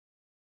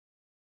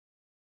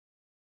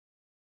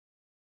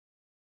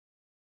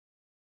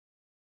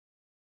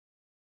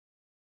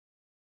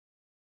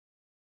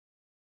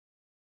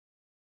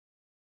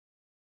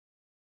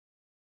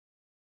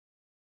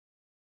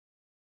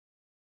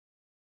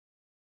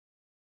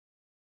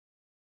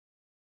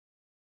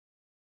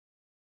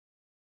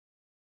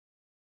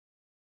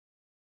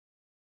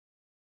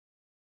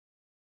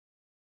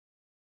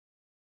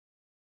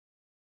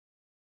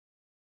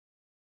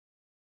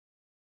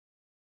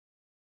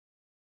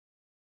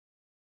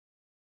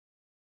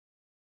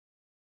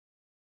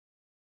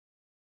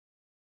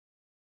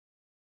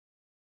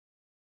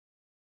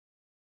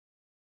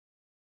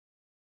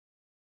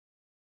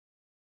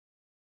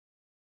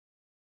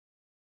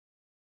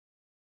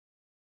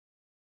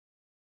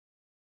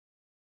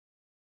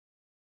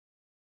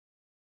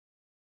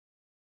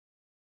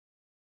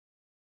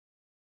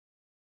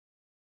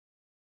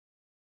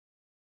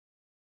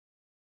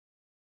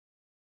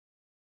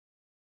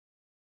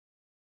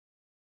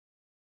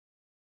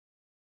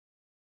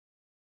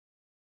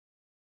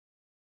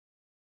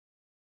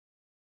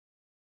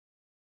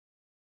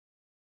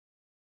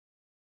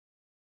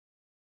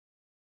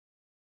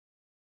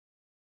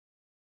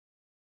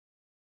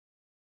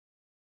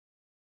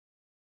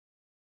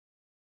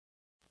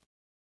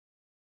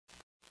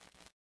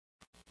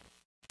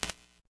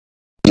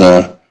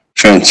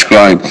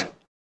transcribed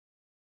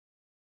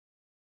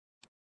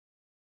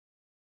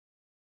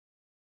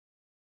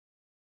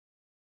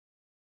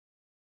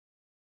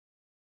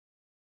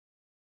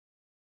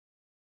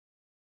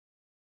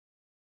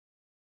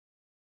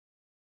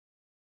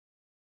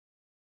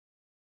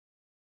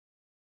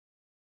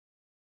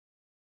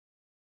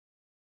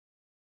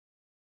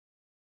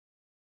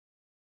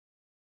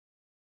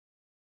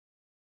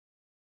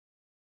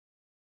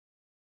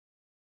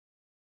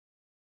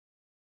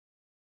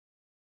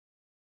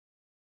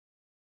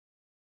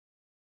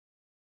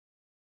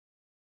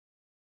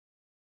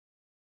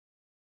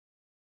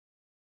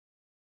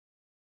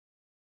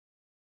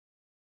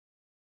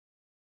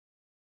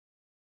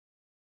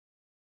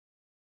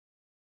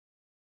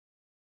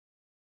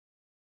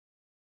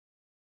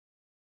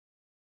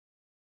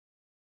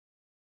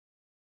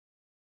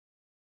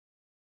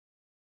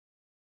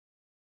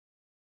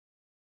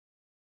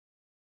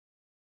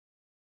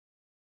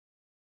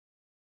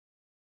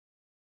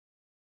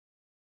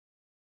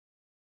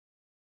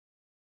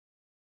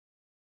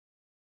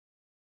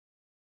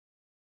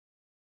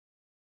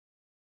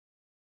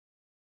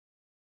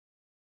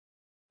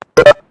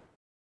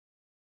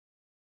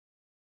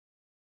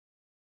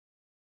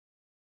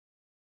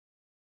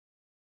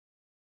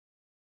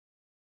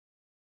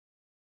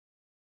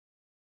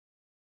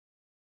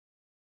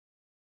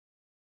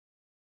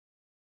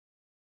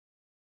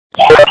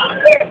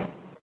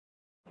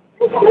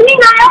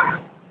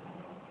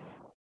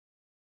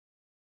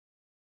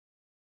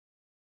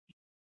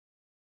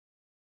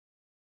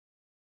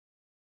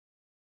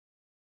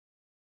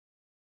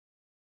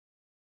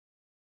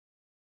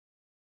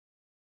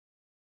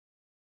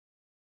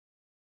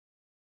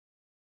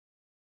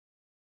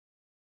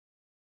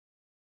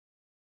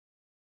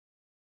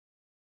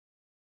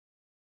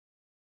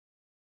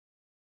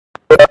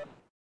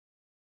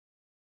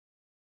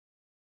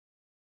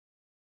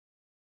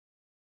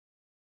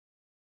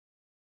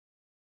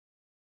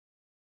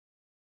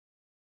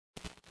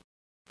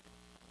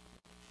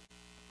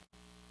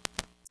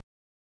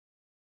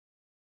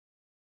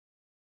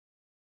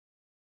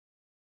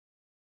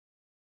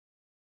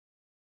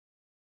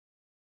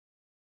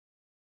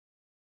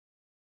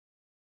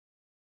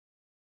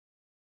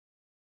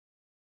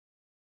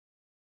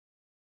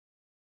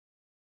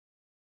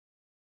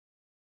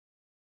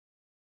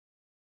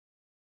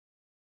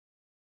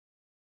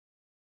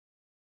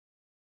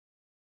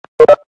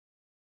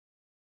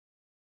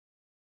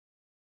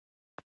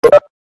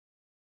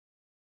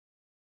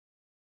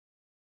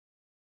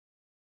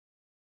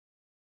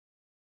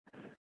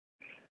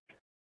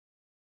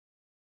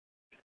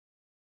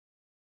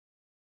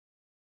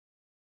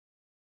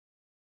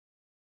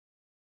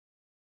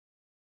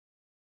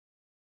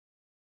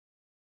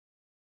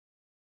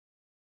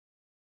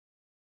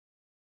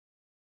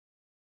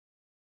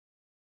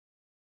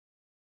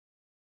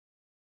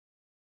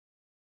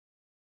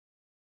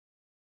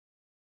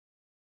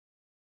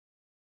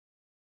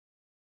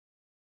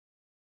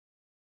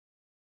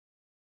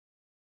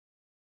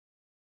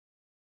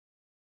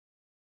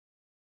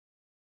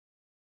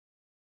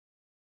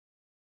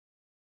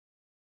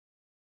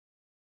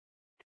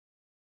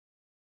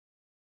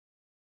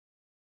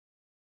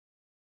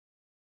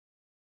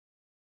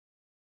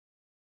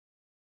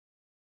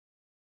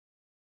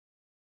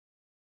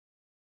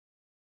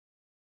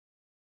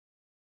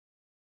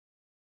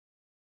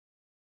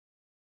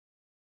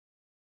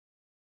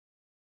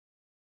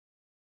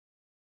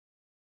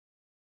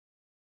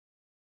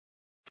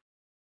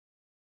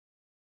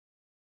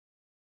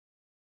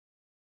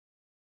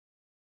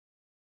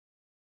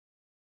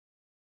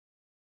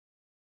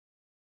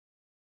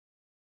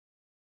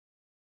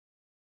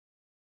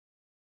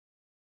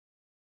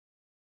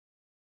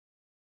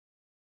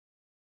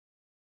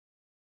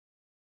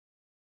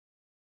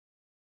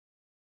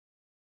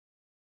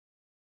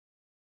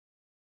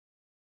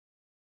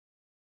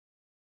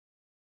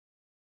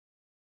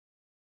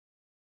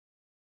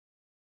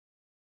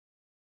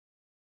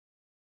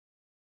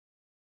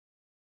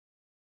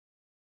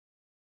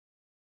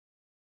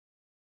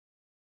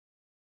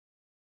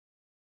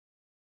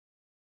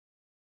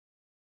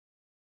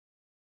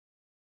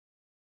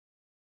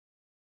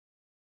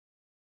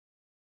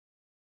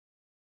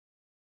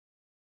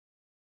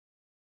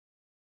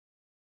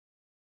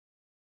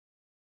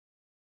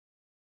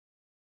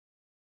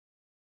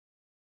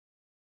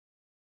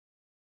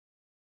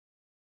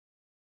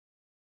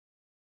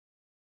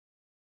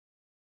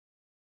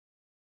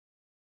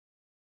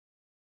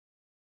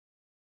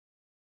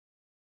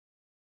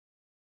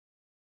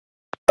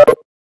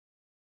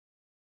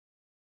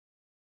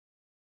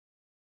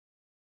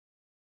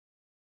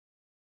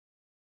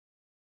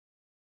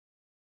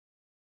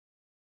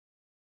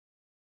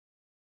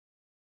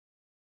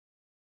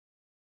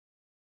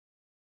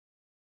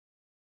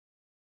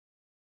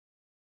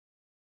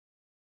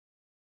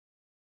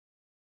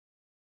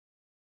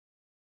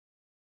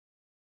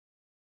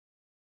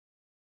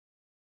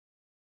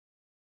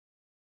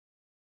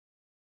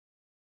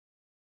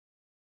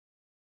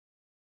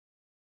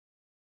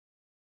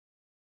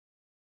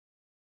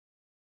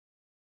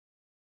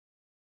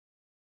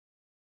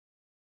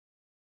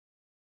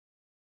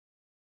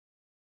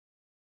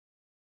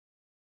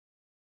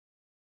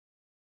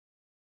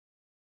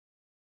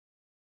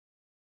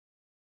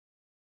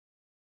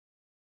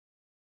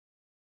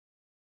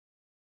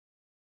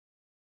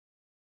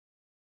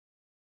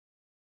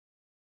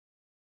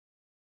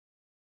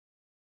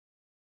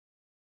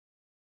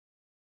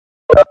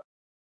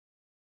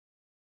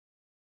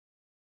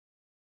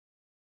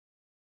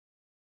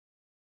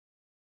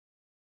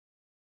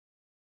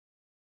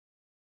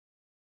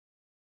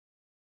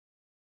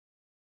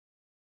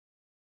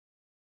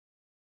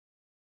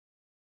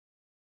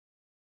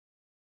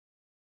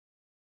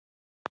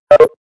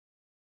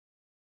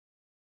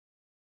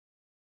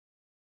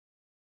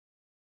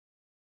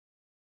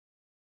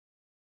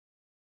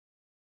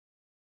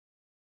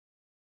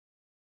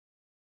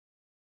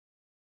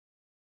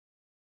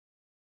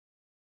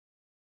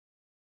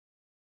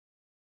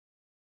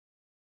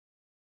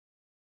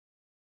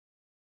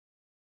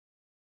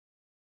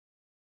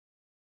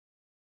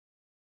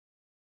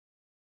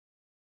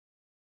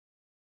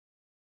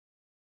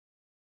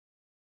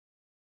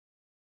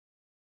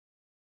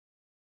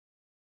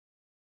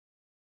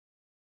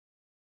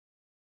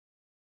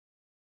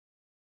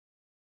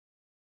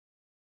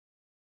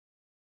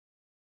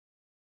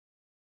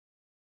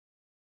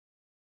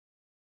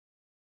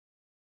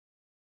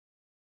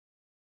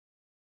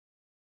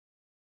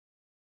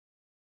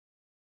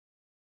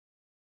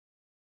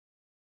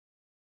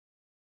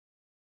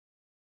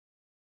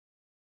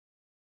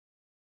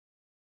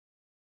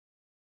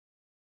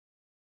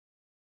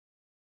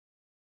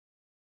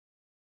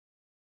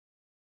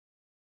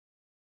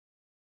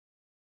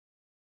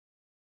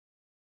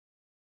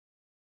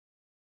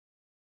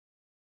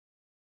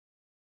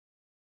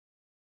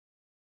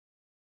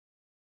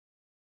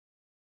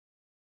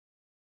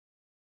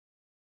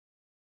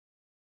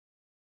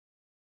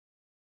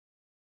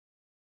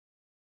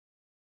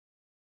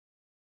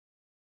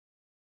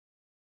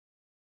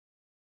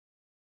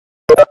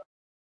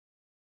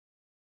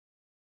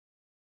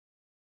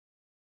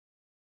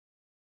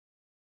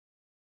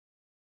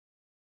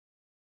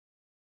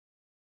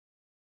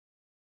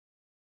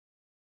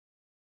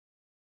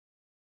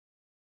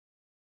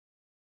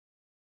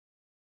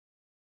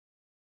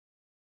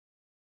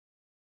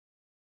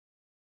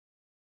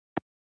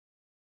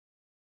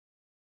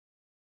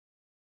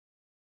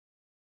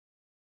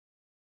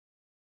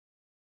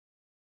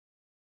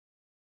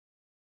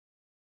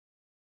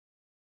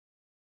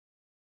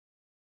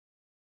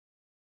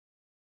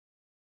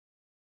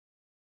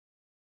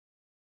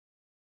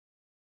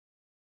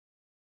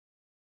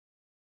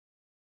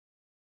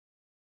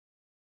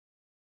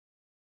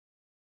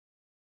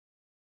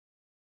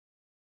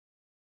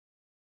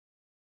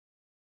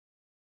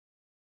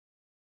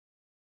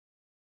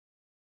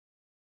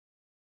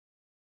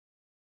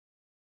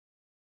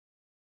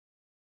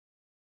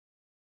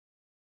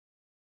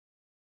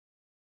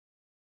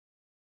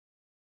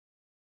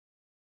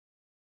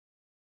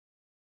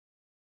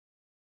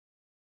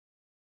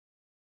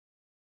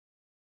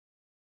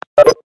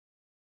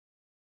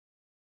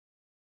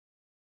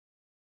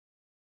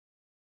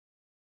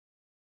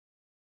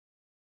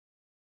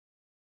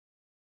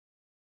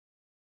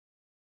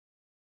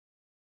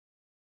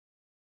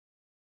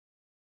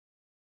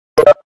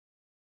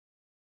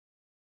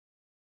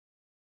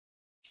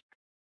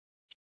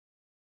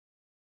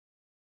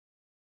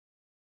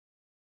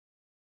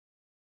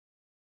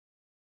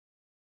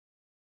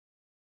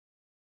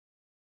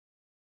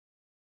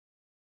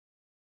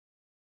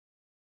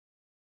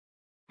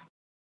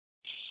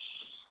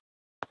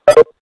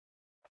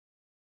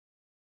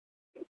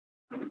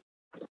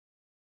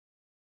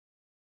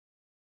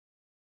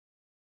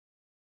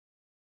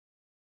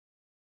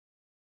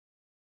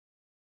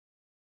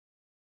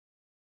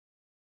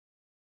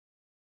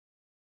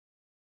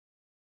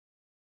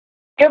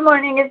Good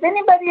morning. Is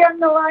anybody on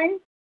the line?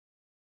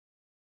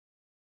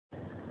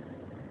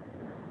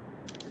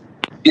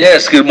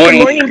 Yes, good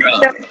morning.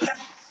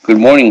 Good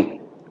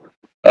morning.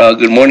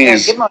 Good morning. Yeah,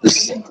 Is good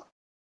morning.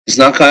 is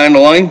Nakai on the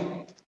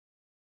line?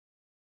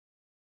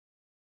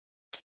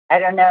 I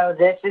don't know.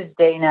 This is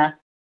Dana.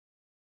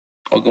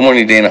 Oh, good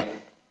morning, Dana.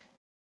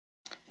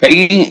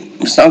 Peggy,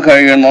 Miss Nakai, are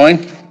you on the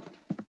line?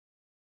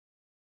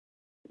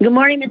 Good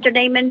morning, Mr.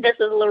 Damon. This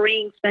is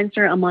Lorraine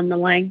Spencer. I'm on the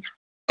line.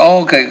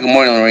 Oh, okay. Good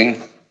morning,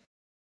 Lorraine.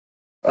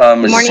 Good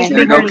Mrs. morning,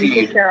 Karen Speaker. This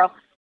is Doki. Cheryl.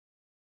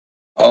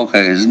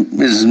 Okay,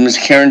 is Miss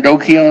Karen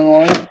Doki on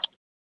the line?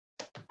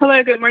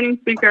 Hello, good morning,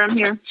 Speaker. I'm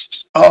here.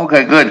 Oh,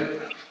 okay,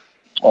 good.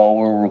 Well,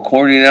 we're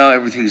recording now.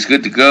 Everything's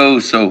good to go.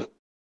 So,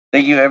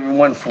 thank you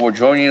everyone for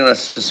joining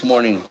us this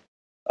morning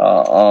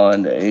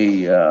on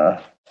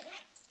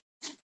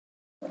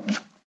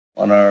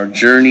our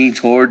journey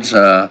towards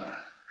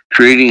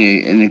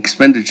creating an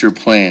expenditure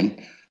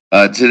plan.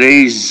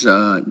 Today's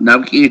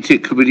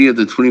Naabik'iyati Committee of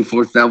the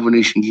 24th Navajo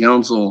Nation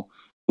Council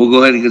will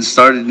go ahead and get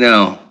started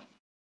now.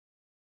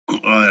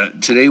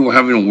 Today we're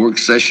having a work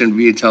session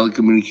via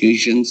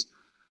telecommunications.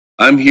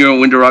 I'm here in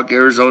Winter Rock,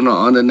 Arizona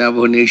on the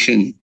Navajo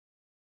Nation.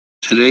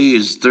 Today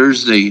is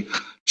Thursday,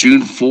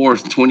 June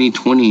 4th,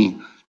 2020.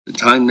 The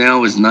time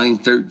now is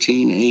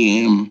 9:13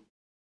 a.m.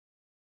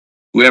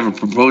 We have a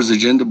proposed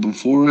agenda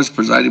before us,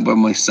 presided by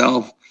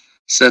myself,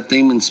 Seth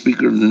Damon,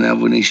 Speaker of the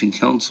Navajo Nation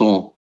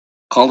Council.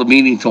 Call the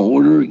meeting to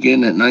order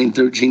again at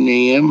 9:13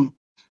 a.m.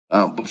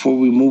 Before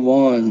we move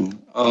on,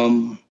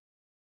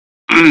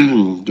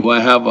 do I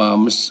have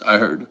Miss? I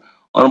heard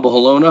Honorable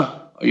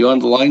Helona. Are you on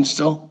the line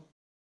still?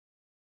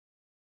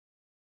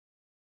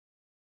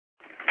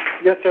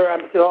 Yes, sir.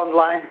 I'm still on the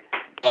line.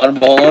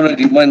 Honorable Helona,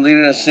 do you mind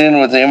leading us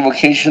in with the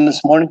invocation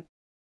this morning?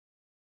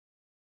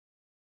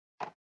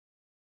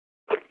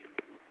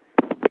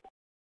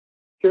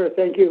 Sure,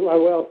 thank you. I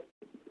will.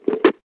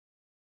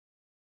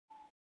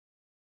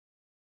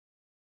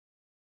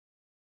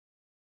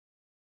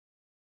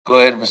 Go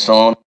ahead, Mr.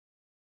 Helona.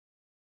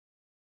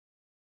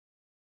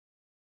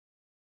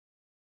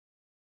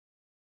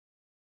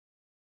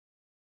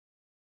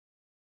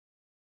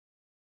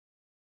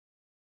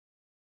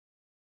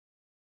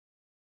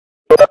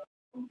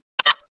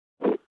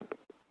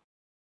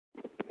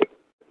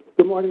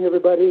 Good morning,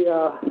 everybody.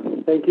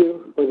 Thank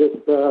you for this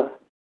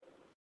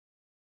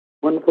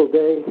wonderful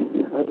day.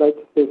 I'd like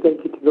to say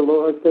thank you to the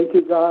Lord. Thank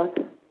you, God,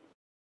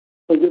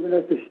 for giving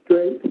us the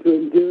strength to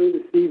endure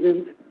the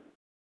seasons,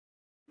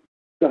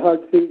 the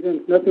hard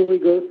seasons. Nothing we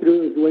go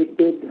through is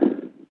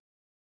wasted.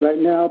 Right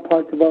now,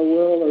 parts of our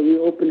world are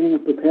reopening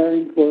and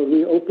preparing for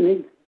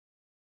reopening.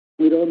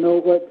 We don't know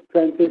what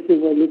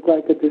transition will look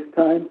like at this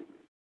time,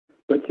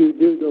 but you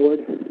do, Lord.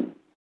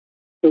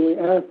 So we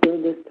ask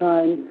during this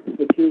time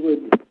that you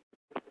would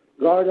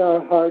guard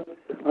our hearts,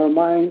 our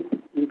minds,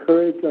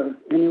 encourage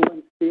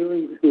anyone's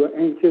feelings who are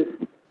anxious,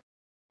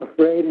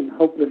 afraid, and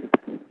hopeless.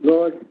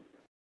 Lord,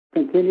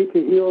 continue to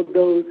heal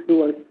those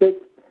who are sick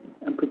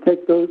and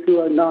protect those who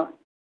are not.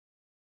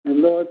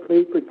 And Lord,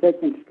 please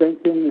protect and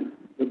strengthen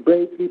the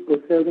brave people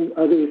serving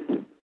others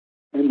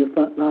in the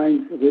front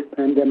lines of this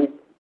pandemic.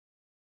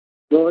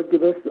 Lord,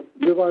 give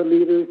our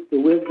leaders the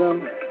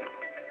wisdom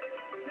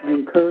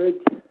and courage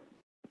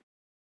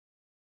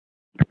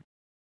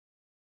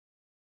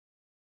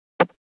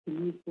to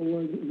move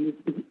forward in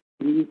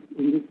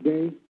this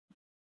day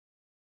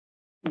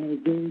as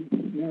they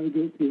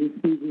navigate through this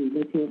season.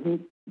 Let your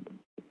hope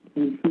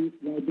and truth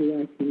guide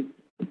their actions.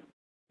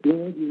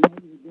 Lord,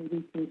 unite your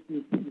building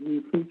forces and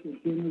increase your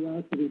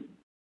generosity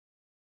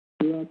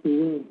throughout the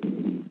world.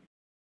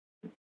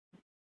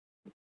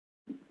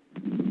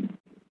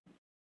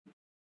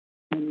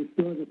 And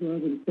restore the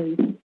love and faith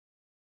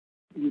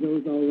in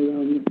those all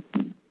around us.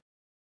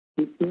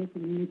 Restore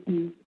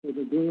communities for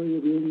the glory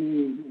of your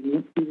name and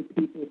rescue the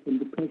people from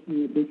depression,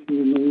 addiction,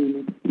 and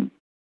loneliness.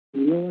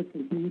 And Lord,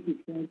 continue to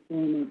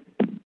transform us.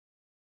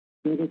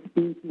 Let us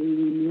spiritually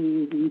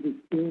renew even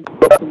spirit,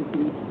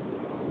 thinking,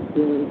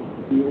 joy,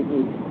 and your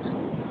hope.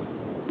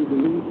 We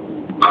believe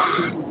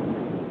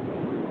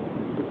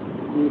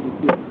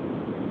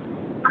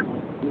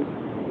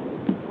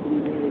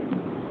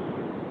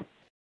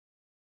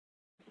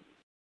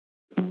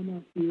calm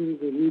our fears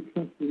as we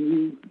trust in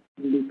you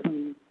and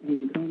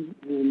come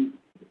and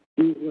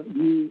do what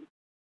you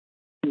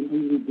can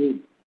only do.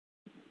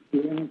 We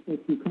ask that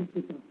you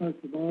comfort the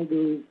hearts of all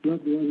those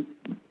loved ones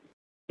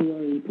who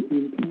are in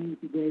pain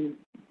today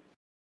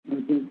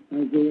as they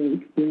are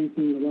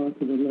experiencing the loss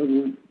of a loved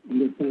one and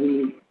their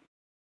family.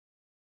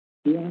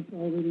 We ask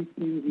all of these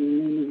things in the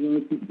name of the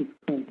Lord Jesus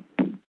Christ.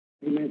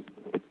 Amen.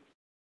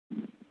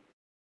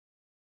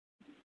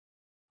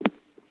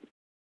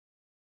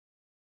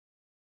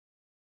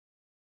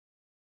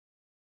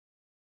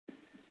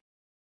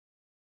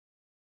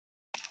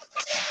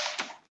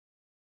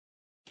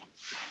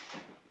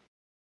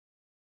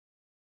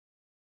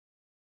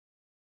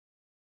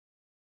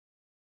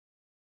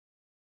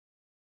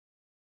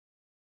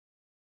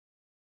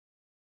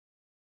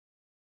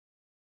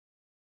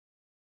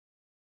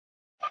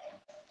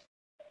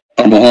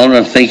 Honorable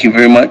Helona, thank you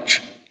very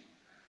much.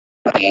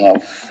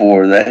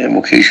 for that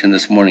invocation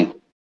this morning.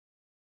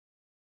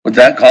 With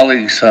that,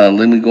 colleagues,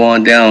 let me go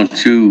on down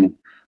to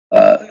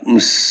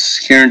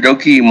Ms. Karen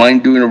Doki. You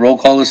mind doing a roll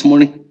call this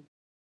morning?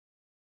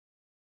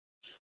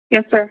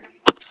 Yes, sir.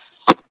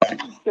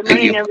 Good Thank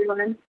morning, you.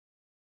 everyone.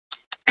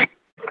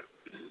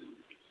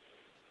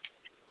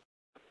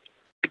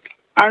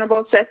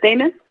 Honorable Seth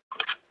Davis.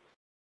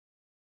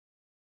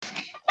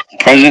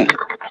 Present.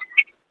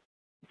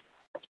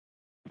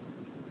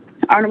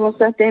 Honorable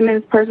Seth Damon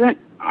is present.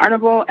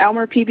 Honorable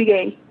Elmer P.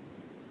 Begay.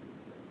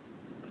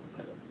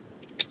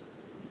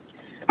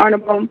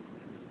 Honorable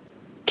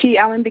T.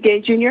 Allen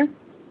Begay Jr.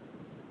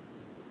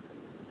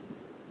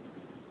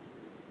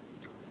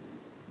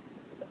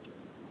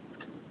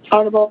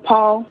 Honorable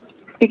Paul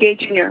Begay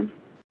Jr.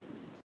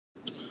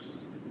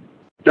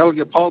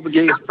 Delegate Paul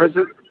Begay is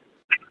present.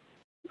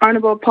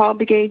 Honorable Paul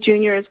Begay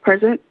Jr. is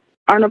present.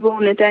 Honorable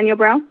Nathaniel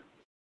Brown.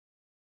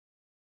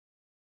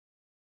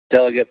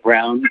 Delegate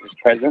Brown is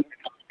present.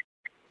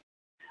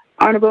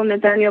 Honorable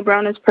Nathaniel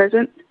Brown is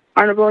present.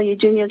 Honorable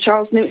Eugenia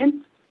Charles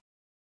Newton.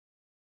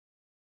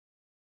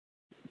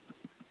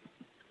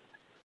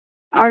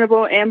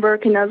 Honorable Amber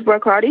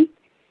Knezba-Crotty.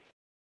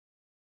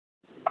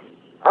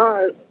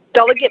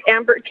 Delegate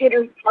Amber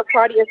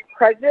Knezba-Crotty is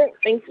present.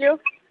 Thank you.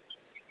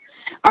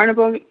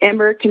 Honorable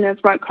Amber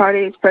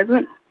Knezba-Crotty is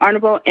present.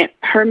 Honorable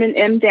Herman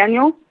M.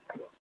 Daniel.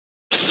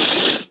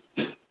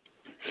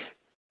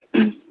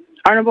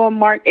 Honorable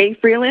Mark A.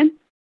 Freeland.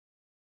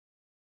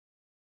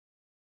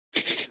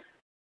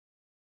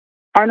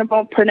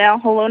 Honorable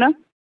Pernell Holona.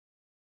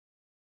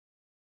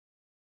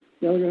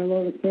 Delegate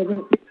Holona is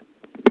present.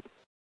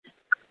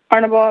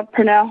 Honorable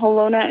Pernell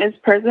Holona is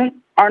present.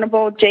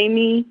 Honorable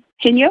Jamie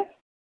Hino.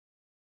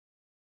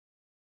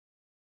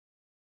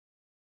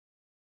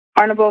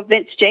 Honorable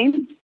Vince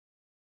James.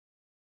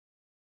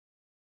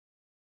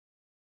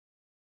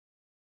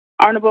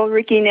 Honorable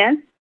Ricky Nez.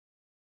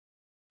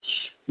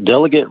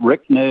 Delegate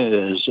Rick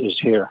Nez is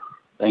here.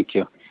 Thank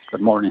you.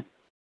 Good morning.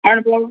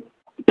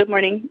 Good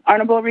morning.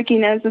 Honorable Ricky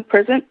Nez is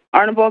present.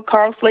 Honorable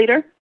Carl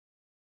Slater.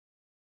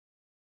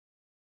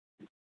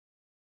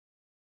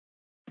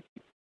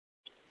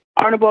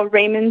 Honorable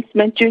Raymond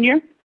Smith Jr.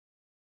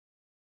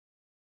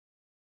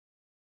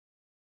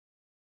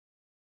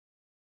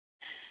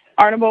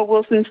 Honorable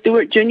Wilson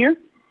Stewart Jr.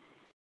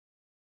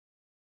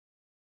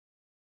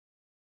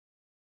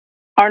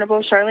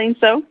 Honorable Charlene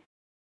So.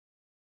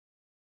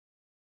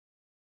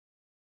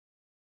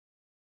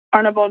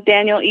 Honorable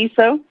Daniel E.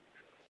 So.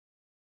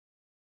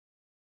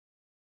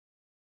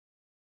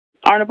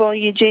 Honorable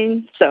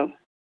Eugene So.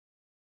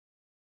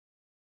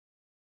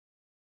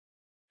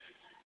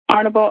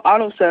 Honorable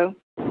Otto So.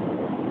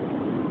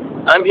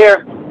 I'm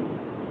here.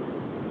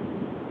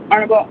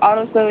 Honorable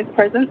Otto So is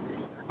present.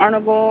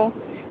 Honorable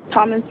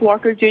Thomas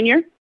Walker Jr.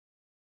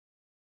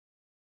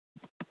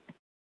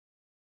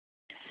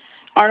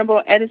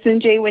 Honorable Edison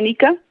J.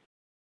 Winika.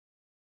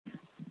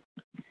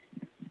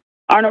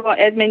 Honorable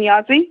Edmund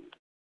Yazzie.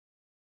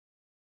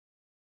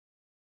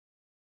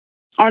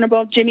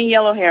 Honorable Jimmy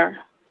Yellowhair.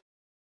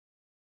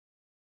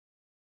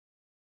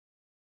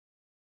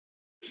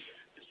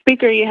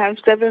 Speaker, you have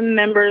 7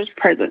 members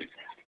present.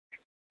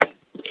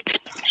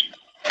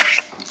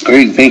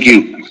 Great, thank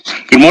you.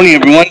 Good morning,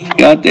 everyone.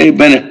 Yate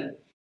Bennett.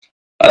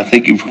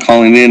 Thank you for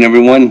calling in,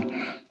 everyone.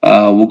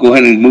 We'll go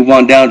ahead and move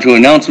on down to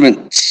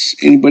announcements.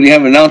 Anybody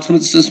have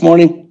announcements this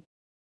morning?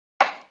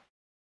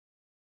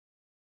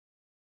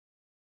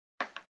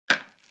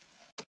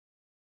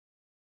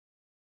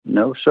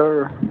 No,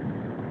 sir.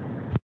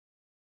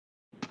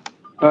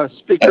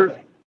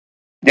 Speaker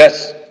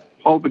Yes.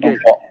 Paul Begay.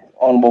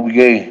 Honorable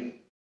Begay.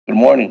 Good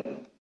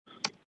morning.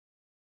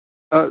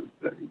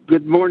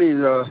 Good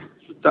morning,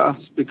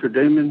 Speaker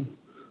Damon,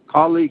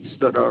 colleagues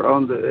that are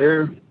on the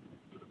air.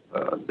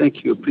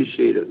 Thank you,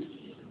 appreciate it.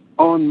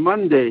 On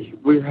Monday,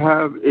 we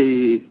have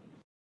a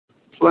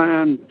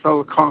planned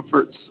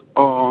teleconference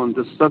on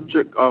the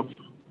subject of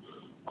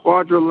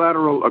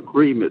quadrilateral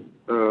agreement,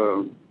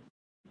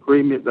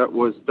 agreement that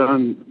was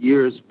done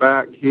years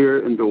back here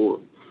in the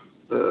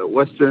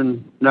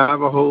Western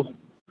Navajo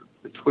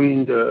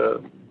between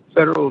the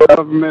federal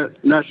government,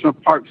 National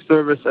Park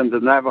Service, and the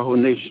Navajo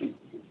Nation.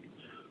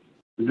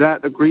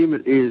 That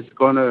agreement is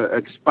going to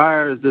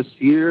expire this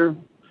year.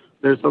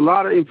 There's a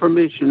lot of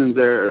information in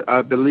there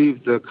I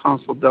believe the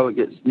council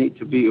delegates need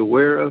to be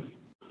aware of.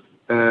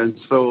 And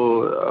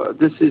so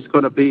this is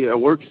going to be a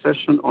work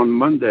session on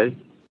Monday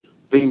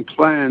being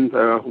planned.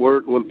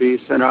 Word will be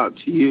sent out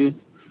to you,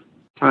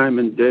 time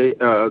and day,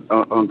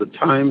 on the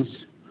times.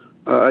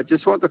 I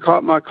just want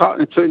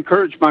to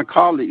encourage my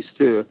colleagues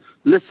to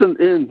listen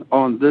in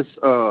on this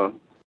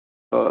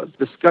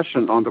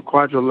discussion on the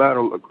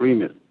quadrilateral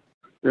agreement.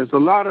 There's a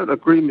lot of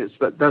agreements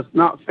that does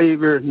not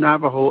favor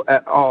Navajo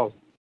at all,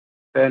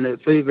 and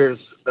it favors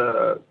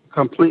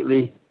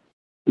completely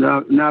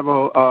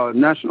Navajo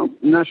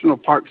National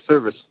Park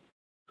Service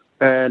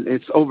and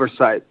its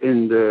oversight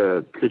in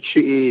the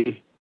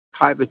Kichi'i,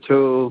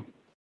 Kaibito,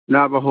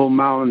 Navajo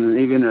Mountain, and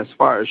even as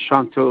far as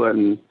Shanto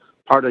and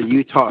part of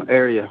Utah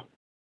area.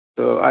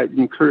 So I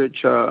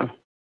encourage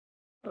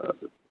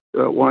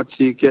once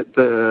you get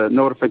the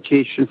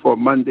notification for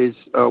Monday's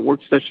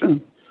work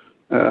session.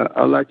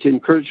 I'd like to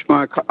encourage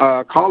my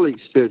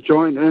colleagues to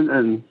join in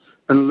and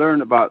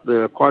learn about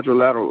the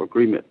quadrilateral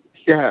agreement.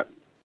 Yeah.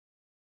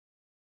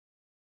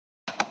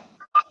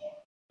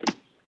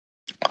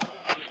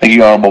 Thank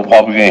you, Honorable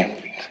Papagay.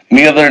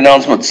 Any other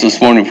announcements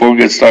this morning before we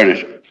get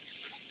started?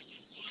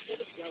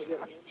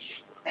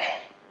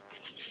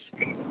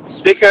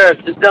 Speaker,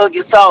 this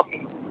delegate South.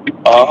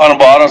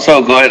 Honorable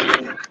Otto, go ahead.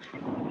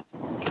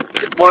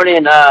 Good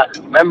morning,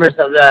 members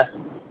of the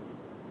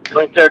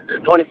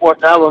 24th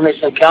Navajo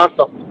Nation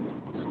Council.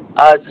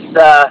 Just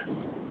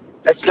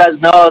let you guys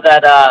know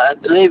that I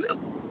believe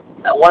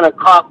at 1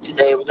 o'clock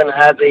today we're going to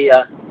have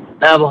a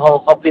Navajo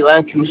Hopi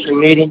Land Commission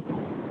meeting.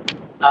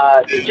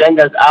 The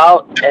agenda's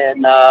out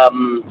and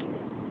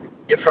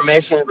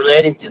information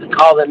relating to the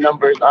call-in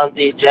numbers on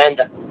the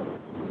agenda.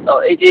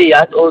 So,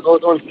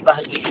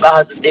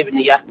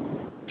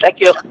 thank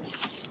you.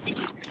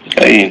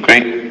 Hey,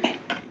 great.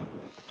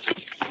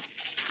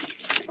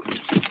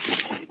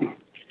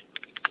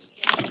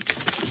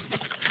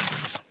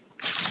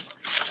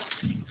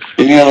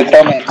 Any other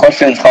comments,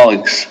 questions,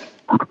 colleagues?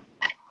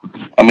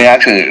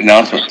 Actually,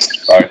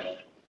 announcements. Sorry.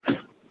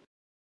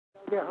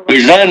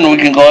 There's none. We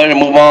can go ahead and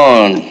move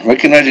on.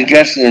 Recognizing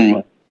guests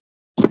and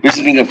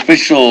visiting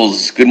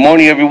officials. Good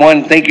morning,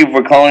 everyone. Thank you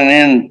for calling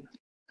in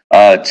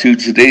to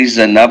today's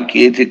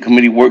Naabik'iyati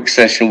Committee work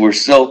session. We're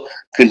still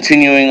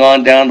continuing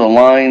on down the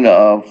line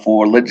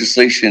for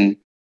legislation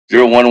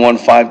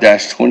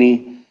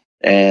 0115-20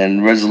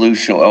 and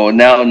resolution,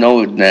 now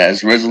known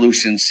as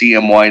resolution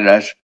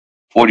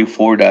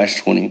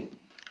CMY-44-20,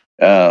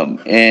 and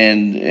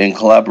in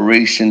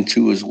collaboration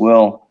too as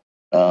well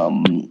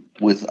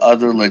with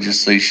other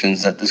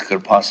legislations that this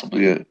could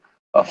possibly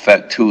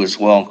affect too as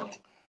well,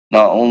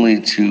 not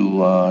only to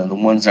the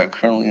ones that are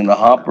currently in the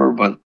hopper,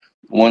 but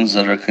ones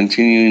that are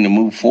continuing to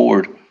move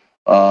forward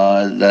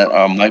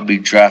that might be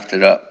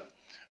drafted up.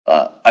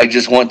 I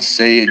just want to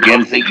say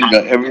again, thank you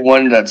to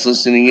everyone that's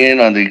listening in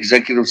on the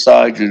executive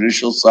side,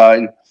 judicial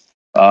side,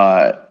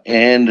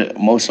 and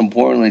most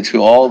importantly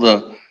to all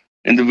the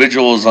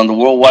individuals on the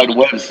World Wide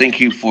Web. Thank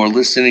you for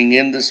listening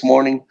in this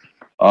morning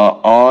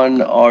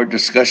on our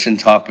discussion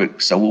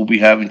topics that we'll be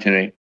having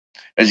today.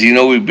 As you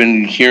know, we've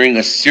been hearing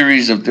a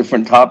series of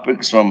different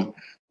topics from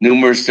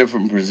numerous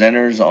different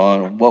presenters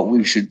on what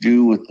we should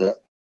do with the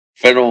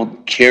federal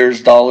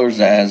CARES dollars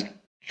that has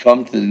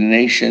come to the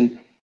nation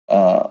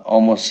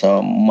almost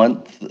a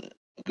month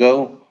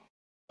ago,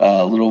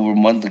 a little over a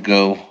month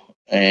ago,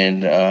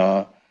 and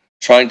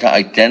trying to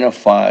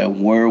identify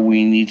where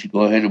we need to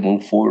go ahead and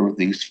move forward with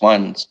these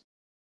funds.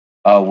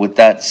 With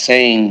that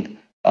saying,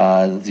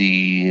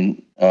 the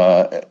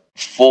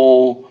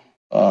full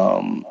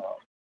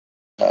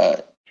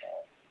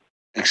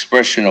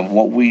expression of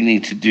what we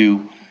need to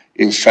do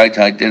is try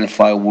to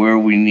identify where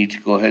we need to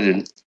go ahead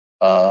and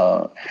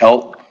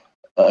help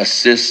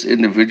assist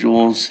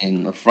individuals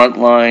in the front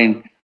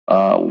line,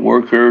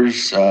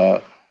 workers,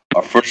 our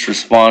first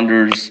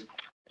responders,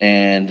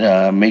 and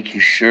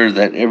making sure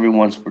that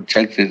everyone's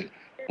protected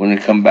when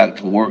they come back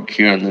to work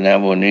here in the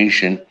Navajo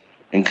Nation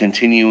and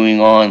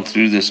continuing on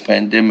through this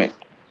pandemic,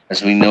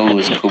 as we know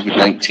is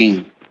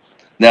COVID-19.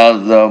 Now,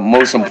 the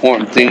most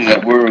important thing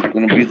that we're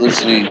going to be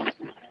listening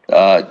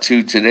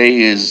to today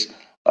is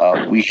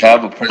we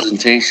have a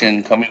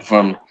presentation coming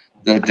from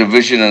the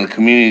Division of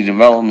Community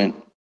Development.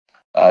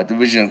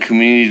 Division of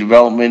Community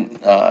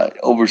Development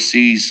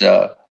oversees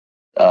the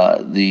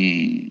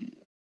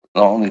not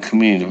only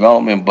community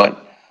development,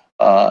 but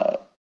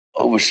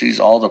oversees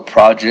all the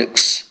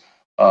projects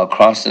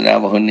across the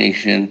Navajo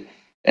Nation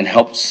and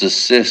helps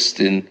assist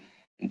in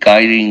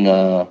guiding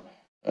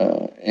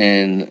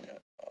and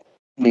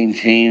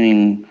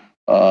maintaining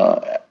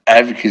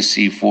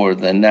advocacy for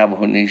the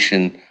Navajo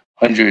Nation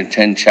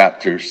 110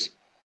 chapters.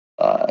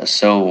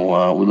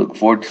 So we look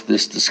forward to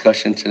this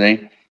discussion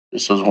today.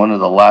 This was one of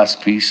the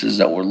last pieces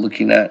that we're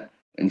looking at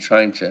and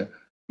trying to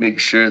make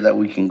sure that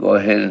we can go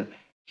ahead and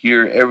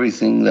hear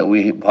everything that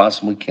we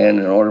possibly can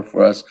in order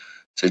for us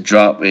to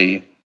drop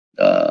a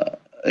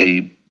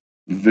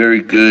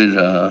very good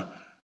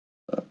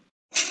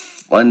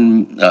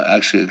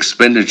actually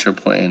expenditure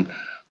plan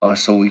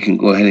so we can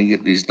go ahead and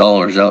get these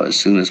dollars out as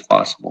soon as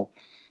possible.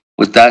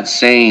 With that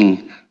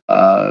saying,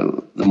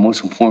 the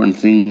most important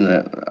thing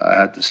that I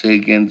have to say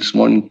again this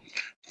morning,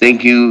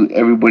 thank you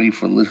everybody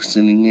for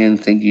listening in.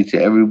 Thank you to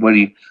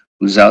everybody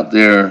who's out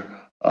there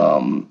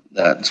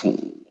that's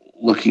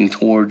looking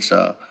towards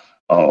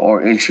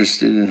or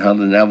interested in how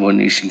the Navajo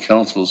Nation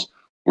Council's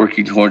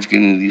working towards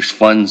getting these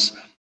funds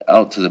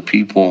out to the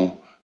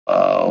people.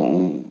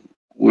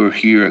 We're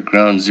here at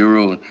Ground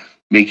Zero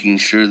making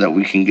sure that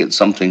we can get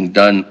something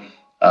done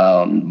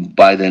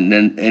by the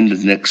end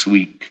of next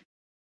week.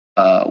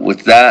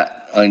 With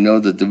that, I know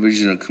the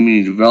Division of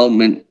Community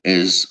Development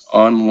is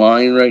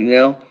online right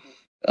now,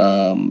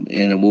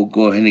 and we'll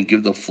go ahead and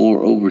give the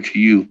floor over to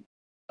you.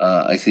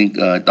 I think,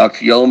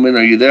 Dr. Yellowman,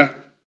 are you there?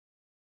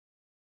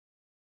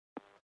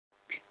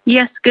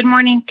 Yes, good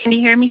morning. Can you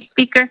hear me,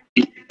 Speaker?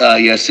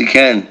 Yes, you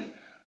can.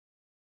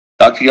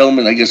 Dr.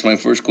 Yellman, I guess my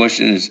first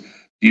question is,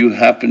 do you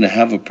happen to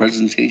have a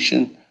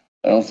presentation?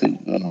 I don't think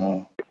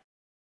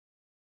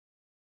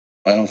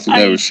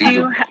I received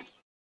it.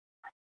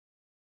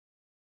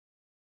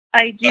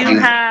 I do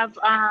have.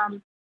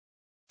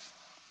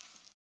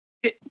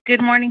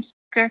 Good morning,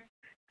 Speaker.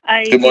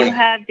 I do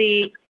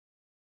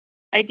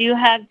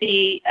have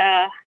the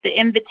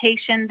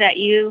invitation that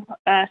you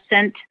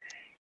sent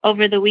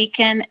over the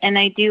weekend, and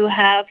I do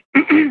have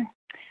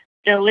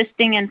the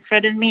listing in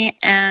front of me,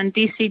 and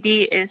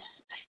DCD is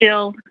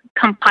still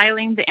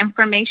compiling the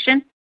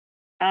information.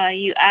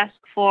 You asked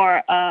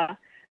for a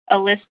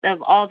list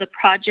of all the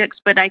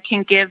projects, but I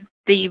can give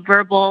the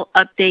verbal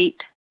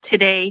update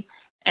today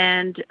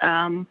and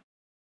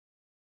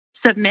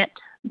submit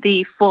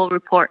the full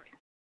report.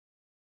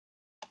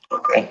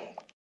 Okay.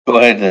 Go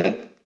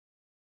ahead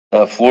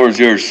then. Floor is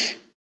yours,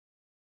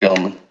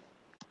 gentlemen.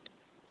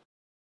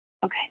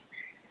 Okay.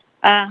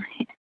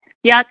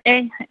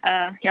 Yate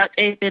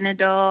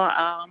Benado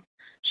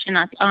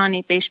Shinat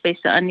Ani Base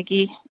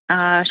Anigi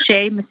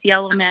Shay Miss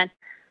Yellowman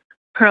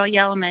Pearl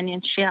Yellowman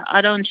and She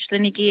Adon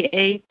Schlinigi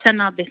a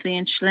Tana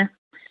Bithlin Schlin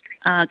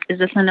is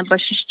this an a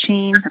bushes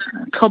chain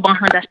Koban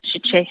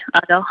Hadashiche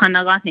Ado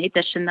Hanagat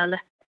Natashanale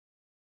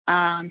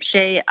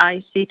Shay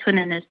I see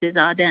twin is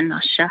Aden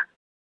Nasha.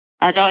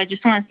 I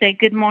just want to say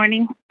good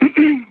morning.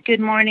 Good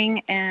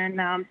morning, and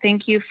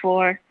thank you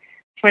for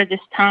this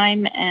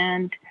time,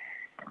 and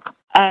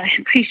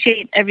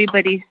appreciate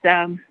everybody's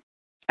time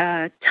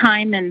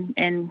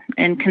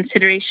and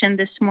consideration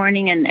this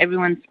morning, and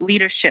everyone's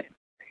leadership.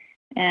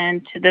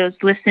 And to those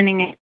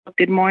listening,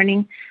 good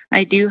morning.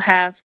 I do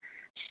have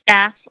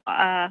staff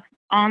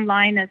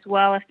online as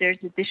well if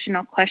there's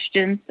additional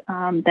questions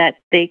that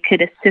they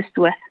could assist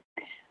with.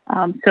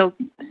 So,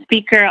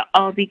 Speaker,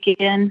 I'll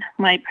begin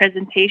my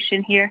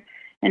presentation here,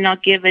 and I'll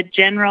give a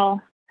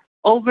general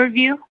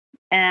overview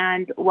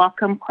and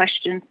welcome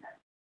questions.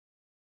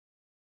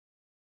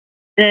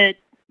 The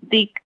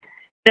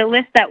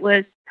list that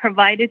was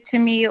provided to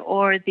me,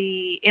 or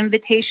the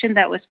invitation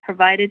that was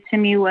provided to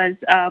me, was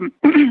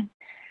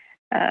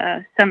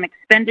some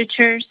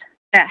expenditures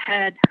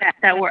that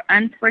were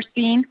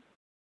unforeseen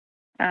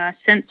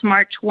since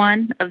March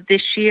 1 of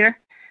this year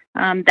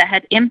that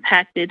had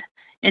impacted.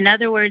 In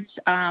other words,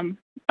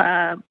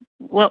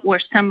 what were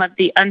some of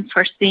the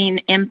unforeseen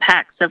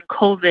impacts of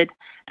COVID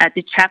at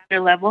the chapter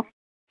level?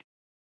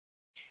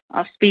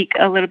 I'll speak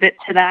a little bit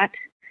to that.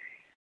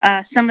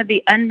 Some of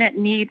the unmet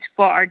needs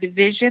for our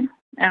division,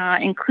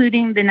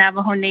 including the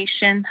Navajo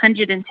Nation,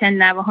 110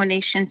 Navajo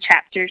Nation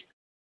chapters.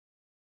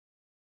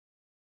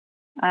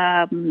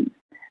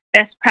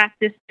 Best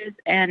practices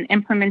and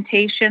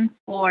implementation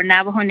for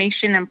Navajo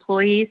Nation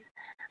employees,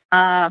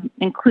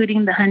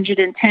 including the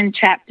 110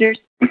 chapters,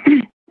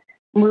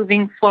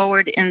 moving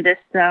forward in this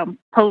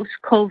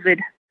post-COVID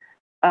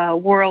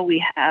world we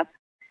have.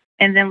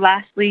 And then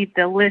lastly,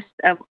 the list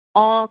of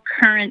all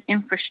current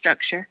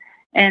infrastructure.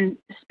 And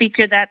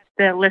Speaker, that's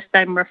the list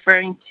I'm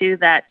referring to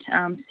that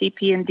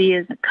CP&D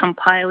is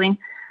compiling.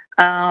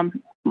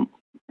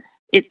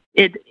 It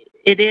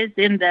is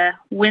in the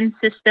WIN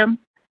system,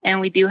 and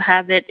we do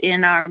have it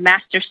in our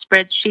master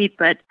spreadsheet,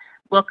 but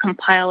we'll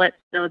compile it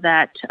so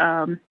that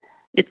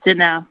it's in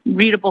a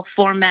readable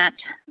format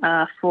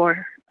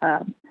for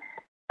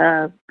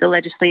the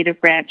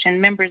legislative branch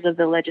and members of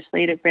the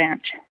legislative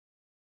branch.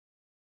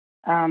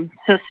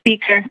 So,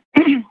 Speaker,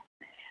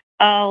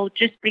 I'll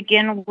just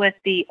begin with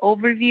the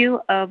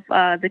overview of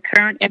the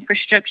current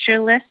infrastructure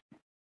list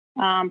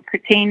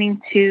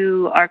pertaining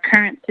to our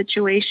current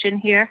situation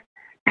here.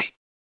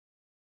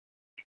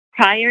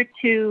 Prior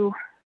to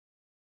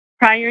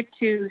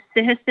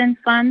citizen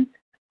funds,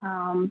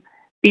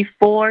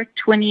 before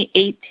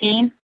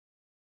 2018,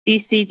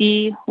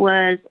 DCD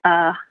was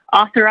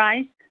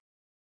authorized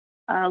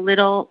a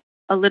little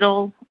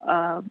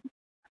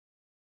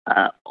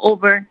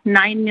over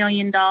 $9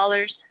 million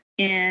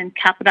in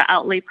capital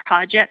outlay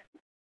projects,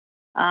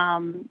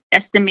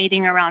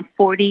 estimating around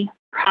 40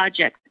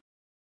 projects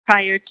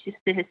prior to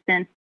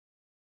citizen.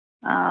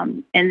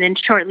 And then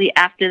shortly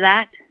after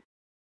that,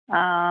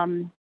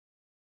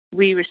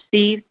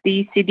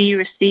 DCD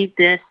received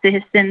the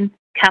citizen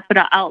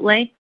capital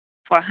outlay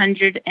for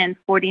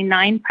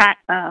 149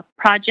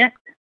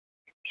 projects,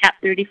 Cap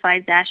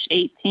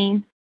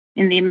 35-18,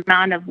 in the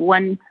amount of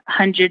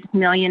 $100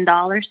 million.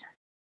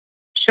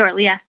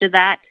 Shortly after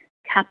that,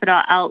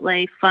 capital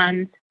outlay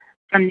funds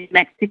from New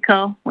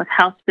Mexico with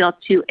House Bill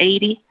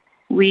 280,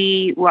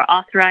 we were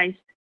authorized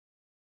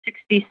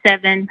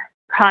 67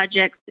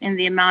 projects in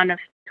the amount of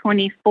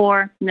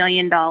 $24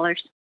 million.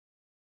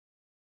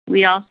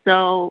 We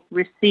also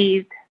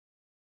received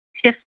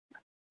TIF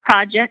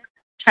projects,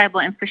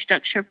 Tribal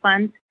Infrastructure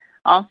Funds,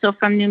 also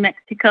from New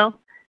Mexico,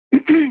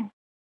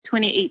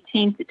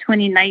 2018 to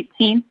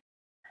 2019,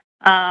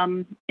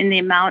 in the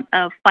amount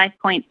of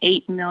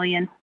 $5.8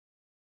 million.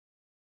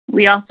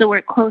 We also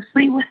work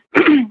closely with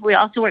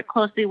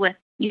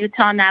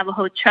Utah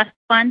Navajo Trust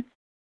Fund,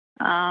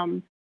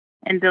 and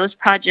those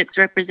projects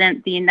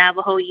represent the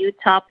Navajo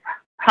Utah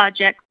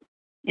projects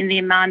in the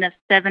amount of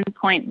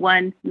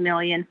 $7.1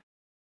 million.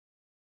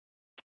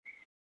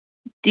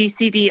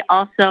 DCD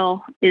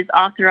also is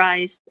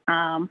authorized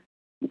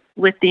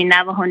with the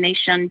Navajo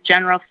Nation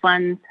General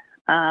Fund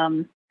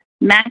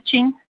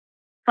matching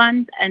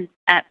funds and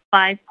at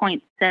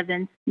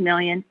 $5.7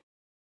 million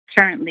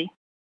currently.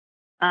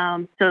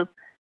 So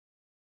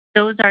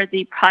those are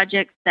the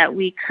projects that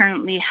we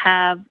currently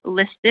have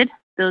listed.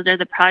 Those are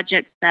the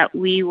projects that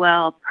we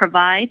will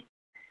provide.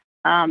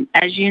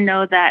 As you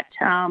know that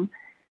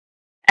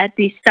at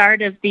the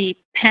start of the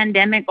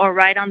pandemic, or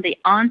right on the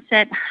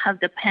onset of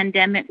the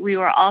pandemic, we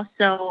were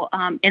also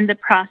in the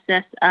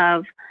process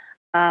of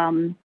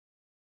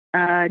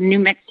New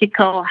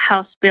Mexico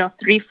House Bill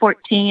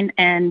 314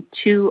 and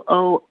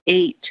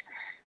 208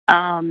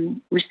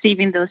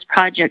 receiving those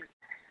projects.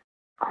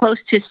 Close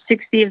to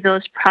 60 of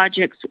those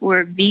projects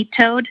were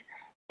vetoed,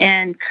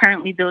 and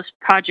currently those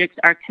projects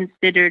are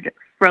considered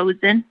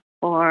frozen,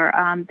 or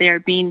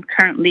they're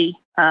currently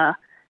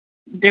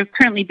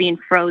being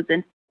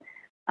frozen.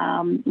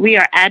 We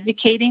are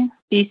advocating,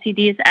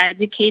 DCD is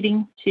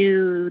advocating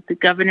to the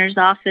governor's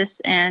office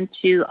and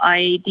to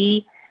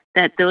IAD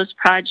that those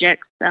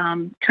projects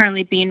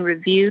currently being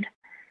reviewed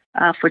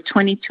for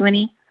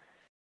 2020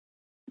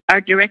 are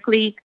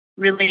directly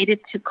related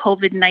to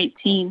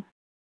COVID-19.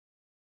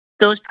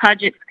 Those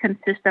projects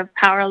consist of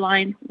power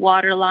line,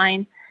 water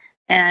line,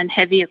 and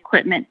heavy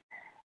equipment,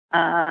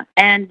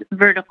 and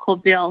vertical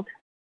build.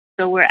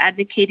 So we're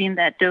advocating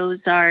that those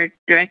are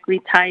directly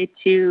tied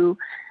to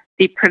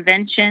the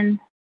prevention,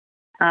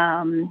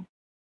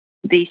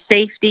 the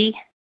safety,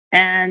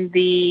 and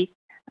the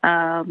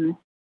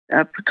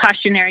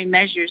precautionary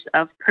measures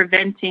of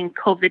preventing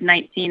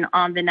COVID-19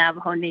 on the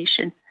Navajo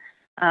Nation.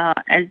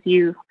 As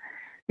you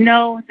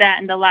know, that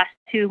in the last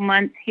 2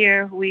 months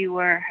here, we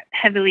were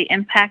heavily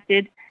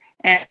impacted,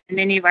 and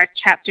many of our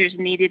chapters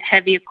needed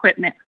heavy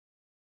equipment.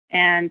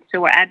 And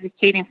so we're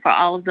advocating for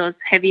all of those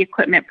heavy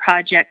equipment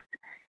projects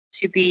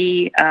to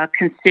be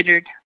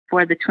considered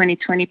for the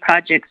 2020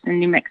 projects in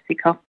New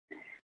Mexico.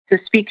 So,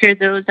 Speaker,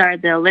 those are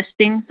the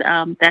listings.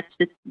 That's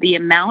the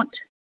amount.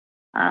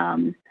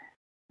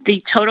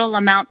 The total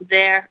amount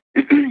there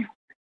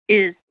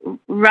is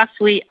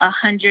roughly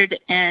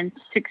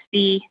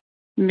 $160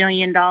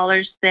 million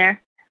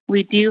there.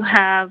 We do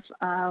have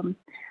an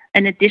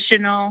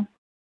additional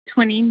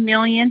 $20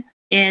 million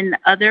in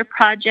other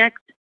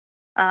projects,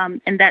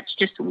 and that's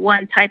just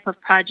one type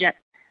of project.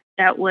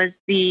 That was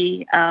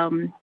the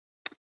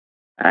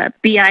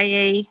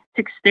BIA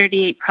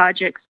 638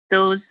 projects,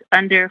 those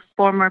under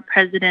former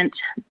President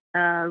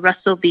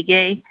Russell B.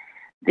 Gay.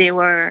 They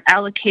were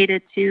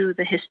allocated to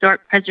the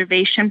Historic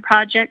Preservation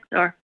Project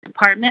or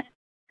Department.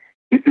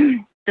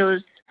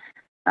 Those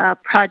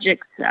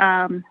projects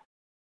for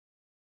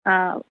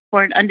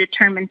an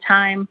undetermined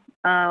time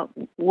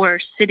were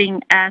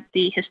sitting at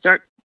the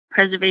Historic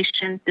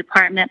Preservation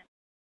Department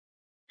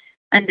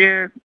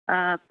under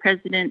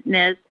President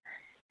Nez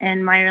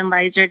and Myron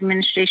Lizer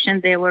administration.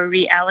 They were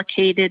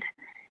reallocated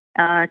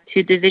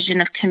to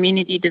Division of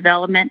Community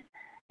Development,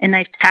 and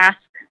I've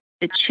tasked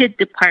the CHID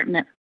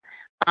department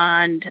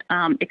on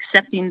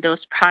accepting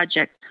those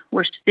projects.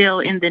 We're still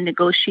in the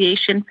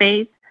negotiation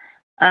phase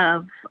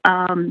of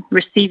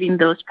receiving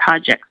those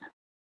projects.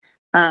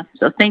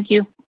 So thank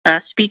you,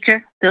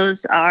 Speaker. Those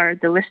are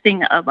the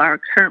listing of our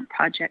current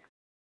projects.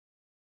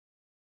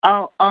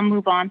 I'll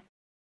move on.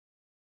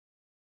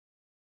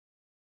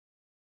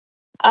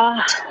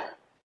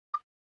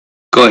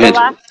 Go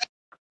ahead.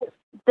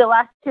 The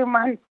last 2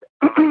 months,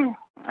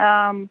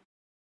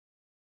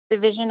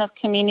 Division of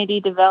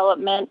Community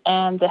Development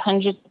and the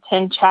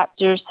 110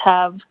 chapters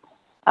have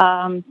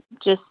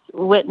just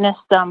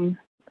witnessed some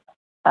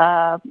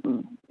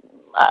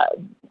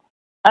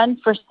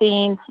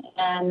unforeseen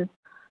and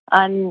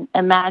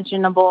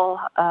unimaginable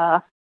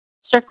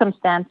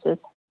circumstances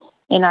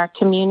in our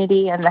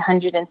community and the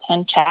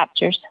 110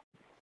 chapters.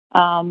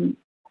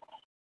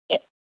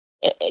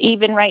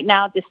 Even right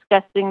now,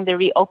 discussing the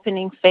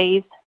reopening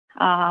phase,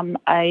 as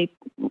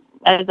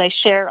I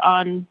share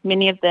on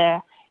many of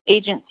the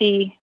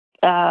agency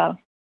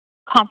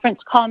conference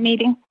call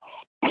meetings,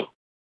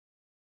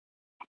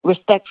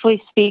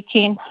 respectfully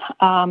speaking,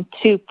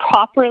 to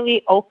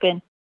properly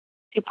open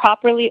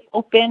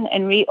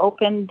and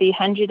reopen the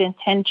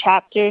 110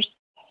 chapters,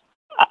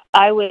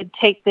 I would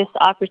take this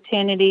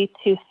opportunity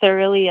to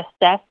thoroughly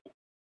assess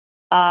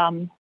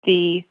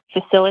the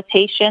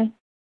facilitation,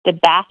 the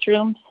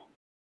bathrooms,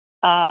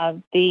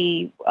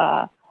 the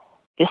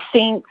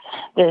sinks,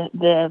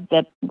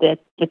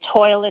 the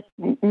toilet,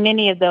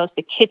 many of those,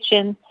 the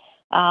kitchen,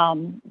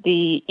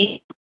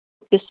 the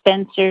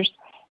dispensers,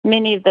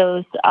 many of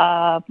those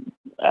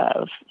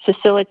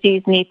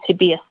facilities need to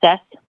be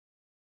assessed.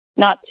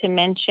 Not to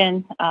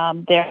mention,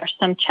 there are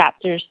some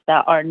chapters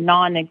that are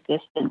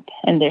non-existent,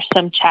 and there's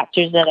some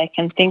chapters that I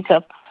can think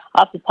of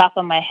off the top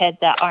of my head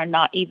that are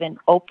not even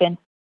open.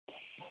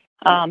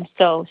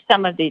 So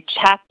some of the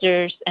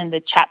chapters and the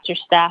chapter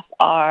staff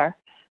are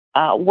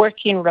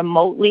working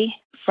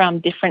remotely from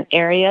different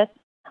areas,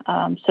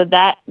 so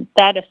that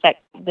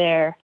affects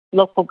their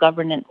local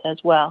governance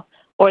as well,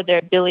 or their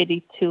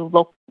ability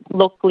to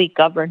locally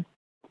govern.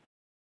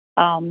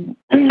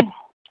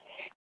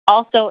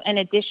 Also, in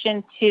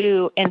addition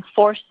to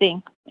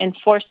enforcing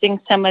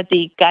some of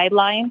the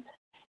guidelines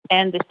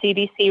and the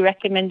CDC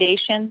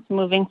recommendations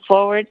moving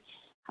forward,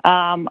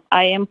 I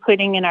am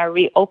putting in our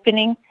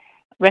reopening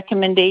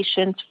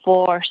recommendations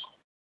for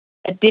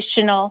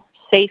additional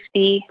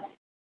safety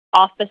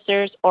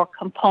officers or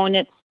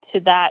components to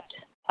that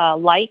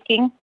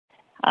liking.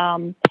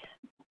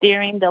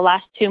 During the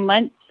last 2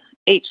 months,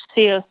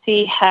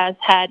 HCOC has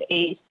had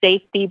a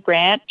safety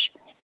branch,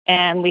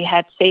 and we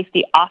had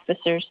safety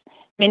officers.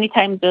 Many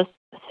times those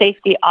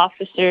safety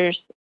officers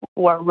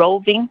were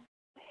roving.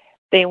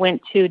 They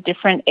went to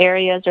different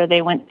areas or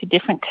they went to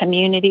different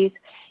communities.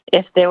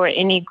 If there were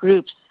any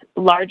groups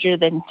larger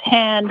than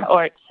 10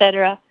 or et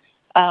cetera,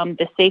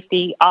 the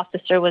safety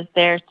officer was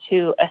there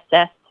to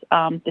assess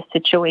the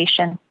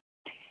situation.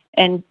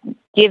 And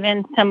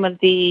given some of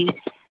the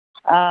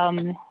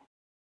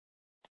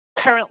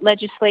current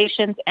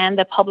legislations and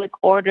the public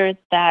orders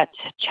that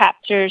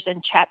chapters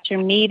and chapter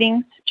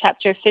meetings,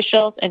 chapter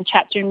officials and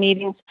chapter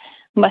meetings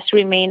must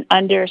remain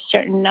under a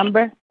certain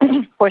number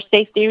for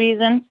safety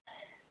reasons,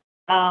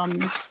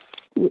 I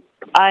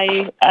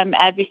am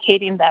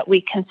advocating that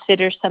we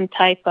consider some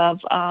type of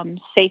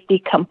safety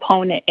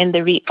component in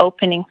the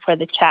reopening for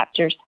the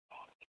chapters.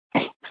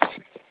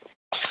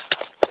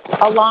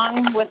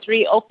 Along with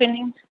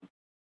reopening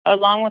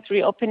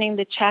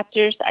the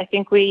chapters, I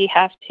think we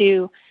have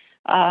to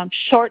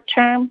short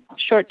term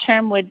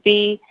would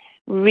be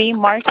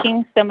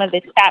remarking some of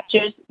the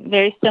chapters,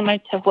 very similar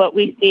to what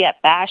we see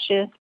at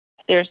bashes.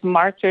 There's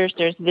markers,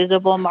 there's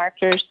visible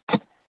markers.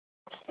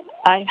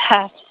 I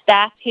have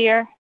staff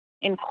here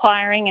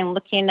inquiring and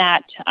looking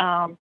at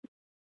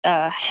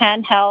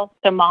handheld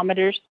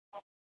thermometers.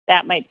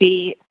 That might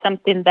be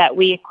something that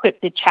we equip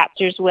the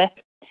chapters with.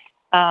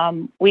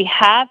 We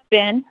have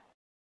been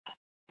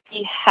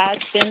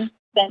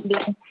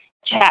sending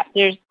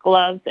chapters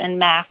gloves and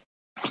masks.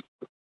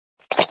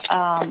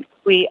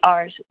 We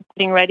are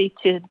getting ready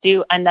to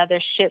do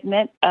another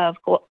shipment of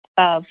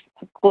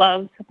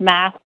gloves,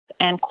 masks,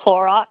 and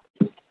Clorox.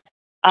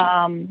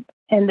 And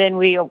then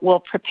we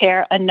will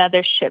prepare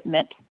another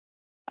shipment.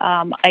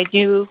 I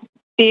do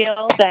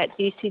feel that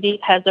DCD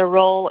has a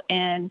role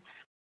in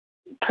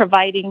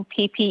providing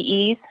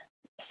PPEs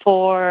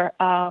for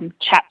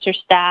chapter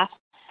staff,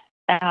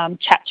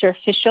 chapter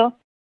officials,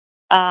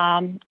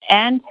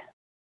 and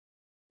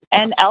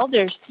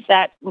elders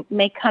that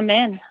may come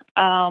in.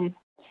 I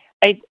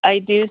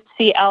do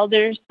see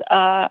elders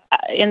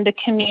in the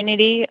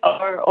community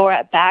or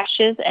at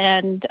bashes,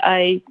 and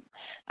I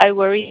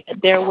worry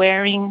they're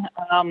wearing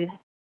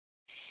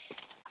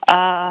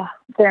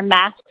their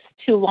masks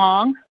too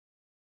long,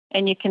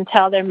 and you can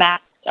tell their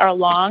masks are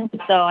long.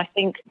 So I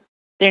think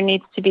there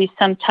needs to be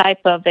some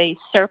type of a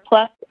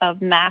surplus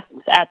of masks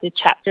at the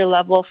chapter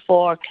level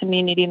for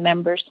community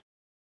members.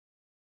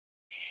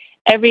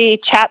 Every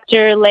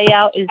chapter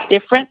layout is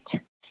different,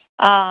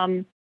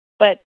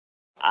 but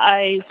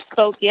I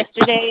spoke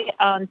yesterday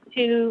on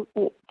two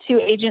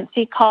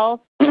agency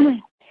calls,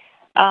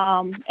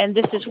 and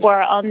this is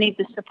where I'll need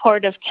the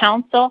support of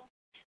council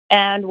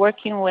and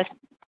working with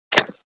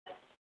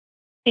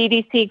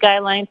CDC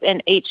guidelines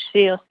and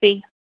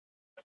HCOC.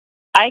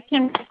 I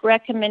can make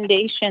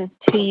recommendations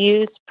to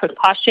use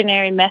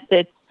precautionary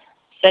methods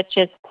such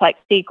as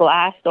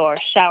plexiglass or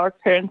shower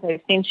curtains.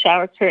 I've seen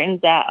shower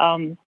curtains at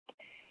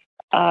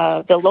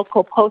the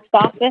local post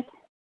office.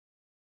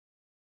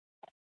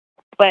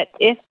 But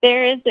if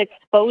there is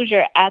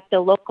exposure at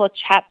the local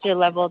chapter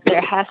level,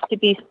 there has to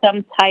be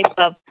some type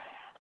of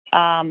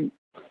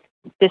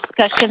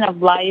discussion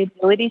of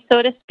liability,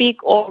 so to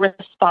speak, or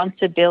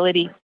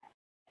responsibility.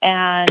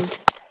 And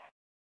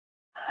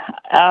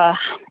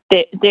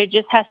there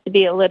just has to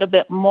be a little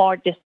bit more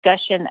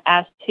discussion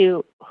as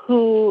to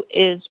who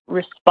is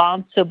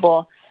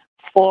responsible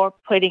for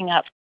putting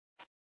up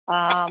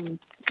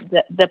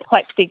the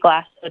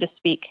plexiglass, so to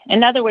speak.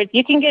 In other words,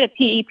 you can get a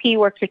PEP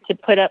worker to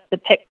put up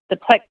the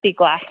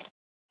plexiglass,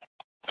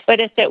 but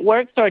if it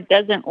works or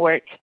doesn't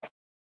work,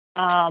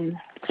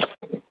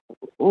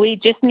 we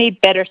just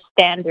need better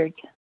standards,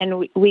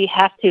 and we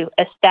have to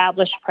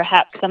establish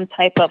perhaps some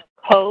type of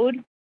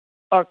code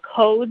or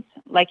codes,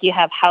 like you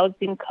have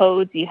housing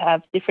codes, you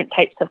have different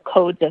types of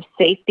codes of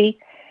safety.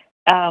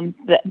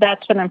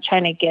 That's what I'm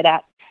trying to get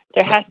at.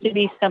 There has to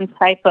be some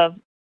type of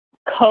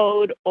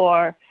code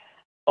or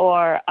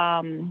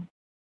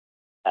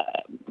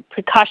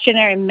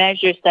precautionary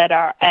measures that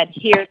are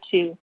adhered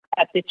to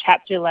at the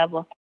chapter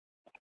level.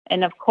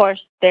 And of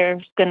course,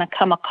 there's going to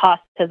come a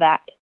cost to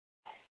that.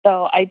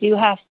 So I do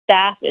have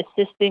staff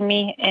assisting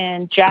me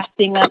in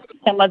drafting up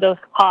some of those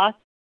costs.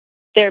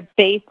 They're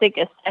basic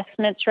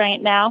assessments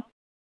right now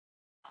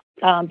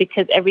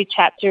because every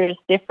chapter is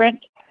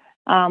different.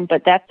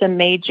 But that's a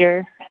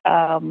major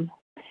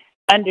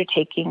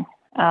undertaking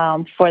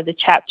for the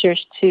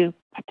chapters to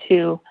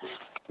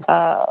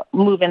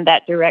move in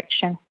that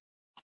direction.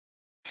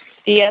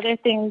 The other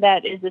thing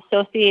that is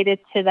associated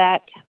to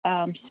that,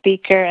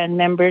 speaker and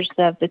members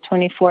of the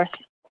 24th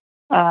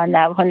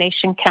Navajo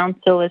Nation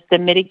Council is the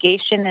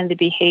mitigation and the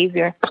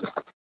behavior.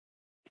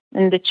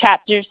 And the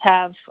chapters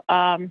have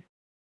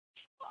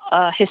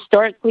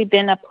historically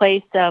been a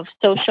place of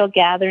social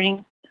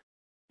gatherings,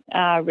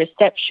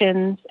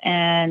 receptions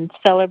and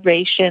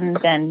celebrations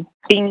and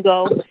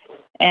bingo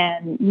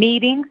and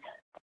meetings.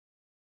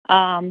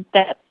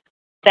 That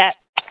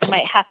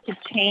might have to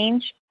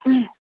change.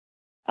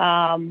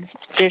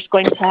 There's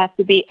going to have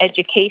to be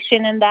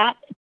education in that,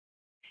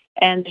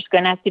 and there's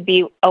going to have to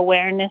be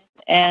awareness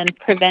and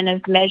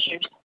preventive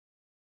measures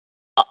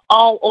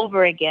all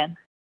over again.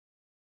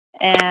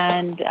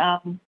 And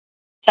so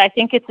I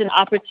think it's an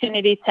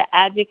opportunity to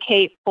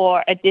advocate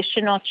for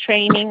additional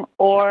training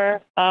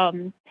or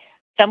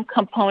some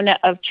component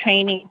of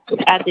training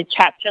at the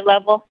chapter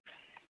level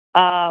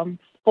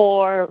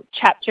for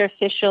chapter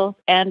officials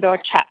and or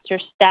chapter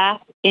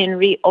staff. In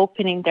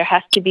reopening, there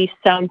has to be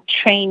some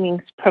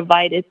trainings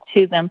provided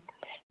to them,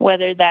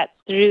 whether that's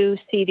through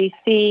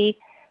CDC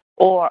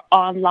or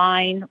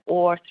online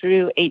or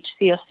through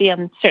HCOC.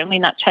 I'm certainly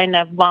not trying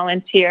to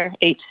volunteer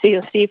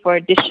HCOC for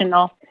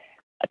additional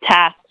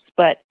tasks,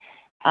 but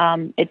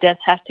it does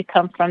have to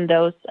come from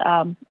those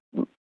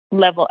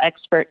level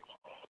experts.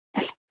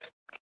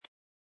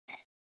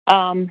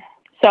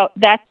 So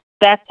that's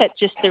at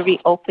just the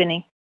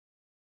reopening.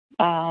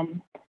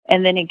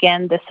 And then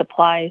again, the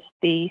supplies,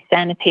 the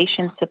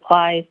sanitation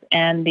supplies,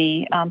 and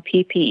the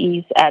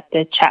PPEs at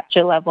the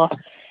chapter level.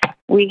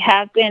 We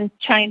have been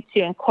trying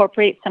to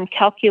incorporate some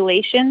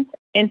calculations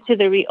into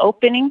the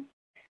reopening.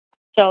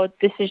 So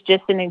this is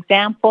just an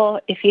example.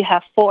 If you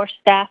have 4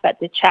 staff at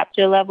the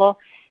chapter level,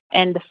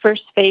 and the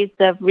first phase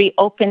of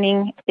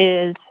reopening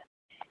is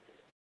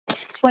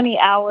 20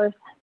 hours,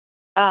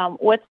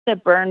 what's the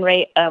burn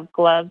rate of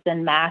gloves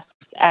and masks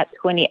at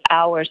 20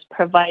 hours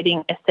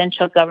providing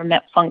essential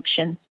government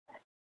functions?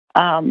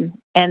 And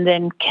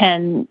then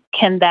can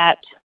that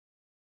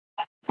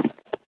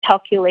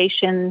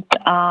calculations,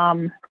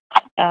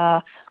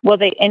 will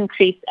they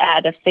increase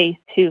at a phase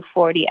 2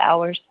 40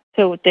 hours?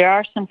 So there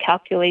are some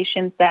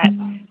calculations that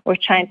we're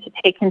trying to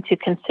take into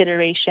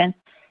consideration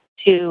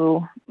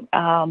to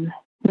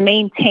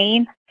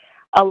maintain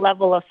a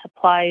level of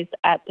supplies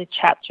at the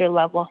chapter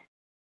level.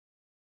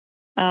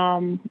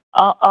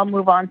 I'll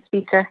move on,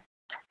 Speaker.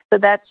 So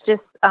that's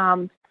just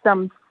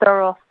some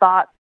thorough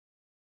thoughts.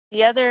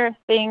 The other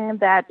thing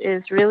that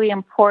is really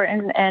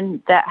important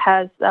and that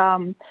has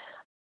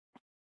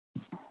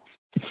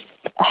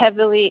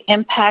heavily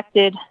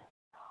impacted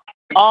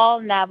all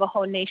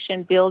Navajo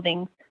Nation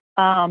buildings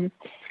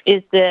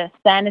is the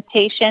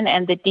sanitation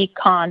and the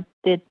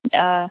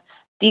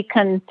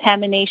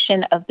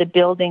decontamination of the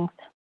buildings.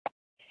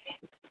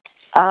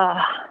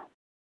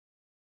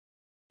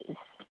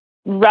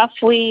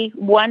 Roughly,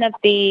 one of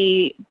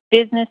the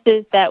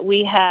businesses that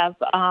we have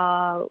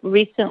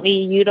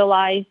recently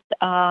utilized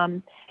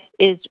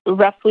is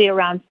roughly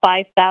around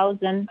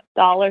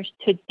 $5,000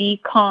 to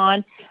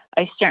decon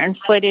a certain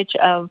footage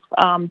of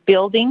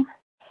buildings.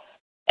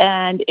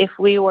 And if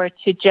we were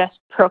to just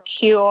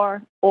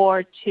procure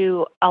or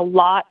to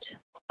allot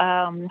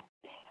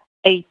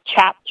a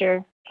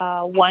chapter,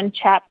 one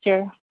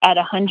chapter at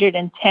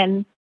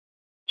 110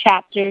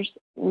 chapters,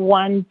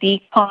 one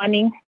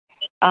deconning,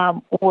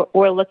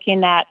 we're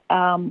looking at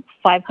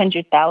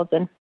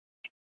 $500,000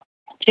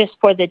 just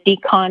for the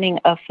deconning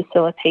of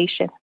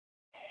facilitation.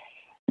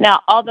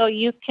 Now, although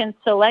you can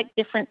select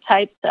different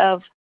types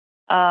of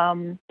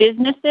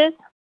businesses,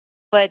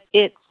 but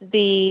it's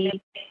the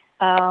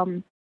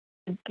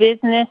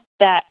business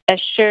that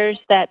assures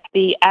that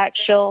they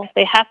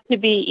have to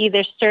be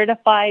either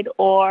certified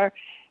or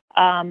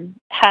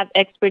have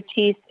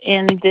expertise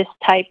in this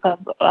type of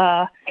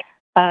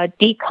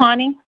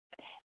deconning.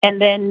 And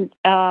then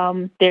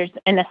there's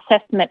an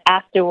assessment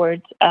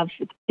afterwards of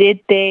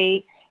did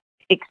they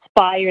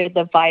expire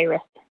the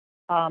virus,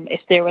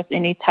 if there was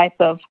any type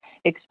of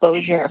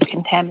exposure or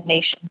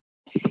contamination.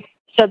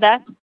 So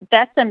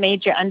that's a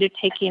major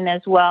undertaking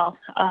as well.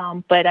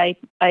 But I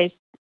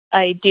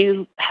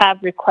do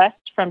have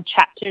requests from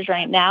chapters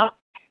right now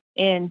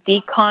in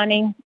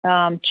deconning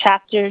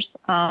chapters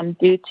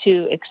due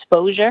to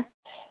exposure.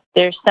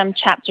 There's some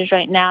chapters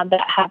right now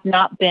that have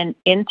not been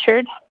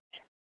entered.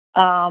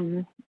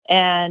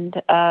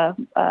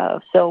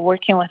 So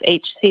working with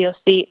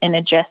HCOC in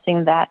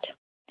addressing that.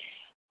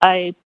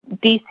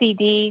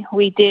 DCD,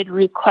 we did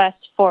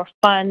request for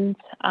funds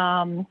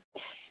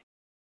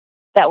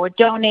that were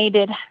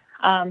donated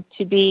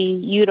to be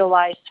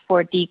utilized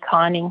for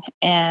deconning,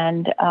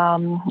 and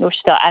we're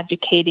still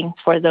advocating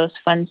for those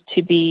funds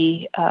to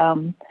be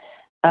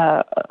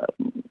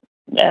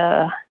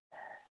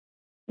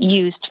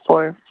used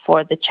for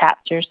the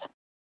chapters.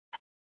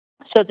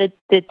 So the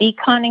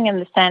deconning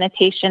and the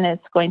sanitation is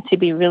going to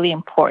be really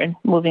important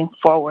moving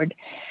forward.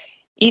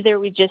 Either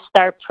we just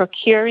start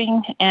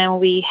procuring and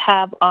we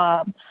have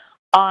on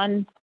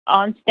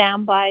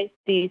standby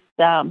these,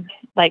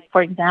 like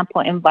for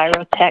example,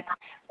 Envirotech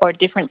or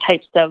different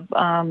types of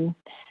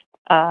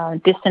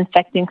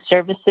disinfecting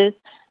services.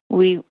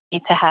 We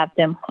need to have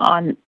them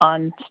on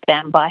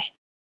standby.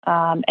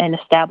 and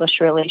establish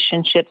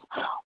relationships,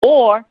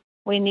 or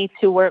we need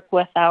to work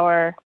with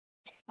our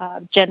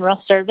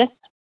general service.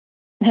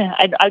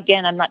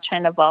 Again, I'm not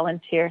trying to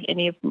volunteer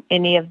any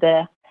of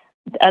the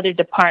other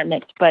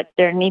departments, but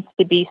there needs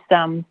to be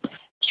some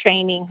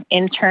training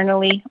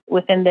internally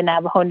within the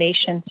Navajo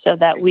Nation so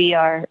that we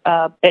are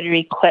better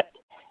equipped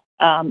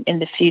in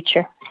the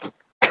future.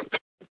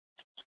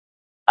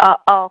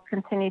 I'll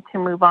continue to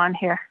move on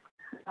here,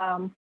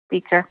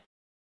 Speaker.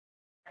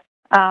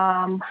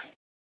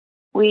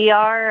 We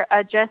are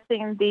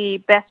adjusting the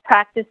best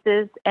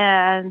practices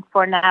and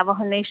for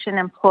Navajo Nation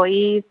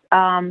employees.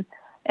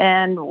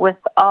 And with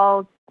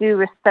all due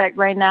respect,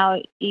 right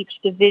now, each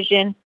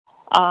division,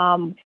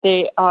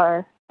 they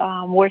are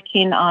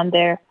working on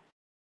their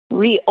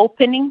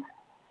reopening.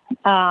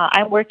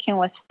 I'm working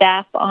with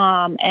staff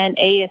and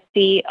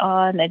ASC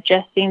on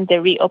adjusting the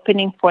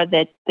reopening for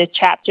the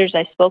chapters.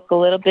 I spoke a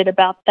little bit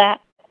about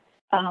that.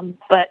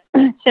 But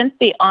since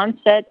the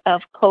onset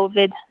of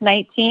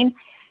COVID-19,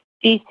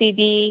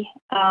 DCD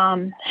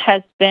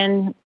has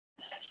been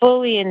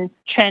fully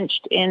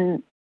entrenched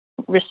in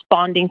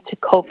responding to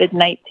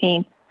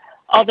COVID-19.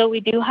 Although we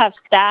do have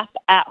staff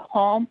at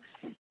home,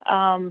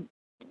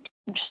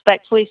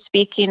 respectfully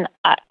speaking,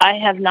 I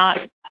have not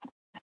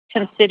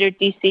considered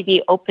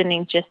DCD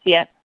opening just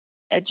yet,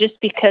 just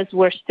because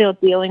we're still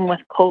dealing with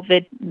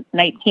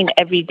COVID-19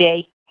 every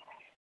day.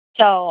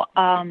 So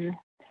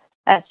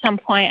at some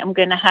point, I'm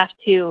going to have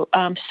to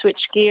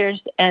switch gears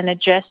and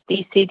adjust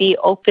DCD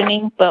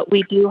opening, but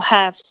we do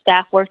have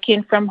staff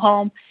working from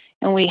home,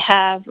 and we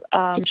have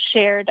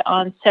shared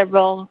on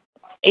several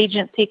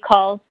agency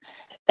calls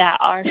that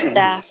our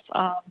staff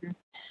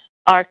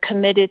are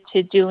committed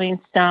to doing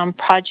some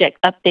project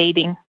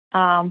updating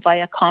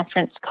via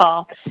conference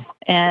call,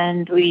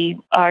 and we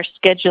are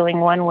scheduling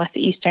one with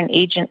Eastern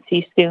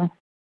Agency soon,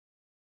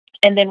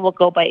 and then we'll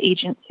go by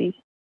agencies.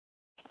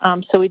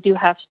 So we do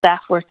have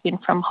staff working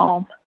from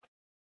home.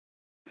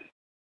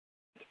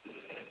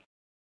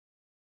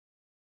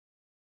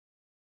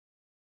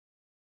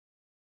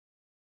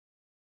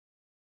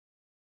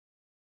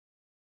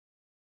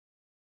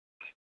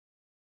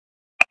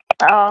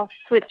 I'll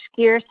switch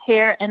gears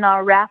here, and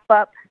I'll wrap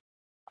up,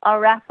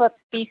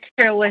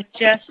 Speaker, with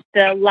just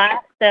the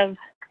last of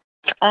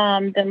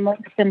the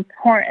most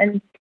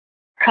important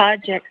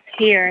projects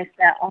here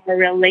that are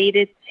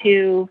related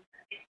to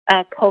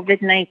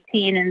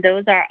COVID-19, and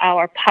those are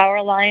our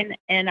power line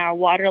and our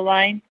water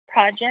line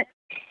projects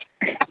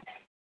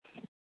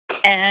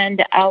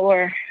and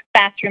our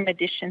bathroom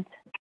additions.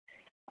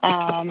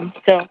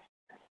 So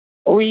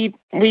we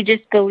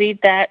just believe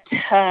that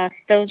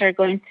those are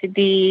going to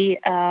be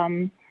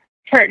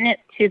pertinent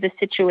to the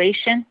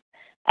situation.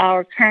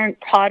 Our current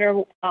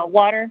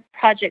water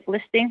project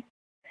listing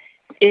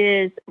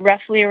is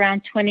roughly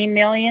around $20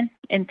 million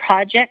in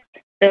projects.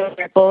 Those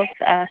are both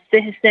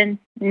Citizen,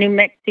 New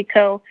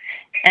Mexico,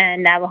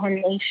 and Navajo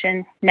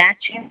Nation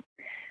matching.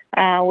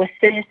 With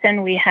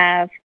Citizen, we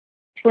have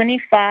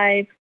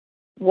 25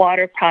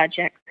 water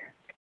projects,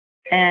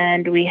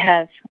 and we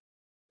have,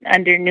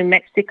 under New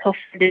Mexico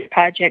funded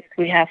projects,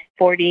 we have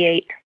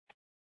 48,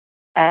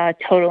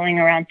 totaling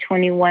around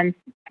 $21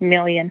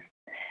 million.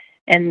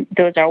 And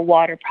those are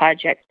water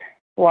projects,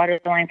 water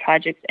line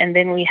projects. And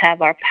then we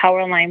have our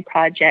power line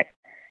project,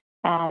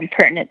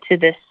 pertinent to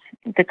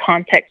the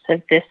context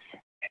of this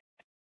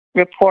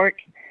report.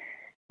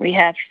 We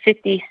have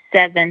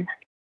 57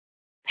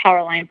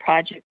 power line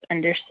projects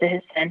under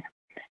Citizen,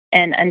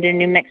 and under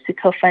New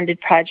Mexico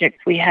funded projects,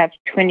 we have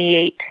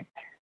 28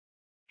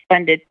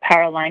 funded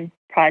power line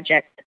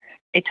projects,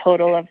 a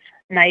total of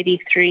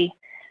 93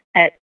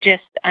 at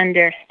just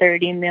under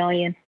 $30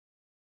 million.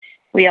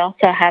 We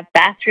also have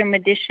bathroom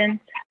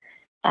additions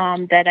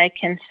that I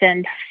can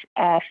send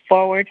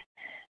forward.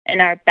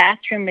 And our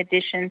bathroom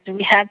additions,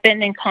 we have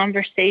been in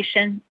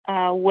conversation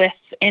with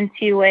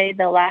NTUA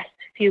the last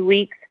few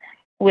weeks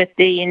with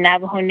the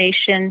Navajo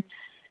Nation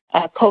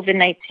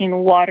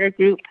COVID-19 water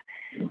group.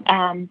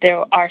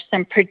 There are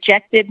some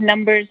projected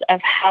numbers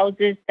of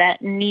houses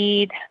that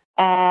need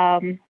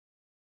the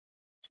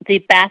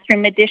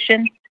bathroom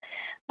additions,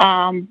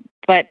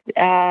 but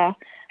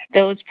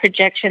those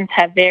projections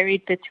have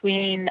varied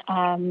between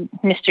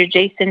Mr.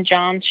 Jason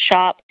John's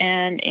shop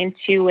and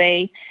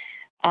NTUA.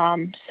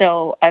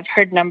 So I've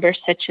heard numbers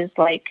such as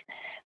like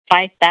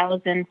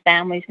 5,000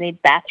 families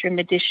need bathroom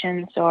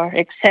additions, or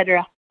et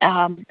cetera.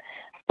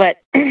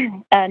 But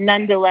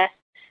nonetheless,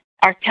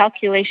 our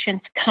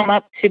calculations come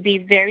up to be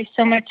very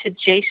similar to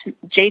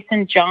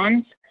Jason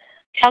John's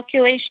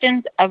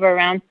calculations of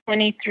around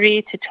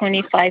 23 to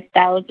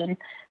 25,000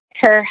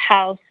 per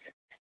house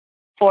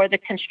for the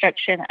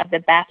construction of the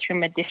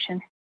bathroom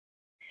addition.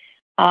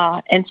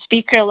 And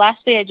Speaker,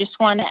 lastly, I just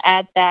want to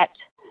add that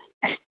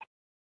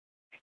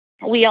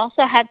we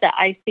also have the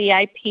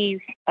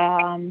ICIPs.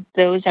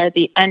 Those are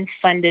the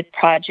unfunded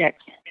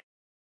projects.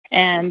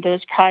 And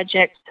those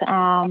projects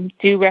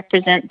do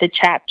represent the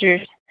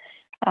chapters.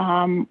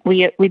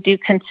 We do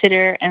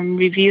consider and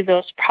review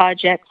those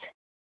projects,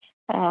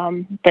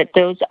 but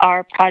those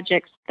are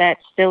projects that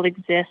still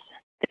exist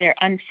they're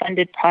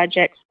unfunded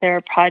projects. There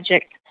are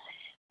projects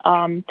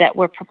that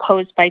were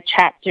proposed by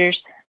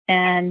chapters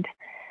and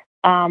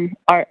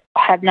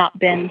have not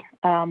been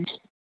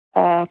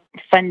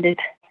funded.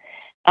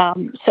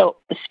 So,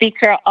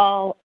 Speaker,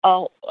 I'll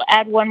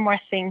add one more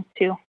thing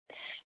too.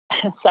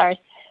 Sorry.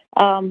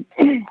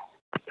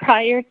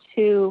 Prior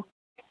to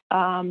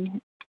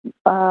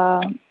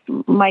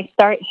my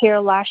start here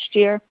last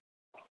year,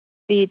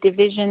 the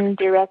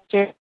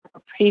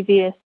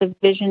previous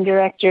division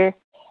director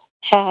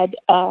had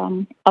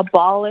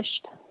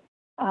abolished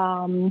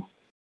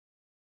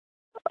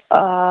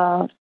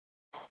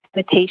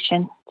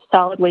sanitation,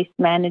 solid waste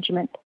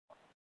management.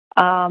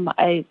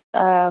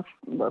 For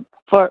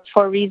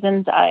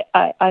reasons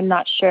I'm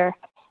not sure.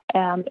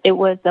 It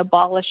was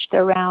abolished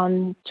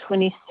around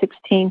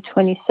 2016,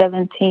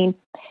 2017.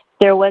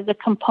 There was a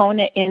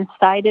component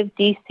inside of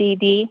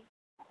DCD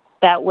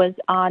that was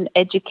on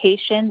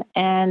education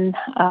and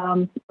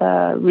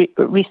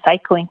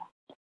recycling.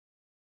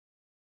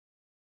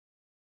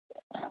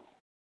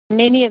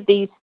 Many of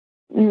these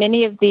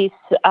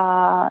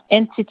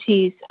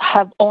entities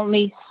have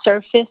only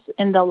surfaced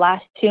in the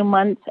last 2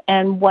 months,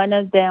 and one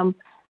of them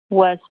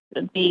was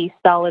the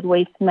solid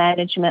waste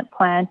management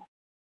plan.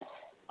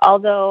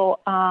 Although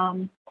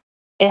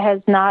it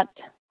has not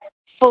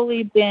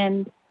fully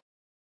been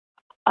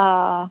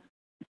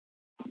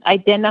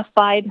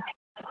identified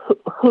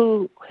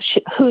who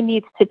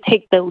needs to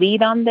take the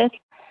lead on this,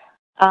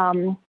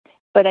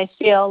 but I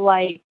feel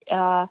like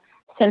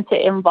since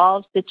it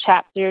involves the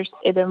chapters,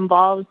 it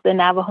involves the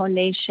Navajo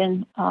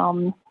Nation,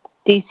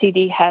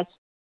 DCD has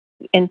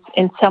in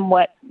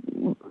somewhat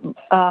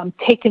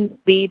taken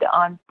lead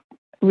on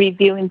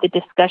reviewing the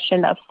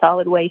discussion of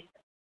solid waste.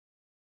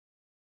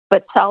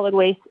 But solid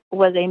waste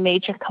was a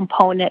major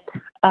component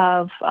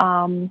of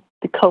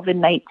the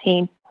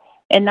COVID-19.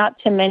 And not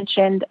to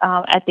mention,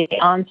 at the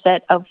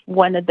onset of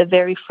one of the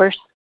very first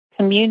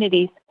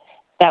communities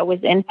that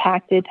was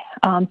impacted,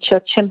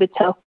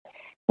 Chochimbito,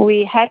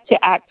 we had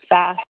to act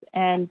fast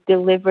and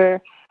deliver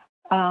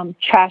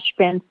trash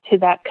bins to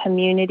that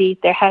community.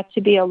 There had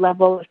to be a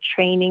level of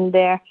training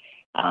there.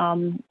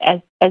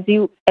 As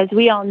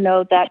we all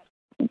know, that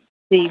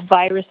the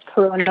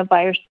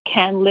coronavirus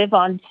can live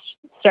on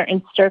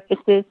certain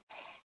surfaces,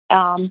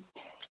 and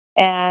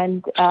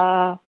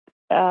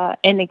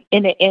in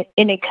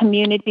a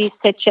community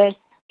such as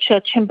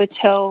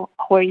Chochimbito,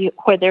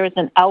 where there is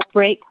an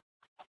outbreak,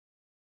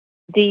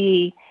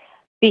 the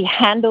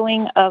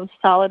handling of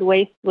solid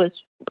waste was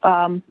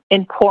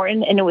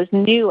important, and it was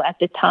new at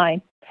the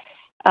time.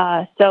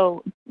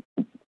 So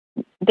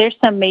there's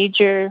some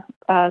major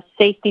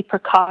safety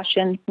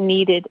precautions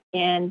needed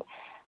in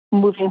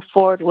moving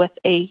forward with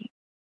a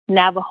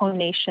Navajo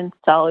Nation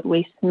solid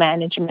waste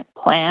management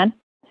plan.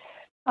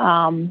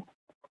 I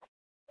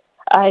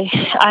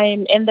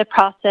am in the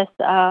process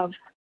of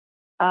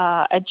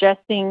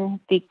addressing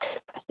the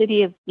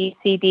capacity of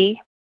DCD.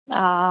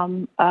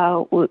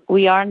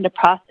 We are in the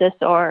process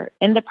of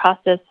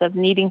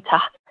needing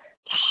to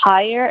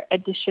hire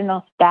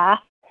additional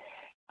staff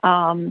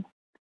that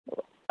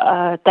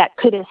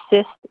could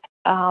assist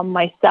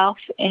myself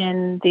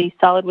in the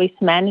solid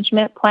waste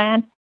management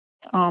plan.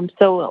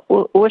 So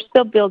we're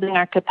still building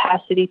our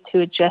capacity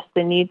to address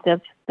the needs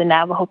of the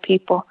Navajo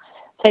people.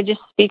 So I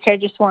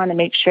just want to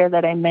make sure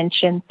that I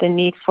mention the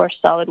need for a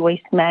solid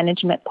waste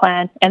management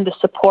plan and the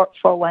support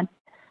for one.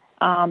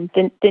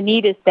 The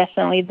need is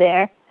definitely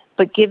there,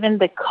 but given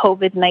the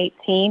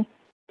COVID-19,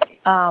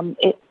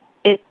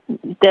 it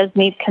does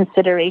need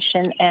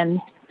consideration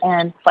and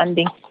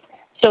funding.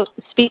 So,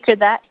 Speaker,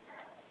 that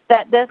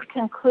does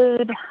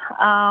conclude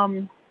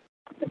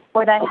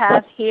what I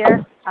have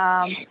here.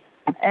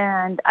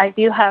 And I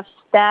do have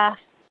staff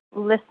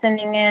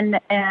listening in,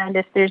 and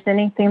if there's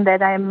anything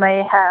that I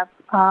may have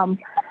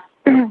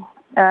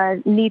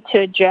need to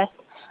address,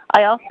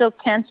 I also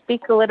can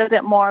speak a little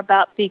bit more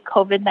about the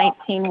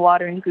COVID-19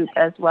 watering group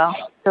as well.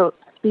 So,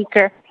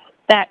 Speaker,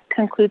 that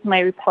concludes my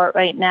report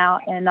right now,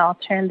 and I'll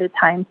turn the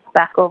time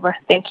back over.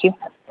 Thank you.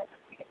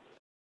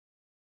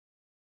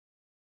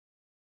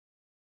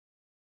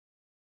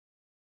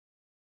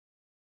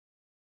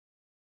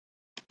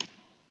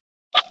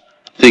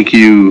 Thank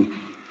you,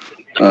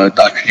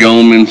 Dr.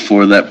 Yeoman,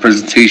 for that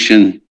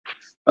presentation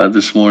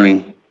this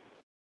morning.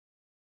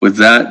 With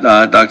that,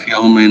 Dr.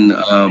 Yeoman,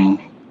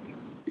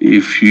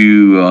 if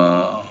you,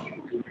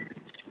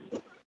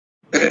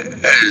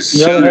 as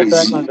soon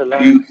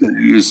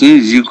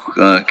as you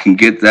can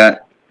get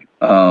that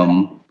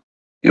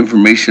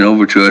information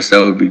over to us, that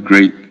would be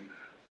great.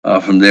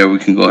 From there, we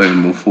can go ahead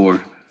and move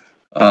forward.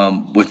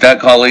 With that,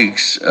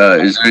 colleagues,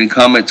 is there any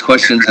comments,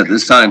 questions at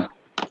this time?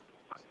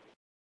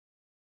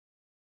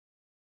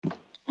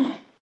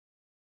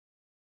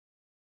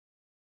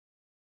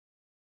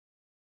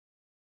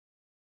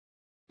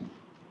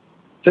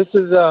 This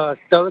is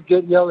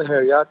Delegate Yeller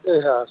here,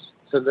 Yate House.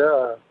 To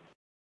the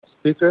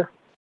Speaker.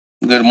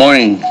 Good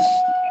morning.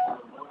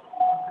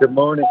 Good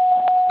morning.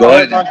 Go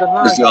ahead,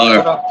 Mr.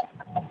 Yeller.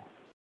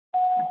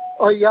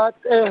 Oh,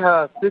 Yate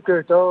House,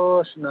 Speaker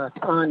Dosh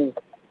Natani.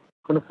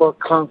 24th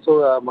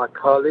Council, my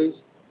colleagues.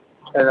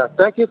 And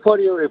thank you for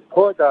your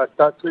report,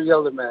 Dr.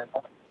 Yellowman.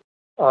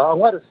 I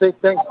want to say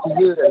thanks to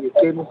you that you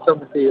gave me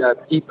some of the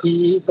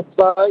PPE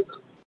supplies.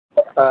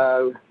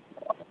 I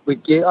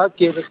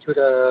gave it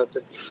to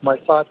my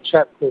 5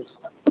 chapters.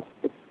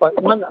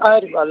 But one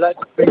item I'd like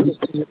to bring this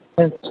to your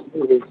attention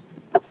is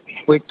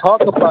we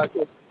talk about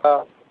this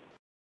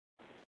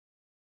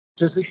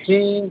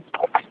Josephine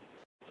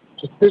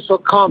official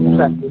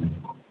contract.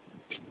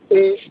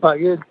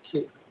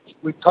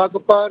 We talk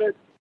about it,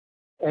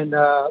 and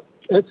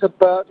it's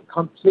about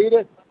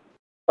completed.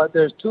 But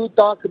there's 2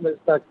 documents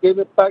that gave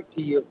it back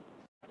to you.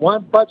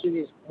 One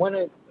budget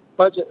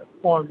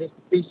form needs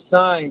to be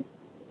signed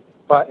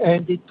by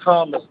Andy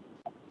Thomas.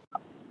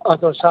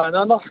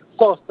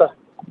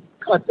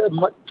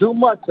 Too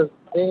much of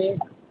the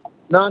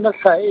Nana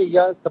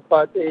Kaya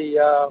about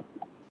the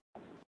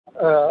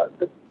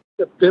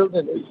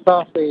building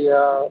itself.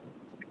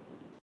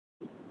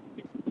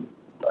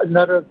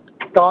 Another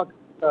doc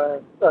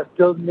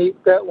still need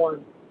that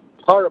one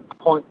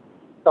PowerPoint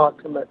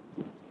document.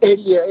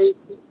 88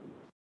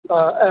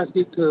 asked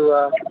you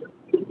to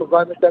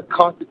provide me that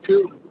copy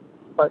too,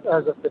 but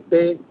as of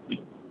today,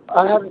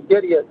 I haven't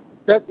get it yet.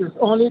 That is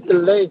only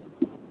delay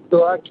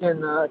so I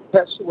can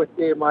attach with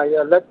my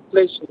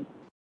legislation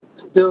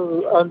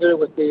still under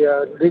with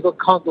the legal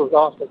counsel's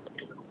office.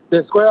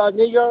 That's where I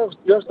need your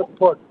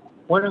support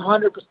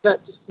 100%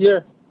 this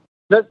year.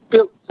 Let's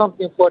build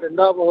something for the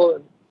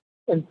Navajo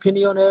in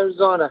Pineon,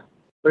 Arizona.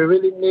 We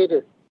really need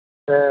it.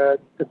 The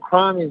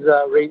crime is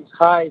rate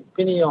high in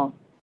Pineon.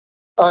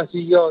 Out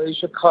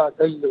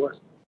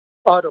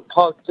of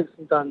politics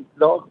and done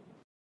law.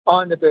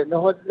 On the bed,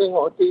 no,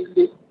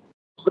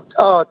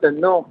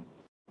 no.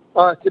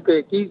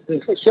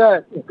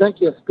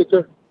 Thank you,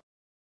 Speaker.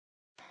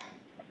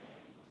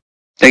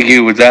 Thank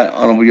you. With that,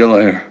 Honorable Yellow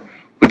Hair.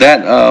 With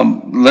that,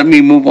 let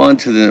me move on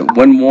to the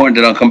one more, and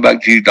then I'll come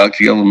back to you,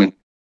 Dr. Yellowman.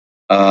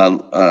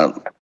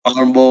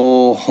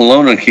 Honorable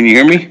Halona, can you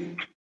hear me?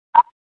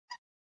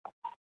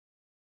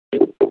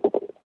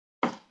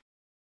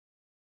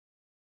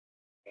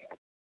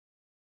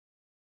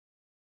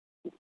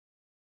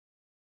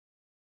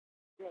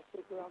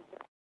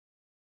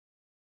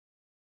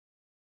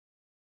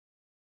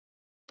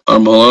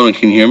 Honorable Halona,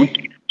 can you hear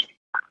me?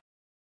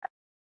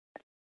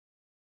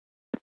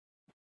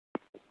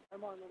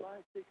 I'm on the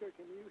line, Speaker.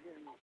 Can you hear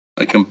me?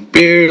 I can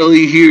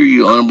barely hear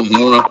you, Honorable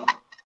Halona.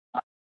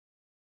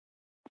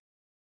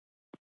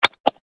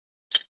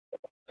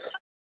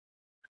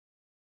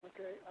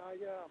 Okay, I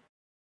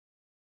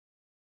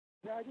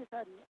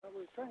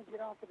was trying to get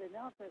on for the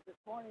announcement this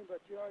morning,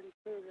 but you already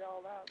cleared it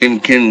all out.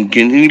 Can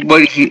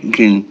anybody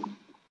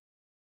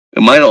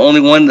am I the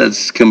only one that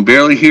can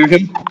barely hear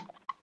him?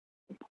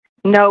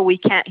 No, we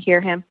can't hear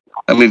him.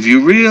 I mean, if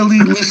you really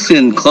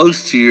listen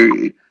close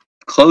to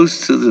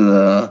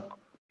the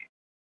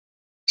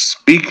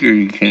speaker,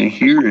 you can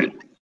hear it.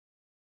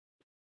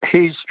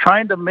 He's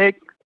trying to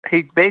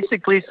he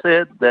basically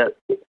said that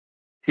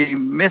he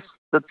missed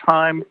the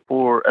time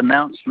for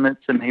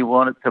announcements and he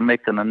wanted to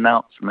make an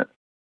announcement.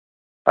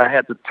 I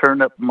had to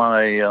turn up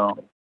my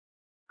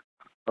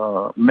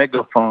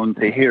megaphone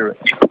to hear it.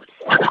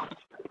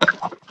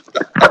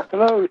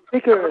 Hello,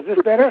 Speaker. Is this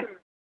better?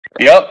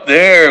 Yep,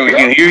 there. We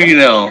can hear you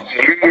now.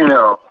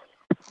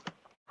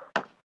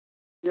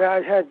 Yeah,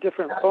 I had a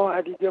different phone. I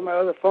had to get my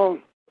other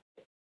phone.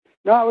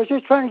 No, I was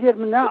just trying to get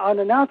an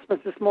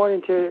announcement this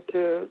morning to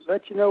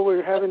let you know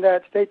we're having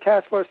that state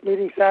task force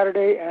meeting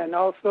Saturday, and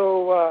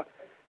also I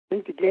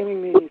think the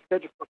gaming meeting is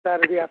scheduled for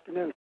Saturday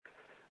afternoon.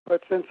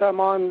 But since I'm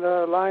on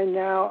the line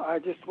now, I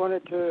just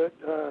wanted to,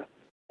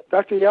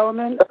 Dr.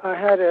 Yellowman, I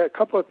had a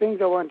couple of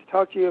things I wanted to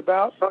talk to you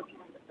about. I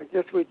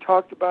guess we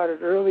talked about it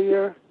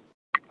earlier.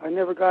 I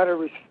never got a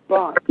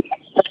response.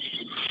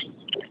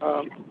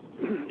 As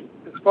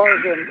far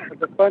as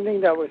the funding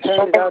that was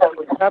handed out to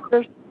the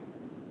chapters,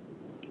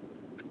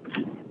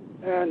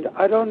 and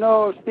I don't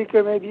know,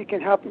 Speaker, maybe you can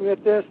help me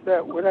with this,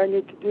 that what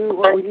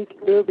we need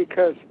to do,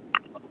 because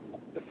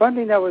the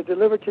funding that was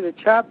delivered to the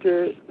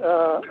chapters,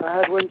 I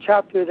had one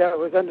chapter that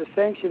was under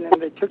sanction,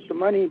 and they took the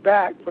money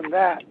back from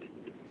that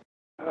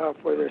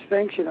for their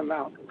sanction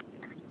amount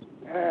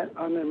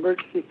on the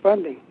emergency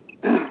funding.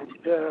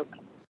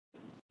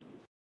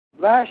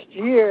 Last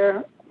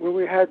year, when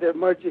we had the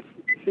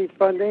emergency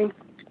funding,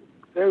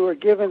 they were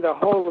given the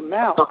whole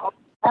amount.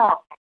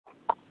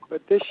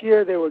 But this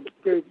year, they were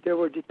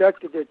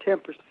deducted their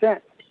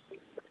 10%.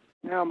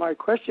 Now, my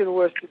question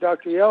was to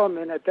Dr.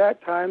 Yellowman at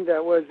that time,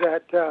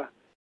 that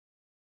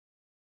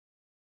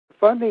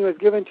funding was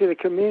given to the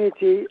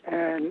community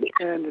and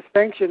the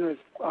sanction was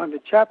on the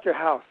chapter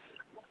house.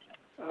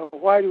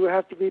 Why do we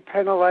have to be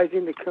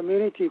penalizing the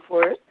community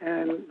for it?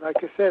 And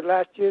like I said,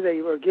 last year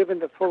they were given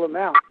the full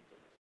amount.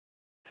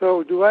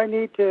 So do I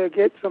need to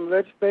get some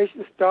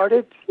legislation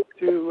started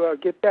to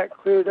get that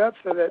cleared up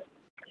so that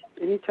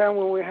anytime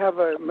when we have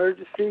an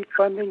emergency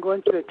funding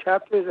going to the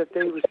chapters that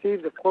they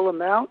receive the full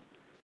amount?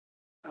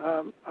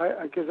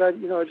 Because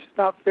it's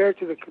not fair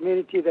to the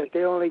community that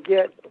they only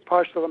get a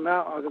partial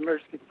amount of the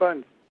emergency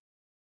funds.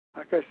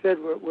 like I said,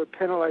 we're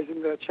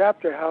penalizing the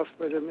chapter house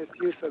for the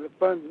misuse of the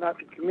funds, not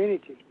the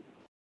community.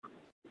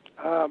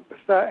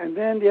 And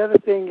then the other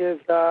thing is,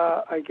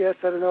 I guess,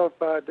 I don't know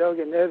if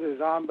Delegate Nez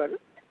is on, but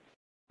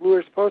we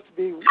were supposed to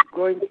be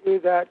going through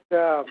that,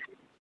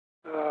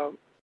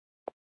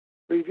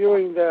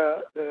 reviewing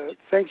the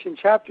sanctioned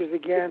chapters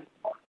again.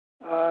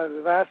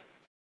 Last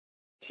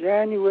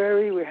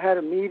January, we had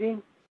a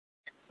meeting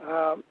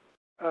to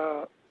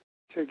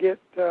get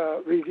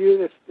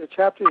review the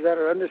chapters that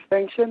are under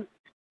sanction.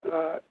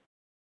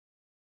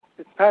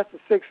 It's past the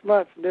 6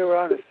 months, and they were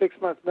on a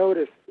 6-month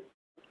notice.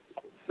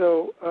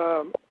 So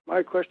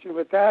my question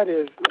with that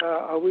is,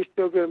 are we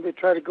still going to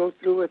try to go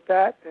through with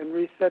that and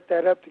reset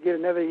that up to get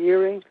another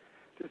hearing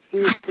to see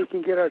if we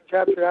can get our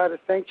chapter out of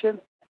sanction?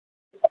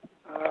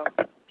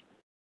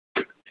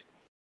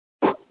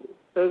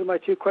 Those are my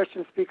 2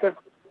 questions, Speaker.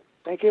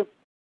 Thank you.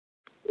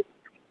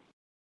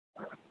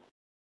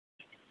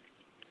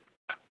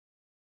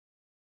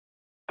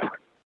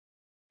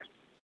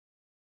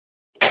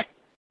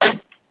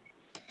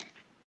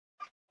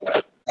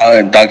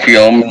 Dr.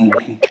 Yeoman,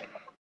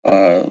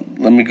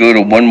 let me go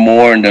to one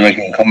more and then I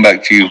can come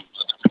back to you.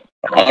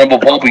 Honorable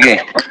Paul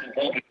Begay.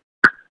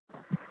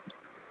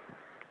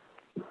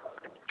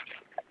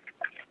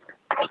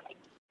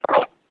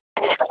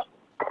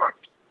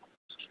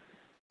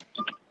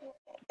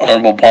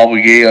 Honorable Paul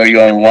Begay, are you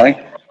on the line?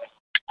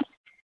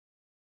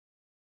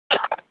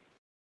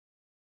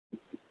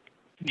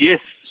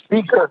 Yes,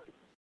 Speaker.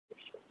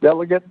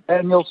 Delegate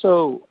Daniel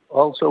So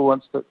also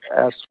wants to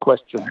ask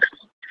questions.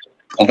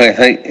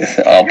 Okay,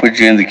 I'll put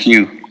you in the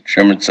queue,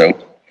 Chairman So.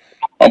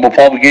 Honorable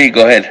Paul Begay,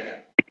 go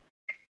ahead.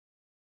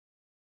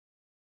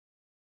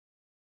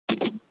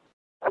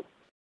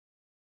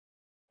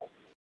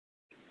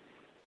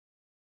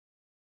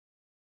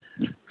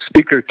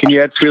 Speaker, can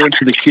you add Freeland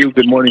to the queue?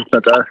 Good morning,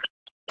 Sadar.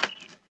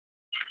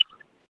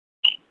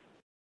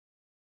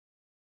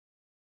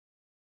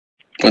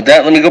 With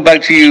that, let me go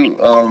back to you.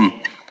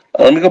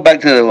 Let me go back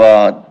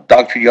to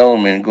Dr.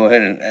 Yellowman. Go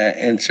ahead and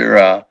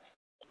answer,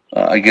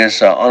 I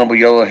guess, Honorable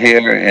Yellow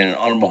Hair and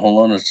Honorable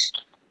Holona's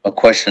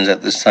questions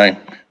at this time.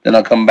 Then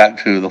I'll come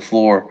back to the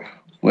floor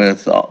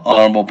with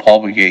Honorable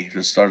Paul Begay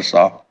to start us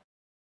off.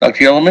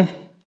 Dr. Yellowman?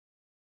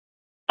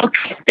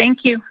 Okay,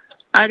 thank you.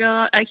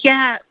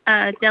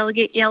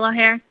 Delegate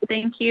Yellowhair,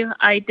 thank you.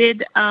 I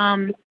did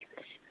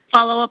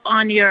follow up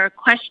on your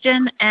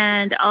question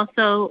and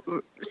also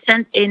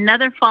sent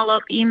another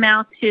follow-up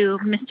email to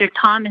Mr.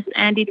 Thomas,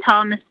 Andy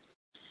Thomas,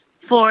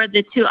 for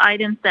the 2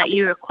 items that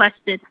you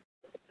requested.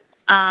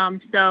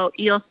 So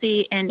you'll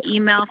see an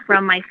email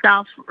from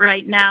myself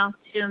right now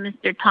to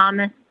Mr.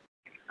 Thomas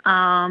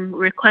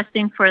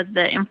requesting for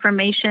the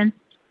information.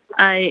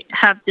 I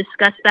have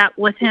discussed that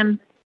with him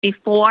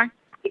before,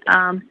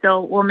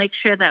 so we'll make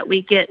sure that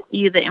we get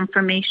you the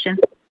information.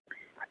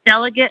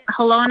 Delegate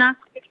Halona,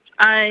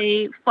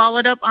 I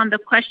followed up on the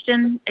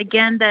question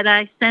again that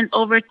I sent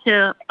over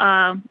to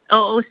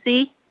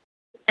OOC,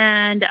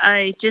 and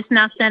I just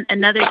now sent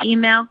another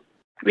email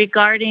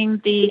regarding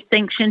the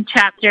sanctioned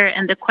chapter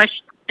and the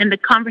question and the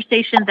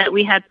conversation that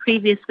we had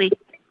previously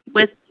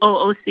with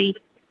OOC.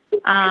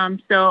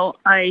 So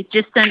I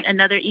just sent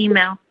another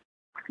email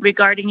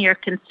regarding your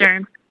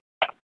concern.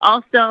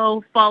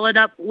 Also followed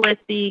up with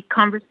the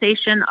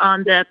conversation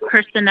on the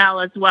personnel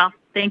as well.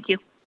 Thank you.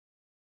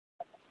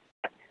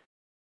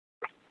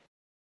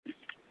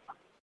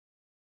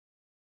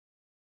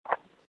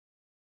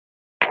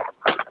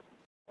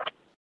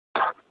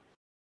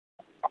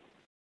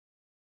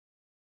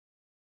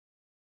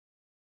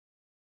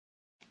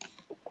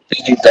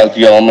 Thank you, Dr.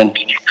 Yellowman.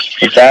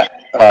 With that,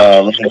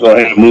 let me go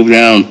ahead and move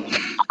down.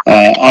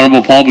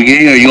 Honorable Paul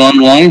Begay, are you on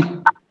the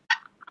line?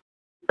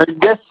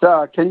 Yes,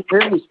 can you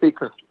hear me,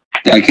 Speaker?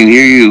 I can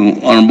hear you,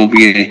 Honorable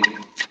Begay.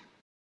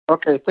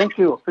 Okay, thank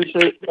you.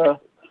 Appreciate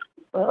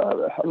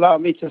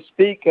allowing me to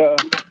speak.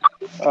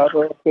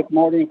 Good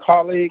morning,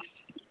 colleagues.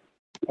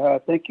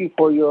 Thank you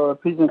for your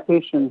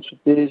presentation,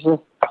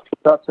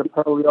 Dr.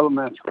 Pearl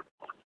Yellowman.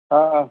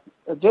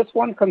 Just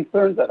one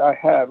concern that I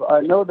have.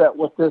 I know that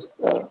with this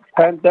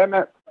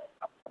pandemic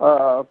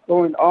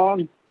going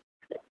on,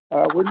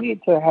 we need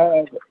to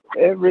have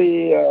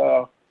every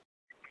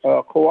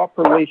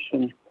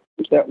cooperation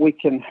that we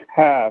can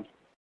have,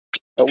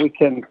 that we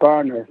can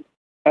garner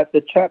at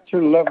the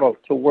chapter level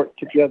to work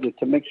together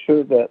to make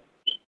sure that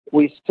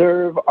we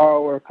serve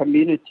our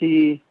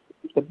community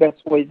the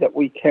best way that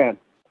we can.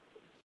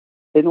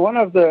 In one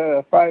of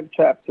the 5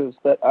 chapters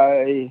that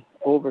I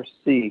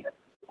oversee,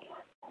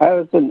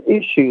 has an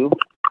issue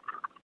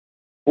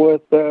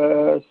with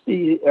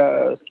CSC,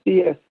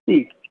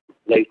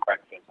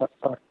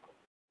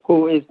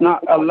 who is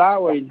not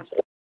allowing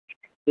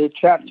the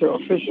chapter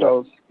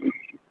officials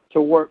to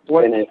work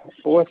with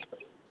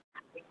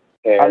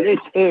at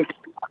least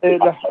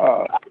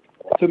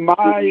to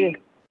my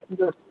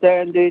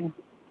understanding,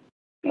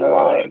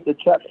 the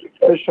chapter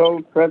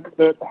official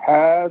president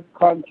has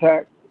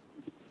contact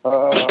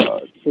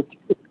the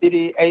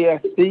city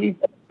ASC.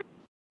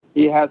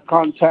 He has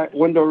contact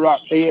Window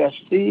Rock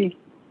ASC.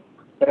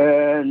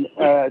 And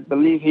I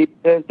believe he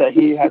says that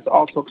he has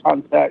also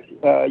contacted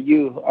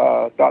you,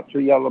 Dr.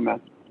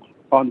 Yellowman,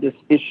 on this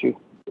issue.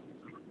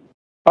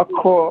 Of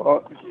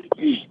course,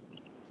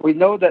 we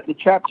know that the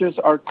chapters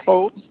are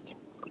closed,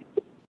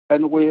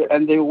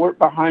 and they work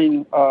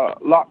behind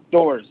locked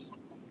doors.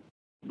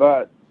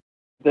 But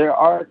there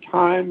are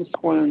times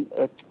when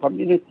a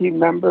community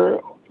member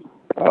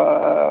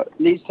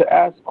needs to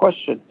ask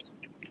questions,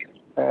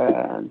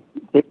 and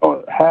they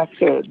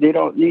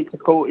don't need to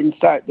go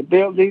inside the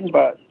building,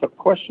 but the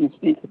questions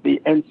need to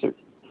be answered.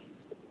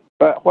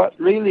 But what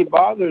really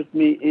bothers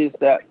me is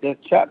that the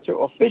chapter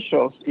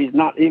officials is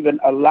not even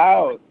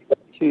allowed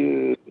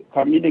to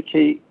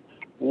communicate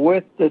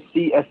with the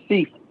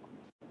CSC.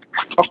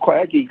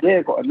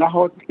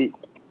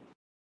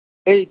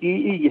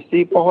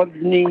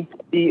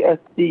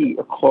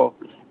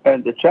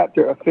 And the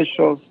chapter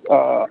officials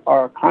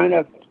are kind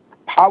of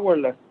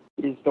powerless,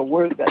 is the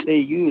word that they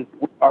use.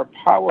 We are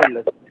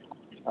powerless.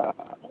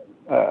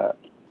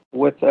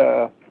 We're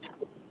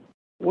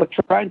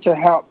trying to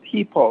help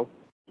people.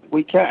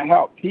 We can't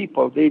help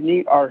people. They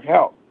need our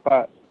help,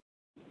 but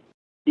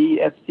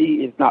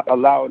ESC is not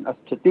allowing us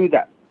to do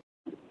that.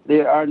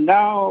 They are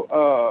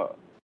now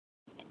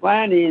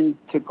planning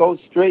to go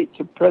straight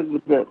to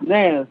President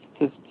Nance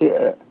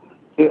to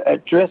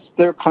address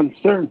their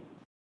concern.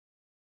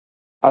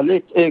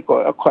 Their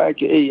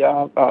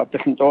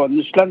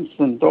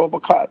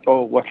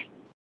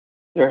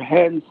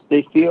hands,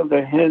 they feel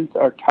their hands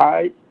are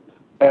tied,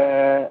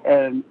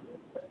 and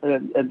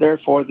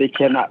therefore they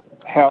cannot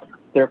help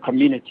their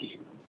community,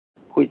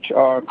 which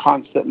are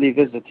constantly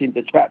visiting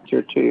the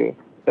chapter to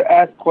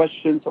ask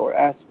questions or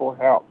ask for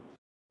help.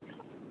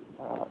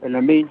 In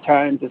the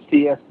meantime, the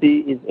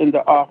CSC is in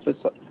the office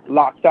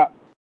locked up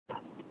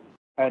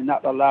and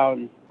not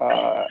allowing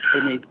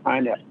any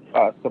kind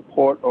of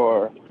support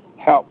or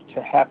help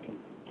to happen.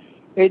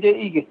 This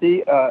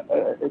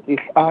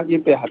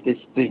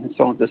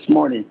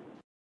morning,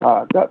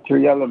 Dr.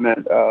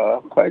 Yellowman,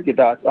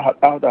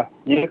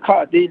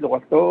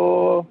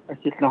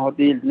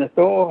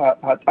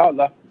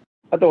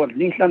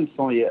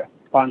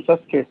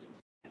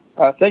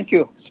 thank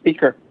you,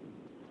 Speaker.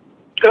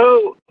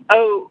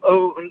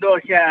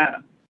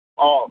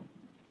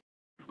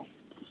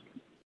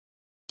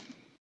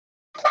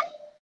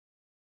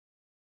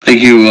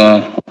 Thank you,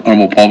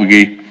 Honorable Paul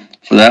Begay,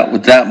 for that.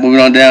 With that, moving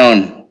on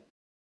down,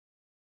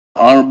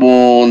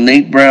 Honorable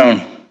Nate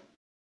Brown.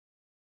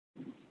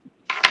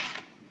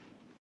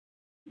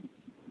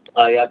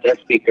 Yeah, that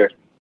Speaker.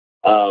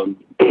 And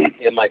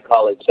my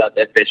colleagues out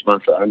there,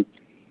 Fishman,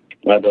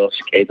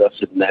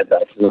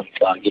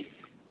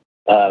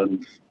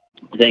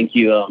 thank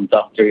you,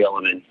 Dr.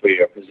 Yellowman, for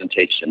your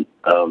presentation.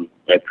 I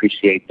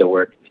appreciate the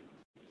work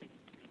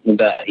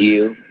that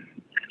you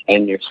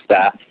and your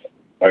staff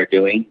are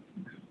doing.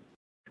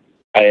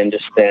 I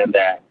understand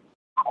that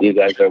you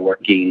guys are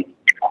working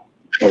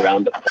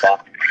around the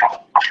clock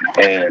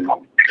and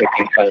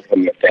taking time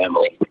from your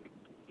family.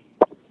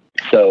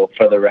 So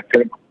for the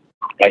record,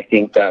 I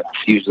think that's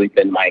usually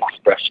been my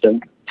expression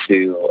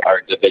to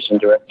our division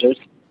directors.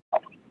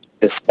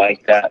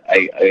 Despite that,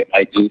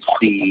 I do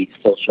see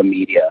social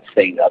media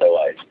saying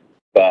otherwise.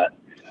 But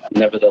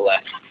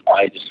nevertheless,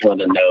 I just want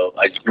to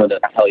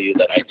tell you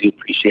that I do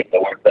appreciate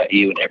the work that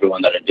you and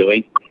everyone that are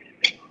doing.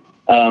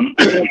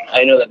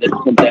 I know that this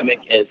pandemic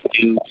is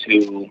due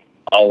to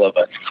all of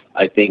us.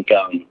 I think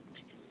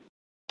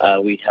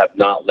we have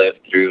not lived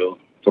through,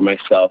 for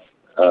myself,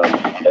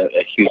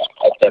 a huge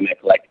pandemic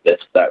like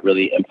this that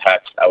really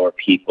impacts our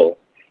people.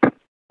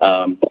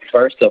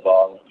 First of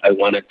all, I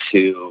wanted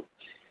to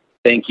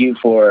thank you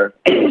for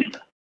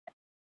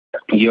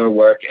your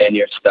work and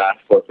your staff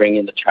for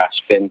bringing the trash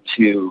bin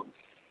to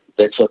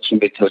the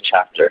Chochimbito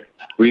chapter.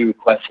 We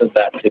requested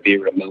that to be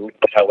removed.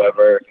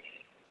 However,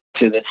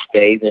 to this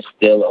day, there's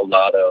still a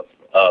lot of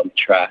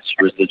trash,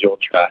 residual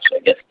trash. I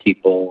guess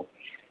people,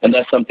 and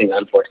that's something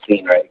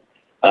unforeseen, right?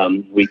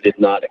 We did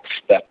not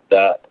expect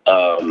that.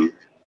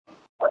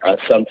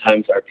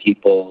 Sometimes our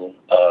people,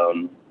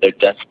 they're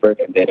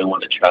desperate and they don't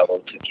want to travel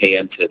to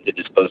KN to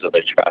dispose of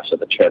their trash at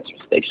the transfer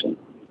station.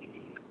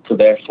 So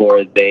therefore,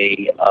 it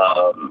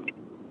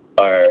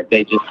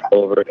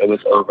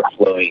was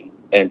overflowing.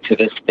 And to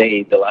this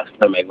day, the last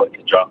time I went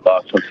to drop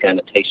off some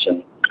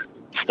sanitation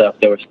stuff,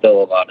 there was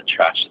still a lot of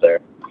trash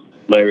there.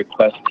 My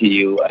request to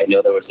you, I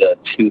know there was a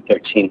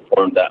 213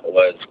 form that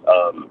was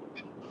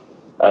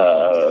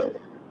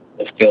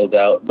filled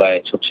out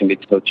by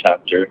Chochimbito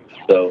chapter.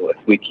 So if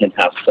we can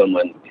have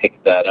someone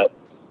pick that up.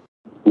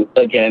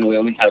 Again, we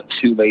only have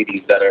 2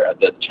 ladies that are at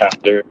the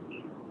chapter,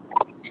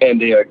 and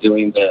they are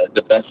doing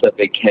the best that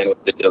they can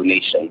with the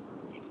donation.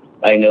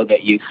 I know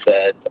that you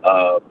said,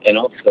 and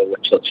also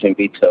with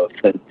Chochimbito,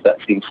 since that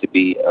seems to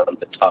be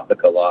the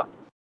topic a lot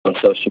on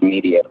social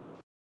media.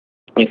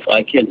 If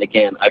I can,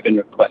 again, I've been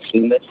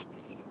requesting this.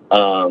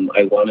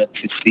 I wanted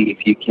to see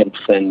if you can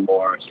send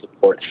more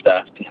support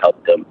staff to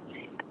help them.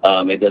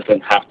 It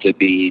doesn't have to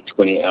be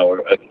 20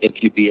 hours. It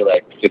could be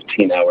like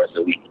 15 hours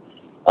a week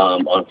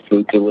on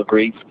food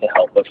deliveries to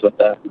help us with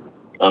that.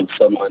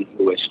 someone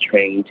who is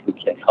trained who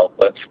can help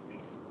us.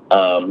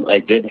 I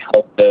did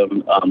help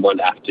them one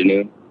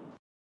afternoon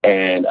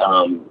and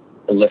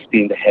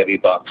lifting the heavy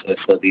boxes.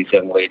 So these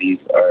young ladies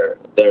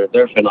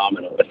they're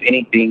phenomenal. If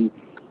anything,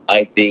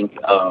 I think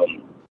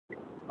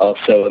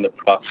also in the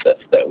process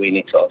that we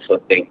need to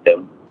also thank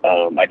them.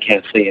 I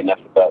can't say enough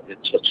about the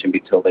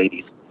Chichimbito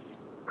ladies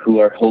who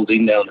are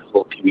holding down the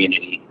whole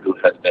community who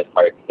has been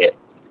hard hit.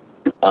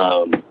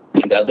 And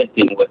the other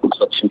thing with the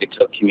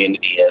Chichimbito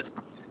community is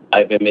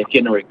I've been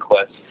making a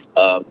request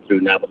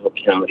through Navajo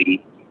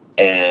County,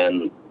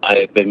 and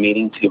I've been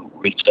meaning to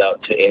reach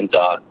out to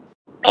NDOT.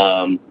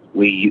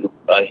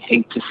 I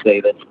hate to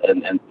say this,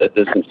 and that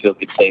doesn't feel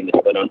good saying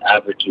this, but on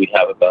average we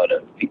have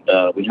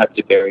we have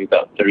to bury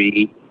about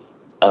 3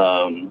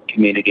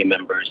 community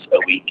members a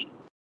week,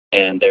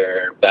 and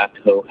their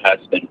backhoe has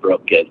been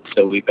broken.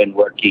 So we've been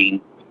working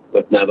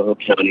with Navajo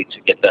County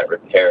to get that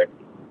repaired.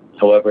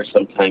 However,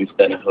 sometimes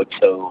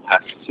Naabik'iyati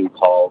has to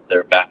haul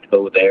their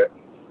backhoe there.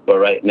 But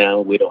right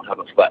now, we don't have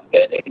a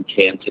flatbed, and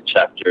Kansas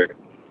chapter,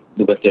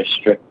 with their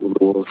strict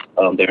rules,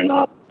 they're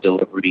not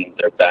delivering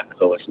their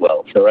backhoe as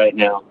well. So right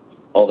now,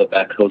 all the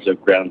backhoes are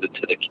grounded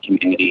to the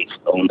communities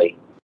only,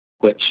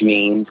 which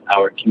means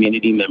our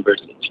community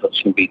members in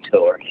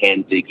Chichimbito are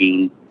hand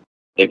digging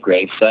the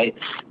grave sites.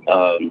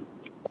 And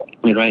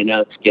right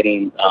now, it's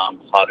getting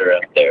hotter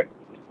out there.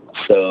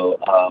 So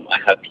I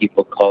have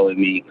people calling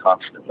me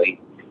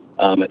constantly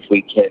if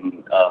we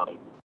can.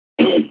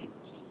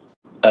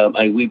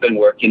 We've been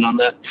working on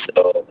that,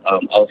 so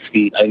I'll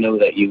see. I know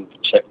that you've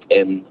checked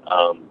in.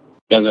 I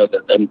know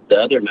that the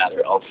other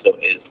matter also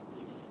is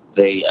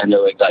I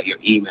know I got your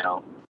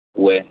email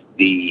with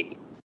the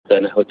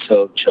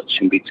Nahoto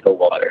Chichimbito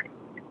water.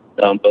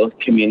 Both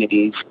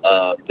communities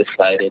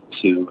decided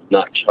to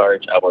not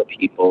charge our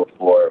people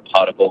for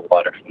potable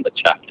water from the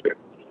chapter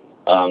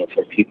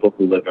for people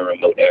who live in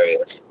remote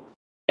areas.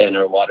 And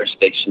our water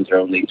stations are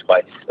only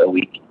twice a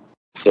week,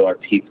 so our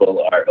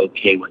people are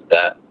okay with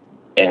that.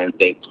 And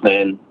they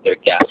plan their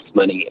gas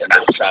money and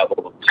they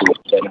travel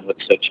to a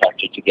Nahoto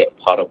chapter to get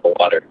potable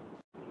water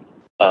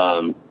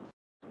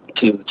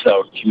to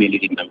our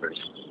community members.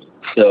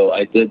 So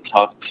I did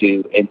talk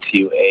to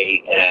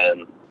NTUA,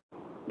 and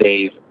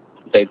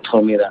they've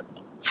told me that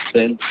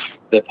since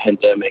the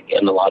pandemic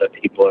and a lot of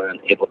people are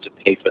unable to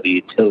pay for the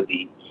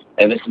utility,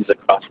 and this is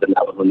across the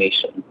Navajo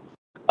Nation,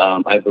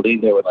 I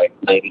believe there were like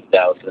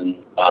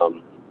 90,000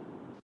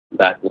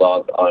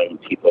 backlog on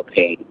people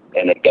paying,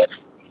 and I guess.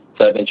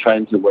 So I've been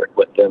trying to work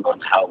with them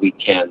on how we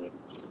can,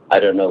 I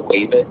don't know,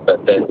 waive it,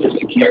 but then there's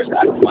a CARES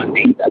Act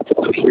funding that's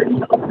coming here.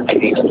 I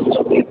think that's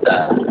something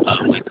that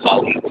my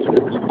colleagues,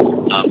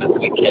 if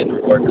we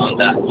can work on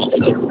that also.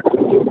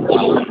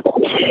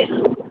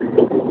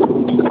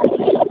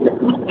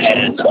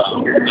 And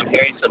I'm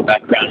hearing some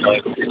background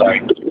noise,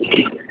 sorry.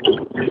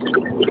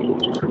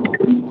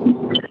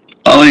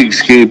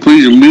 Colleagues, can you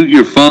please mute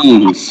your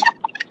phones?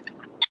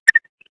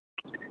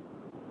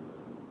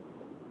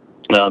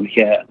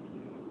 Yeah.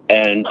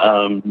 And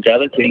the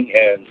other thing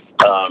is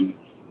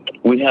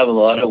we have a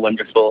lot of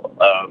wonderful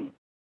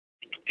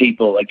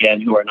people, again,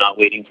 who are not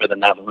waiting for the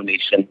Navajo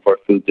Nation for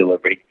food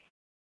delivery.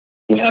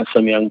 We have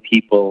some young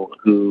people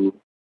who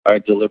are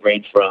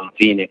delivering from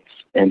Phoenix,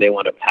 and they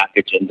want to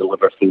package and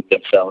deliver food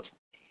themselves.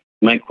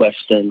 My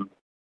question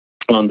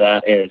on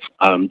that is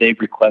they've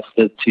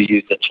requested to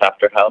use the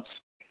chapter house,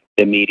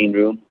 the meeting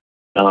room.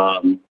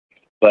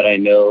 But I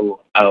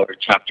know our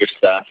chapter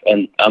staff,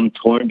 and I'm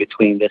torn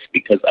between this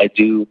because I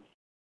do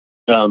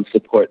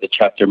support the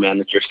chapter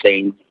manager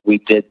saying we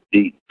did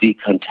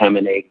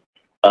decontaminate,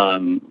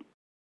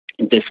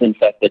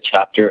 disinfect the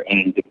chapter,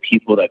 and the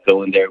people that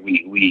go in there,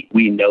 we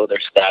know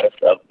their status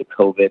of the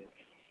COVID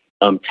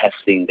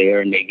testing. They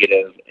are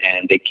negative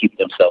and they keep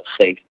themselves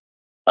safe,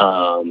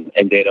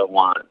 and they don't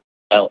want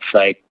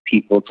outside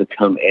people to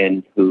come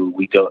in who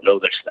we don't know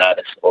their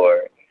status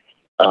or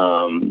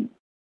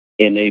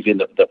and even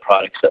the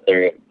products that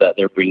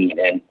they're bringing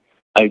in.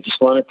 I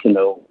just wanted to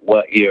know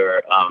what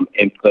your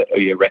input or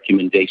your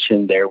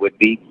recommendation there would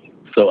be,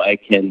 so I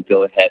can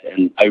go ahead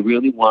and I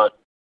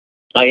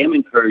am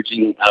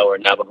encouraging our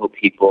Navajo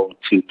people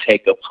to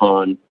take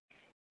upon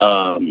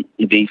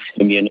these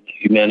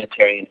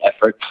humanitarian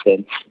efforts,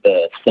 since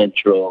the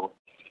Central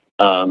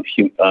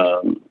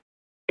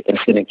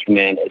Incident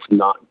Command is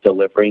not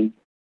delivering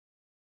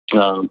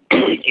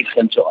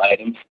essential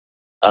items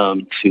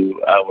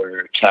to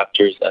our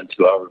chapters and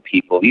to our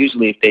people.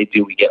 Usually if they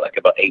do, we get like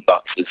about 8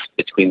 boxes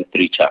between the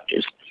 3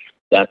 chapters.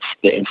 That's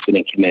the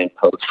Incident Command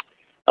post.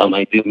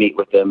 I do meet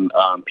with them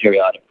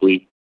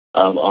periodically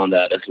on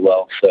that as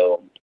well.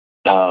 So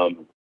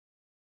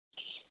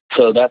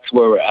so that's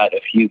where we're at.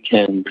 If you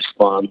can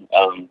respond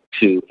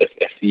to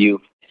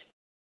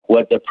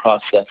what the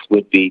process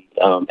would be.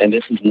 And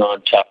this is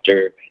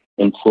non-chapter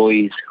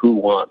employees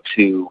who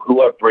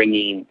are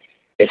bringing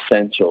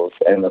essentials,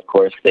 and of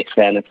course they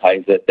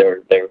sanitize it.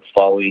 They're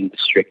following the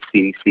strict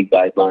CDC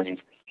guidelines,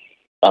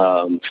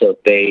 so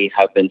they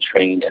have been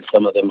trained, and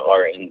some of them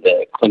are in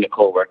the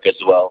clinical work as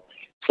well.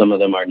 Some of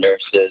them are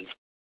nurses,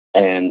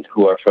 and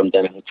who are from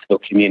the Navajo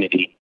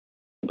community,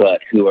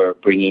 but who are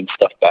bringing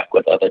stuff back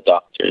with other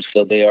doctors.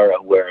 So they are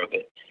aware of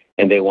it,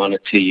 and they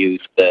wanted to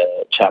use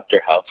the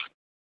chapter house.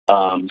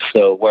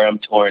 So where I'm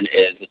torn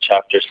is the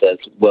chapter says,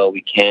 well,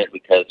 we can't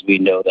because we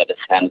know that it's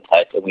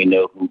sanitized and we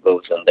know who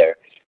goes in there.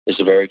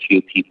 There's very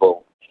few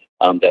people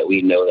that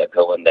we know that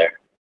go in there.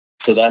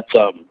 So that's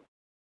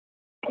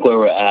where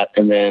we're at.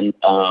 And then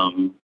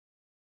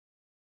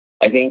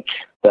I think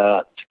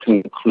that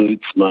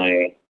concludes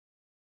my,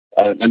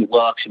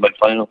 actually my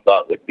final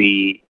thought would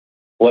be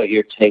what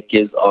your take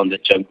is on the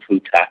junk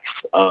food tax.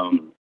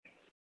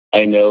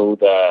 I know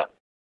that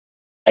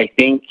I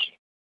think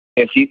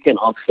if you can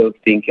also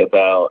think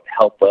about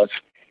help us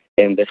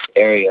in this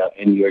area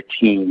and your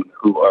team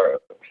who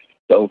are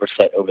the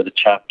oversight over the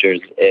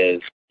chapters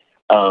is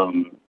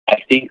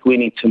I think we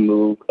need to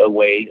move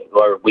away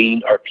or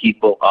wean our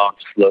people off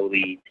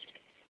slowly,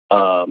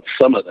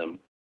 some of them,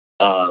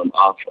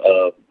 off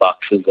of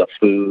boxes of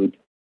food,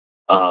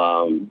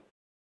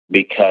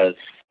 because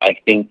I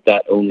think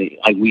that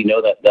we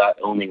know that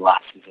only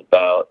lasts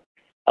about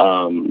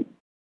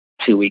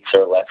 2 weeks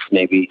or less,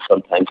 maybe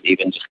sometimes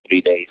even just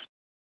 3 days.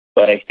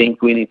 But I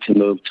think we need to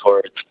move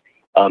towards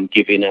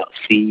giving out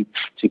seeds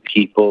to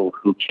people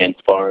who can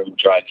farm,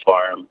 dry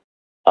farm,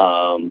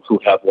 who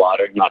have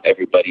water. Not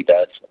everybody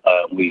does.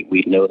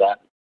 We know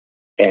that.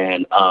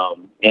 And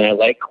I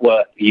like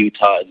what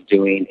Utah is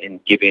doing in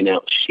giving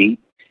out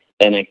sheep.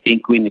 And I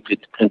think we need to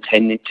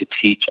continue to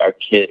teach our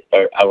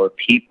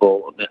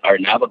people, our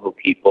Navajo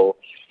people,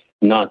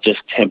 not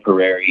just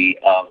temporary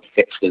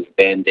fixes,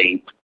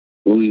 band-aids.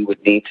 We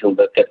would need to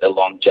look at the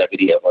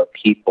longevity of our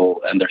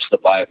people and their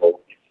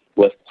survival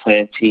with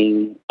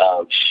planting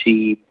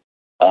sheep,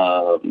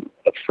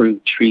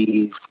 fruit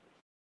trees,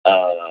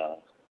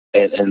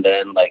 and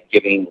then like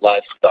giving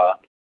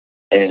livestock.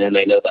 And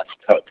I know that's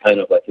kind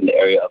of like in the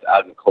area of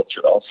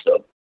agriculture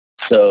also.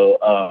 So,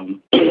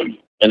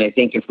 and I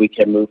think if we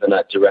can move in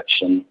that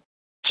direction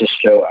to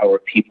show our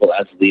people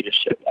as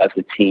leadership, as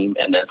a team,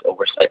 and as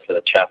oversight for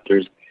the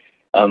chapters,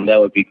 that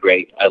would be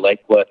great. I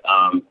like what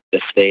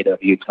the state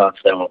of Utah,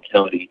 San Juan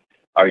County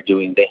are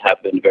doing. They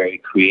have been very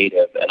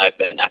creative, and I've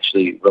been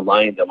actually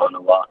relying them on a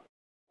lot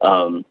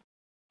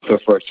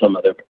for some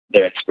of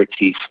their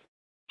expertise.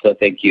 So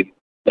thank you.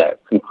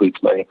 That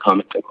concludes my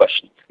comments and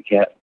questions.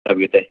 Yeah, have a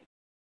good day.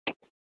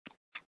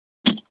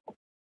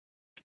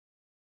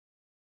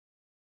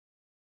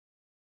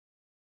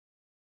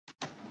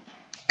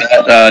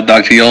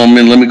 Dr.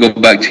 Yellowman, let me go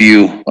back to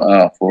you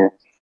for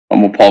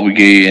Honorable Paul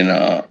Begay and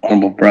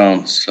Honorable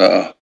Brown's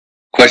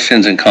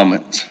questions and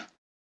comments.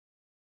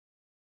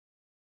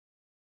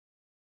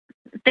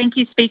 Thank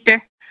you,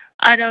 Speaker.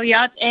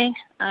 Aroyate,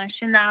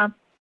 Shana,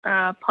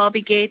 Paul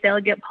Begay,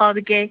 Delegate Paul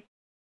Begay.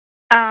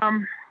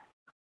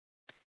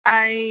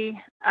 I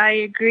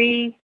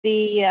agree.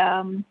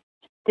 The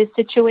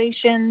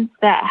situations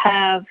that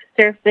have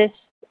surfaced,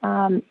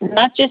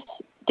 not just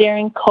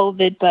during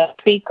COVID, but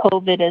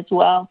pre-COVID as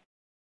well,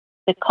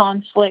 the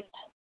conflict,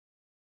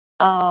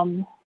 the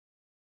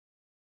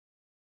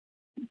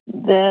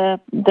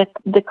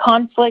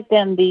conflict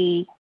and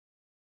the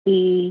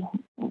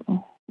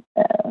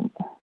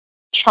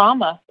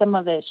trauma. Some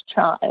of it's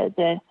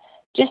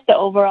just the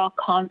overall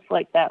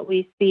conflict that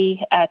we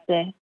see at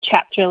the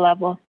chapter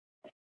level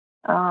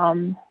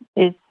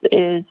is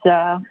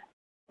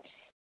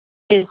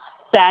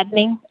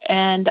saddening,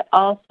 and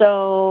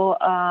also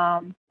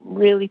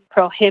really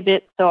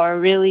prohibits or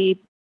really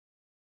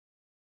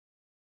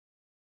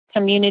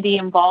community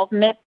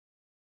involvement,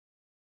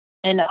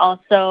 and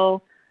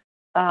also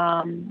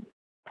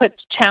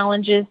puts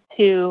challenges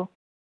to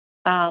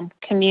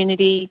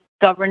community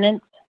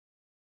governance,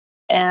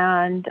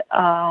 and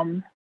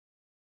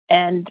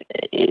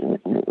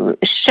it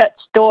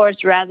shuts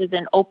doors rather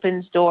than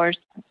opens doors,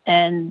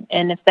 and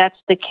if that's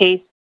the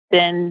case,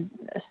 then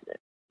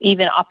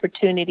even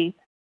opportunities.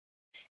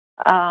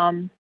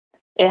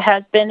 It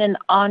has been an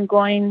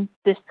ongoing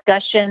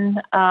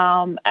discussion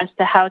as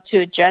to how to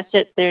address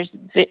it. There's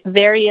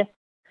various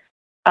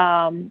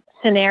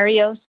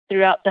scenarios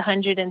throughout the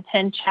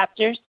 110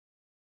 chapters.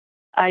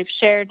 I've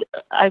shared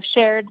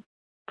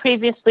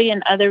previously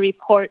in other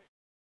reports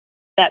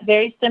that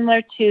very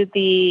similar to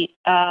the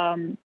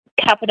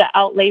capital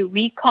outlay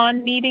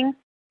recon meetings,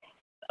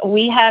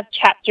 we have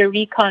chapter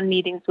recon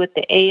meetings with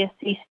the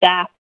ASC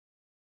staff,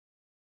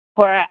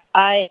 where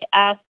I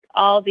ask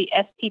all the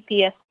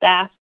SPPS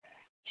staff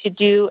to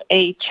do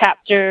a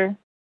chapter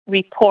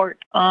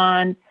report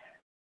on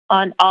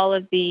all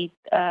of the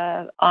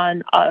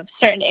on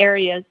certain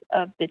areas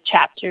of the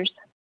chapters.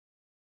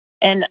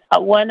 And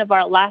one of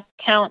our last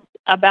counts,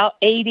 about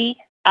 80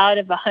 out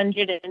of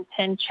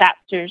 110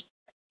 chapters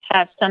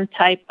have some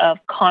type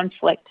of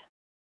conflict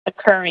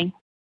occurring.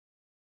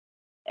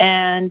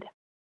 And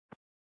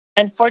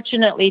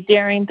unfortunately,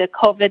 during the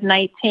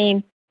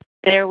COVID-19,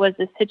 there was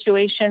a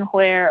situation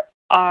where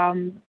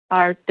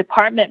our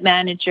department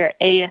manager,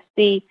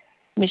 ASC,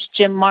 Ms.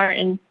 Jim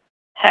Martin,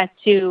 had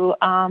to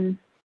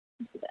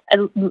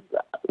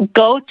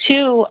go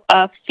to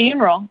a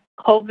funeral,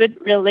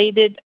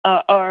 COVID-related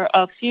or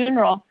a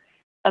funeral,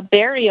 a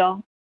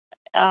burial,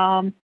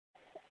 and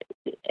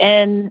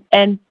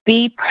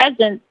be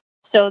present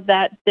so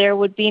that there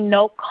would be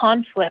no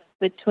conflict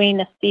between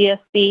a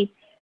CSC,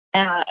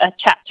 a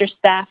chapter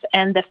staff,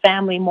 and the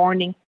family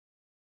mourning.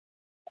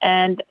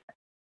 And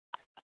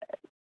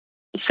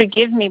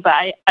forgive me,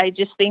 but I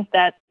just think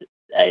that's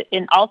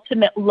an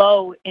ultimate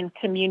low in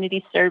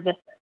community service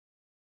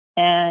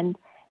and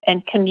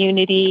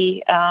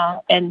community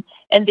that's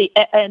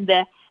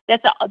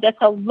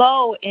a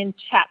low in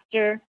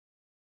chapter,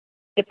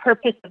 the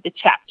purpose of the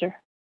chapter.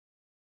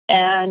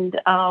 And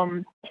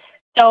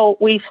so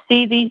we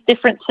see these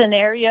different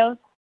scenarios.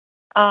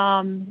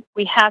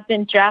 We have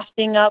been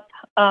drafting up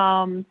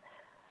our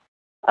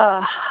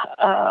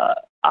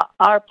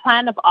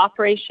plan of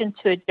operation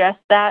to address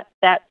that.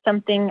 That's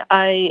something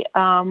I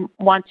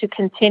want to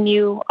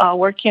continue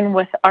working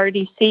with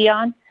RDC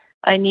on.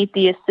 I need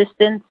the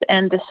assistance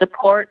and the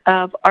support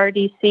of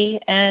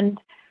RDC and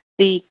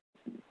the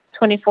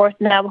 24th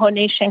Navajo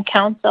Nation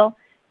Council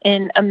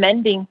in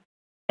amending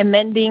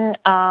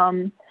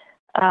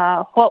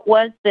what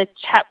was the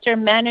chapter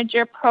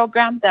manager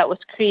program that was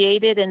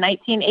created in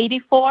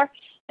 1984,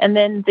 and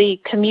then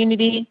the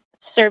community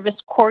service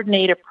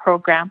coordinator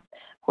program,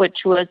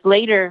 which was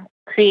later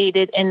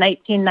created in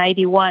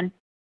 1991.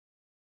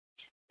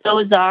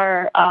 Those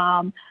are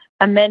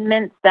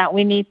amendments that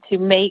we need to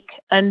make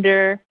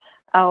under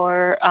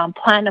our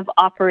plan of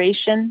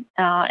operation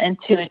and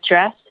to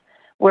address.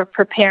 We're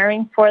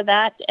preparing for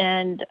that,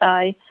 and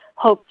I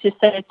hope to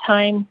set a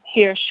time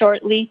here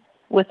shortly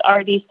with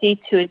RDC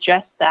to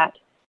address that.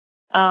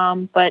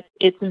 But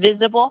it's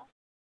visible,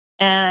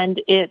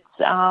 and it's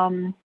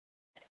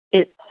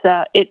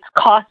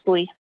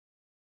costly.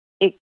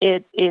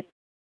 It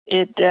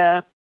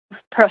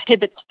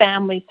prohibits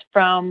families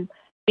from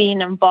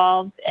being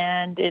involved,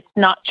 and it's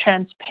not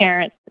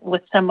transparent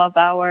with some of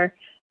our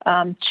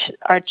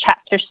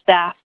chapter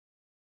staff.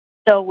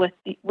 So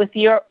with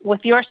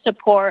your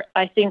support,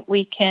 I think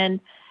we can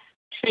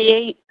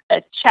create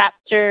a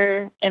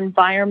chapter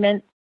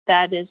environment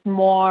that is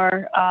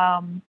more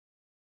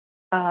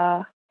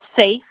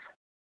safe,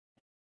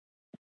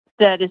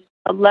 that is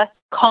less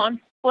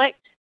conflict,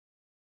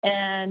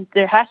 and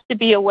there has to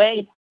be a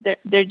way.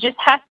 There just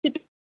has to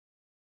be.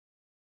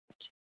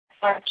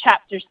 Our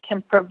chapters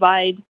can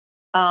provide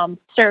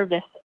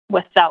service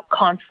without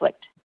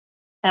conflict,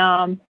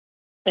 and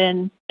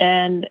there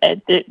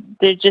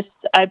just,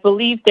 I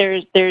believe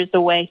there's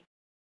a way,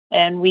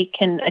 and we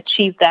can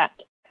achieve that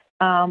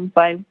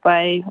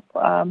by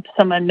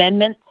some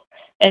amendments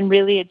and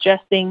really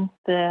adjusting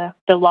the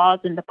laws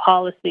and the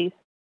policies,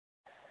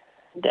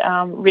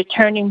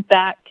 returning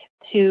back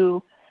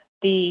to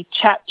the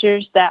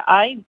chapters that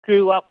I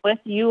grew up with.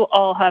 You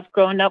all have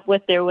grown up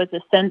with. There was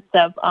a sense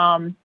of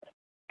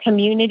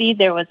community,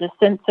 there was a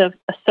sense of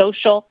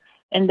social,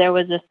 and there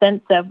was a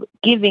sense of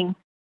giving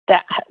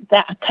that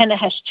kind of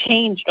has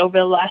changed over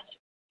the last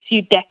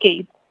few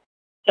decades.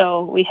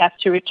 So we have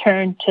to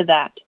return to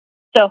that.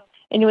 So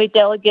anyway,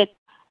 Delegate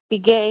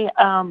Begay,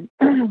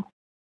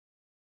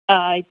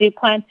 I do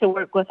plan to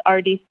work with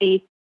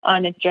RDC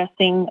on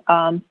addressing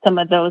some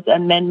of those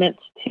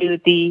amendments to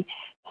the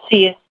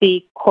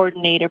CSC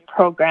coordinator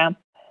program.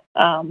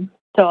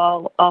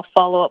 So I'll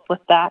follow up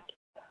with that.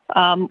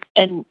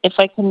 And if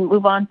I can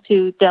move on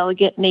to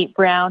Delegate Nate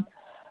Brown,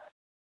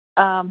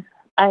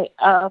 I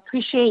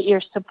appreciate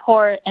your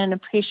support and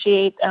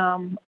appreciate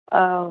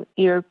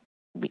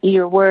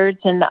your words.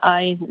 And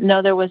I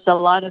know there was a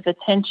lot of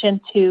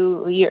attention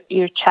to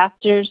your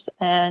chapters,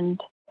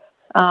 and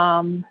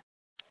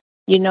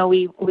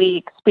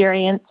we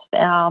experienced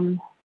the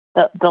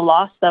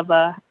loss of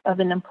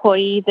an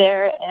employee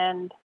there,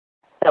 and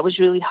that was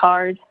really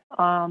hard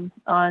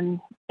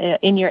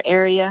in your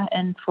area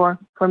and for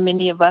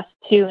many of us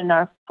too in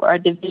our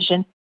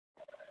division.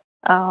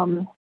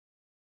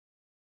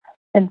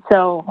 And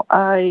so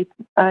I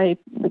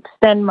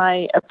extend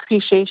my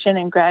appreciation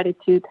and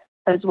gratitude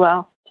as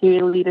well to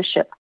your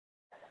leadership.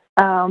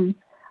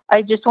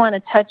 I just want to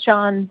touch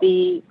on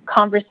the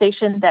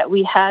conversation that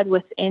we had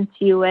with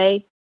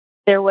NTUA.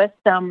 There was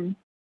some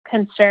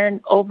concern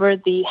over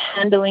the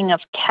handling of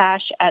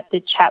cash at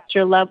the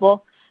chapter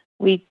level.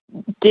 We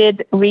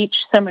did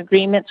reach some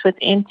agreements with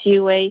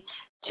NTUA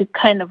to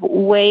kind of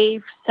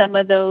waive some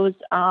of those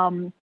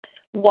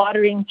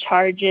watering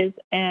charges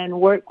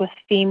and work with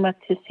FEMA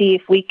to see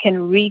if we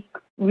can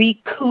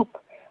recoup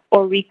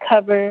or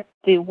recover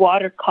the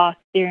water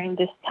costs during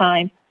this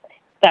time.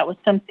 That was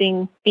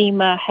something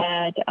FEMA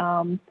had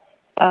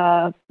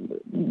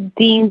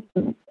deemed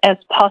as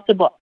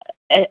possible,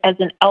 as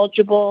an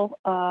eligible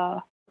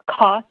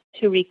cost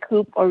to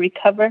recoup or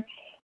recover.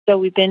 So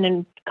we've been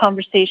in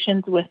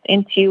conversations with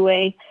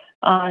NTUA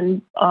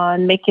on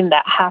making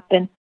that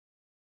happen.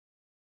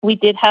 We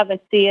did have a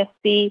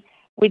CSC.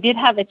 We did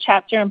have a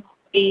chapter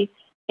employee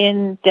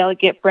in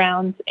Delegate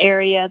Brown's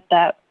area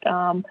that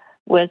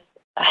was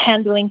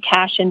handling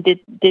cash and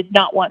did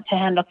not want to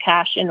handle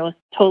cash, and was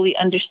totally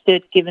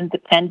understood given the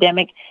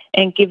pandemic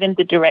and given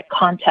the direct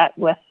contact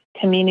with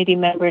community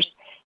members.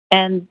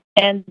 and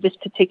this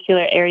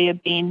particular area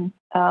being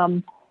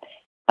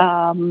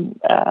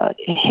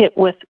hit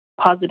with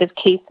positive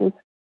cases.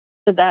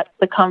 So that's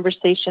the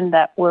conversation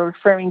that we're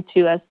referring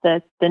to as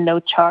the no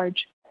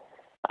charge.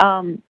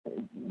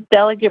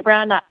 Delegate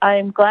Brown,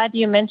 I'm glad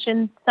you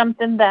mentioned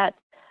something that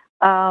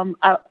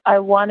I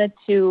wanted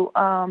to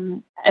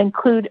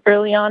include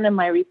early on in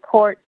my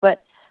report,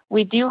 but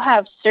we do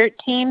have CERT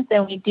teams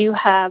and we do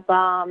have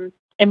the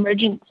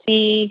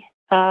emergency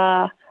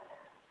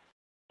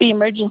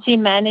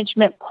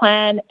management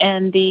plan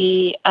and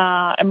the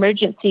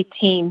emergency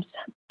teams.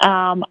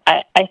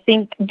 I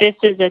think this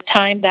is a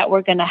time that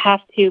we're going to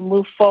have to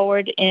move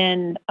forward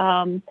in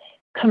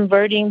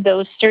converting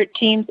those CERT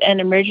teams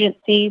and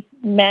emergency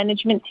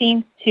management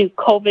teams to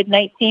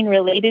COVID-19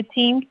 related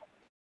teams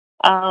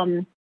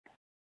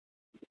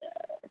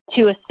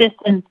to assist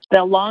in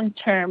the long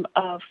term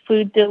of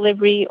food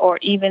delivery or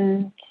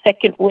even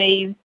second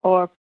wave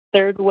or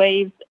third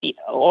wave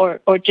or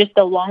just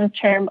the long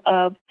term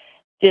of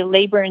the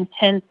labor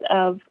intense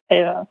of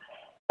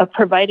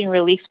providing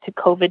relief to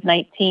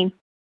COVID-19.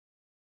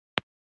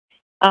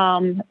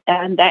 And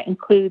that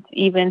includes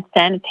even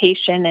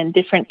sanitation and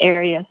different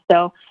areas.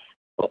 So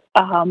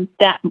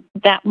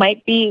that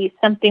might be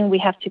something we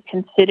have to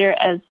consider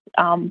as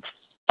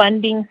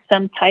funding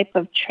some type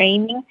of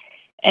training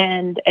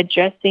and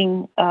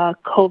addressing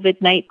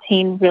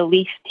COVID-19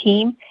 relief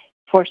team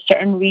for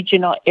certain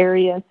regional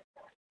areas.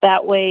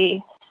 That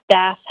way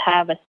staff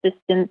have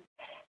assistance.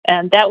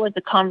 And that was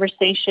a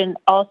conversation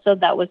also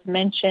that was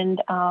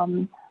mentioned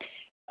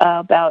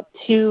about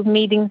 2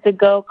 meetings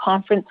ago,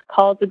 conference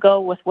calls ago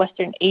with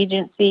Western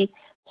Agency.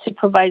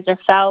 Supervisor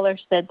Fowler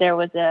said there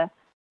was a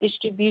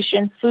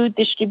food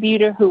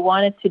distributor who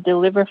wanted to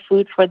deliver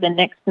food for the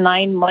next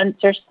 9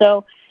 months or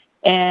so.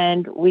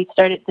 And we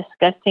started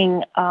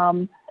discussing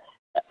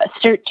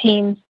CERT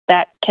teams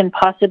that can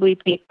possibly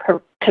be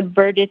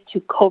converted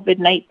to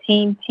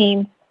COVID-19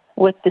 teams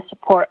with the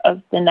support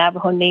of the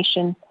Navajo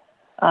Nation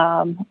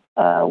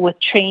with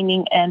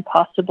training and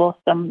possible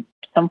some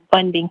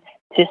funding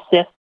to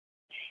assist.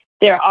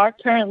 There are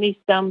currently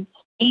some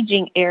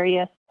staging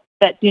areas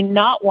that do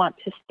not want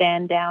to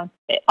stand down,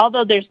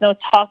 although there's no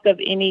talk of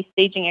any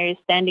staging areas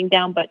standing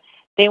down, but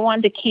they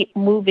want to keep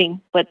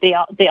moving, but they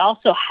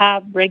also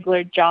have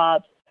regular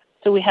jobs.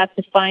 So we have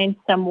to find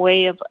some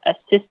way of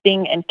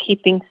assisting and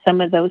keeping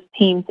some of those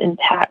teams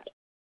intact.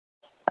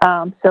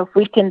 So if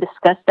we can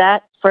discuss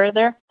that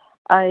further,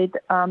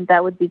 that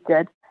would be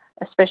good,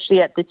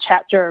 especially at the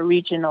chapter or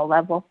regional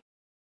level.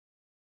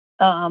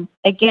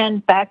 Again,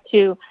 back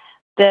to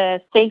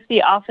the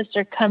safety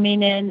officer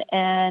coming in,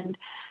 and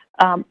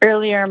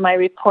earlier in my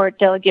report,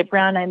 Delegate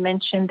Brown, I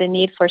mentioned the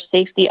need for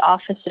safety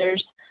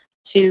officers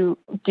to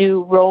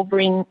do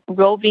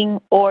roving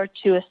or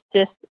to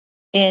assist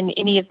in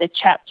any of the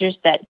chapters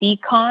that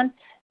decon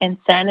and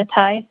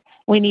sanitize.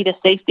 We need a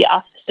safety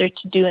officer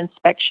to do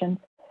inspections.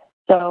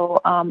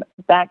 So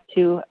back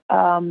to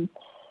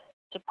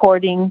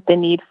supporting the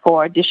need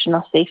for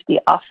additional safety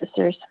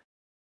officers.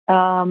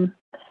 And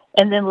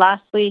then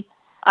lastly,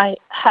 I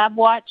have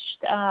watched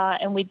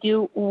and we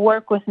do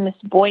work with Ms.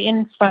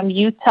 Boynton from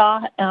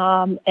Utah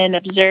and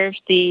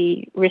observed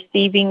the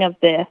receiving of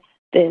the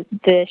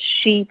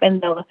sheep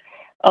and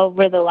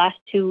over the last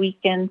 2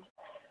 weekends.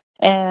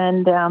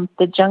 And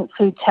the junk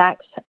food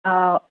tax,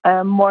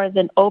 I'm more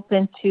than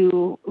open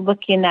to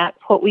looking at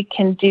what we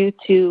can do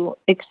to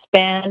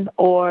expand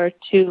or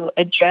to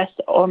address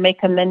or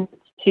make amendments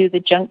to the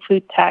junk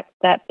food tax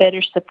that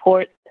better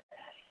supports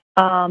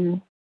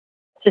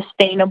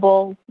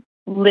sustainable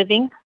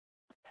living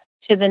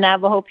to the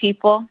Navajo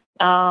people,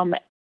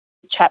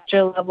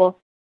 chapter level.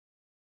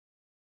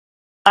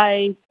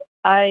 I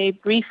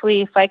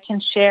briefly, if I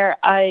can share,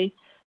 I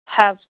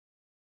have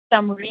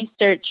some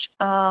research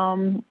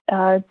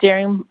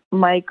during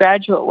my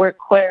graduate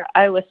work where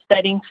I was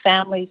studying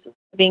families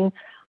living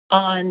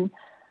on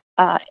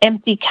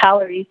empty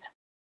calories,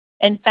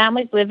 and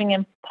families living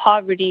in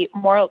poverty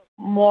are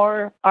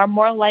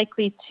more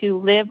likely to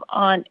live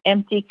on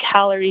empty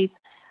calories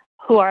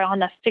who are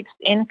on a fixed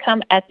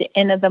income at the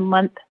end of the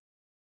month.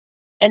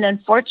 And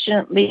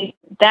unfortunately,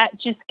 that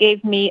just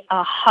gave me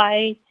a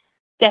high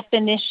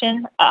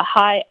definition, a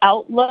high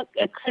outlook,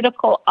 a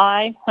critical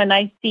eye when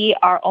I see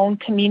our own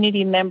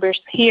community members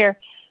here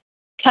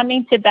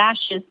coming to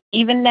bashes,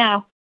 even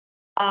now.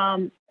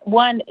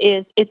 One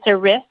is it's a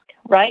risk,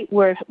 right?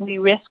 We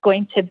risk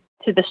going to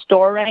the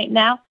store right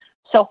now.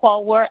 So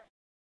while we're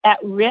at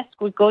risk,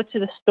 we go to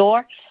the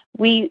store.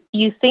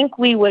 You think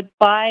we would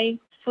buy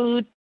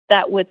food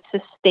that would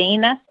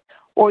sustain us,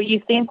 or you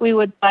think we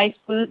would buy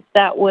foods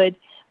that would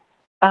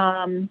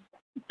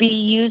be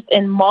used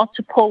in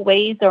multiple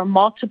ways or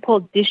multiple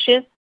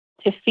dishes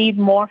to feed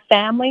more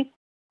families.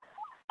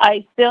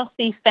 I still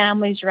see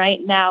families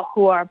right now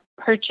who are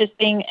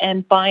purchasing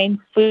and buying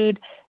food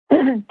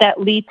that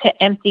lead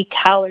to empty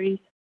calories.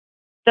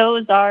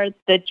 Those are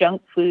the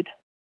junk food.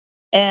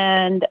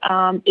 And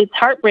it's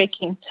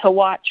heartbreaking to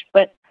watch,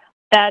 but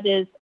that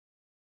is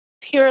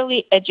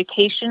purely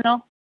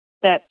educational.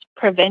 That's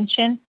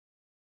prevention.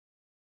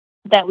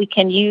 that we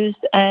can use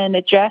and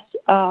address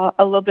a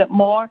little bit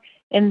more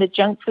in the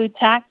junk food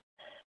tax.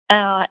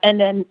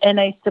 And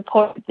I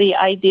support the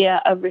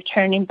idea of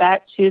returning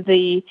back to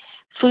the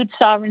food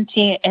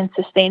sovereignty and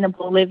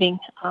sustainable living,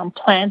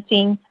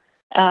 planting,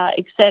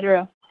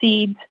 etc.,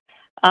 seeds,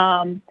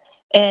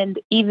 and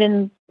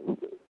even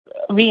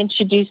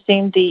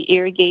reintroducing the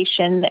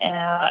irrigation,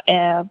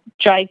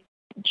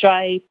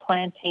 dry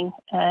planting,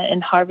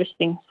 and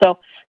harvesting. So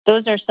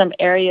those are some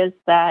areas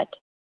that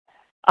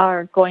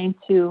are going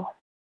to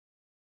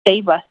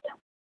save us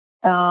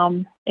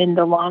in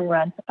the long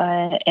run,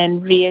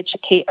 and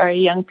re-educate our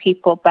young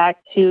people back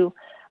to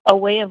a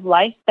way of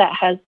life that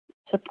has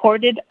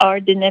supported our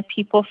Diné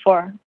people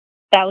for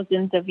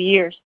thousands of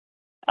years.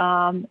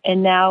 And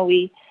now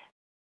we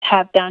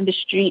have down the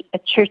street a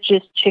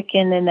Church's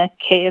Chicken and a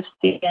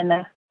KFC and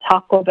a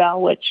Taco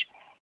Bell, which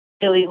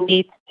really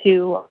leads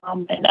to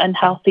an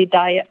unhealthy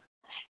diet.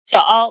 So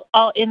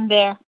I'll end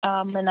there,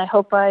 and I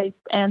hope I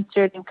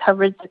answered and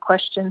covered the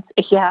questions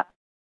if you have.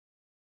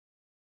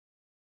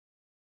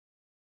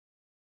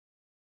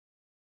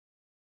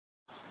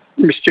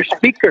 Mr.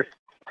 Speaker.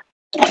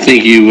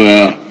 Thank you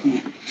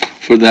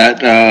for that.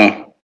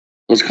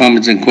 Those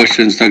comments and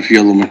questions, Dr.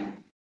 Yellowman.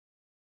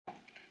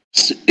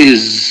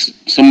 Is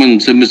someone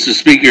said, Mr.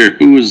 Speaker,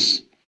 who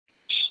is?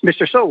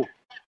 Mr. So.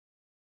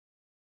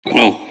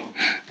 Oh,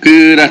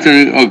 good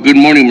afternoon. Oh, good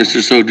morning,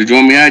 Mr. So. Did you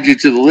want me to add you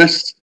to the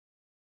list?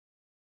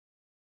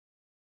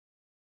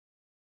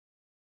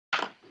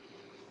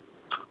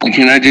 I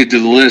can add you to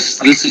the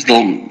list. This is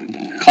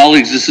the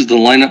colleagues. This is the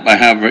lineup I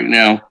have right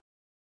now.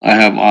 I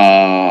have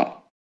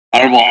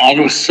Honorable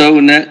Otto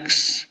So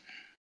next,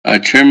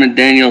 Chairman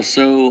Daniel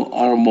So,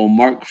 Honorable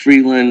Mark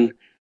Freeland,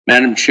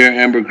 Madam Chair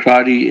Amber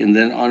Crotty, and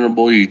then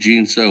Honorable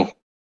Eugene So.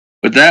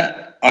 With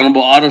that,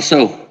 Honorable Otto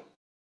So.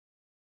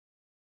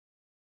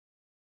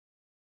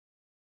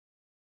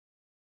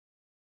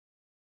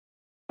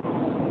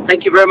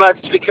 Thank you very much,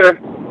 Speaker.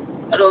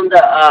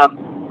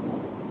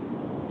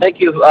 Thank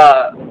you,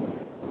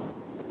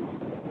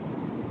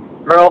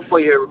 Earl, for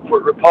your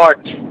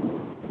report.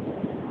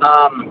 I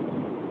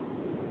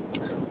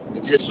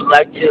just would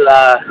like to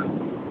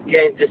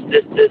again,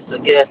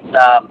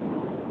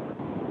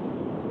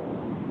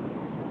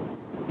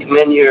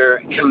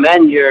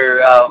 commend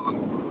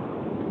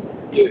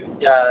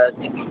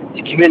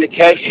the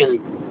communication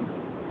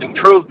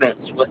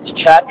improvements with the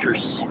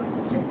chapters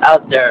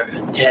out there,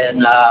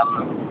 and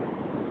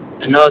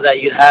I know that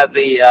you have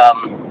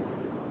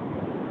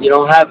you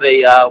don't have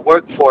a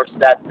workforce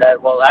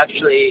that will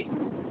actually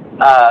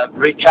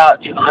reach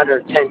out to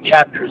 110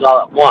 chapters all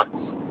at once.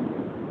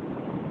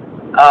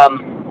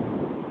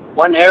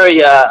 One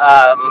area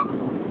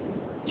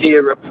to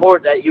your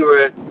report that you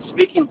were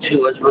speaking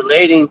to is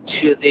relating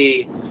to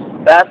the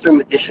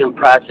bathroom addition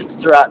projects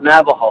throughout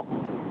Navajo,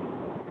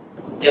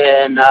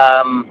 and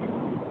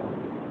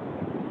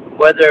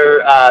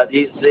whether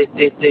these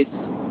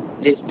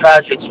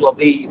projects will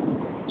be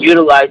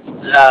utilized,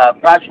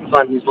 project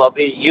fundings will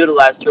be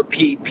utilized for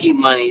PEP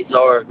monies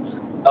or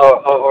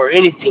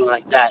anything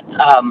like that.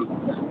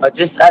 But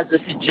just as a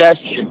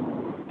suggestion,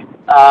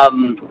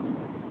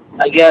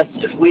 I guess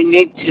if we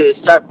need to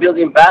start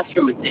building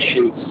bathroom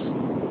additions,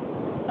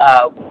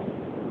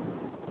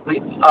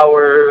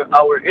 our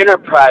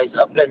enterprise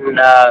up in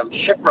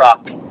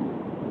Shiprock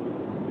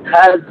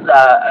has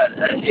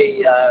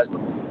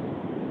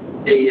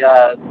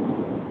a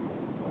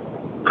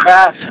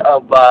craft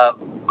of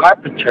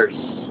carpenters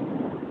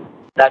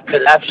that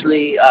could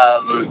actually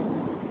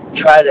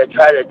try to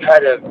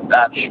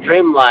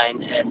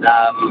streamline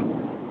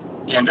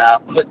and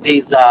put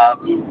these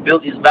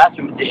build these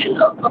bathroom additions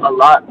a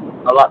lot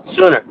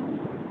sooner.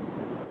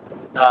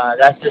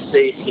 That's just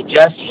a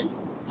suggestion.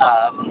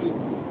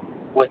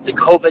 With the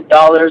COVID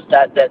dollars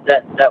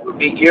that would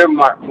be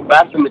earmarked for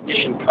bathroom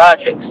addition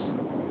projects,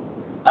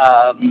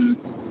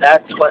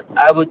 that's what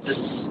I would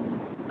just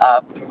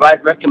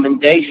provide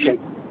recommendation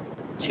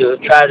to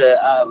try to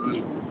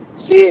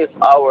see if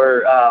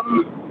our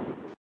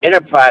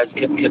enterprise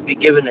could be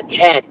given a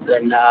chance,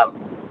 and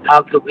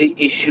how could we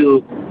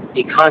issue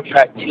a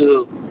contract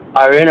to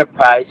our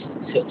enterprise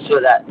so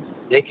that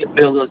they could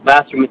build those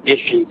bathroom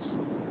additions.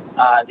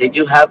 They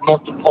do have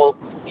multiple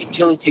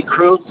utility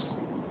crews,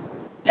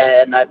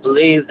 and I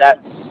believe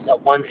that's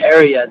one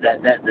area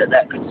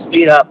that could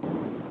speed up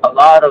a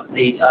lot of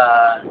the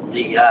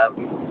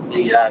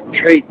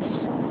trades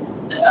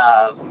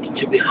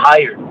to be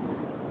hired.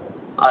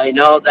 I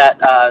know that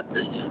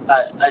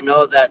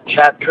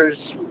chapters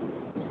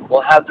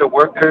will have their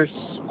workers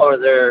or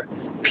their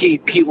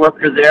PEP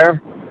worker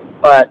there,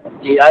 but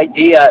the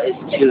idea is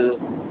to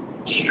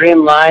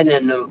streamline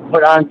and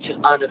put on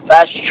a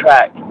fast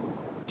track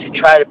to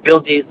try to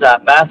build these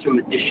bathroom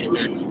additions.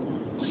 And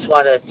just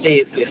want to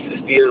see if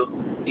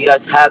you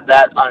guys have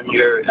that on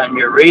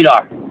your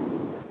radar,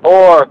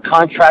 or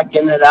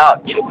contracting it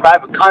out to a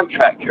private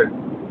contractor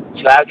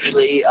to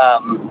actually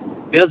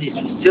build these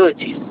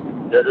facilities,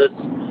 those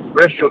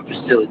restroom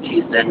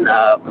facilities and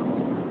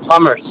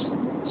plumbers,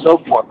 so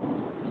forth.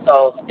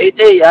 So this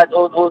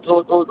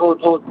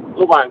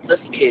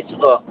case,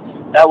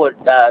 that would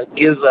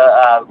give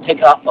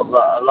take off a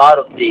lot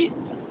of the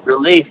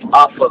relief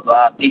off of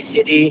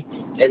DCD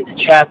and the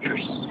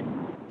chapters.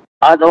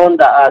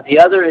 The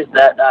other is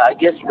that I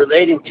guess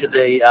relating to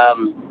the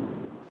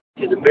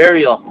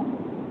burial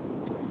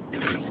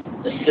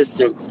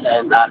assistance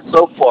and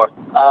so forth,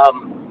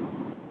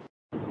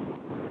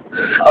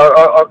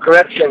 or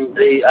correction,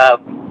 the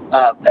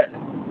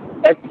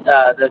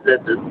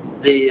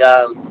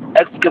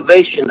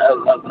excavation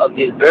of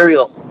these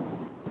burial,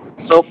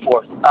 so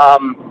forth.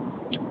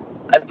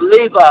 I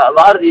believe a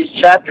lot of these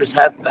chapters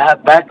have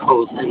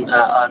backhoes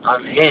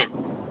on hand,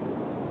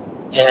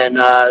 and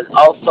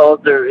also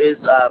there is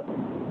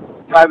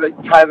private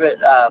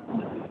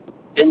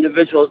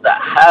individuals that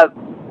have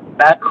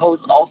backhoes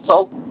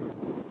also.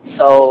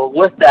 So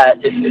with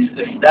that,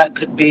 if that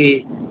could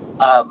be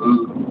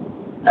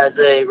as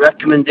a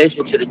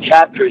recommendation to the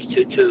chapters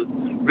to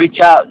reach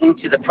out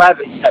into the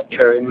private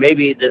sector, and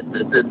maybe the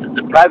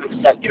private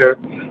sector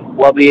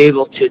will be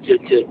able to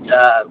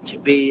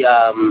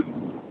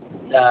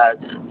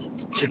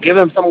give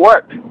them some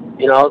work.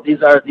 You know,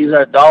 these are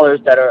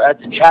dollars that are at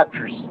the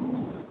chapters,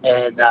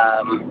 and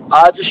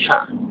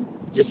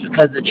just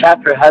because the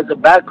chapter has a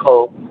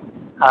backhoe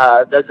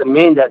doesn't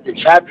mean that the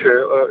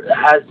chapter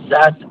has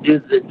to do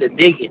the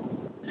digging.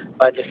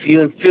 But if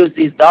you infuse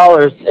these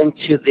dollars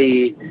into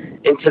the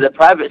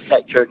private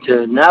sector,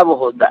 to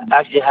Navajos that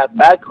actually have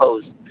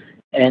backhoes,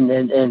 and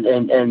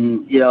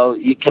you know,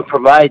 you can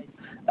provide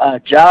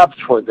jobs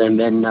for them,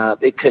 and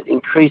it could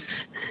increase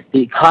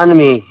the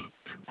economy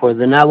for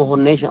the Navajo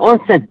Nation.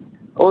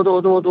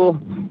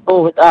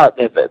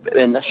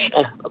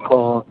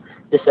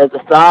 Just as a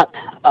thought.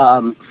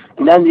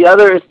 And then the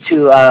other is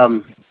to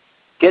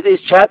get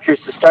these chapters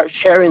to start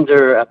sharing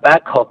their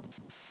backhoe.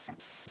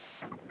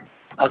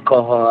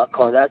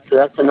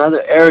 That's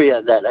another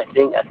area that I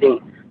think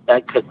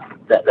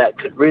that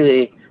could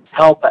really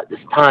help at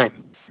this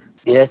time.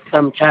 Yes,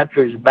 some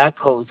chapters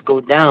backhoes go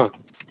down,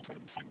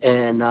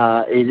 and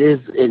it is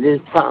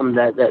something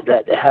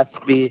that has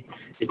to be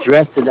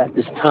addressed at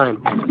this time.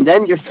 And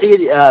then your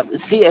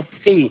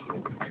CSC,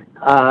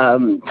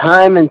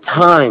 time and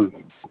time.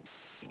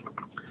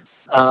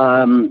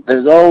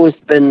 There's always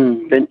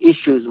been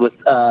issues with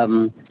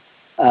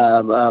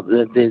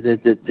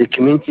the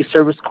community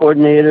service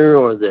coordinator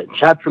or the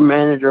chapter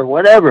manager,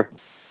 whatever.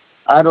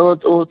 Chapters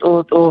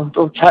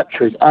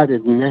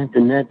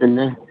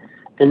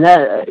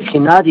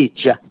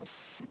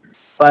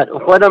but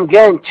what I'm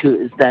getting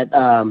to is that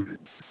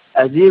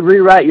as you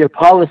rewrite your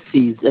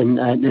policies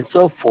and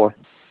so forth,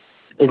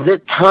 is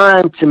it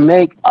time to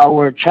make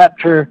our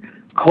chapter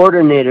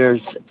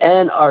coordinators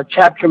and our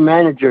chapter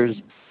managers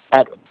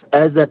at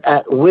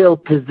will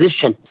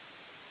position?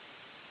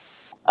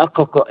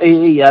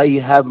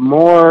 You have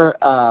more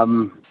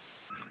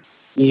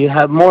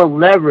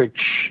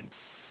leverage,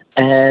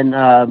 and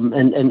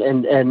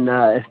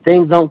if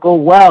things don't go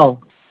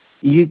well,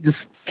 you just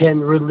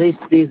can release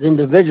these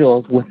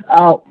individuals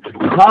without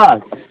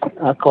cause.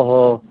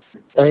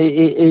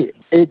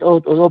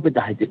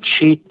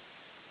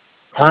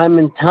 Time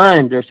and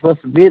time, they're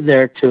supposed to be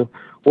there to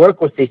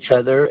work with each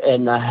other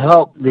and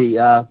help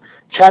the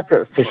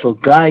chapter officials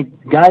guide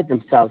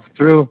themselves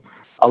through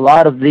a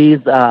lot of these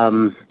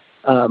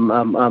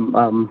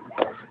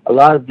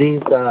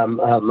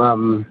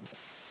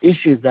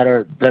issues that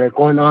are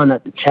going on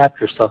at the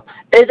chapter. So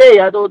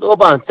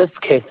this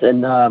case,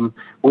 and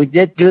we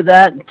did do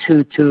that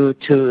to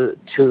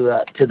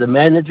the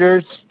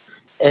managers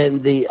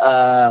and the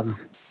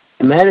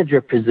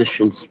manager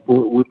positions.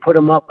 We put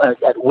them up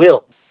at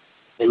will,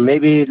 and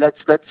maybe let's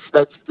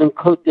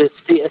include the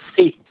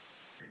CSC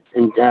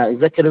and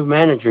executive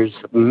managers,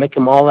 make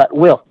them all at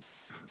will.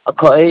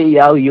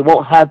 You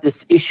won't have this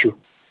issue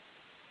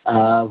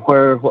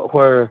where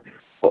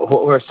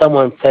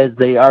someone says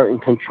they are in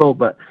control,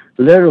 but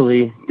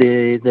literally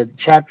the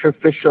chapter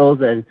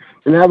officials and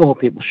the Navajo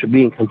people should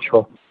be in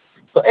control.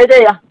 So,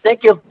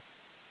 thank you.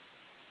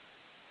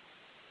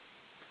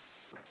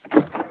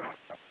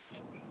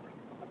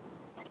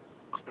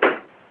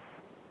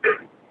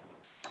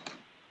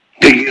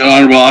 Thank you,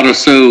 Honorable Otto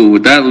So.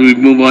 With that, we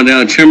move on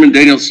down. Chairman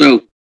Daniel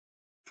So,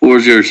 floor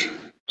is yours.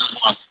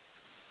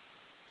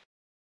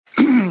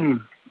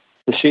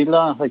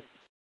 Sheila,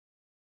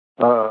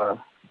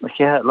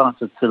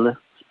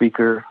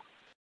 Speaker,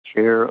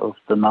 Chair of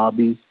the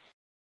Naabik'iyati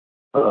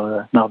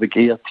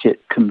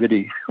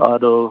Committee,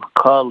 Otto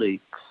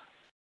colleagues,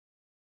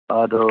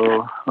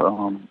 Otto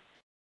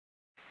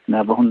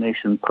Navajo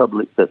Nation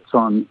public that's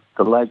on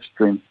the live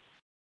stream,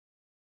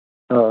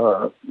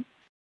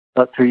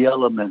 Dr.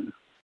 Yellowman,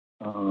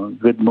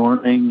 good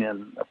morning,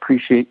 and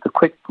appreciate the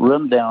quick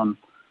rundown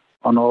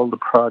on all the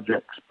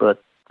projects,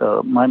 but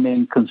my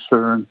main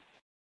concern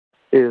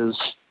is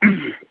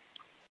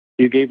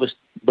you gave us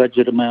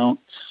budget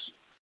amounts,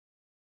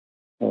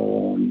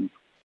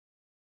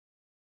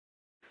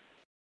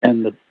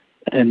 and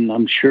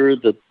I'm sure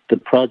that the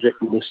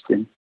project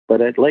listing,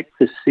 but I'd like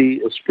to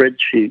see a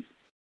spreadsheet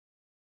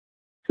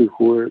to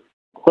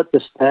what the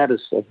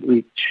status of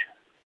each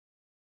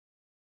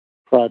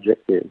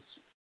project is.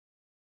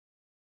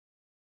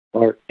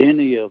 Are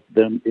any of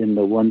them in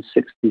the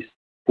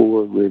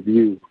 164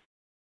 review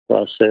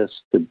process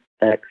to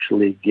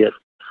actually get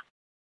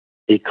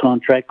a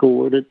contract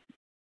awarded?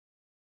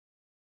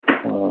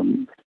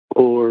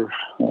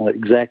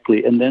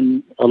 Exactly, and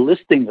then a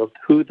listing of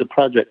who the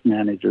project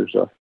managers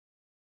are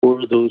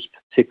for those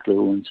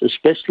particular ones,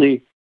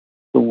 especially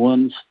the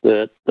ones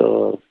that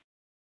the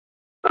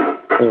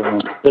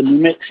New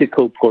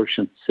Mexico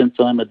portion. Since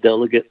I'm a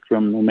delegate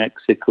from New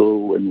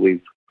Mexico and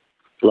we've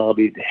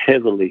lobbied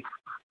heavily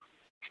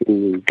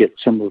to get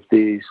some of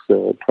these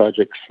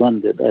projects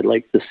funded, I'd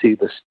like to see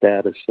the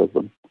status of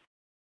them.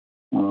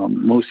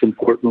 Most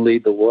importantly,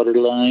 the water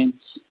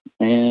lines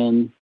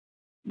and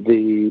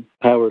the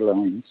power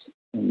lines.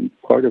 And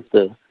part of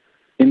the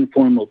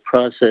informal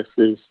process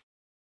is,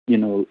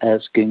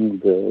 asking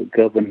the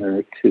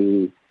governor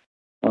to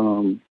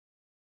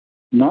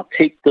not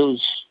take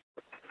those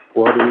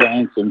water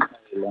lines and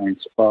power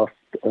lines off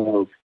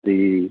of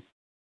the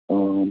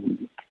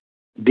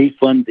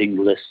defunding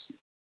list.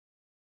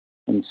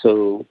 And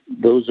so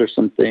those are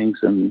some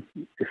things, and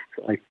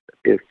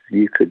if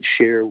you could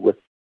share with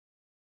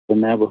the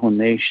Navajo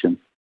Nation,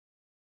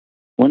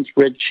 one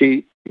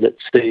spreadsheet,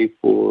 let's say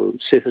for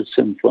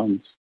citizen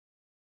funds,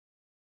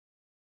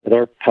 at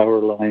our power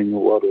line,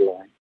 water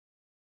line.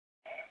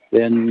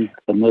 Then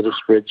another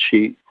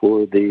spreadsheet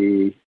for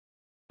the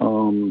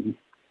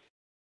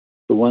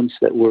ones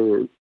that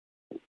were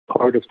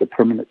part of the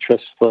permanent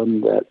trust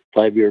fund, that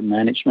 5-year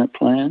management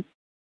plan,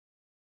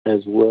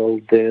 as well.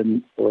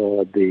 Then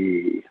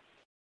the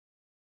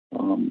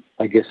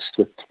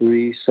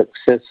 3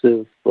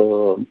 successive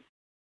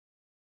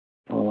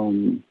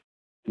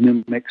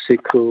New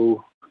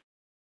Mexico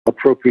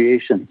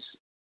appropriations,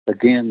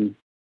 again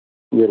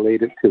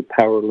related to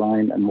power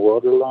line and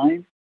water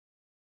line,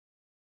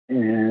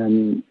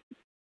 and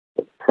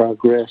the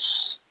progress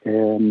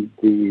and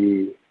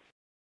the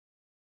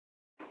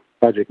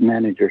project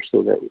manager,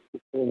 so that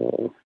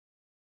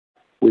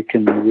we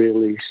can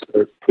really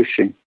start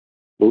pushing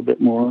a little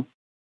bit more.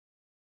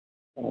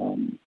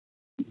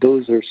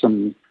 Those are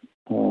some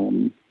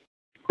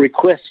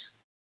requests,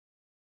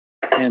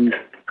 and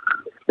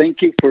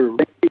thank you for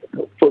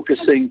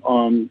focusing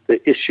on the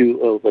issue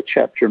of a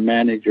chapter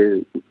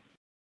manager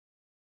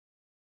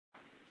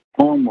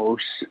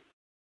almost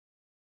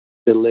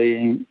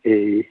delaying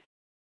a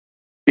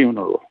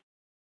funeral.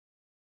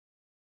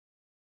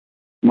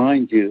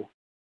 Mind you,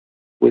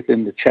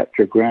 within the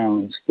chapter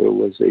grounds, there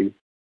was a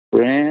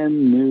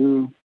brand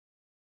new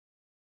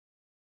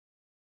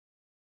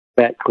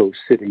backhoe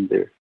sitting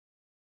there.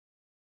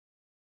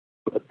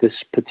 But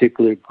this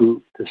particular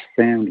group, this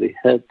family,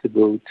 had to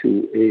go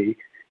to a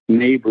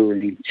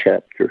neighboring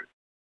chapter,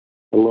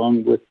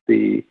 along with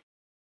the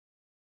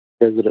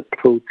President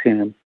Pro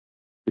Tem,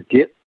 to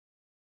get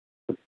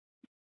the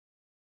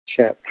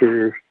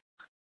chapter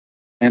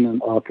and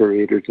an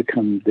operator to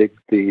come dig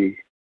the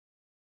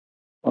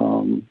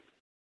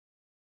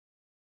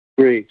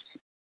graves.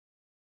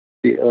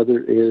 The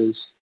other is,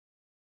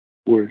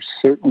 we're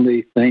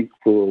certainly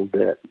thankful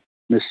that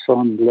Miss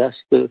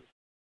Sonlesta,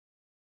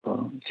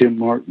 Jim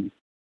Martin,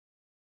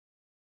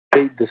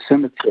 paid the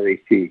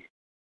cemetery fee,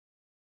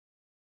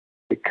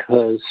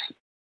 because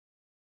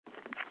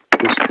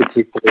this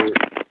particular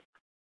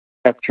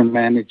chapter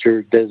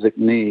manager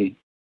designee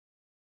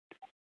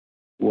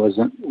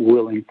wasn't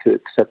willing to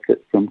accept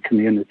it from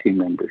community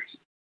members.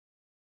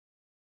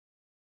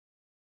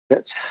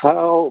 That's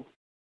how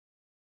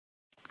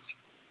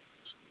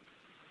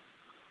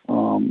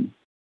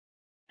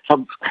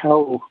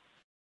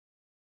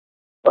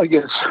I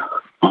guess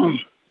I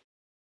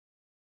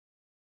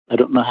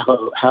don't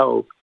know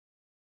how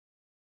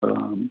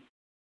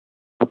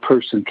a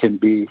person can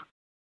be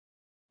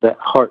that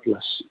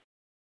heartless.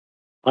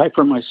 I,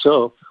 for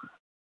myself,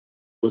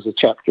 was a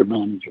chapter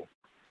manager,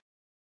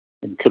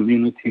 and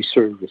community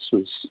service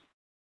was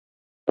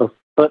of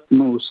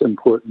utmost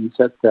importance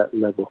at that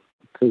level,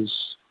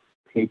 because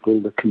people,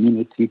 the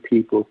community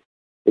people,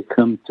 they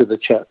come to the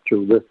chapter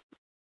with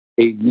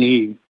a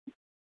need,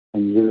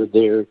 and you're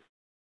there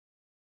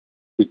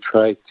to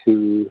try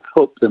to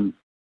help them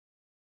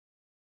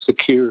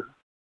secure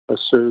a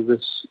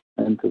service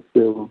and to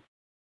fill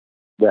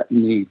that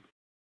need.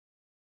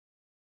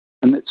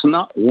 And it's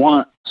not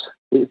want,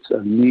 it's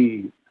a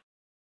need.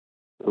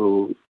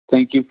 So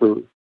thank you for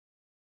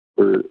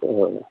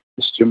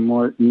Mr.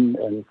 Martin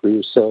and for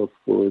yourself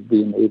for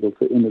being able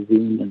to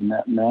intervene in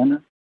that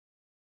manner.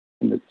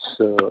 And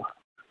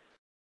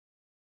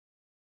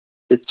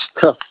it's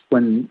tough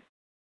when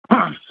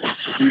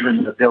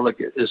even the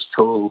delegate is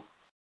told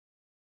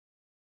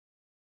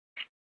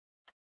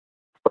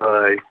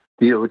by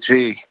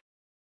DOJ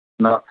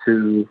not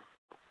to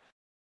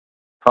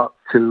talk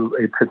to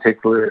a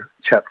particular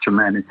chapter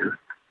manager.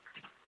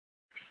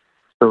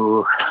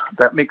 So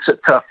that makes it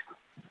tough.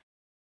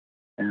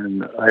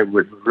 And I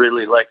would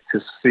really like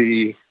to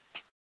see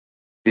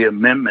the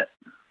amendment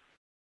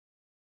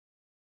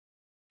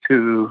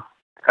to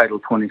Title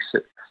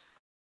 26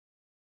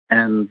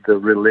 and the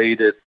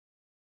related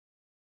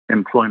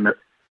employment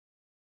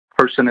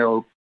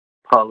personnel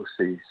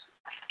policies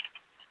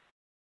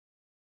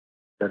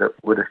that it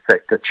would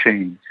affect a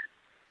change.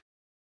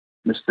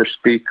 Mr.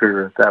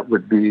 Speaker, that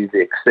would be the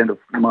extent of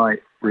my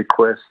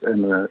request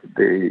and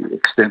the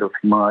extent of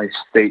my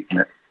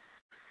statement.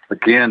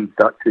 Again,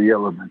 Dr.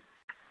 Yellowman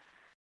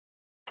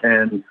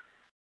and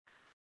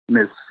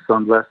Ms.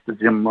 Sunlester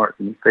Jim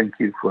Martin, thank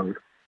you for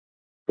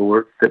the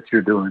work that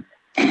you're doing.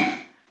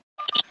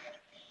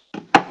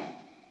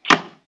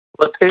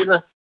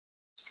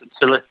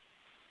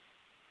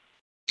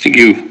 Thank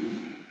you.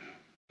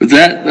 With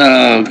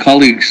that,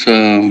 colleagues,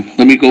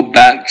 let me go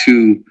back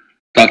to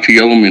Dr.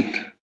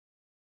 Yellowman.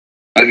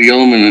 Dr.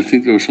 Yellowman, I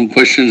think there were some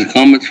questions and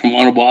comments from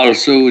Honorable Otto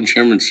So and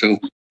Chairman So.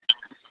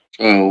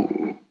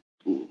 So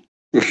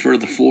refer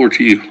the floor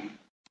to you.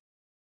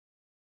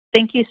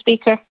 Thank you,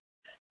 Speaker.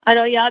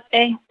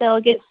 Aroyate,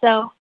 Delegate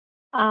So,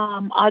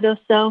 Otto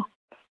So.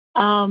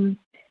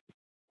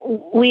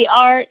 We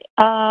are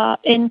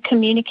in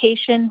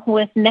communication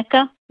with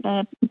NECA.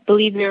 I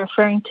believe you're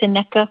referring to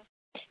NECA.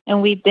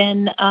 And we've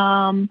been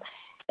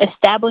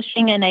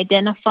establishing and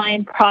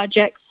identifying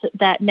projects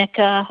that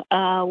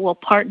NECA will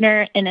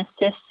partner and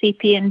assist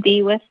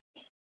CP&D with.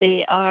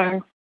 They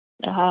are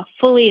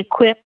fully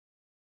equipped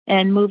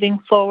and moving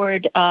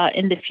forward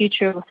in the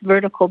future with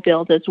vertical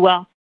build as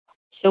well.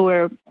 So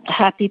we're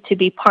happy to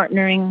be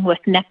partnering with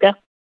NECA.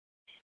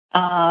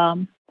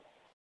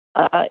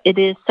 It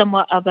is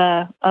somewhat of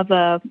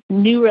a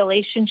new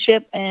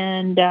relationship,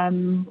 and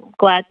I'm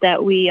glad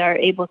that we are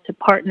able to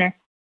partner.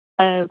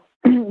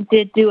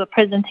 Did do a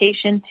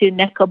presentation to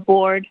NECA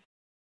board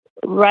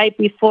right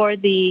before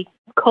the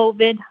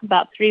COVID,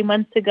 about 3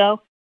 months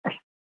ago.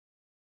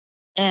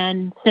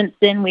 And since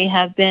then, we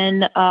have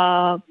been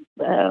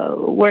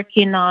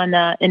working on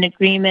an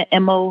agreement,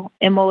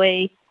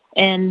 MOA,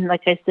 and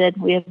like I said,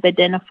 we have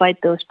identified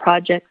those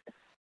projects.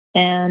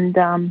 And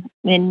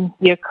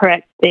you're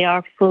correct, they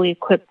are fully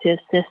equipped to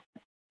assist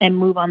and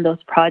move on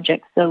those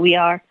projects. So we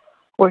are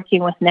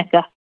working with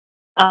NECA.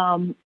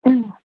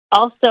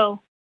 Also,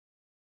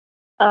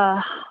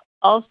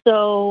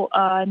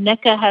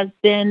 NECA has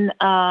been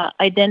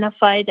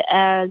identified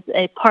as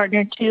a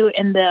partner too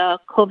in the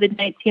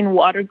COVID-19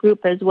 water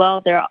group as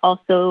well. They're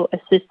also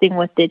assisting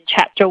with the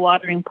chapter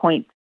watering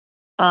points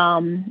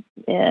currently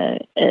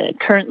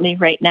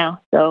right now.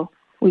 So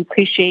we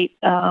appreciate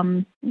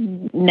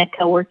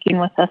NECA working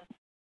with us.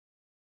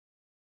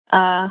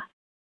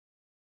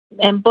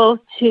 And both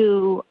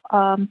to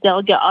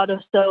Delegate Otto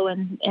So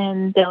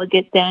and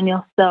Delegate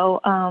Daniel So,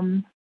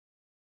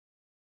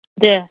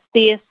 the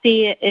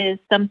CSC is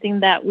something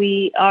that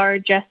we are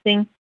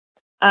addressing.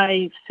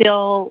 I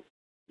feel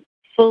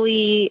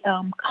fully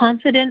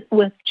confident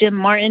with Jim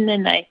Martin,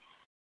 and I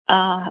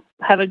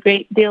have a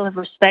great deal of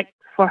respect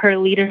for her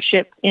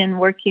leadership in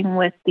working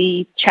with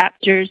the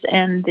chapters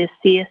and the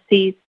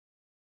CSCs.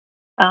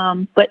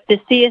 But the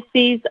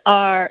CSCs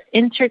are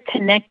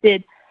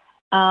interconnected.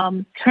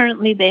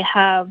 Currently, they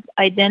have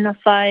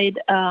identified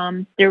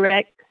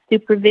direct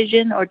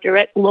supervision or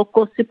direct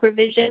local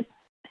supervision.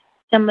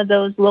 Some of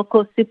those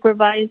local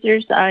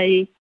supervisors,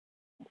 I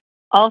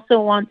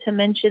also want to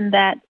mention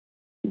that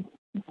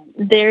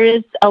there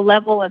is a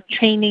level of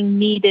training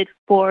needed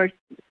for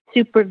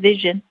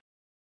supervision.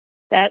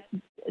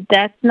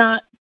 That's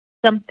not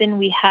something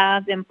we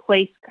have in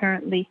place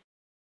currently.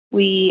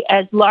 We,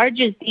 as large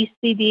as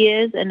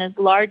DCD is and as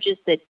large as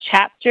the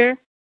chapter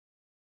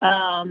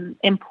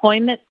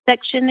employment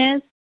section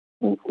is,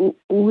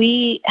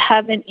 we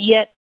haven't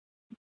yet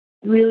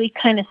really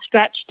kind of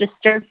scratched the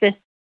surface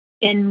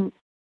in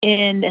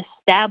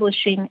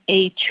establishing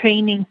a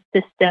training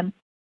system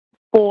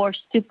for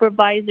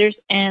supervisors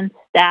and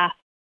staff.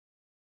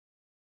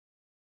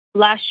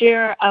 Last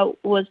year, it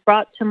was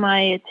brought to my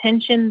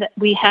attention that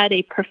we had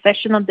a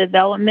professional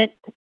development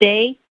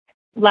day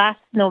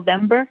last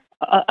December,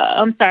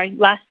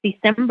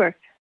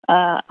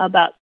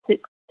 about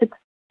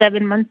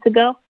 7 months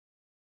ago.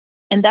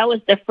 And that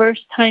was the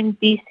first time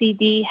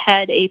DCD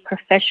had a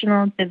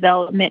professional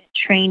development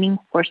training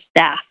for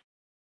staff.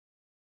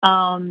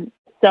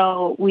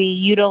 So we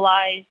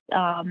utilized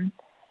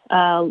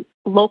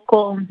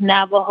local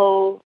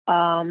Navajo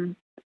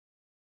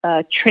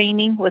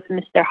training with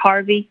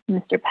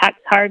Mr. Pax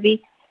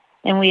Harvey,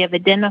 and we have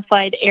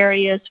identified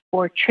areas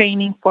for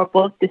training for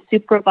both the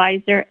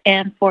supervisor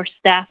and for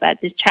staff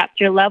at the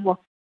chapter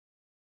level.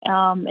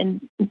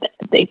 And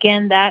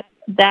again, that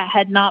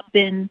had not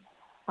been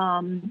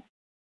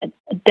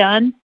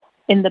done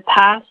in the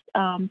past,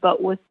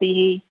 but with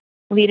the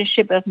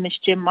leadership of Ms.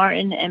 Jim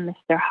Martin and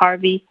Mr.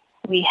 Harvey,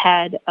 we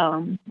had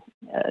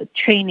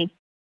training.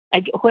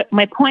 What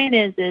my point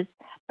is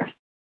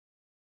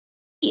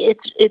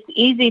it's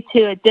easy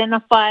to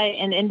identify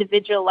an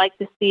individual like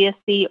the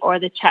CSC or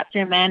the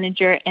chapter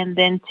manager and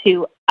then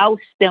to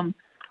oust them,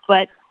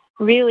 but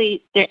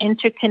really they're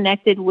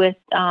interconnected with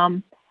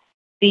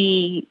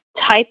the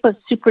type of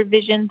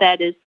supervision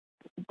that is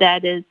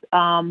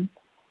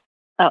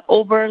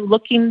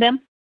overlooking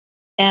them,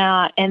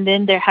 and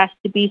then there has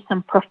to be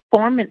some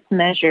performance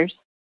measures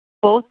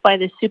both by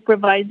the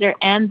supervisor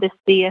and the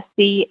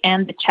CSC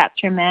and the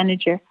chapter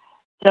manager.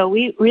 So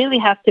we really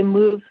have to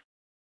move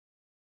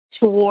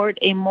toward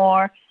a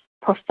more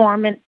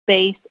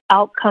performance-based,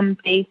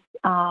 outcome-based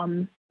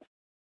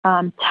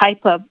type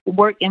of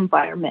work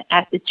environment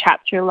at the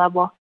chapter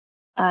level.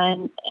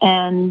 And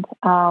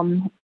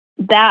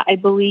that, I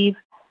believe,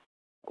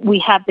 we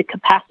have the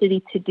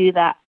capacity to do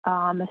that,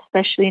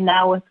 especially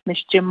now with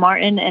Ms. Jim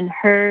Martin and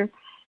her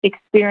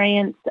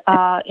experience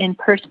in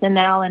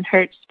personnel and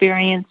her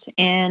experience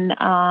in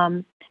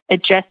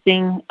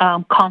addressing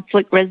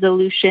conflict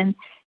resolution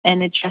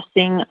and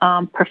addressing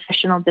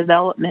professional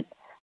development.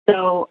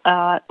 So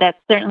that's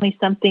certainly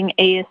something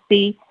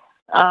ASC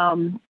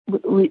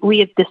we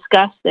have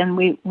discussed, and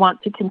we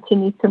want to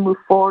continue to move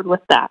forward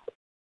with that.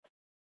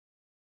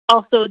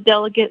 Also,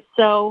 delegates,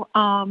 so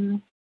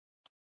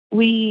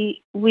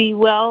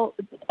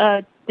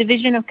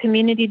Division of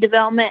Community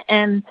Development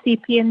and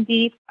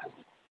CPMD,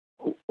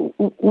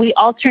 we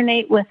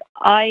alternate with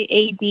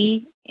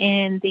IAD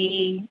in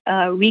the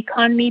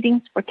recon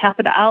meetings for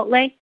capital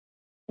outlay.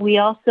 We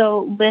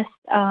also list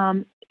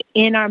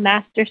in our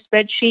master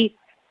spreadsheet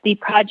the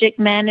project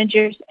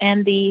managers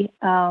and the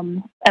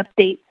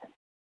updates.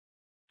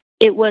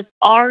 It was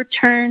our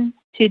turn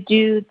to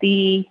do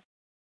the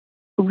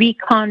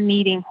recon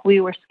meeting. We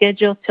were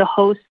scheduled to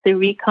host the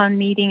recon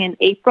meeting in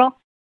April,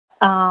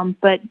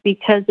 but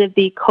because of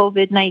the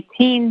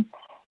COVID-19,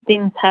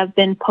 things have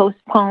been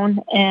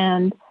postponed,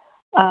 and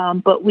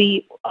but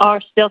we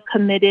are still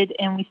committed,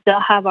 and we still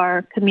have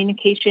our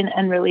communication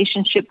and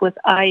relationship with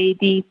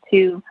IAD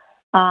to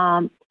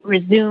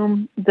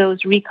resume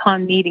those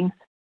recon meetings.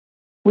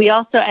 We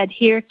also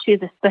adhere to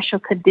the special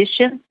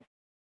conditions,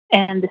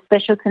 and the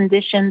special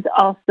conditions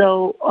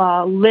also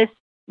list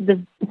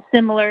the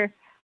similar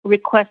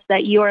requests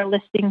that you are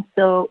listing.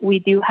 So we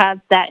do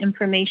have that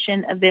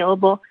information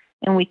available,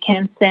 and we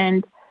can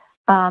send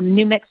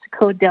New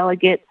Mexico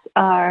delegates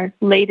our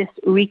latest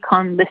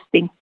recon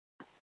listing.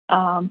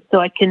 So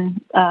I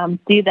can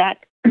do that.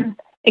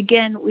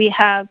 Again, we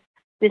have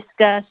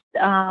discussed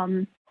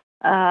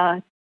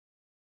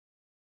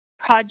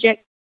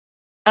project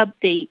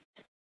updates,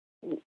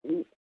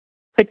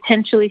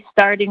 potentially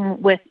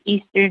starting with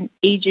Eastern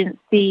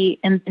Agency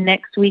in the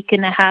next week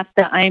and a half,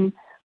 that I'm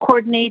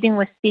coordinating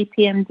with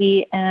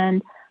CPMD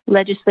and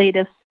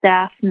legislative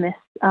staff, Miss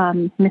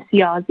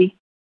Yazzie.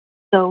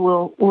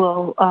 So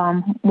we'll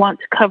want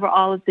to cover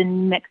all of the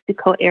New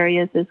Mexico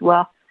areas as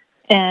well.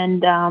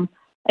 And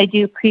I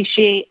do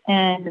appreciate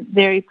and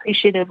very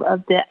appreciative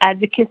of the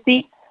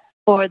advocacy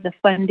for the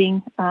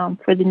funding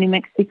for the New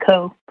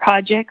Mexico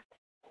project.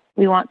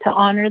 We want to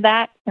honor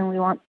that, and we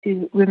want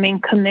to remain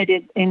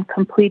committed in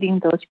completing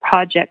those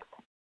projects.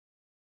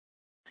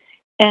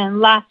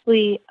 And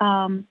lastly,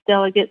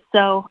 delegates,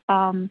 so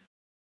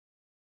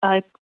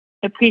I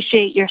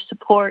appreciate your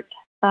support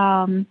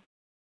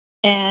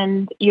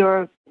and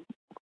your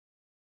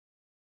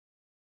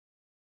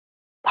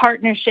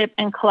partnership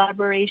and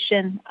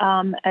collaboration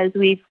as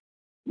we've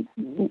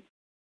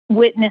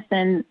witnessed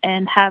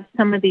and have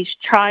some of these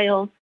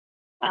trials,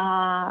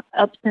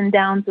 ups and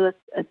downs with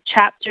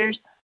chapters.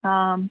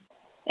 And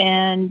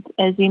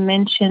as you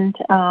mentioned,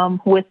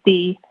 with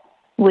the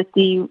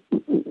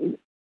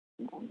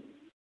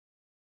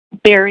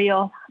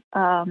burial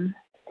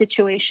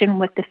situation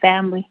with the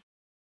family,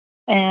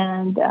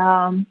 and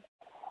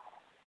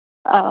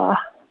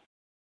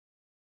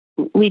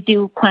we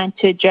do plan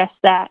to address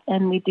that,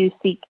 and we do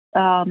seek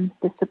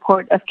the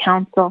support of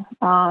council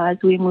as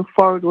we move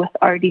forward with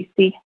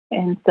RDC.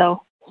 And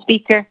so,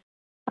 Speaker,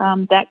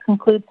 that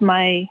concludes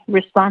my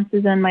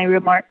responses and my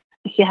remarks.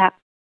 If you have.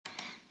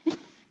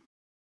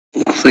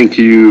 Thank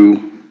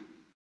you,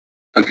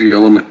 Dr.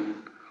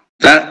 Yellowman.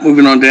 That,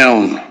 moving on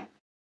down,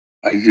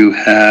 I do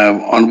have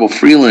Honorable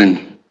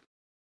Freeland.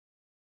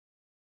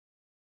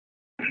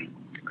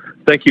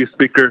 Thank you,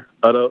 Speaker.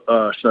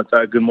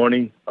 Good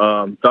morning.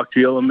 Dr.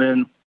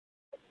 Yellowman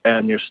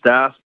and your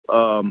staff,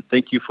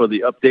 thank you for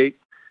the update.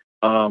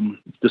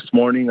 This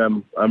morning,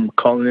 I'm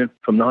calling in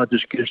from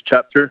Naabik'iyati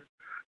chapter.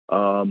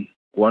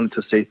 Wanted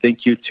to say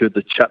thank you to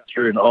the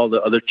chapter and all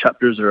the other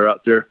chapters that are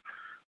out there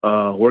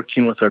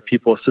working with our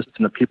people,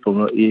 assisting the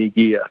people in the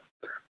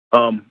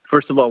Naabik'iyati.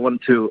 First of all, I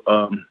want to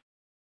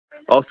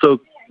also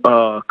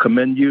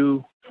commend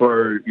you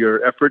for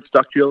your efforts,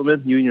 Dr.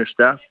 Yellowman, you and your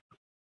staff.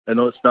 I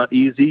know it's not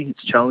easy,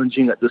 it's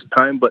challenging at this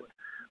time, but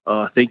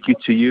thank you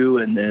to you,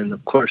 and then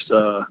of course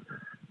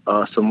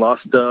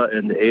Samlasta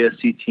and the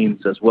ASC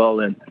teams as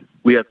well. And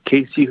we have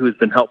Casey, who has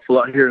been helpful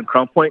out here in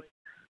Crown Point.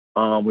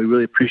 We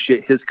really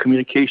appreciate his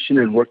communication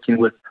and working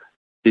with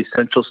the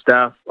central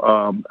staff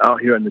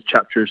out here in the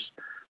chapters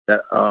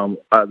that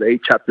the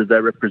 8 chapters that I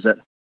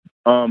represent.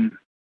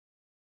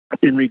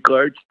 In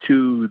regards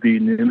to the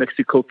New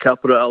Mexico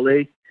capital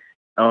outlay,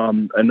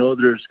 I know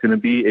there's going to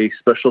be a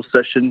special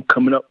session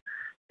coming up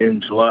in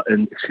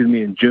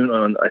June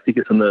on, I think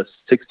it's on the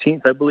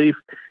 16th, I believe,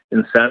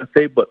 in Santa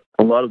Fe, but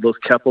a lot of those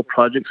capital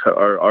projects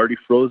are already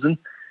frozen,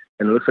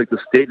 and it looks like the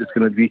state is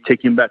going to be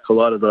taking back a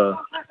lot of the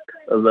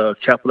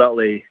capital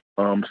outlay.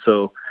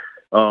 So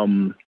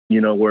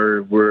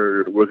we're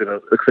gonna,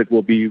 looks like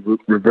we'll be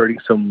reverting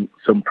some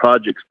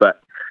projects back.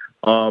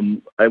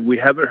 We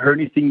haven't heard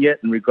anything yet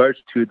in regards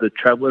to the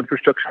travel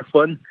infrastructure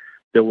fund.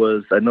 There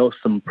was, I know,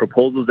 some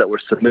proposals that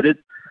were submitted.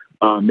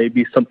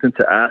 Maybe something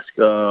to ask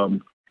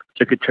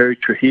Secretary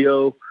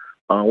Trujillo.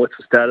 What's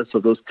the status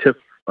of those TIF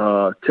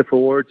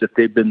awards, if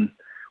they've been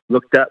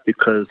looked at,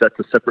 because that's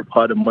a separate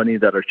pot of money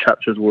that our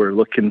chapters were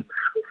looking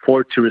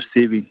forward to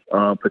receiving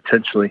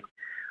potentially.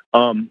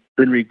 In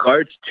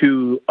regards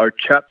to our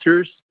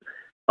chapters,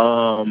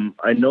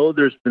 I know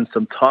there's been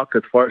some talk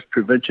as far as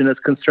prevention is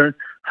concerned.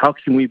 How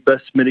can we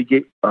best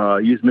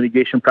use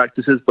mitigation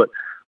practices, but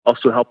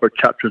also help our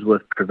chapters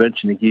with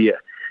prevention?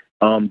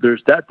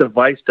 There's that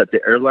device that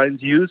the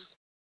airlines use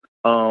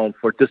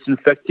for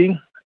disinfecting,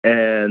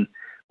 and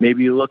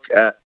maybe look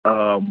at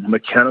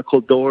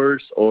mechanical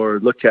doors, or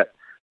look at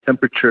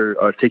temperature,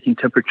 or taking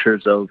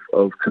temperatures of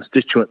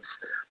constituents.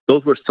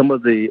 Those were some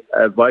of the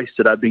advice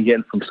that I've been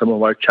getting from some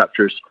of our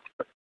chapters.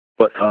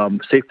 But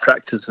safe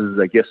practices,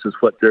 I guess, is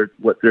what they're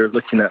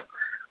looking at.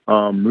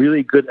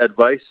 Really good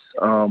advice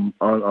on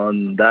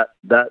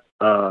that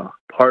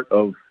part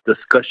of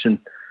discussion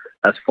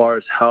as far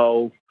as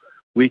how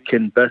we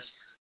can best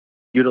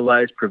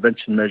utilize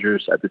prevention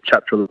measures at the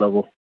chapter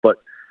level.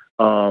 But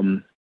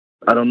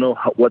I don't know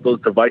what those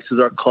devices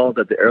are called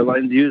that the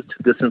airlines use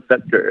to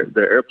disinfect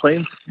their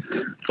airplanes,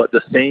 but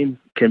the same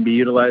can be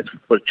utilized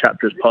for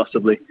chapters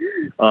possibly,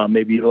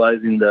 maybe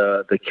utilizing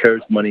the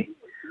CARES money.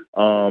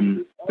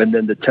 And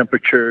then the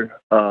temperature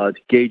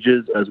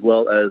gauges, as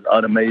well as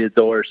automated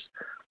doors.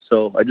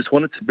 So I just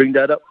wanted to bring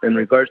that up in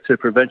regards to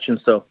prevention.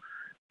 So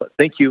but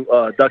thank you,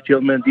 Dr.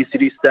 Yellman,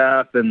 DCD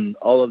staff, and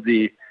all of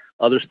the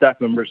other staff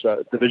members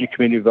at Division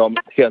Community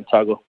Development here in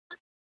Otago.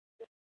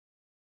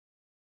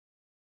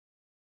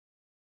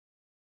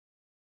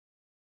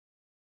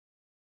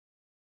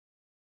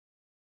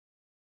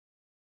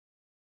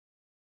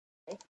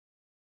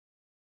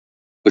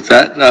 With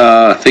that,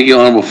 thank you,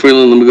 Honorable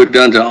Freeland. Let me go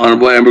down to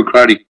Honorable Amber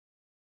Crotty.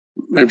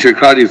 Madam Chair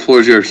Crotty, the floor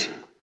is yours.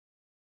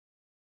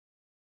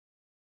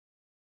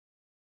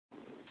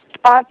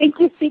 Thank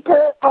you,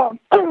 Speaker.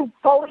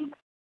 Colleagues,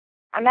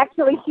 I'm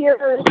actually here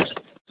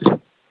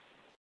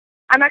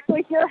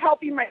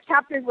helping my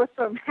chapters with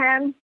some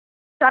hand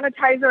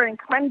sanitizer and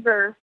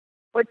cleanser,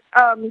 which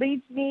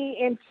leads me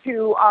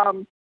into,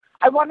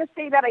 I want to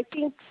say that I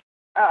think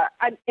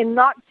in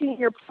not seeing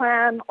your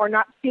plan, or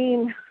not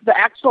seeing the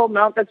actual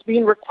amount that's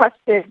being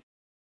requested,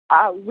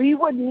 we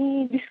would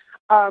need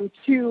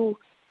to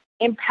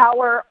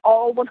empower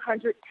all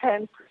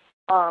 110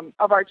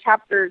 of our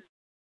chapters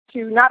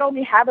to not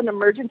only have an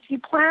emergency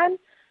plan,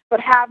 but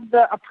have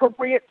the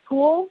appropriate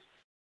tools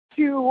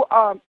to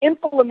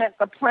implement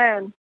the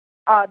plan.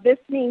 This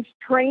means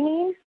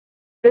training.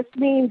 This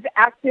means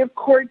active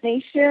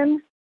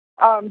coordination.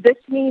 This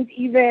means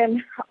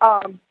even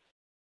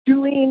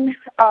doing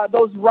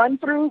those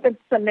run-throughs and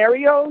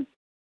scenarios,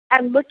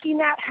 and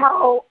looking at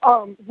how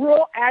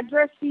rural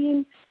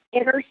addressing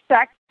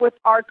intersects with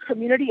our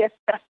community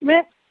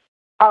assessment.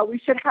 We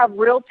should have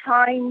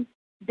real-time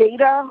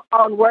data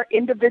on where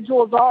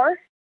individuals are.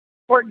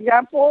 For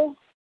example,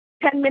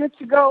 10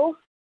 minutes ago,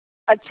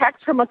 a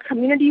text from a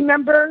community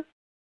member,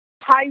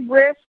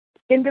 high-risk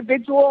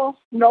individual,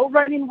 no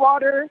running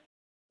water,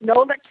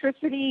 no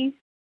electricity,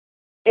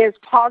 is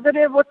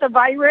positive with the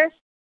virus,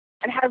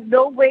 and has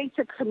no way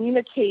to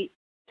communicate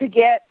to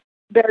get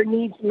their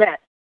needs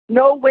met.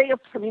 No way of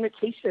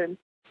communication.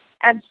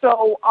 And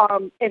so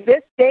in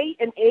this day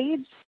and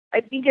age,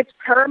 I think it's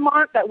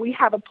paramount that we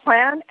have a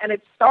plan, and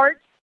it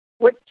starts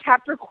with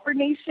chapter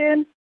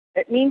coordination.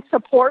 It means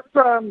support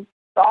from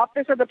the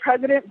Office of the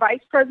President,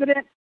 Vice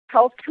President,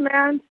 Health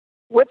Command,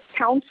 with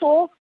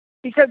council.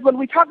 Because when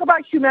we talk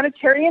about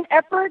humanitarian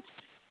efforts,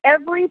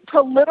 every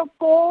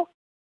political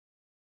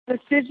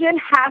decision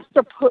has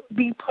to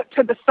be put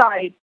to the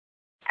side.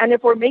 And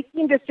if we're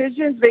making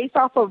decisions based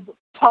off of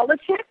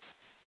politics,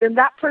 then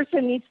that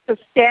person needs to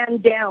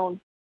stand down,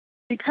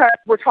 because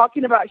we're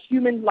talking about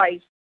human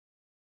life.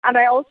 And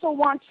I also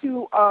want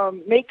to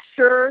make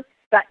sure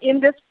that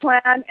in this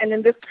plan and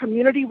in this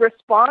community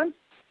response,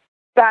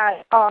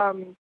 that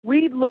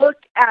we look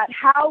at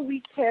how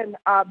we can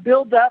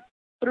build up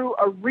through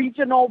a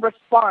regional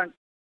response.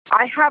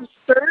 I have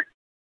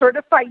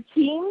certified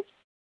teams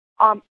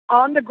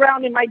on the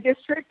ground in my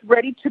district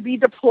ready to be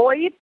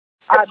deployed.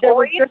 There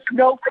was just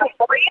no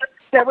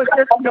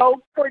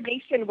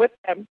coordination with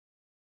them.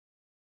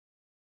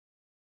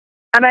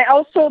 And I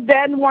also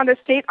then want to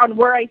state on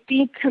where I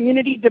think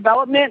community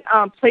development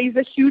plays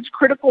a huge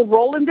critical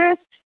role in this,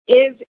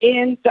 is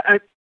in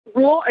the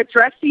rural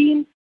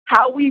addressing,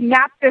 how we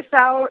map this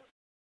out,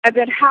 and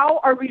then how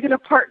are we going to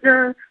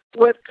partner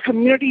with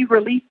community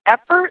relief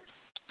efforts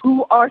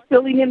who are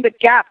filling in the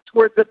gaps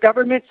where the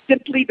government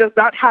simply does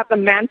not have the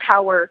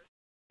manpower.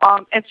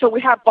 And so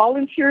we have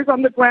volunteers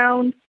on the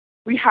ground.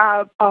 We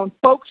have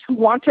folks who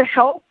want to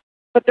help,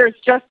 but there's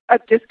just a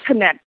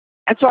disconnect.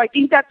 And so I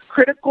think that's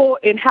critical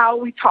in how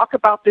we talk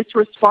about this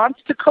response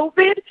to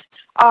COVID,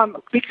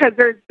 because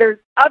there's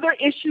other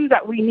issues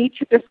that we need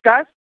to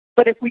discuss,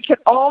 but if we could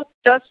all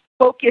just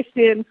focus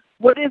in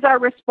what is our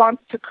response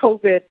to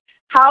COVID,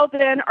 how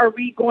then are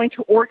we going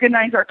to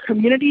organize our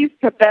communities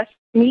to best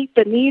meet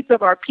the needs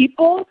of our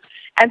people,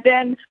 and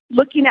then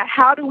looking at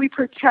how do we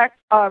protect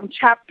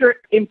chapter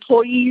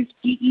employees,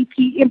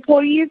 EEP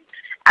employees,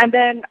 and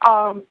then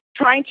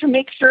trying to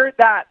make sure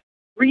that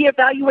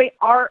reevaluate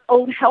our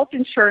own health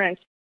insurance.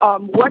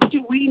 What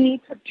do we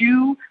need to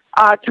do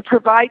to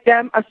provide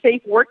them a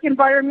safe work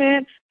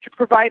environment, to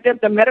provide them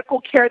the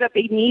medical care that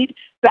they need,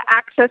 the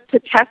access to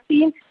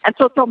testing? And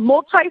so it's a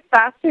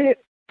multifaceted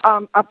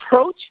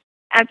approach.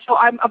 And so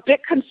I'm a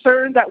bit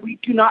concerned that we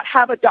do not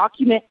have a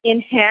document in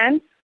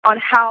hand on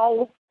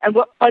how and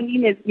what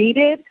funding is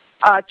needed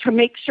to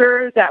make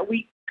sure that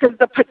because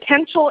the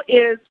potential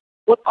is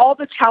with all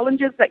the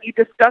challenges that you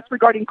discussed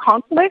regarding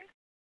conflict,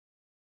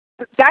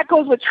 that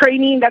goes with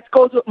training, that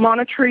goes with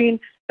monitoring.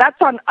 That's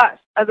on us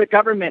as a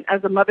government,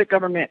 as a mother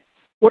government.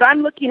 What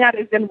I'm looking at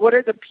is then what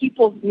are the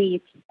people's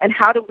needs and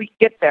how do we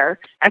get there?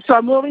 And so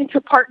I'm willing to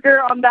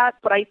partner on that,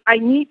 but I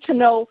need to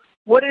know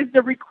what is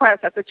the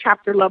request at the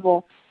chapter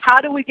level? How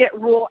do we get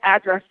rural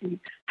addresses?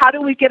 How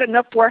do we get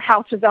enough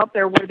warehouses out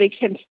there where they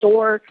can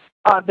store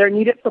their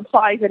needed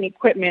supplies and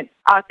equipment?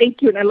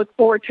 Thank you, and I look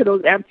forward to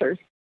those answers.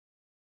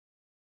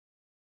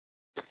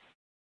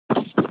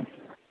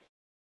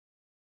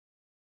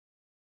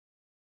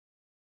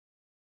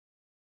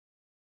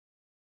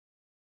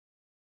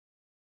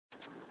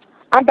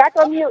 I'm back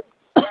on mute.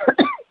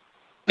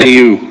 Thank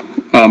you,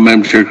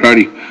 Madam Chair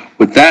Cardi.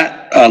 With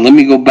that, let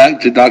me go back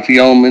to Dr.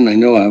 Yellowman. I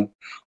know I have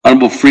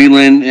Honorable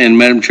Freeland and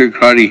Madam Chair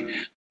Cardi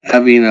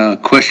having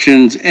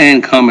questions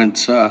and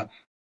comments.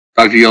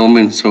 Dr.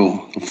 Yellowman,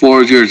 so the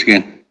floor is yours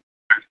again.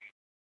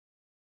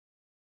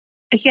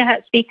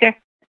 Yeah, Speaker.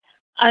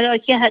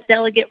 Yeah,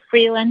 Delegate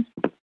Freeland.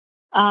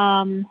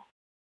 I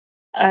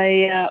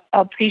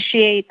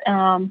appreciate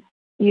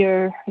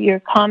your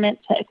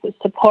comments,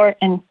 support,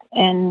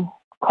 and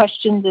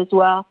questions as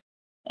well,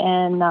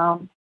 and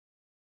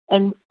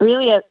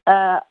really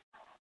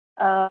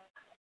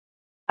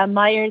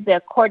admire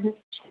the coordination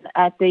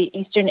at the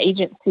Eastern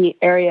Agency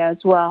area as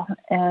well,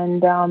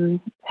 and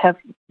have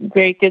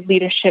very good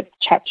leadership,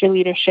 chapter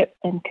leadership,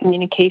 and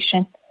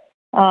communication.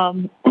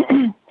 I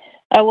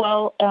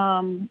will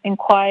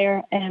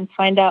inquire and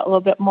find out a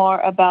little bit more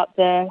about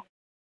the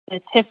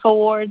TIF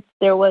awards.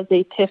 There was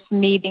a TIF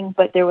meeting,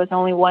 but there was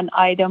only one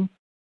item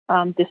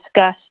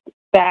discussed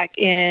back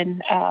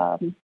in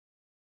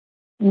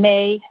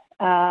May,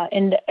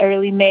 in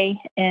early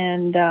May,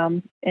 and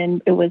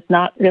it was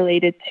not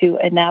related to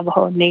a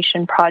Navajo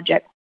Nation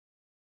project.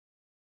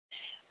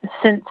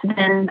 Since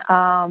then,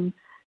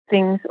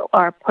 things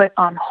are put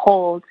on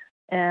hold,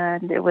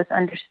 and it was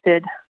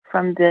understood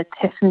from the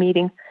TIF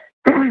meeting.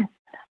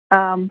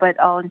 But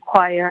I'll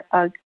inquire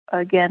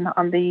again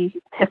on the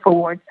TIF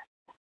awards.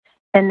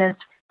 And as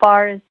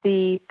far as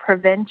the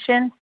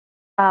prevention,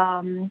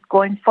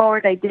 going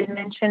forward, I did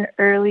mention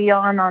early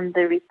on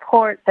the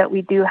report that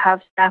we do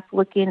have staff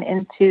looking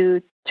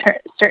into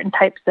certain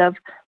types of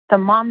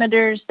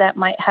thermometers that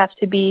might have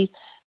to be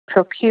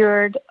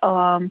procured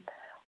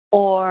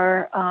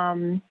or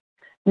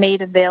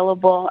made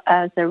available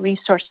as a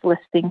resource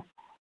listing.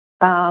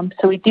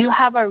 So we do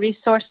have a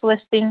resource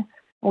listing.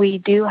 We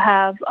do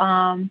have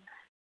a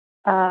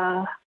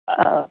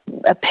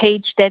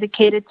page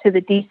dedicated to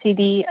the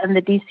DCD and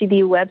the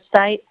DCD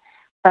website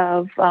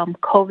of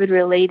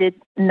COVID-related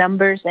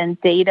numbers and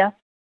data.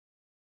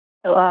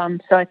 So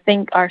I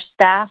think our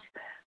staff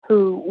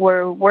who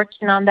were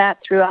working on that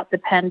throughout the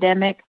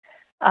pandemic,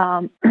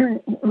 a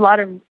lot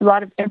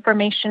of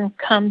information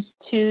comes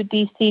to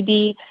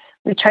DCD.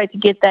 We try to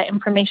get that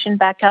information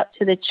back out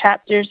to the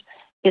chapters.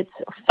 It's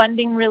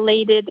funding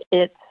related.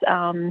 It's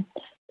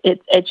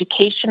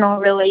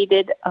educational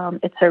related.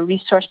 It's a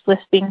resource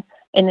listing,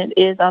 and it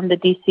is on the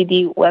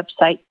DCD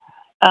website.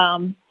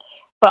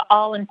 But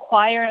I'll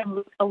inquire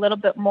a little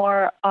bit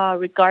more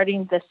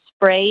regarding the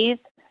sprays.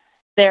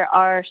 There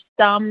are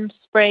some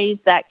sprays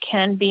that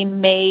can be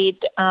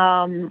made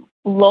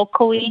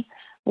locally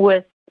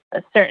with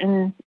a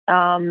certain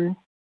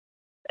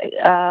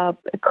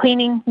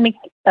cleaning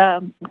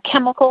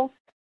chemicals,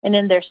 and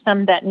then there's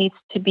some that needs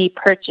to be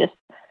purchased.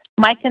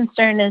 My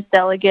concern is,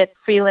 Delegate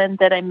Freeland,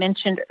 that I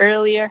mentioned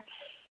earlier,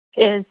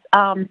 is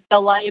the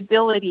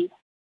liability.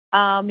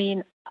 I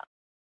mean,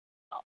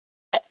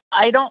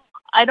 I don't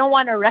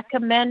want to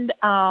recommend,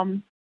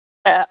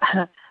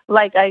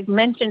 like I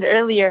mentioned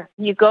earlier,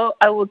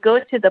 I will go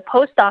to the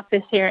post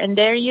office here and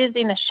they're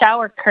using a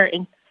shower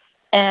curtain.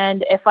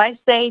 And if I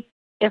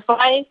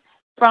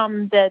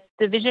from the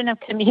Division of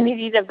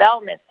Community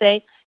Development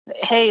say,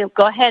 hey,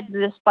 go ahead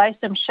and just buy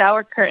some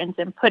shower curtains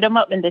and put them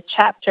up in the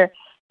chapter,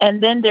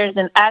 and then there's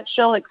an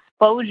actual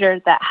exposure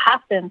that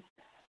happens,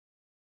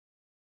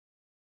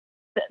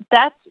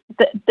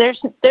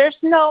 there's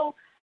no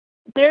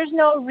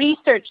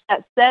research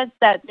that says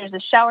that there's a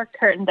shower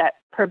curtain that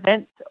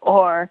prevents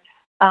or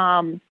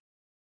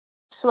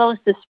slows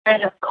the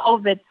spread of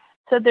COVID.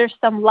 So there's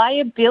some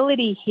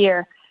liability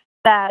here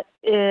that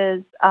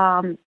is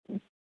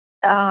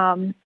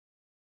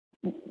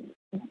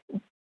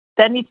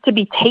that needs to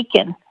be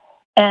taken.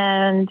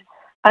 And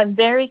I'm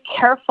very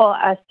careful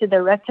as to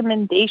the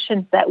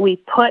recommendations that we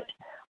put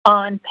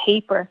on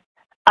paper.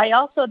 I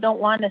also don't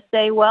want to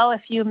say, well,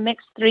 if you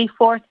mix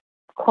 3/4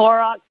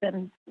 Clorox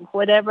and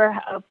whatever,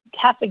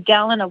 half a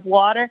gallon of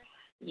water,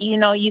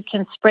 you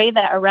can spray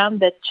that around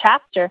the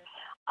chapter.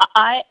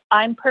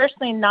 I'm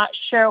personally not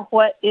sure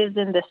what is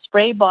in the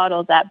spray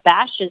bottle that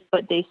bashes,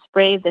 but they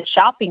spray the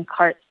shopping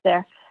carts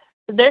there.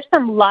 So there's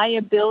some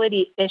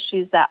liability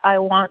issues that I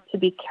want to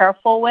be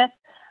careful with,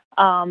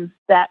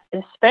 that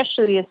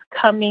especially is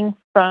coming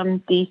from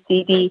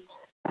DCD.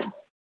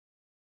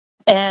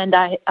 And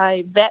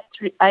I vet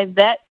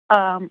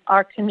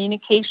our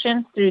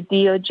communication through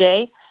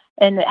DOJ,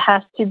 and it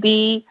has to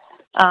be,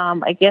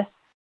 I guess,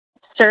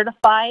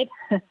 certified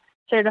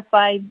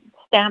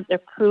stamped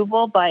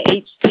approval by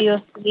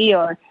HCOC,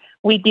 or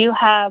we do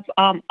have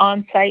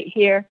on site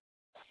here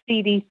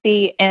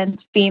CDC and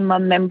FEMA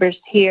members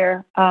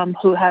here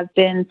who have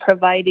been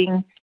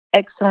providing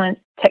excellent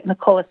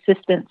technical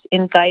assistance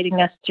in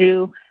guiding us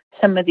through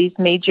some of these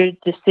major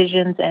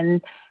decisions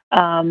and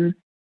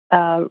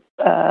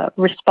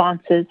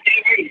responses.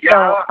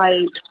 So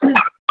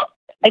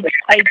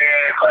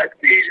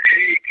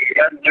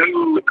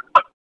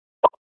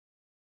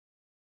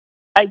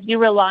I do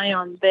rely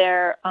on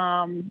their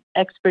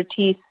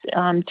expertise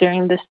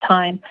during this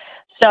time.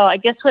 So I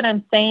guess what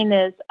I'm saying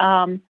is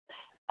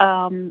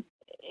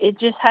it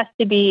just has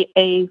to be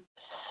a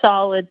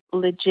solid,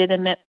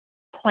 legitimate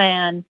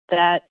plan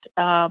that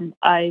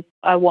I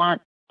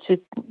want to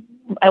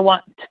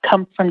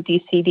come from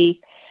DCD.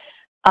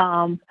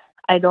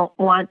 I don't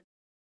want.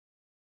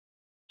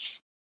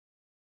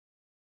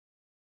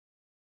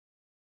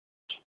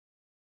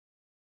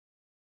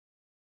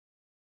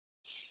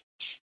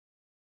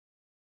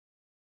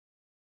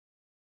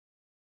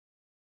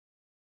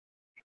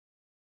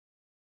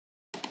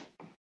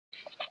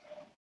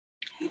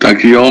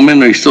 Dr.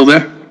 Yeoman, are you still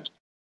there?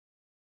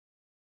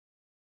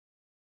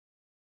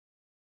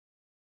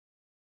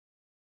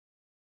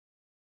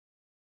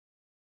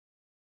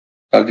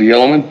 Dr.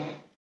 Yellowman?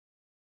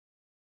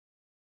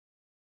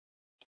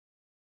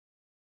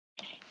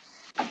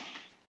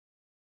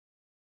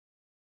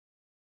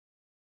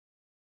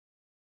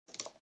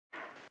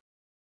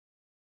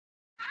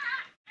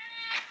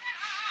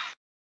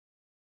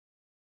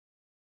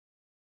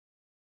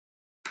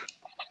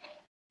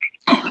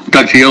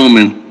 Dr.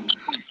 Yellowman,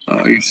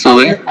 are you still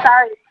there?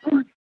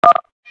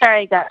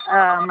 Sorry, got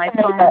my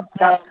phone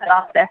got cut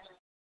off there.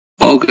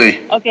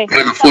 Okay. Okay.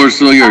 The floor is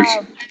still yours.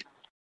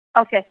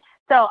 Okay.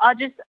 So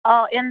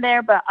I'll end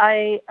there, but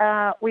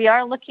we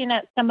are looking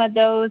at some of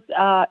those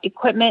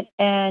equipment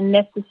and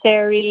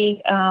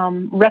necessary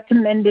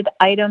recommended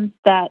items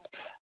that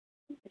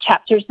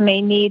chapters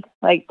may need,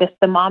 like the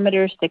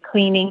thermometers, the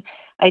cleaning.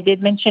 I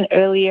did mention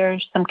earlier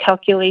some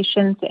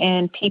calculations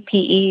and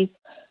PPEs.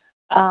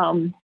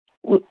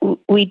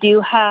 We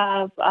do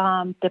have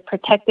the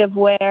protective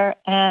wear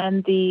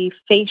and the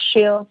face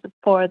shields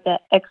for the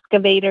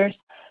excavators.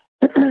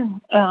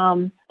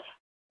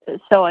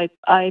 So I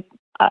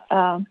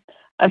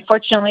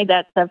unfortunately,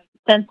 that's a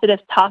sensitive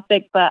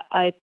topic, but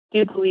I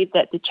do believe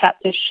that the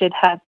chapter should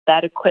have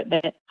that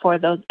equipment for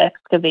those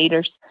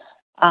excavators,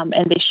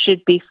 and they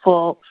should be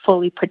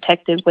fully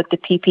protected with the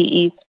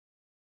PPEs.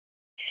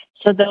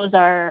 So those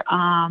are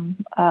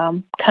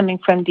coming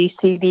from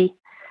DCD.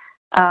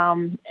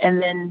 And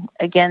then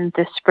again,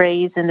 the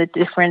sprays and the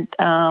different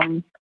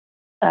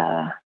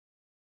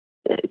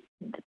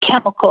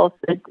chemicals,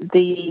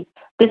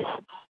 this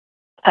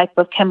type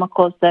of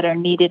chemicals that are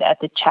needed at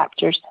the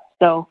chapters.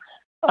 So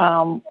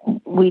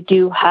we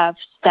do have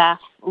staff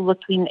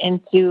looking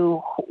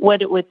into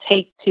what it would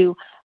take to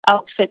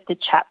outfit the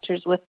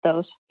chapters with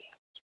those.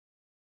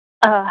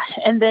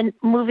 And then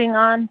moving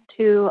on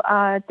to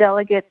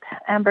Delegate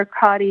Amber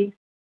Crotty's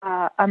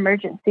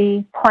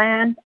emergency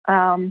plan.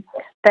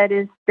 That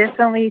is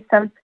definitely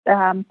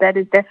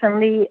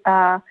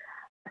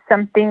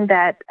something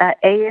that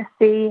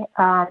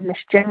ASC, Ms.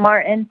 Jim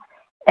Martin,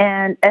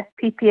 and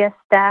SPPS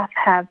staff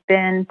have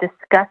been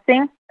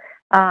discussing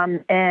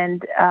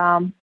and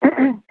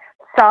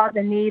saw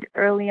the need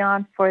early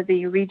on for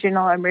the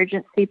regional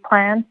emergency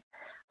plans.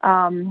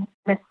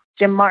 Ms.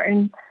 Jim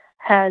Martin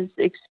has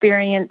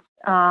experienced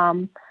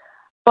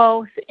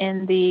both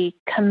in the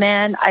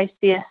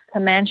ICS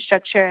command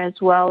structure as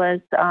well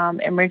as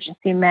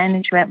emergency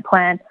management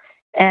plan,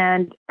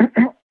 and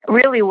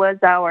really was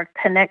our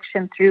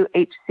connection through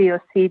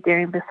HCOC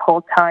during this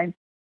whole time.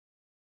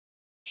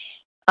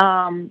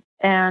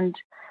 And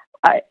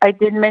I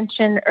did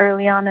mention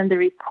early on in the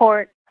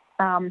report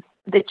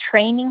the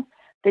training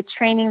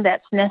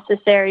that's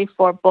necessary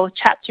for both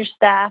chapter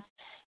staff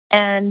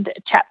and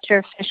chapter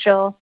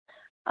officials.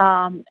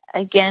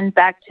 Again,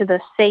 back to the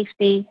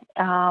safety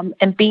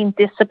and being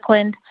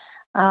disciplined.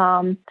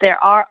 There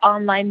are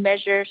online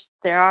measures.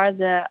 There are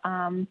the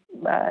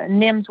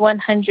NIMS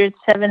 100,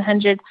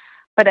 700,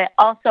 but I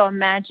also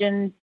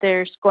imagine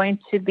there's going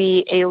to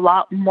be a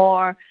lot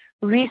more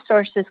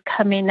resources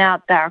coming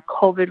out that are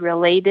COVID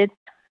related.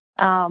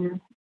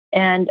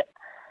 And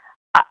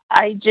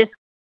I just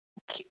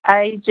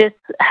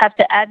have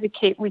to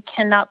advocate we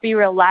cannot be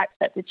relaxed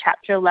at the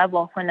chapter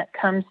level when it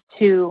comes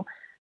to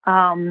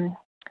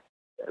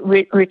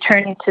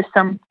returning to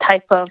some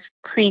type of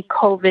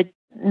pre-COVID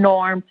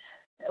norm.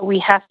 We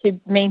have to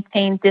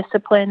maintain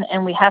discipline,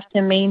 and we have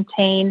to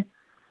maintain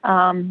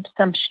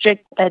some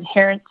strict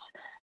adherence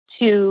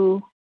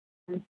to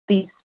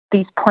these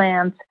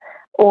plans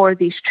or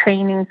these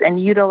trainings and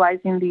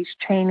utilizing these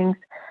trainings.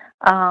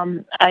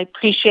 I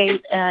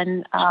appreciate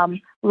and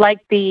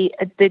like the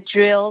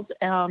drills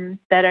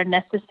that are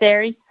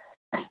necessary.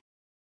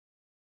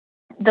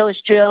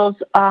 Those drills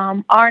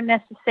are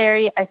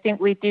necessary. I think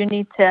we do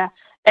need to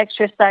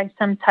exercise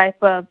some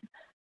type of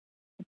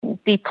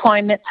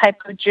deployment type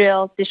of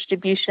drill,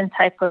 distribution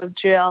type of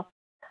drill.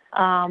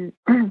 I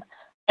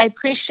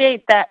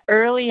appreciate that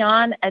early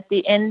on at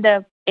the end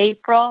of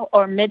April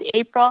or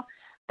mid-April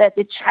that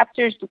the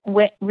chapters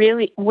went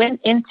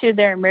into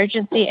their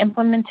emergency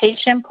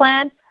implementation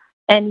plan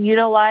and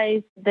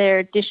utilized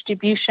their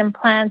distribution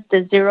plans,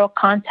 the zero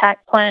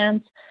contact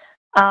plans.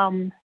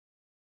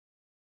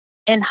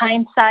 In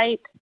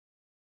hindsight,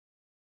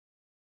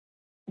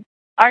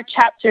 our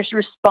chapters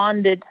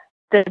responded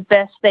the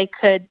best they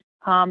could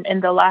in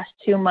the last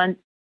 2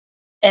 months,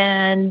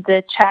 and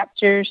the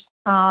chapters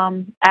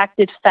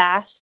acted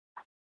fast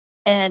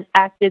and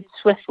acted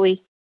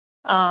swiftly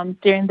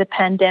during the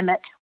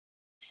pandemic.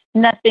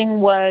 There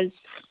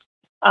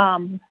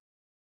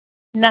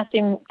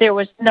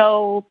was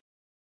no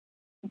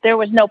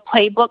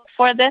playbook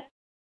for this.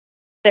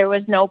 There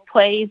was no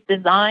plays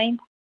designed,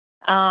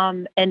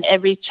 and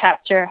every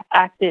chapter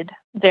acted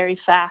very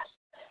fast.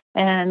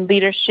 And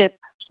leadership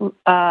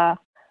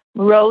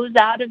rose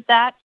out of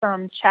that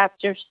from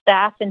chapter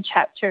staff and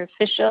chapter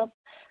officials,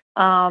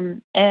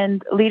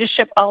 and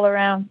leadership all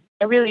around.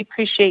 I really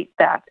appreciate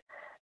that.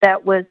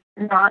 That was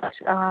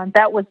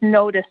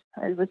noticed.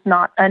 It was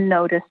not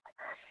unnoticed.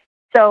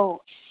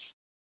 So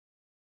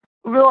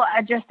rural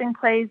adjusting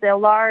plays a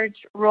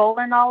large role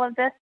in all of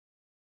this.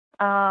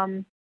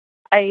 I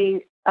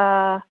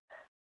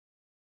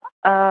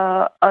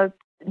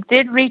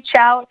did reach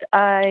out.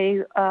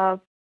 I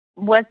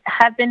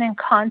have been in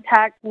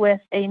contact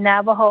with a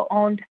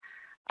Navajo-owned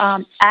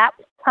app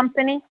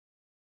company.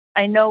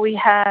 I know we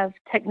have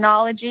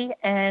technology,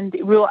 and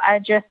rural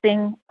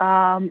adjusting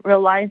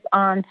relies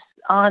on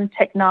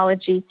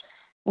technology.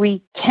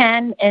 We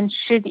can and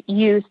should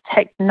use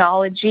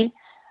technology,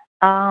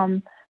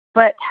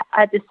 but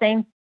at the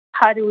same,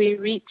 how do we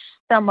reach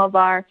some of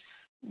our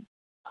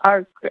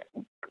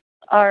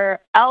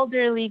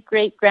elderly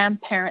great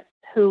grandparents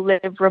who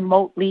live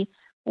remotely,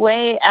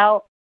 way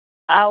out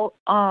off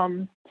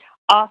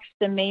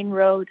the main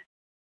road?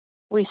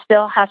 We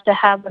still have to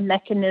have a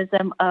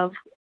mechanism of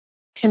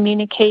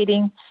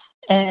communicating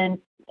and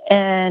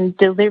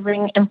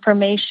delivering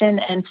information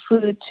and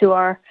food to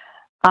our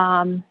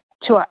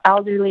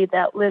elderly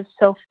that live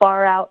so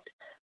far out.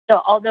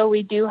 So although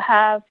we do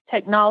have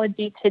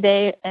technology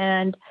today,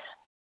 and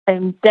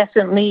I'm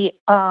definitely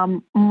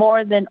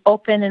more than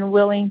open and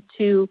willing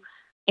to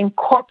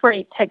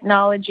incorporate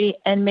technology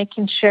and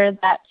making sure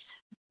that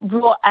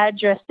rural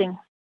adjusting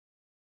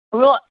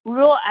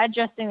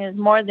is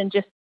more than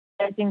just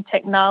using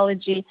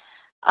technology.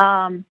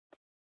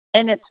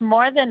 And it's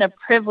more than a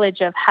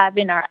privilege of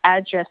having our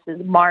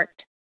addresses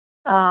marked.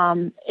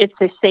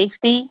 It's a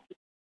safety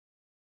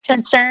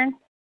concern,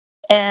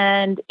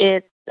 and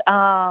it's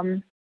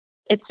an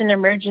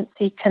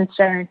emergency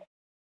concern.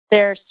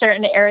 There are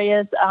certain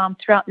areas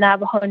throughout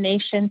Navajo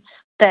Nation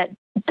that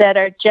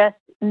are just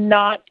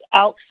not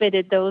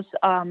outfitted. Those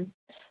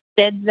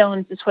dead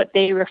zones is what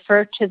they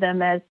refer to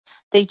them as.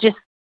 They just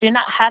do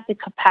not have the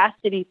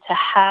capacity to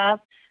have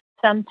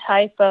some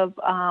type of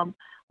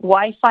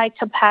Wi-Fi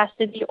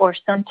capacity or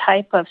some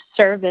type of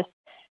service,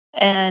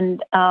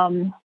 and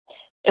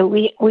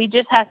we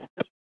just have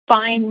to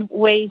find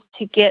ways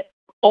to get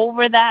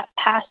over that,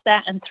 past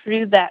that, and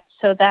through that,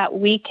 so that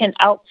we can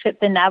outfit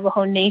the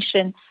Navajo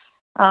Nation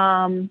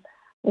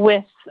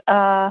with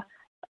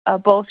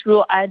both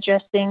rural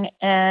adjusting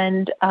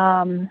and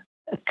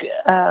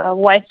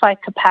Wi-Fi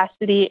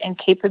capacity and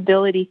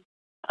capability.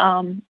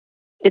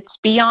 It's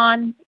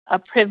beyond a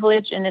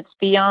privilege, and it's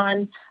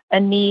beyond a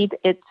need.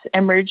 It's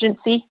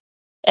emergency,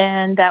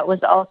 and that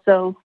was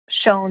also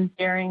shown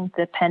during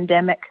the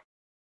pandemic.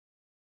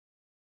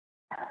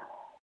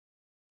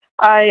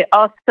 I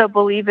also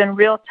believe in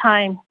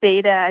real-time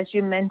data, as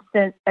you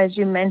mentioned,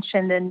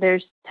 and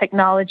there's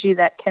technology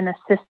that can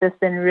assist us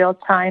in real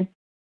time.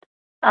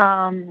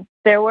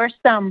 There were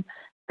some,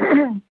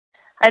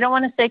 I don't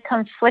want to say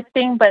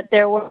conflicting, but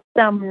there were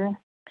some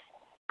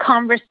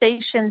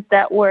conversations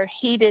that were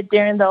heated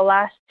during the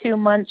last 2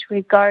 months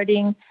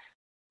regarding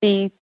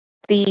the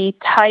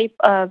type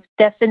of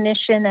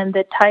definition and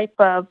the type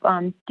of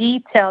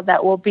detail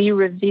that will be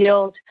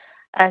revealed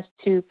as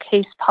to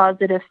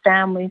case-positive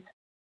families.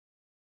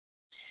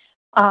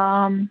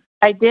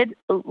 I did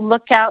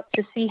look out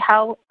to see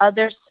how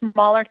other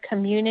smaller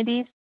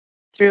communities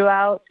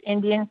throughout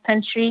Indian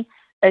country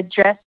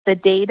address the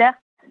data.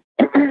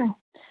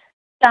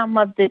 some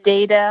of the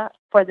data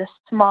for the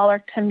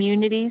smaller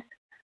communities.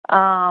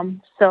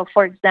 So,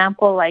 for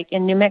example, like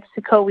in New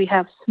Mexico, we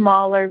have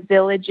smaller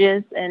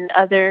villages. In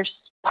other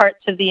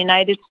parts of the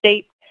United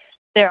States,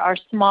 there are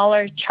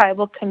smaller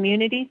tribal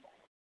communities.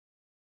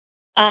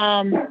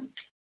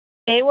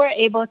 They were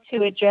able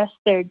to adjust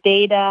their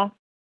data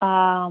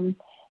by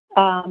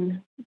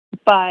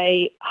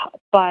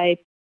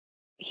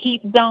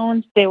heat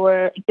zones. There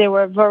were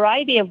a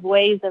variety of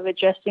ways of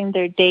adjusting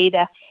their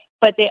data,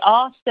 but they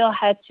all still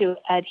had to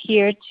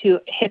adhere to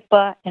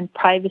HIPAA and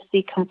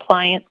privacy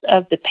compliance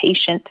of the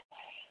patient.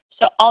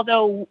 So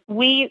although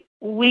we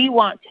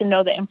want to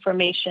know the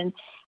information,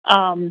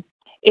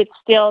 it's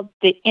still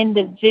the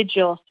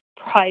individual's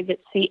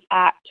Privacy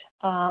Act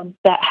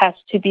that has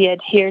to be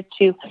adhered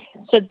to.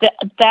 So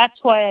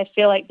that's why I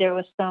feel like there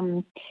was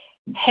some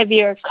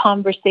heavier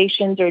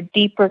conversations or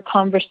deeper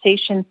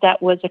conversations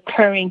that was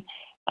occurring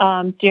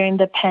during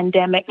the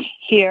pandemic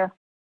here.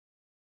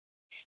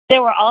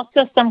 There were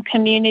also some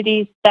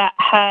communities that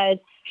had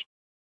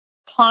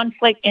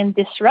conflict and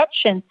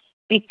disruption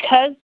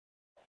because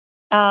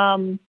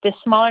the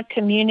smaller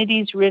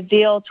communities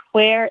revealed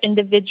where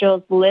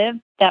individuals live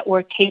that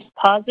were case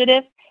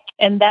positive,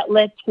 and that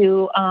led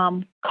to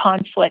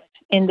conflict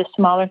in the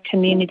smaller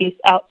communities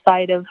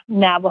outside of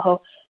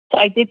Navajo. So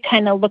I did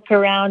kind of look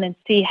around and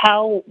see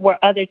how were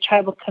other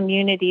tribal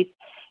communities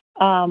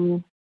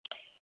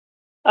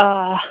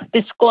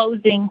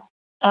disclosing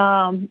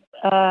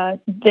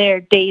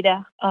their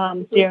data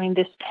during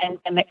this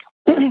pandemic.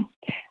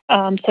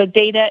 So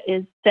data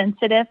is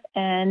sensitive,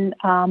 and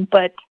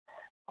but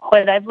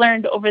what I've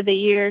learned over the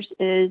years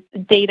is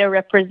data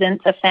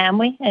represents a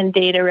family, and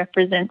data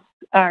represents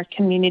our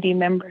community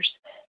members,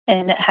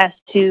 and it has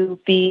to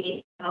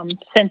be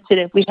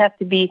sensitive. We have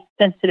to be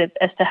sensitive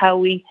as to how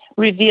we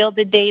reveal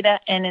the data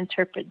and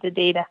interpret the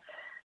data.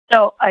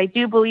 So I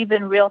do believe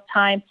in real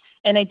time,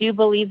 and I do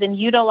believe in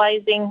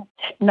utilizing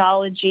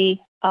technology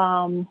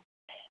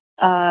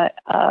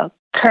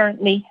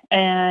currently,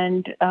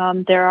 and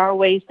there are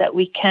ways that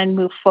we can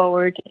move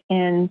forward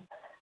in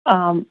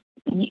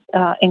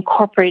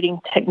incorporating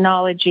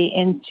technology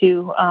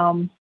into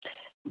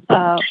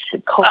the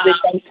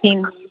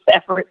COVID-19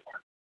 efforts.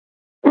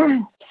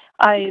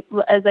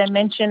 As I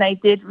mentioned, I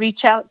did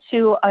reach out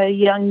to a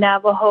young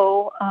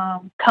Navajo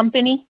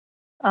company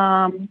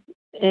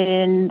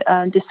in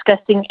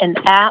discussing an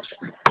app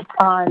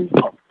on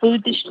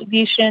food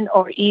distribution,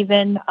 or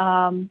even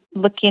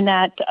looking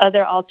at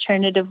other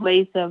alternative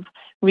ways of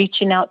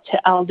reaching out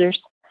to elders.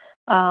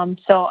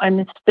 So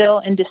I'm still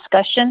in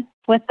discussion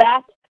with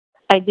that.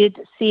 I did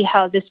see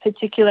how this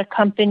particular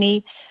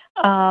company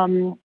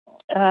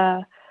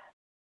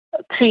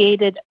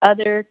created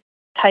other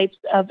types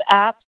of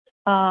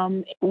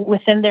apps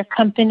within their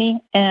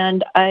company,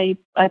 and I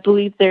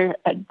believe there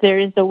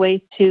is a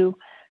way to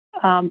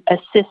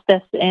assist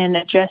us in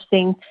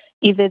addressing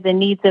either the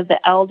needs of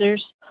the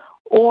elders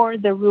or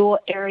the rural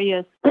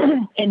areas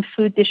in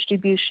food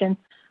distribution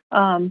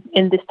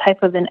in this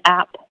type of an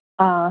app.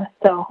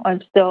 So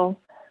I'm still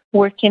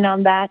working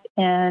on that,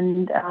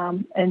 and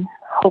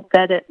hope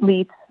that it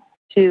leads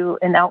to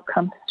an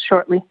outcome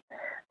shortly.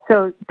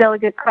 So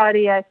Delegate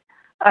Crotty, I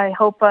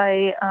hope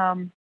I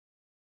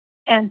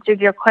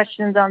answered your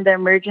questions on the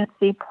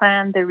emergency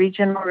plan, the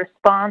regional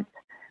response.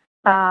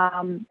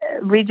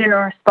 Regional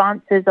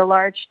response is a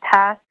large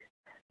task.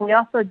 We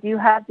also do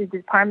have the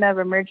Department of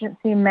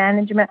Emergency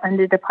Management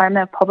under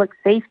Department of Public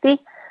Safety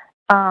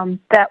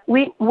that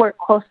we work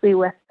closely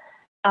with.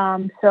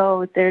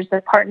 So there's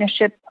a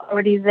partnership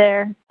already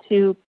there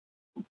to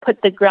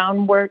put the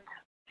groundwork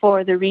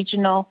for the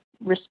regional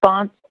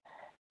response.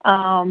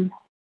 And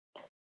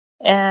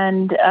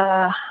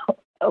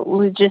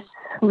we just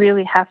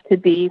really have to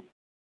be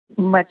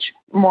much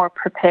more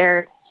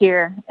prepared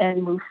here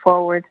and move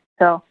forward.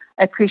 So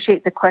I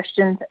appreciate the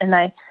questions, and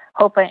I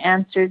hope I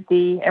answered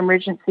the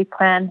emergency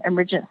plan,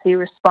 emergency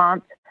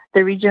response,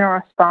 the regional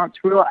response,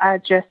 rural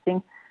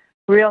addressing,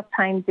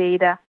 real-time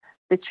data,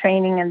 the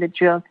training, and the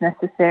drills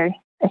necessary.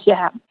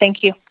 Yeah,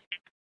 thank you.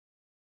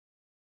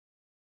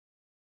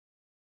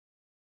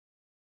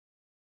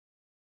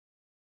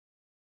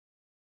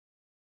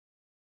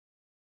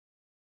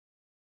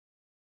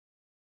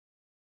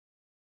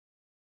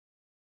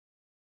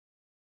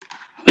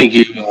 Thank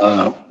you,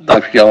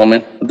 Dr.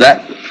 Gellerman. With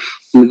that,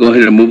 let me go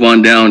ahead and move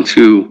on down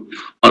to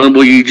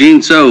Honorable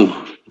Eugene So.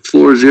 The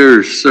floor is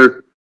yours,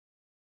 sir.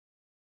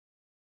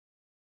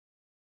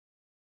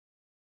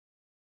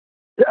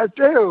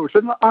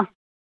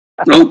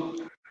 Nope.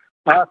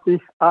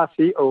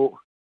 RCO.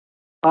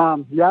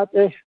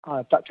 Yate,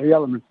 Dr.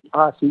 Yellman,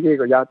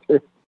 RCA,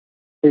 Yate,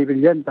 even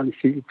yen than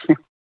she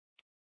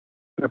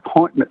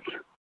appointments.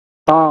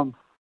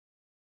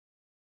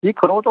 You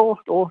could also,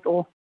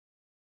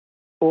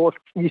 or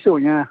you so,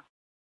 yeah,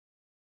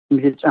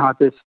 you have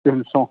this,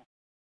 so.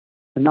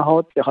 And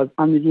now they have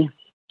only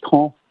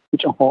home,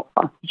 which are hot.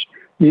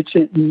 You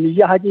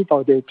had it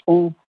all the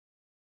tone.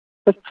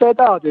 But said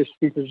out this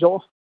is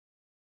all.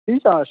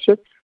 These are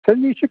shit.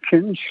 Can you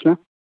change?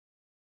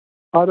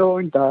 Although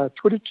in the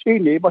 23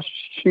 neighbors,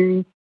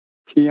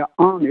 kia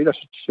ani da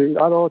se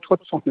aro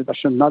tot son da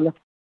shnala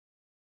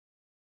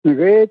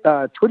nge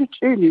da turi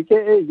chini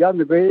ke ya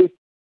nge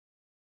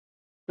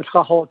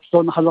ha hot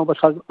son halong ba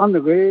khaz an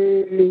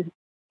nge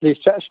the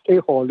stay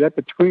hall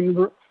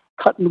between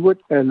Cottonwood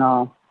and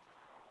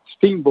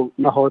Steamboat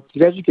na hot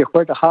leji ke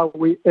where the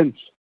highway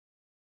ends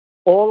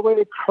all the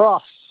way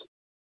across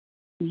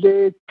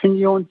the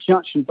Pinion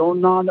Junction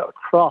don't not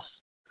across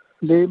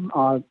the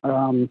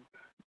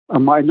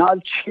my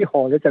Chi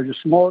Hall there's a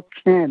small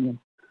canyon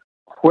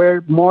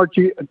where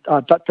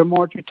Dr.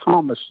 Margie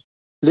Thomas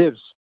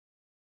lives.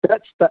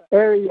 That's the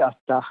area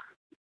that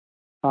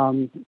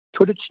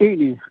to the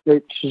Chini,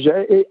 it's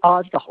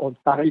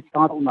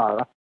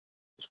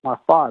my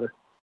father.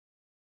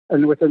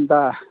 And within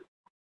that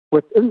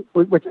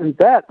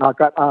I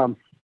got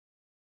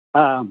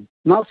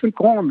Nelson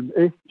Gorman,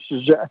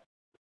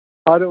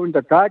 I don't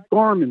the guy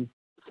Gorman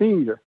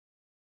Senior.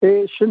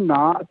 Should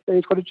not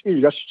to the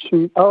Chini, just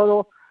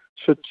auto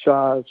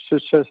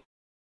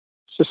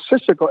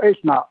statistical is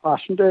not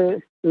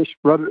his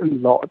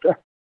brother-in-law.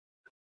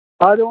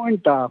 I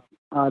don't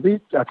these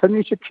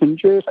Tanisha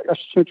Kinjay,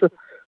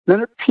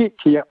 Leonard Pete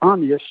here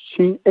on the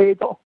Shin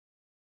Ado.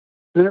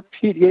 Leonard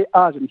Pete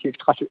as in his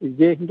touch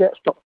again get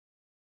stop.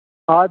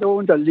 I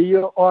don't the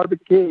Leo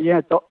Orbit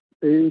yet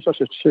is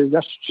such a shin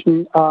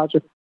as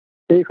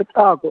a could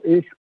argue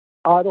is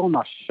I don't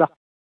know shut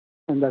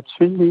and that's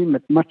in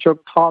with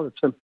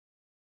metropolitan.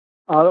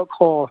 I don't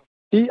call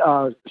the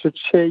should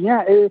say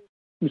yeah.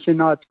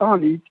 Not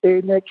only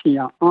a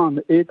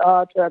on it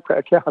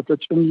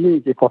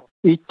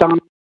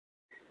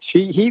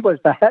he was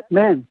the head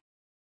man.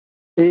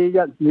 And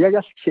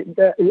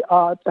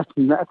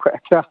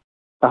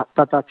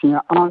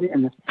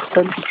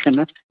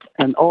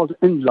all the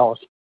in-laws.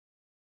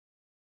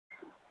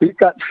 We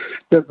got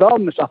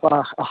development of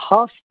a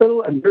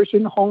hospital and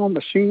nursing home,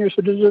 a senior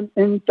citizen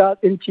in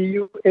that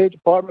NTU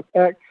Department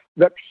Act,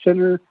 Rec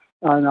Center,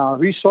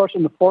 and resource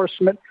and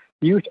enforcement.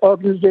 Youth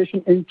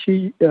Organization,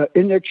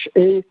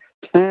 NXA,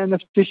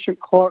 TANF,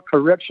 District Court,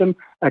 Correction,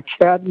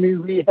 Academy,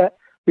 Rehab.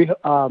 We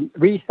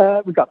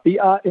got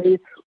BIA,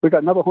 we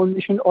got Navajo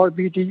Nation,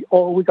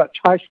 RBDO, we got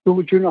high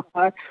school, junior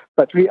high,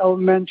 got 3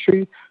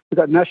 elementary, we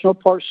got National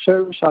Park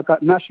Service, I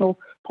got National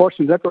Parks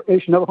and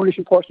Recreation, Navajo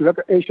Nation Parks and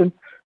Recreation,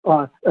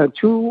 and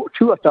two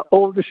of the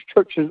oldest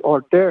churches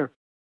are there.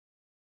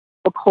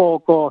 I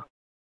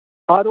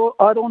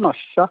don't know,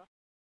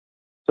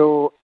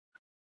 so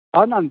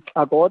Anan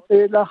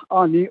agotela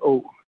ani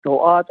o no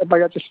at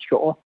abayat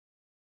show.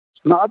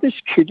 Now this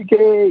kid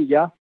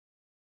yeah.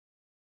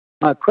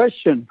 My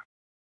question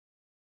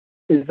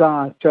is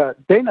that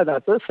Dana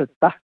that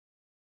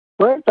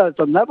where does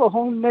the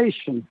Navajo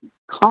Nation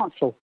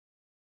Council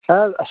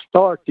have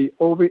authority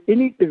over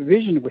any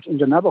division within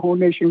the Navajo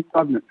Nation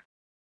government?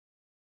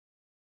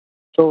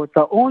 So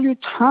the only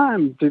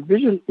time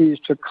division is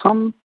to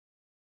come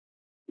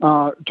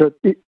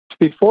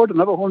before the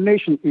Navajo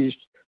Nation is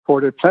for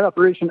the plan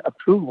operation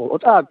approval,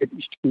 and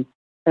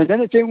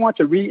then if they want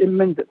to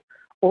re-amend it,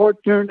 or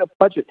during a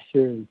budget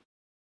hearing.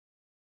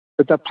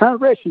 But the plan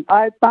operation,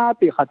 I'm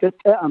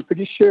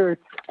pretty sure,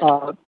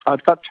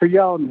 Dr.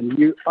 Yellman,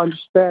 you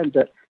understand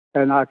that,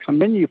 and I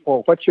commend you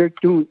for what you're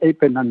doing,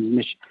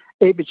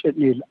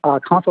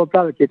 council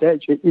delegate,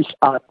 is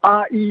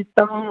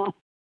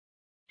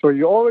so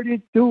you're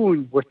already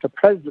doing with the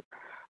president,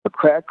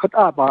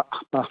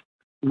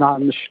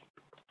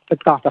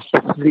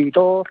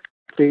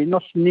 they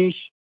not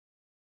niche.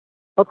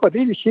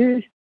 According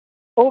to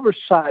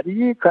oversight,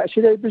 you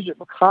actually visit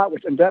with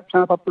in that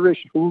plan of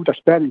operation who the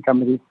standing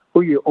committee,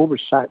 who you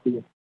oversight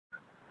you.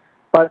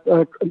 But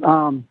the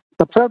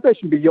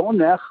preparation beyond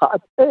that,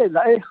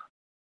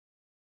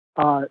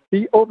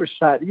 the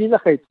oversight, you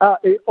like a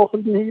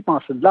only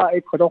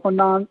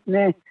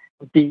Masala,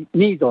 the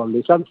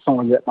needle,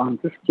 something that on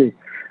this case.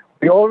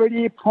 We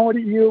already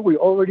appointed you. We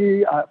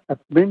already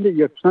amended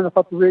your plan of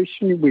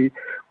operation. We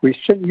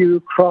sent you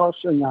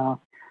across, and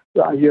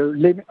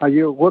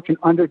you're working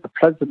under the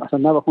president of the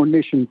Navajo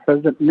Nation,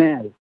 President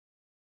Naz.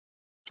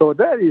 So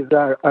that is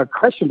a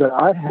question that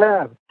I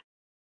have.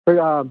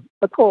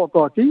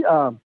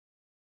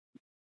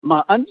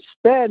 My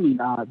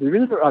understanding, all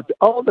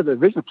the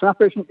division plan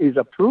operation is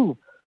approved,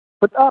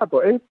 but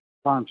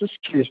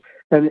just case,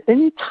 and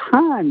any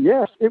time,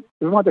 yes, if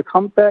we want to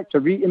come back to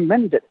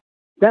re-amend it.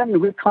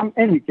 Then we come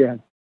in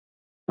again.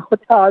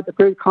 The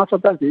great council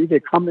they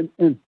coming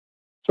in.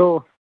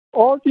 So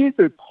all these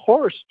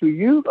reports to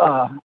you,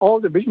 all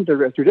division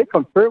directors, they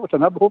confer with the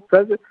Navajo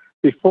president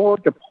before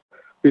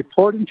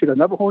reporting to the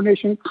Navajo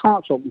Nation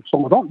Council.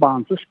 So don't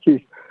bound this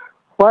case.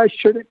 Why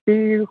should it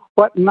be?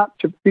 What not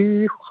to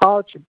be?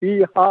 How to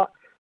be? How?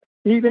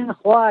 Even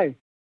why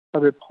a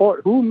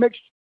report? Who makes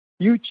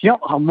you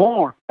jump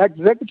more,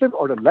 executive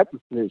or the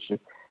legislature?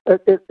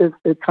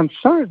 It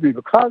concerns me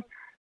because.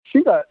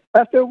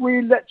 After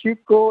we let you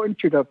go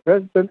into the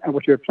president and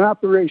with your plan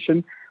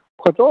operation,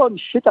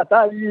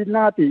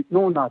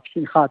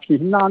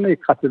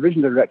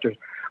 division directors,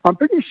 I'm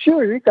pretty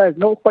sure you guys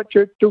know what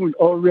you're doing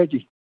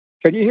already.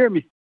 Can you hear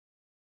me?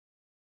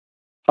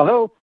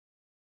 Hello?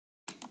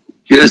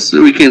 Yes,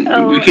 we can.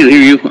 We can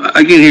hear you.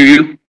 I can hear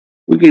you.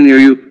 We can hear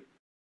you.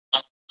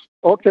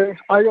 Okay,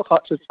 I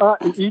got to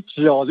start each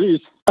year.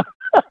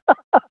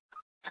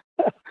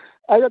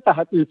 I got to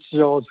have each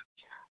year.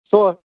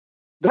 So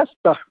that's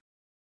the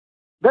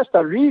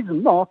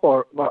reason no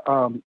for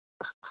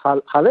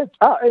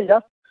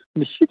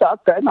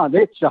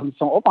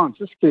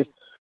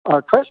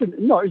question,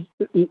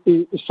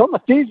 some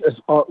of these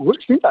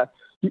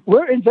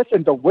we're just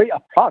in the way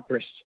of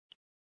progress.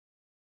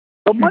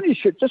 The money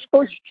should just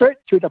go straight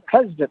to the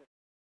president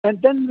and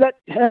then let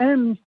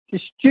him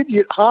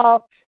distribute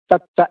how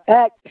the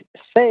act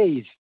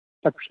says.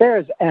 The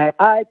CARES Act.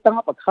 I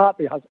thought a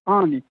copy has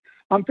on it.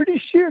 I'm pretty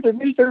sure the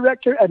news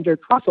director and their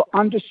council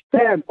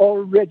understand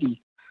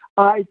already.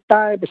 I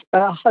thought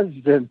a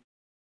husband.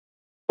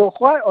 So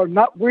why or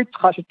not we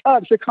touch it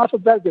up? The council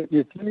does it.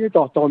 You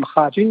don't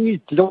have you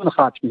don't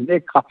have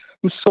to.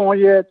 So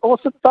yet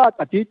also thought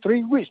at the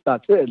 3 weeks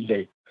that's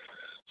it.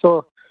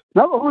 So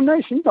now the whole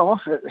nation,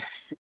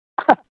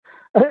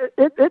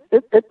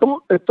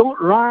 it don't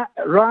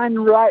rhyme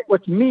right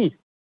with me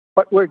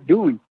what we're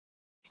doing.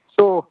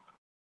 So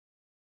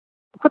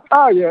put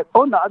out yet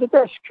on the other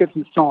desk,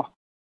 so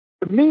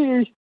to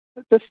me,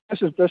 this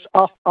is just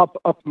off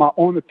my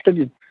own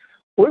opinion.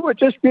 We would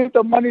just give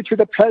the money to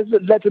the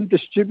president, let him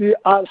distribute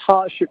as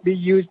how it should be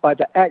used by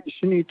the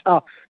action.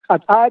 I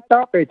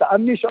thought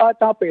I'm not sure I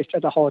thought it's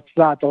at the hot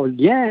slot or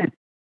yeah.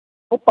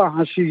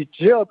 I'm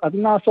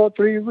not so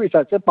 3 weeks.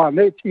 I said,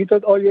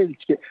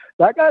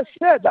 like I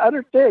said the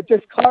other day,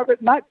 this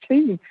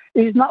COVID-19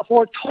 is not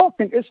for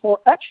talking, it's for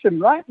action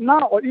right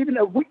now or even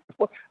a week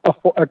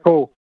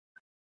ago.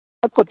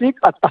 I could think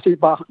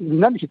about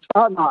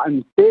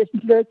and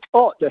basically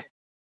taught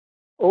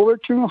over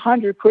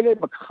 200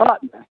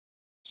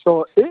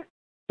 So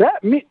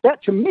that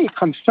to me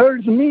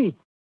concerns me.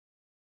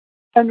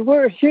 And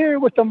we're here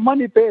with the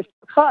money-based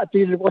card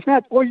deal. Was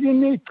that all you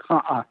need?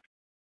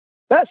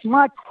 That's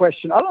my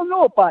question. I don't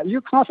know about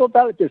you council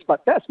delegates,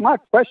 but that's my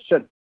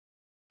question.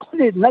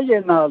 I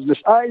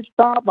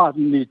start by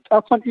the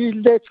I can't eat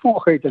late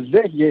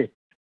the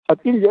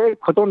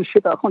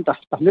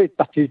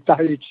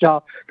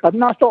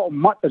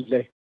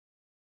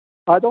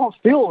I don't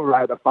feel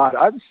right about it.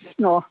 I just,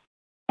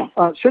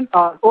 since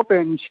I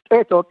open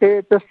state,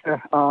 okay, just,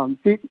 all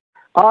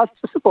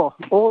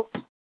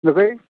the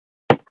way,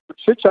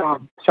 such a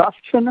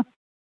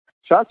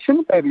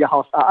baby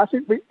house, I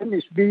think it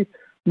needs to be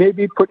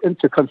maybe put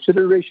into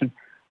consideration.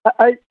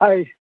 I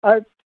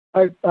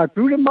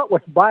grew them up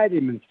with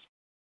vitamins.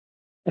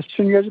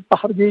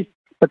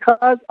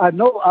 Because I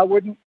know I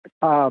wouldn't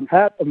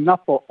have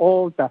enough for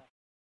all the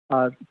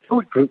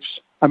food groups.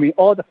 I mean,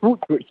 all the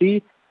food groups.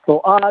 So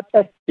I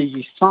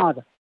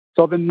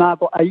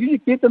usually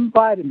give them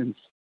vitamins.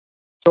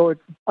 So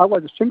I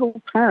was a single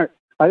parent.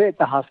 I ate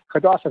the house.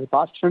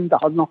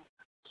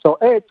 So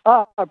I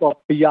got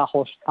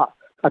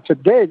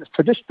today,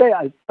 to this day,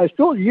 I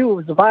still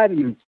use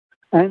vitamins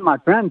and my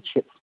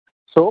grandkids.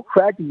 So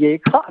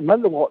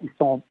another one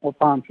on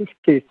this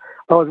case.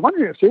 I was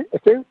wondering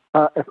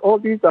if all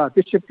these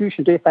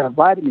distributions they have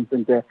vitamins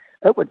in there,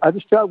 I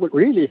just thought would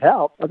really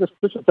help. This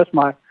is just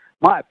my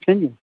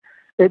opinion.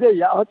 I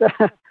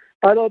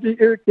don't think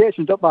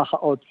irrigation about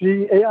how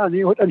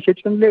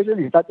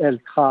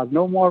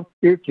no more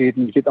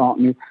irrigating it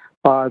on me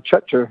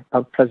chapter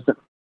of president.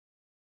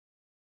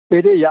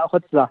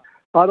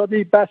 I don't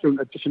think bathroom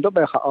addition to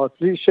how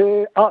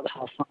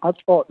outhouse I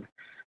thought.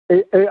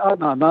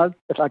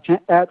 If I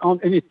can't add on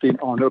anything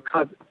on it,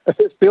 because if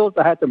it feels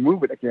I had to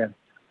move it again.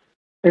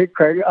 Hey,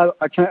 Craig,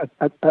 I can't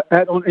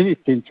add on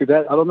anything to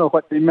that. I don't know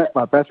what they meant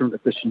by bathroom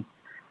addition.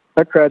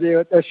 I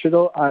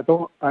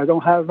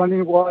don't have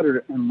running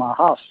water in my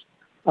house.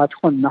 I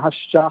don't have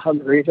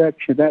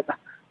that.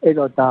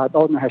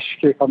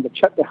 On the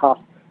chapter house.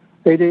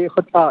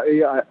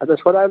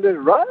 That's what I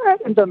live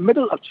right in the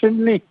middle of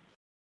chimney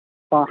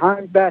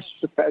behind that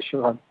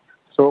special.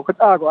 So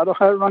I don't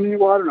have running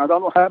water and I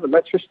don't have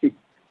electricity.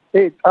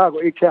 I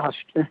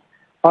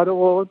don't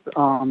want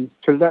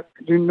to let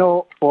you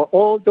know for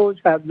all those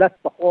who have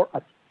left before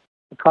us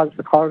because of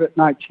the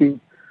COVID-19.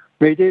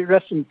 May they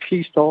rest in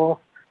peace, all.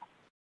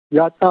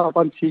 Yata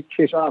Banti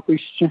Kisha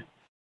Christian.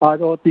 I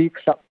don't think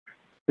so.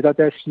 Because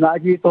there's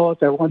snaggy doors,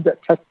 the one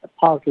that tested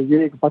positive,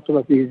 the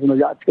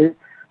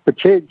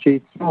kids,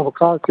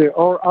 because they're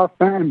all our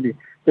family,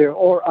 they're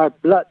all our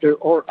blood, they're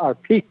all our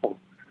people.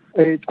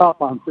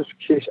 Up on this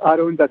case, I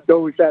don't that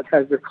those that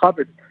has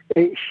recovered,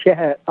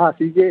 share as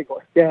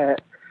Diego, share.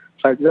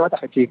 So I don't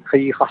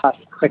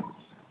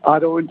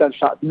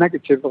that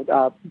negative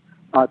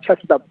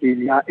tested up the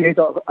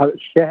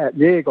share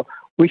Diego.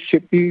 We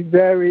should be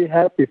very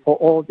happy for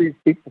all these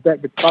people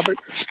that recovered,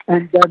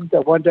 and then the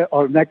one that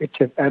are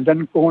negative, and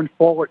then going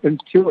forward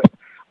into it.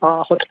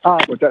 That's what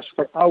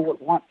I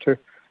would want to.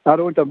 I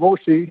don't the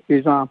mostly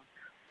is the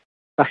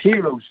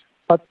heroes.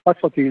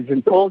 That's what it is.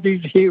 And all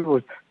these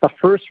heroes, the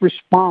first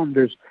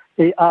responders,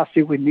 they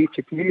actually we need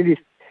to really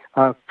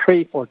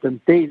pray for them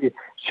daily.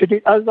 Should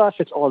it as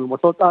it's all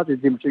what that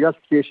is just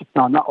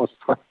now not us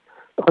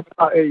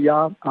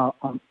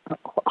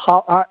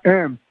how I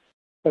am.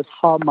 That's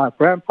how my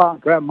grandpa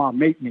and grandma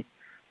made me.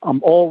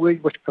 I'm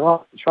always with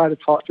God, try to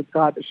talk to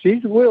God. It's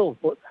His will,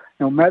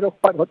 no matter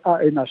what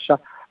I in a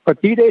shot.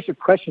 But these days, the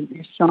question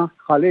is,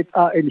 Khalid,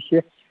 in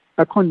here,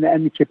 I couldn't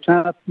and keep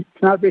trying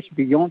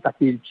beyond that.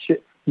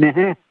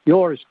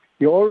 Yours.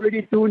 You're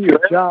already doing your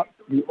job.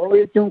 You're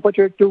already doing what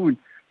you're doing.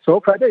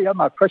 So,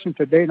 my question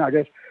today, and I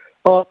guess,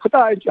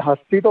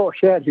 hospital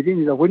shared,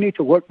 we need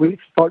to work. We need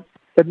to start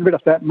getting rid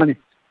of that money.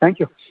 Thank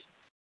you.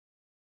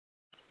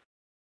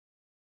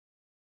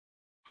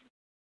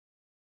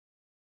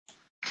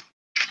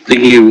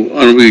 Thank you,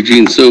 Honorable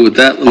Eugene. So with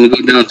that, let me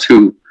go down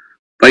to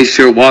Vice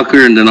Chair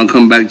Walker, and then I'll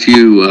come back to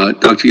you,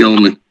 Dr.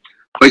 Yellowman.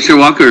 Vice Chair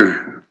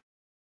Walker.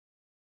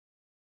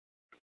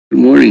 Good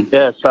morning.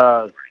 Yes,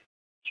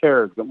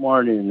 Chair, good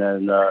morning,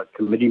 and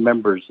committee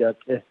members,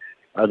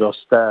 other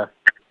staff,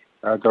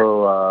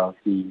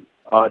 the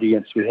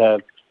audience we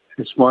have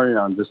this morning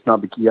on this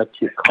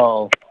Naabik'iyati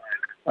call,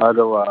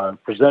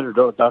 Presenter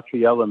Dr.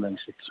 Yellowman,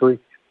 so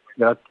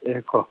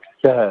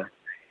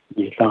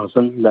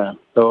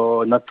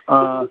not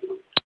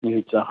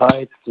it's a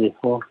high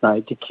for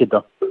night kid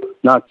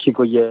not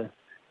kiko ye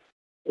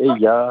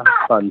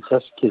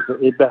fantastic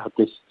about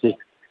this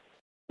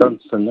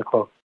Johnson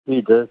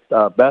the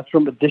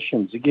bathroom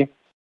additions again.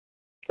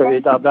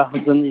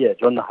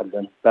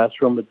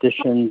 Bathroom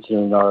additions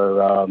in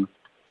our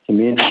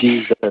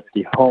communities, at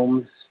the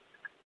homes,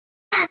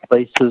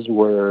 places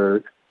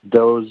where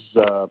those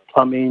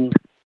plumbing,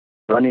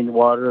 running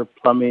water,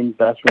 plumbing,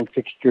 bathroom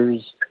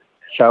fixtures,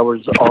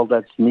 showers, all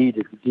that's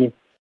needed.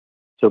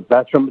 So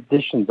bathroom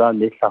additions on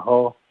the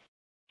Kaho,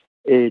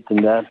 and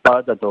that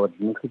part of the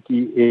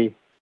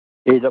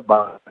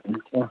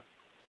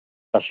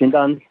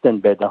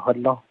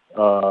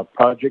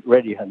project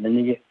ready,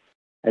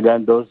 and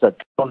then those that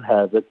don't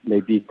have it may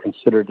be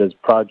considered as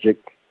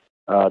project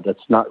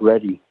that's not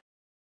ready.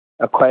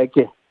 I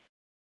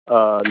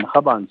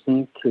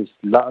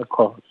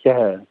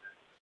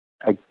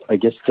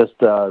guess just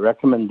a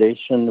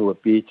recommendation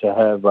would be to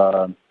have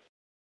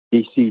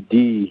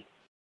DCD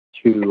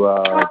to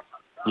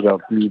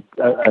be.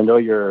 I know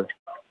you're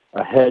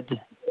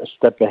ahead, a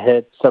step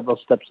ahead, several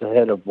steps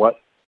ahead of what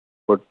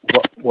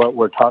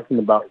we're talking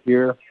about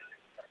here.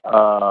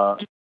 As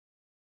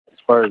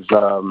far as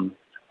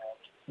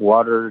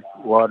water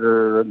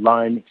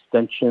line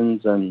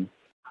extensions and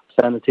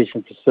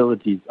sanitation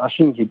facilities, I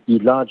think it'd be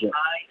larger.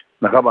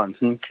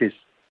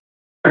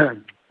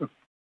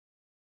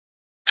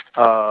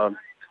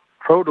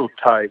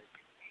 Prototype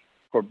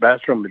for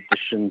bathroom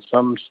addition,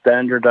 some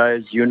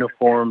standardized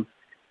uniform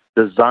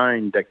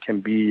design that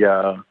can be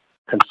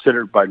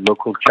considered by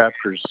local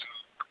chapters.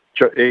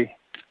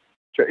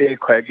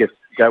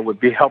 That would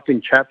be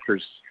helping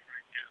chapters.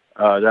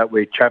 That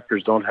way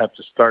chapters don't have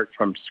to start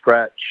from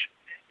scratch.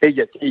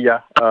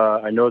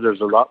 I know there's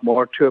a lot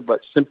more to it,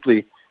 but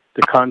simply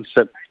the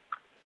concept,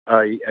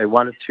 I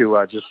wanted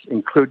to just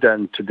include that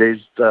in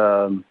today's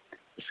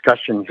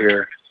discussion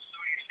here.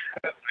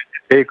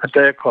 The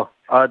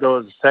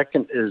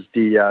second is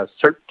the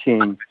CERT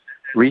team,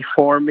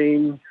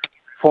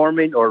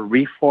 forming or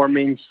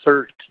reforming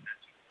CERT,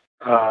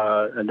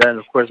 and then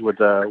of course with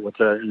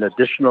an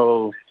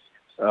additional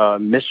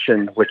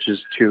mission, which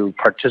is to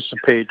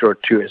participate or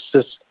to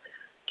assist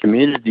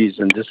communities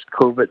in this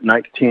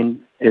COVID-19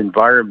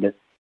 environment.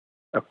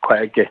 I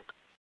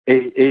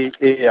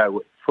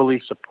would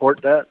fully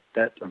support that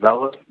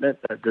development,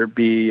 that there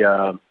be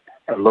a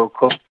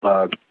local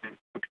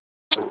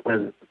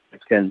that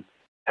can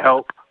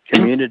help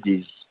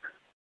communities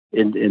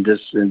in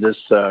this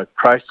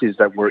crisis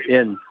that we're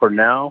in for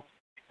now,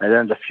 and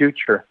then the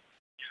future.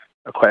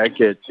 I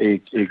get a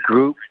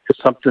group,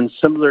 something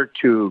similar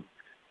to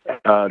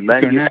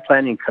land use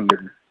planning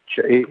committee.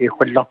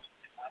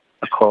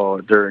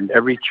 They're in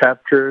every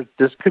chapter.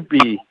 This could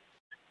be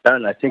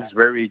done. I think it's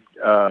very.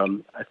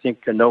 I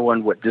think no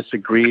one would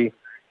disagree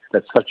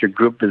that such a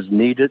group is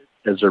needed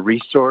as a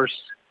resource,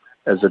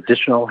 as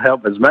additional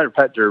help. As a matter of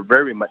fact, they're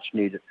very much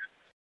needed.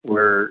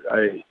 Where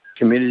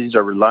communities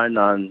are relying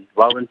on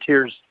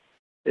volunteers,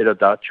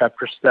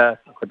 chapter staff,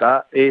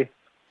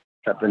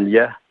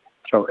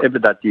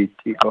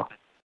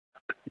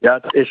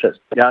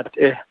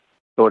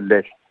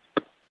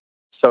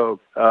 so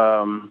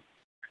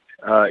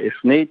if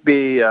need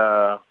be,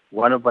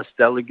 one of us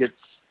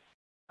delegates,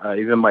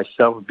 even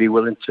myself, would be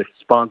willing to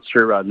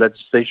sponsor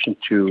legislation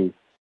to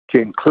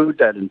include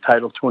that in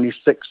Title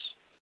 26.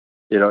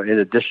 In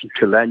addition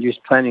to land use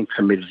planning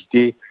committees,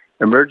 the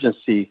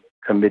emergency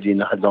committee,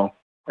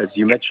 as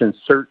you mentioned,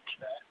 CERT.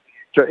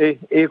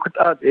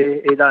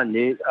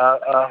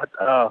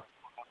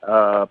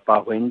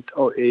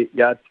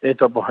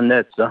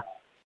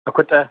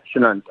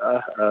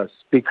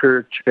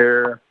 Speaker,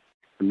 chair,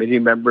 committee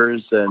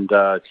members, and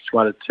just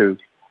wanted to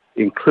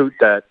include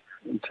that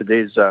in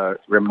today's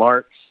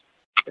remarks.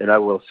 And I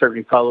will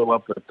certainly follow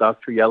up with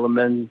Dr.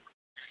 Yellowman,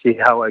 see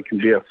how I can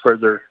be of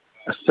further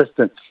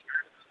assistance.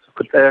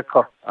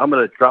 I'm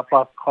going to drop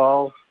off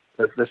call.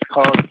 This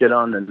call, get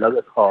on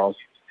another call.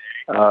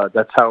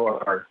 That's how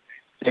our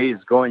day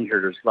is going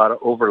here. There's a lot of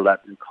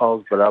overlap in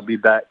calls, but I'll be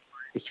back.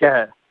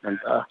 Yeah, and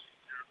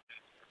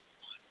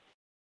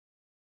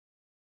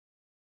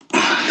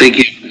Thank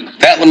you.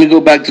 Pat, let me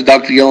go back to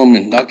Dr.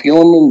 Yellowman. Dr.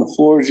 Yellowman, the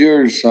floor is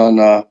yours on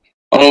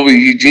over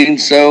Eugene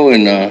So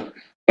and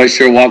Vice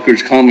Chair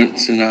Walker's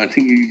comments. And I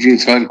think Eugene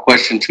So had a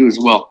question too as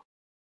well.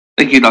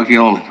 Thank you, Dr.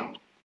 Yellowman.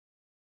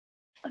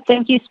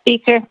 Thank you,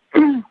 Speaker.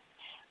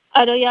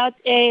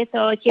 Adoyate,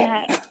 so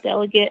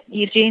Delegate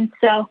Eugene.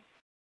 So,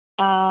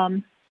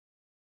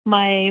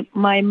 my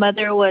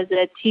mother was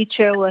a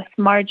teacher with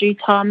Marjorie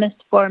Thomas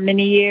for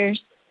many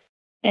years,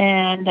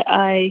 and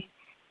I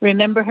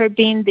remember her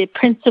being the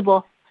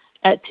principal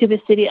at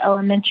Tuba City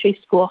Elementary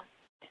School.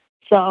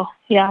 So,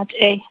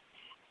 I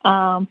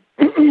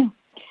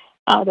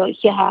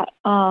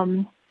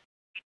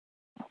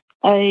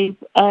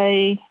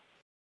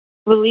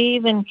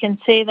believe and can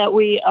say that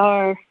we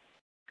are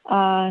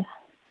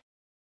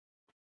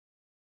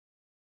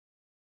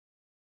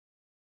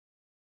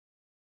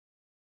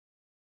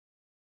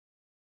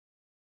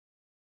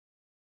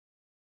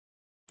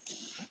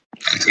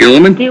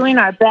Yellowman? doing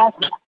our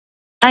best.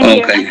 I'm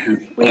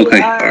here.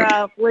 We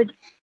are. We're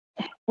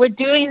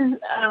doing.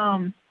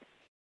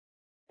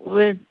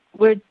 We're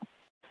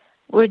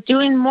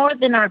doing more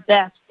than our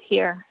best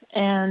here,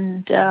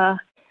 and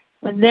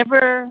we've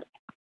never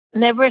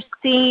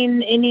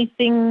seen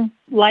anything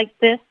like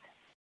this.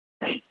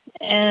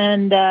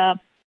 And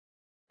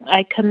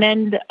I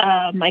commend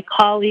my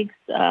colleagues,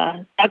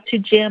 Dr.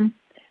 Jim,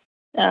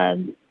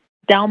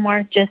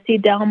 Delmar, Jesse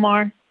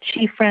Delmar,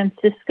 Chief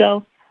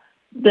Francisco,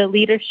 the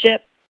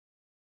leadership,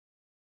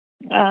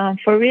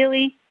 for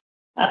really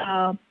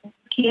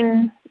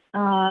working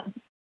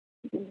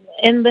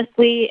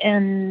endlessly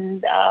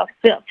and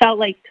felt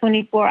like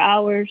 24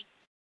 hours,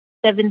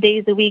 7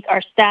 days a week,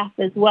 our staff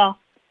as well.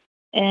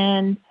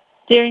 And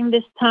during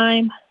this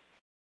time,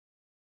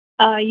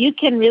 you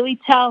can really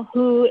tell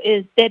who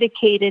is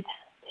dedicated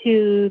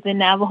to the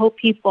Navajo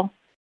people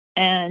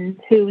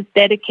and who is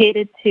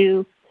dedicated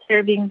to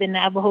serving the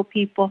Navajo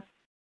people.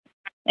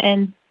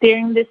 And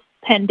during this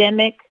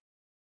pandemic,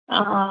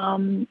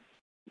 those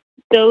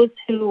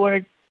who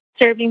were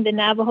serving the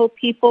Navajo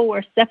people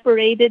were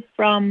separated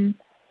from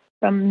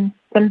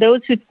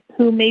those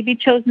who maybe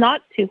chose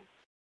not to.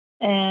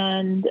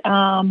 And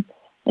I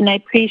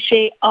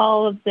appreciate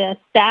all of the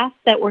staff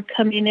that were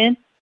coming in.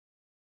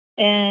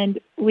 And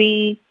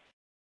we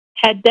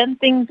had done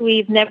things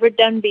we've never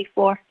done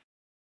before.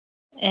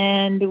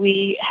 And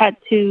we had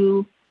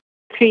to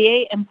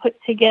create and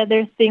put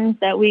together things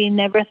that we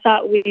never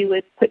thought we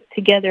would put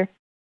together.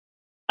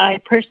 I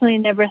personally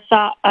never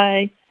thought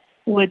I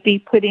would be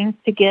putting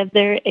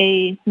together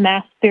a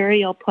mass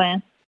burial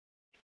plan.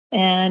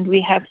 And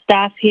we have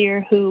staff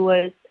here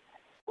who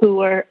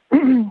were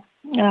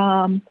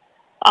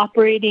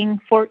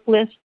operating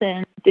forklifts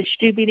and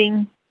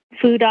distributing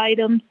food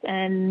items,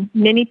 and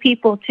many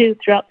people too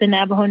throughout the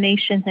Navajo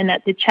Nation and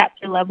at the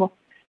chapter level.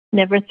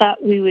 Never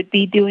thought we would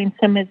be doing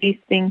some of these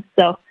things.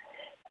 So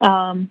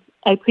I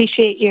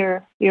appreciate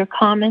your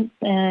comments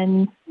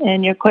and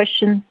your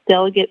questions,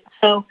 Delegate.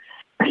 So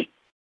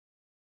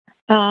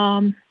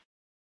the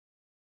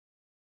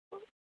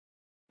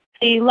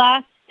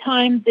last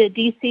time the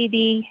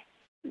DCD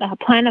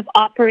plan of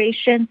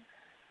operation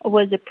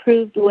was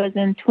approved was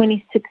in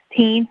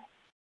 2016,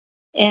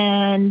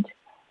 and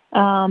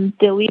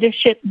the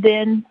leadership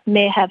then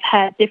may have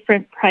had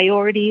different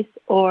priorities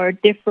or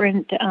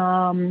different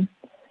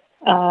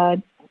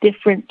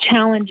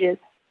challenges.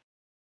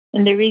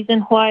 And the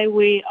reason why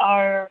we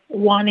are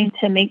wanting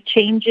to make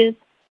changes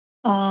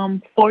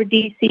for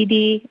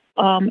DCD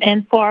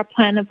and for our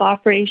plan of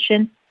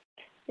operation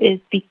is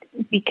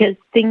because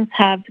things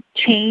have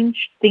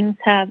changed, things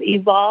have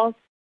evolved.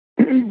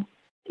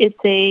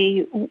 It's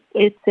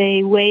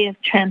a way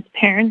of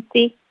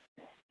transparency.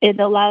 It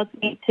allows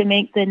me to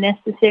make the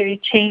necessary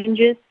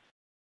changes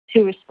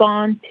to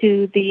respond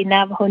to the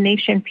Navajo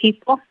Nation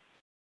people.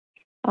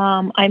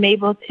 I'm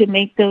able to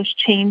make those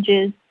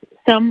changes.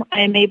 Some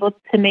I'm able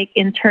to make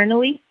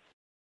internally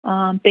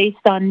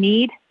based on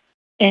need,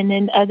 and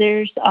then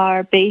others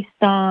are based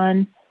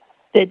on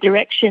the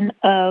direction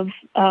of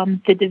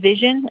the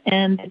division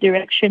and the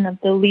direction of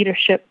the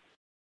leadership.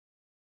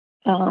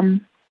 So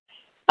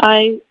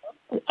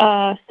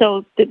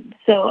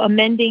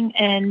amending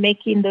and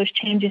making those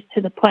changes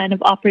to the plan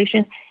of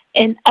operations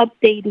and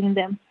updating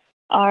them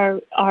are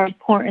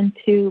important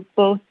to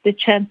both the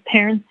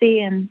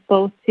transparency and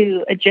both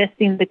to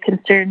addressing the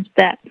concerns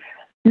that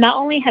not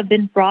only have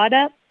been brought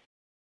up,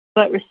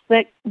 but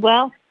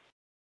respectfully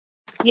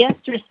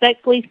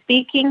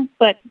speaking,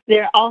 but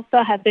there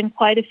also have been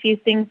quite a few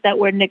things that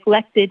were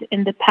neglected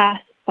in the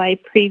past by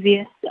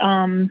previous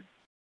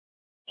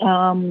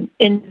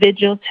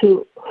individuals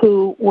who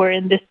were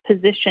in this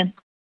position.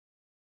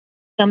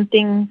 Some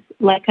things,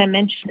 like I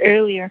mentioned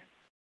earlier,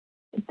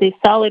 the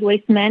solid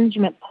waste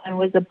management plan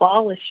was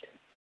abolished.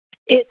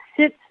 It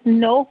sits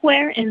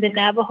nowhere in the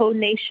Navajo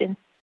Nation.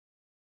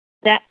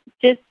 That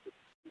just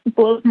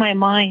blows my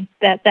mind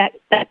that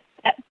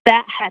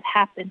had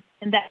happened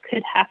and that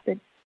could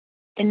happen.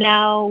 and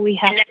now we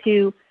have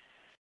to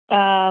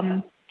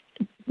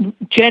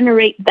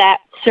generate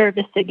that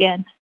service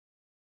again.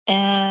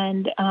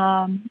 And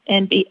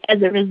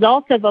as a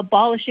result of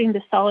abolishing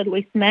the solid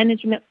waste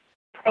management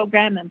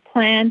program and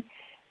plan,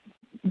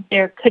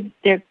 there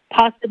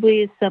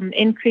possibly is some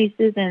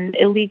increases in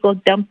illegal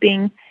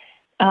dumping,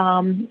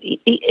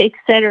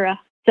 etc.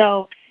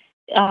 So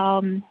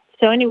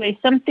anyway,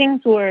 some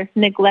things were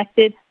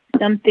neglected,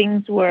 some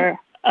things were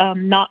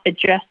not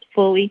addressed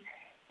fully,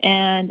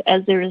 and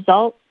as a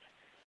result,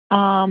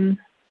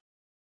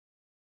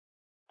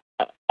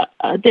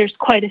 there's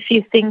quite a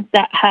few things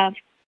that have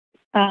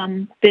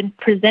been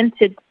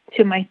presented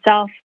to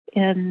myself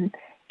in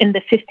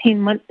the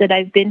 15 months that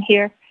I've been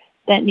here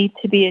that need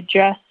to be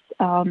addressed,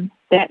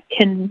 that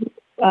can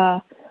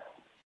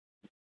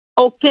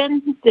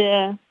open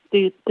the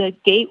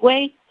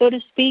gateway, so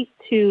to speak,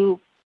 to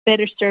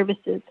better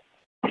services.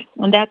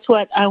 And that's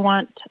what I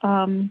want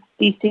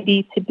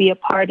BCD to be a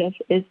part of,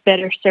 is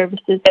better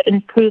services,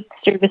 improved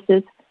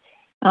services,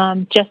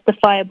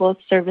 justifiable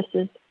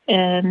services.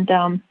 And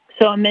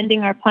so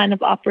amending our plan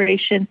of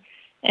operation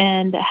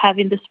and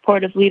having the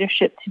support of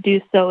leadership to do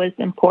so is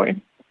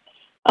important.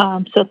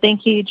 So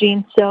thank you,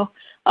 Eugene. So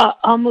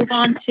I'll move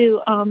on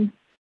to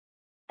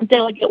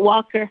Delegate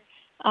Walker.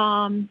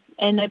 And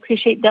I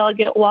appreciate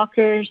Delegate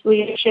Walker's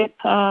leadership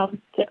to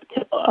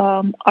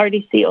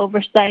RDC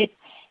oversight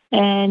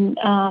and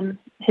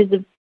his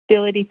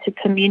ability to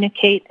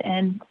communicate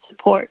and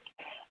support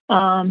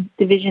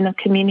Division of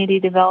Community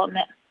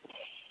Development.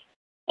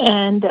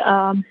 And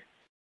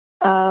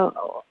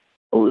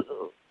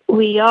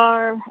we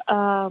are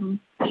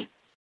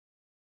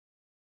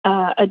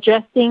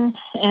addressing,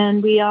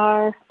 and we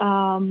are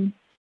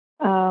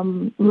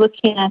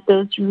looking at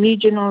those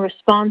regional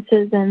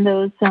responses and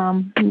those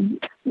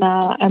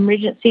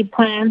emergency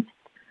plans,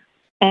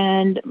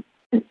 and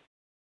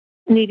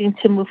needing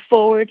to move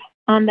forward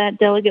on that,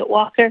 Delegate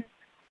Walker.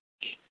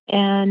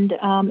 And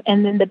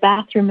then the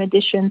bathroom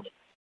additions.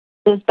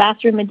 Those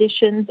bathroom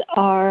additions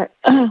are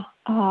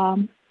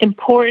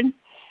important,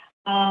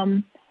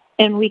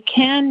 and we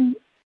can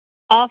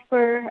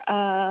offer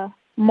a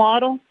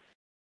model,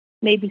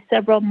 maybe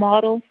several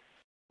models,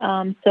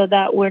 so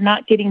that we're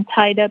not getting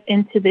tied up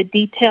into the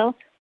details.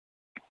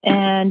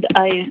 And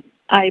I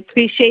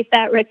appreciate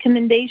that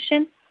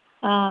recommendation.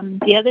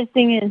 The other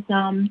thing is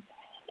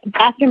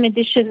bathroom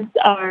additions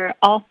are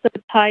also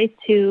tied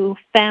to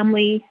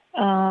family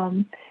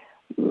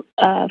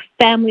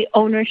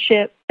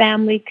ownership,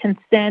 family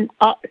consent.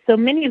 So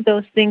many of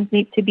those things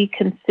need to be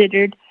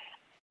considered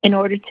in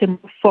order to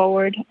move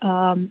forward.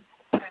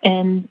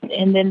 And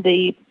then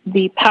the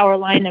power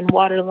line and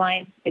water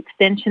line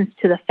extensions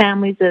to the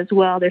families as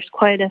well. There's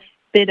quite a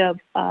bit of,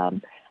 I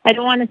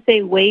don't want to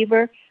say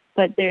waiver,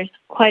 but there's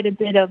quite a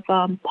bit of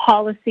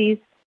policies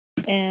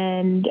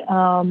and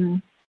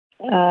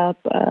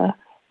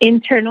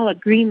internal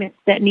agreements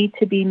that need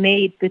to be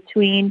made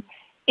between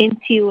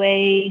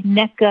NTUA,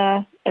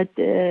 NECA,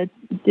 the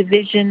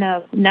Division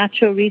of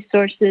Natural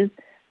Resources,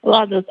 a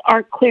lot of those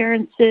ARC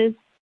clearances,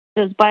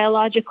 those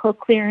biological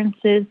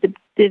clearances, the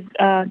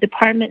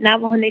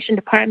Navajo Nation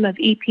Department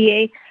of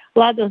EPA, a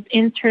lot of those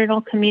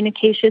internal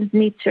communications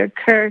need to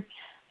occur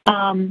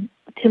to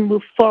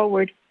move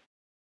forward.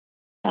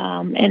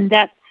 And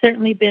that's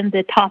certainly been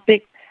the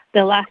topic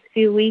the last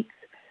few weeks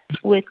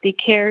with the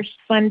CARES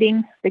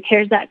funding. The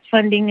CARES Act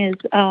funding is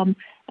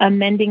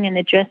amending and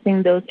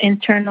addressing those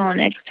internal and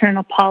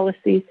external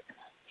policies.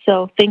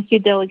 So thank you,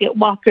 Delegate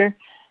Walker.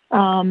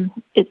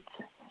 It's,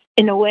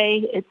 in a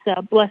way, it's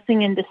a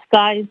blessing in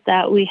disguise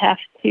that we have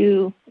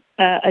to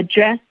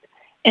address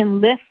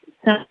and lift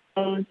some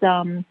of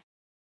those,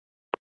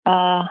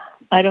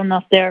 I don't know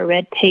if they're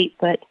red tape,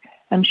 but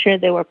I'm sure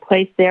they were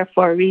placed there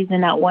for a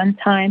reason at one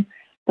time,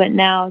 but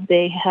now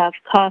they have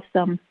caused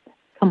some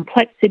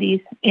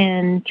complexities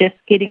in just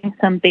getting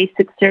some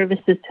basic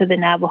services to the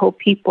Navajo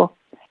people.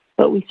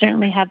 But we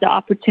certainly have the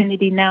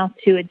opportunity now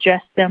to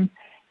address them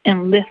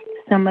and lift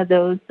some of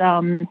those,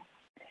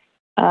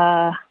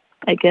 I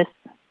guess,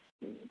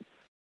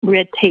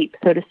 red tape,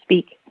 so to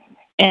speak.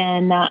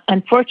 And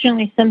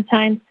unfortunately,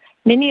 sometimes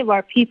many of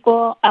our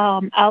people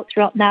out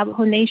throughout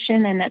Navajo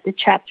Nation and at the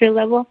chapter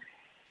level,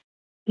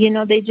 you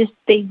know, they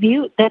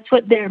view, that's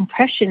what their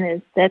impression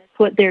is. That's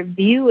what their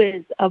view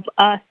is of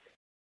us.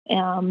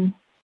 And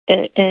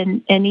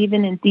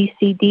even in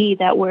DCD,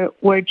 that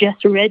we're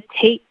just red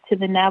tape to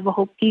the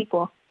Navajo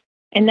people.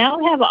 And now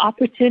we have an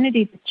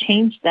opportunity to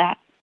change that.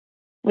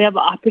 We have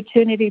an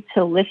opportunity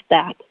to lift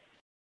that.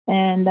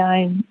 And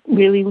I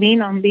really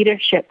lean on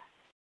leadership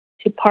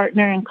to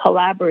partner and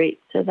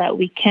collaborate so that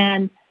we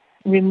can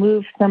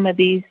remove some of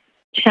these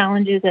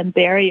challenges and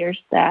barriers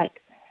that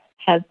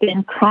have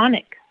been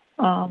chronic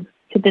to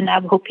the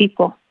Navajo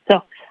people.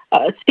 So,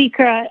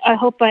 Speaker, I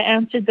hope I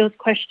answered those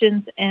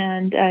questions,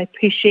 and I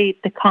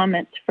appreciate the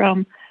comments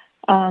from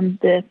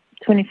the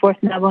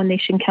 24th Navajo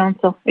Nation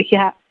Council. Thank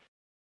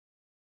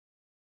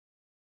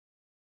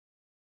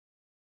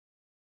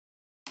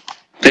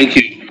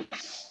you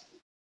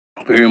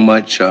very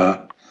much,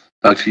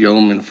 Dr.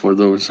 Yellowman, for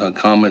those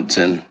comments.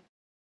 And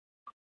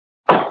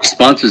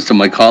responses to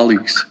my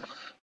colleagues.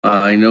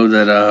 I know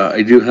that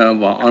I do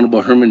have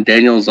Honorable Herman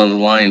Daniels on the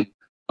line.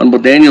 Honorable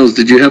Daniels,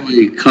 did you have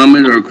a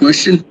comment or a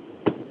question?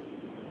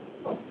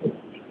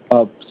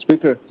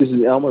 Speaker, this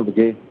is Elmer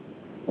Begay. I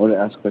want to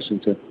ask a question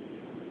too.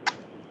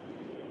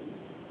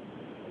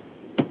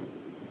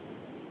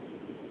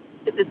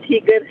 Is the tea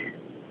good?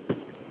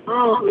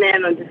 Oh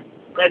man, I'm just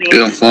letting.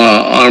 If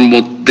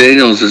Honorable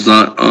Daniels is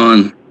not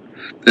on,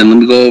 then let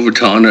me go over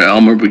to Honor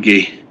Elmer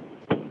Begay.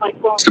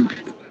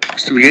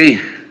 Mr. Begay.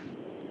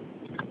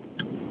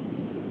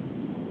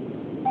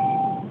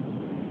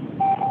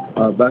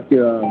 Back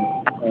here,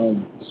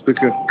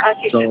 Speaker.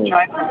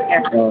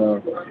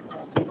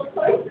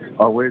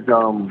 With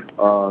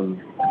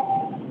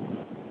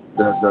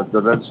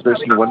the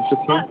legislation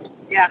 115.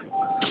 Yeah.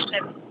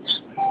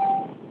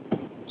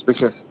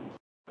 Speaker.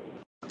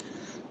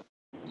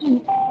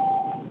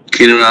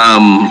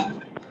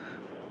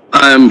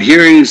 I'm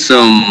hearing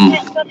some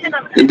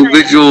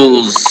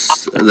individuals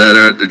that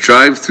are at the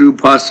drive-through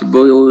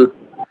possibility.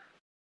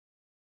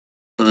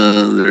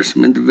 There's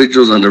some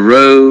individuals on the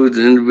road,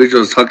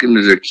 individuals talking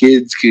to their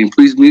kids. Can you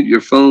please mute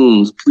your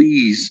phones,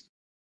 please?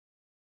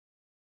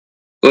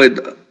 Go ahead,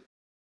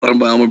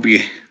 Honorable Elmer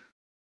Begay.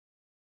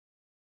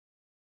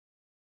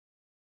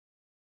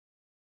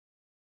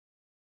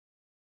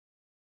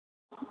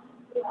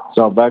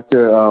 So back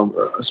to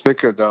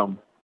Speaker.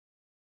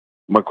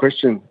 My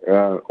question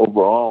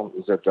overall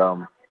is that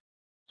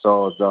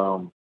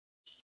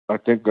I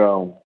think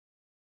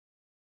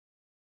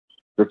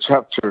the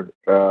chapter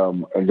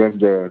and then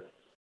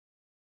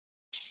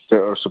they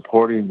are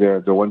supporting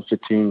the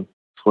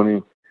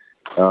 115-20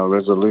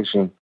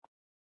 resolution.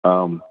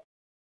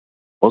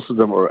 Most of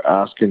them are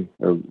asking.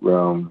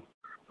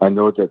 I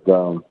know that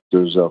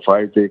there's a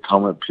 5-day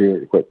comment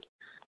period, but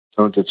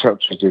some of the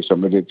chapters they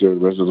submitted their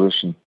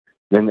resolution.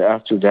 Then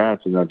after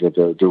that,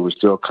 they were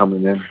still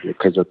coming in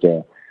because of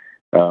the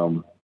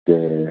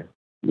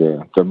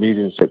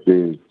meetings that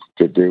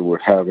they were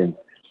having.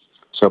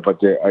 So,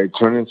 but I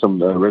turned in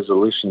some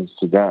resolutions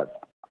to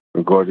that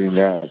regarding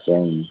that,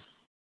 and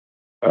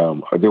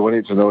they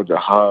wanted to know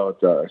how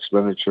the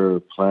expenditure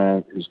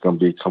plan is going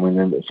to be coming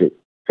in.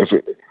 If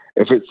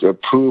it's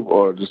approved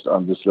or just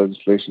on this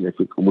legislation, if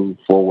it can move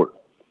forward.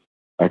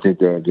 I think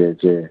they're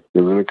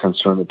really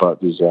concerned about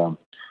these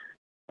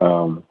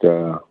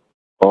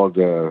all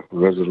the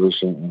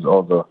resolutions,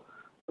 all the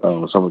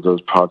some of those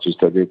projects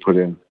that they put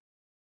in,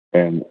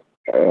 and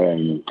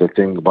the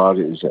thing about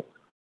it is that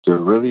they're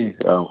really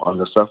on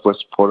the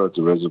southwest part of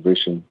the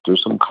reservation.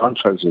 There's some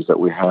contractors that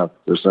we have.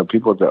 There's some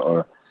people that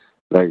are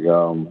like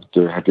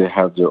they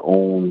have their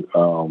own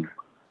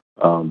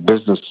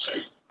business.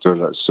 They're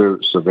like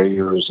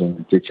surveyors,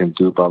 and they can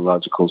do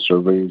biological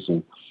surveys,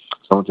 and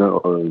some of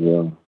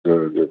them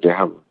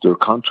are they're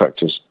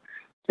contractors.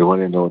 They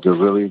want to know they're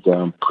really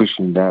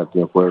pushing that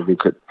where they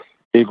could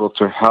able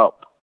to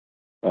help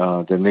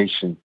the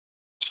nation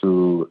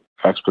to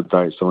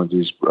expedite some of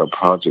these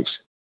projects.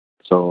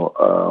 So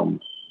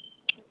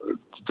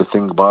the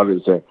thing about it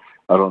is that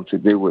I don't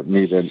think they would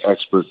need an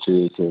expert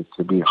to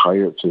be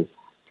hired to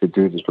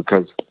do this,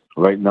 because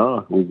right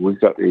now we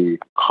got a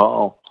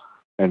call,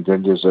 and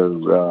then there's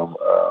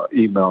a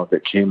email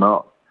that came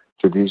out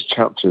to these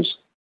chapters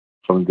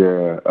from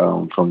the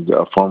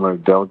former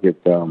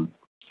delegate.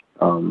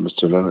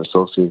 Mr. Leonard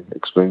Sosi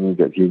explaining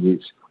that he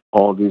needs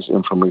all this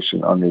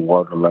information on the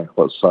water line,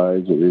 what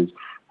size it is,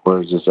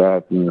 where is this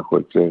at,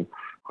 what's the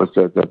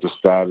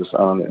status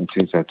on it, and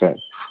things like that.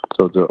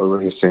 So they're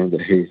already saying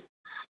that, hey,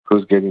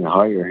 who's getting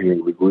higher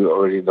here? We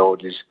already know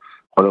this.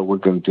 What are we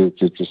going to do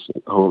to this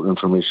whole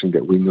information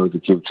that we know to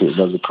give to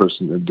another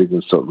person, and they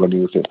can start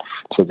running with it?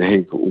 So that,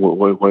 hey,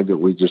 why don't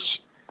we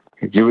just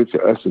give it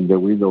to us, and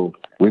then we know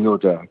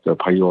the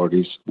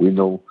priorities. We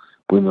know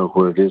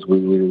where it is. We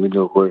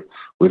know where.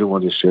 We don't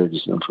want to share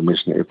this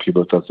information if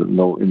people doesn't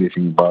know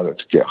anything about it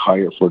to get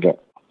hired for that.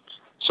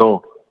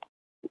 So,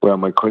 well,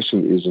 my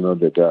question is,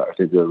 that I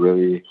think they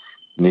really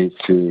need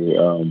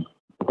to,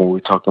 when we're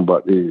talking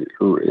about the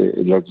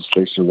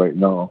legislation right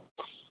now,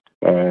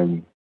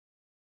 and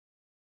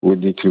we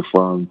need to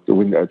find.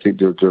 I think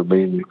their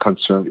main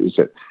concern is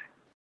that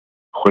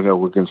whether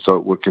we can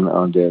start working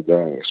on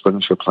the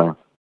expenditure plan,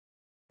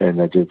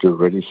 and I think they're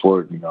ready for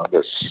it.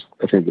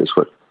 I think that's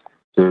what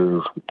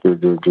they're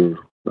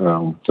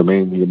the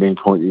main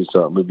point is.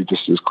 Maybe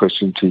just this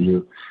question to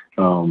you,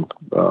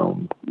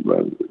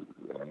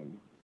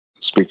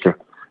 Speaker,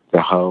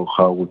 that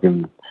how we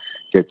can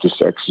get this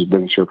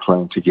expenditure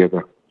plan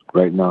together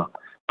right now,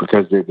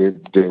 because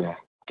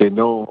they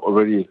know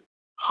already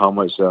how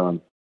much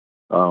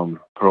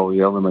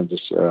Pearl Element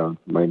is.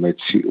 My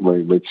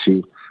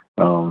two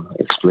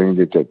explained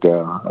it that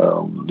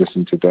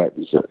listen to that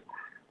is that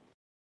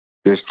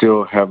they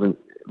still haven't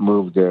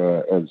moved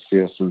the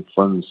CSN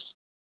funds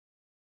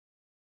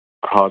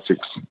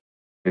projects.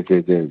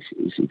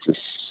 It's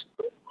just,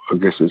 I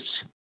guess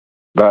it's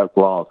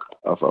backlog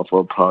of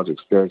our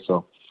projects there.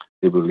 So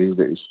they believe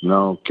that it's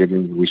now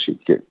we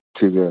should get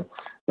to the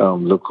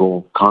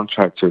local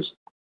contractors,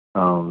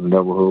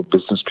 Navajo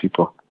business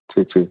people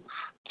to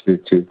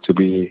to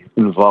be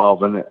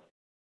involved in it.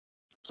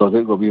 So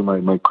that will be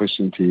my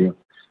question to you,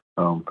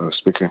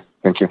 Speaker.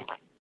 Thank you.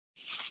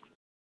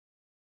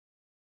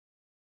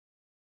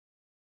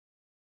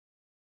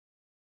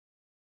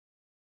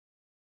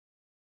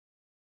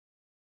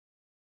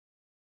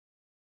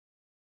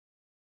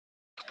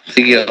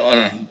 Thank you,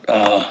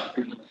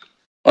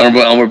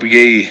 Honorable Elmer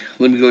Begay.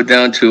 Let me go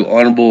down to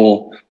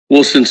Honorable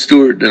Wilson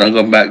Stewart, then I'll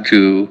go back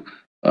to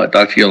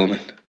Dr. Yellowman.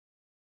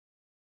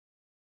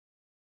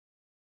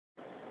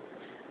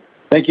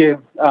 Thank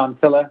you,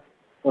 Tilla.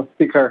 Well,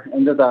 Speaker,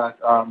 and to the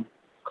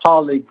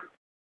colleagues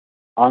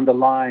on the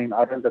line,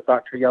 other than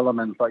Dr.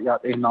 Yellowman, but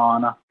yet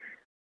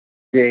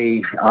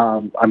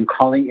I'm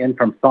calling in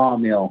from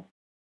Sawmill.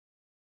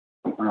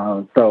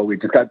 So we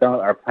just got done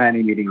with our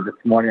planning meeting this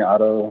morning.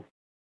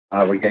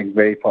 We're getting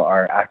ready for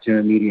our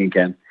afternoon meeting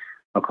again.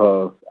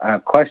 Okay, a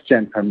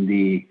question from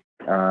the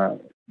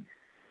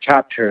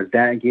chapters.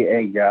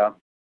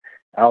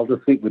 All this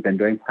week we've been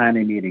doing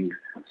planning meetings.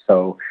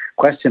 So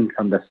question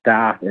from the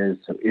staff is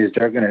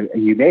there going to,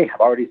 you may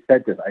have already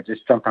said this, I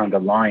just jumped on the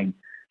line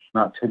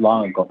not too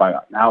long ago,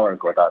 about an hour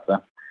ago,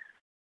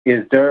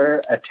 is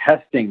there a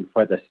testing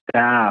for the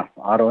staff,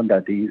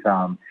 that these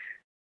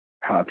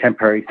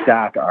temporary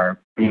staff are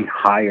being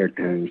hired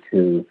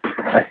to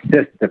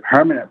assist the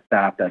permanent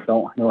staff that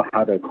don't know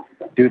how to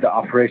do the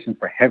operations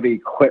for heavy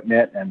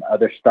equipment and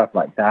other stuff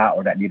like that,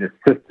 or that need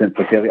assistance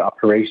with daily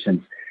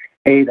operations?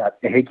 Is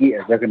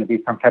there going to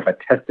be some type of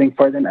testing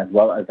for them as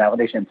well as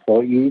validation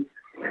employees?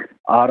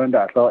 I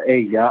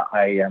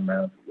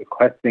am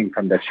requesting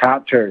from the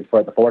chapters,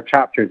 for the 4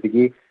 chapters,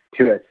 to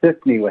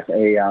assist me with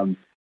a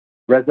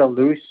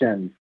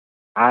resolution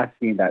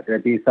asking that there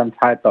be some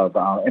type of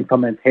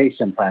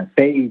implementation plan,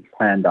 phase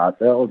plan,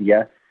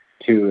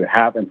 to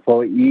have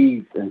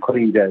employees,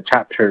 including the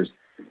chapters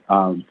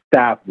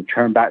staff,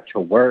 return back to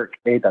work.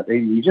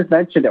 You just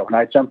mentioned it when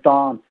I jumped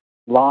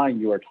online.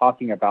 You were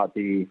talking about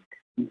the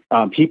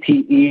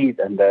PPEs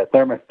and the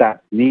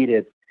thermostats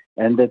needed,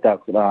 and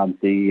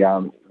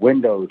the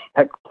windows,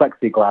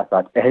 plexiglass.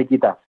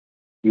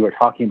 You were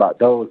talking about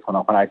those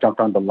when I jumped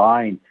on the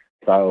line.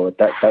 So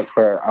that's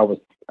where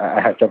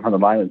I had jumped on the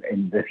line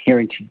and just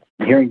hearing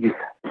you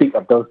speak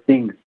of those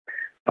things.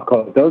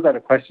 Because those are the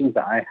questions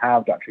that I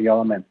have, Dr.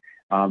 Yellowman,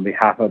 on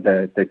behalf of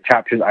the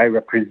chapters I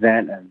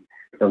represent and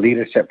the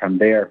leadership from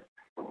there.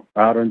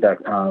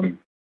 The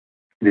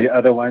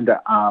other one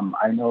that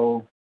I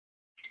know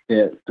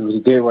that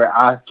they were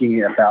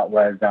asking about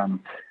was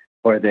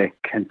for the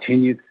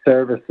continued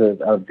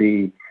services of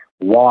the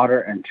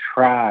water and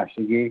trash.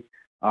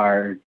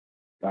 Are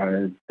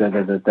the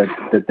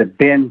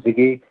bins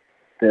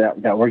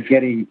that we're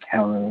getting?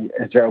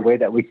 Is there a way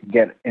that we can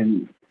get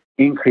an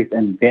increase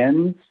in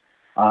bins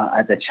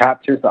at the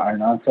chapters that are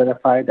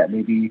non-certified that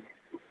may be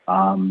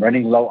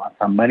running low on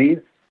some monies,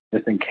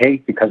 just in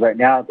case? Because right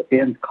now the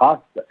bins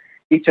cost,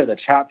 each of the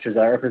chapters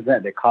that I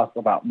represent, they cost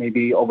about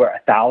maybe over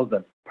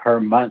 $1,000 per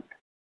month.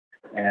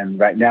 And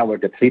right now we're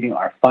depleting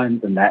our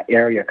funds in that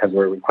area because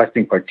we're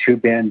requesting for 2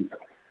 bins.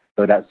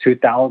 So that's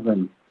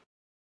 $2,000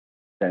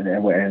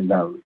 and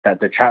that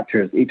the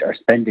chapters each are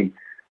spending.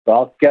 So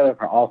altogether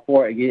for all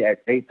 4,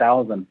 at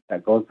 $8,000,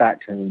 that goes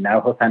back to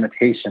Navajo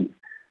sanitation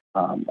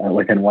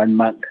within 1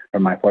 month for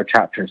my 4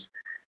 chapters.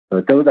 So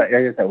those are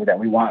areas that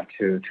we want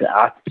to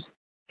ask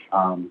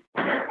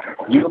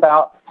you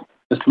about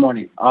this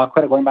morning. I'll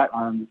quit going back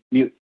on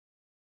mute.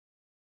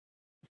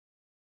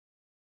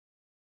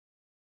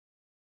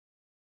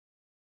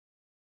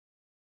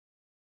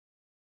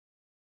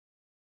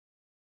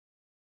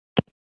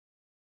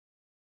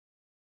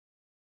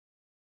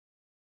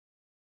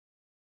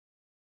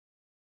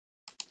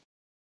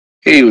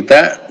 Okay, with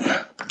that,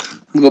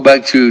 we'll go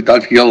back to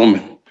Dr.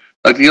 Yellowman.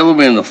 Dr.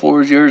 Yellowman, the floor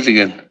is yours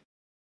again.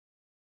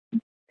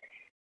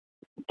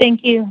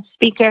 Thank you,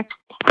 Speaker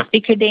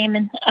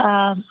Damon.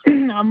 I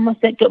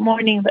almost said good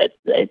morning, but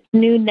it's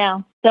noon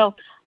now. So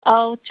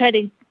I'll try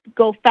to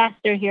go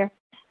faster here.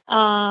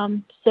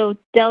 So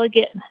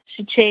Delegate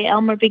Shiche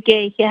Elmer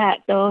Begay,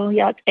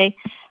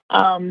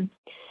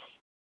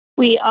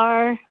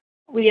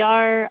 we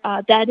are,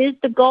 that is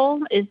the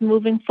goal, is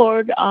moving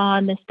forward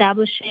on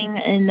establishing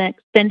an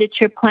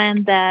expenditure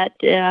plan that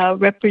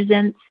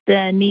represents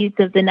the needs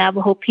of the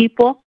Navajo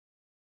people.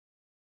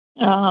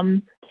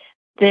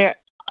 There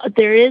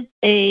is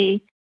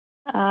a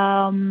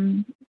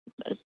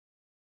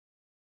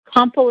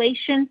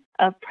compilation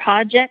of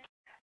projects.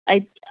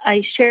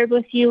 I shared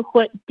with you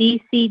what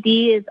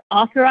DCD is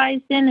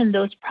authorized in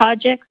those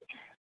projects,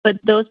 but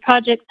those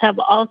projects have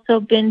also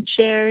been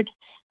shared.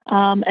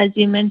 As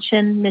you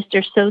mentioned,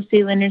 Mr.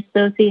 Sosi, Leonard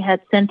Sosi,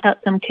 had sent out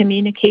some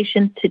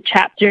communication to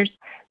chapters.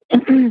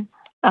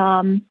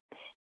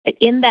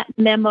 In that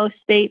memo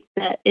states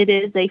that it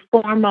is a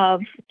form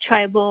of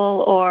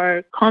tribal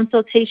or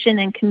consultation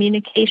and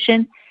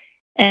communication,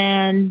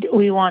 and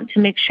we want to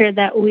make sure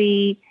that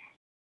we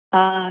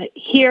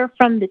hear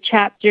from the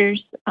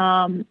chapters.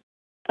 But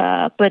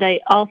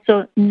I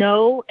also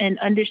know and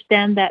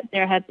understand that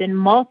there have been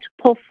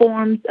multiple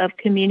forms of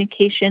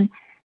communication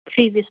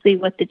previously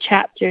with the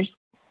chapters.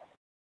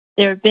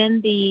 There have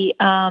been the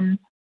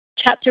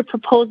chapter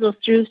proposals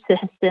through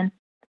citizen.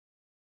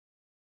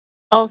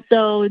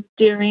 Also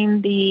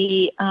during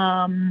the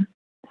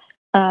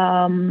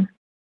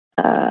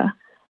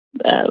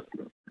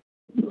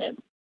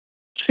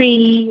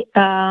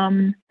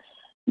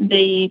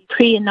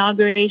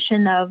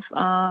pre-inauguration of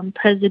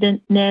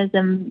President Nez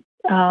and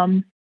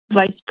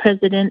Vice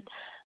President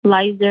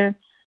Leiser,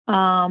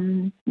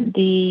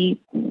 the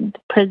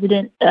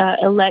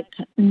President-elect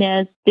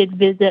Nez did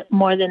visit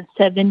more than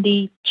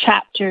 70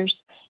 chapters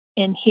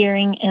in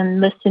hearing and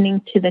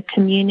listening to the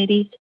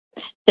communities.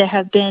 There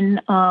have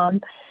been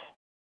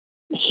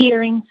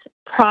hearings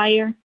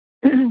prior.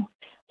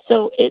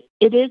 So it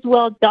is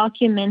well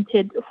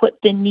documented what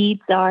the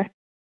needs are.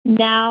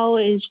 Now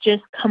is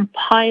just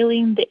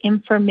compiling the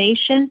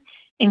information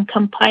in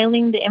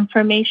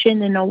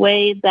a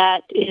way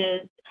that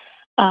is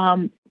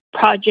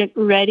project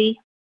ready,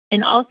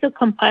 and also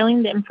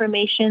compiling the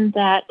information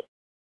that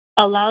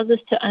allows us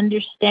to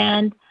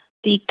understand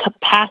the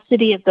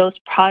capacity of those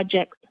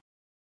projects.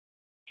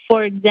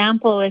 For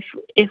example,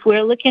 if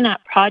we're looking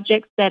at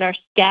projects that are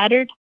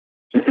scattered,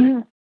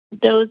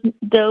 those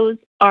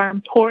are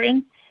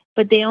important,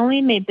 but they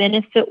only may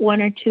benefit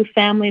one or two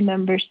family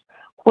members.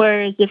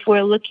 Whereas if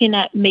we're looking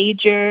at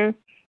major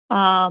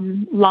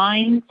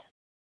lines,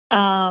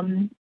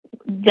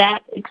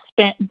 that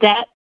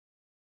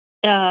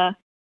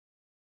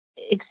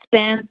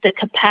expands the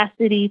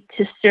capacity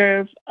to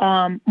serve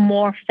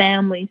more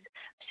families.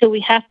 So we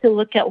have to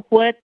look at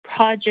what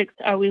projects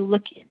are we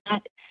looking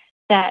at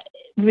that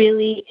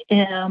really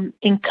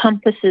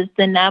encompasses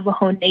the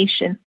Navajo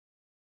Nation.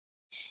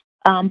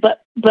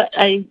 But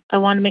I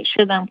want to make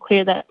sure that I'm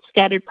clear that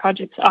scattered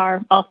projects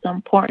are also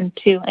important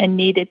too and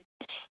needed.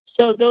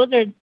 So those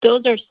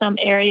are some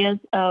areas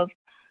of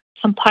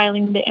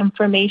compiling the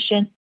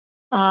information.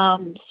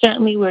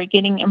 Certainly, we're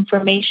getting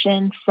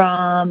information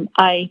from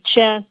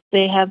IHS.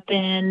 They have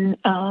been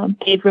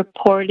they've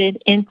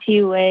reported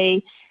into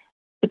a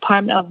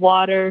Department of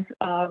Water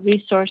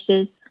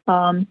Resources,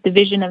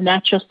 Division of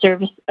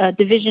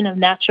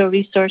Natural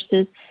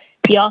Resources.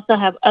 We also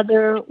have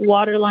other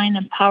water line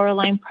and power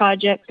line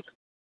projects.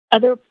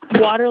 Other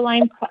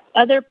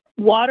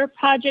water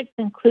projects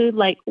include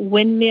like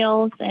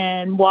windmills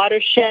and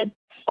watersheds.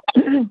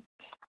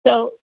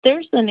 So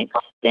there's an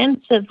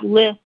extensive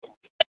list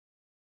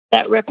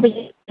that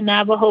represents the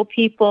Navajo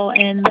people,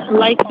 and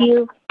like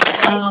you,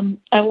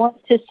 I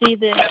want to see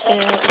the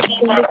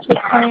expenditure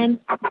plan.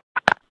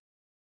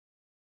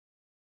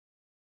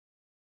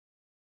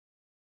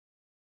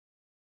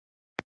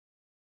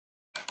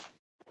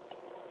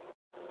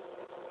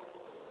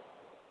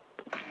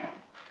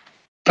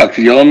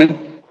 Dr.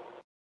 Yellowman,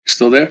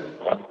 still there?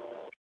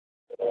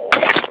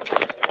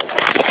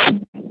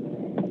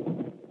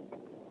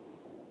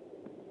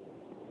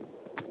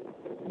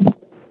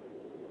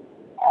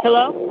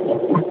 Hello?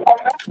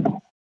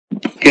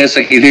 Yes,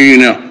 I can hear you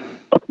now.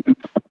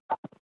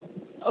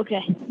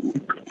 Okay.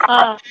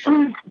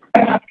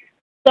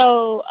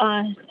 So,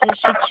 I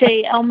should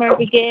say, Elmer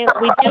Brigade,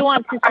 we do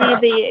want to see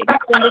the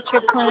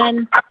expenditure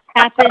plan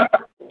happen,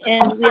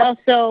 and we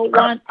also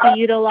want to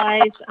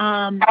utilize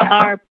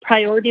our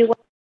priority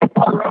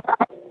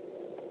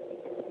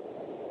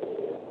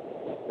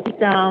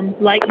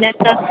like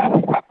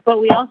NECA,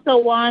 but we also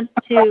want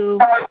to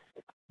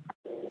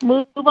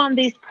move on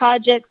these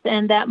projects,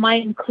 and that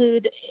might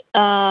include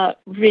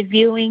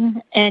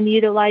reviewing and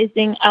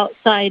utilizing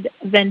outside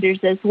vendors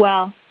as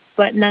well.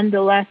 But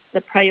nonetheless,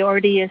 the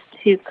priority is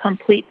to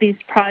complete these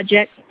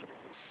projects.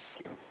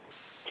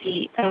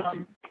 The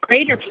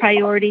greater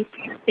priority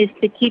is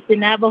to keep the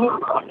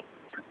Navajo,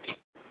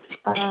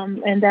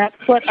 and that's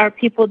what our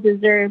people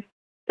deserve.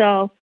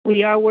 So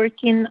we are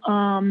working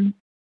on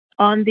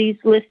these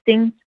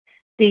listings.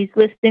 These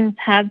listings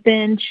have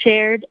been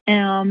shared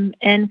and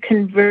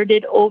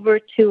converted over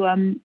to a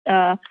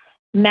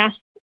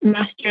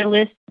master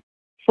list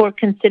for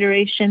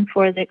consideration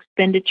for the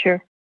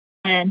expenditure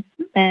plan,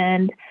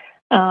 and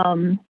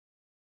have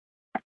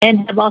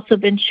also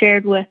been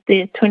shared with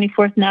the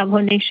 24th Navajo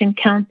Nation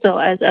Council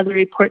as other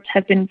reports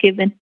have been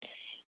given.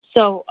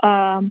 So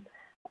I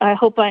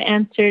hope I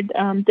answered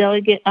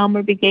Delegate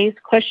Elmer Begay's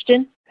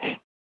question.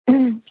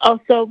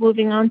 Also,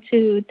 moving on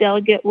to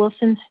Delegate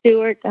Wilson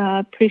Stewart,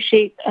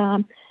 appreciate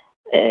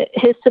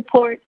his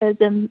support as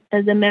a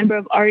member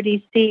of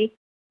RDC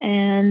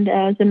and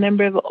as a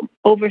member of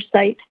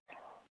oversight.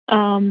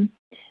 I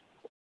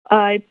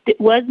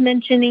was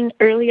mentioning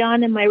early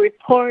on in my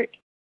report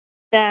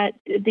that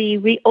the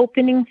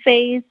reopening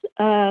phase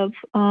of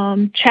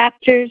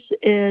chapters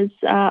is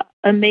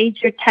a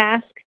major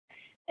task,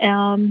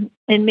 and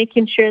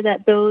making sure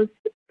that those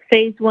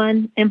Phase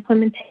 1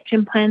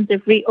 implementation plans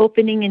of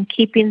reopening and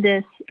keeping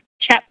this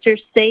chapter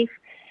safe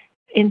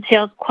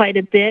entails quite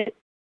a bit.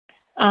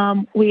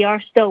 We are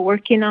still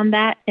working on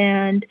that,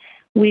 and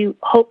we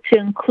hope to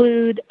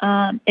include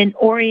an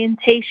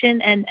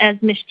orientation, and as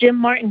Ms. Jim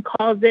Martin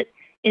calls it,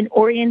 an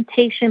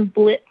orientation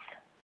blitz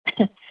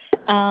to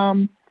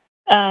all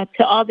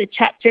the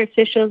chapter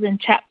officials and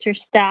chapter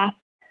staff.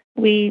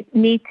 We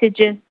need to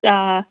just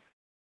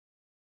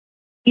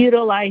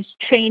utilize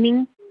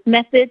training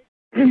methods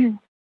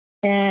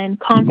and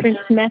conference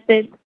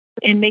methods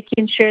in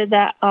making sure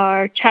that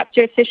our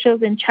chapter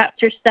officials and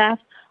chapter staff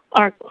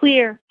are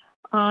clear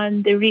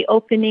on the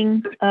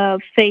reopening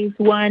of phase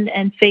 1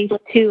 and phase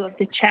 2 of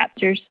the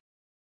chapters.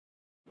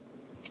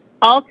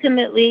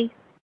 Ultimately,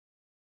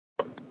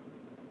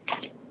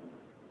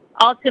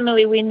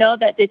 we know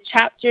that the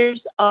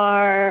chapters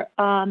are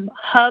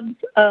hubs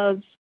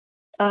of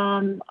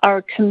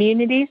our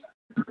communities,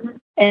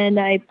 and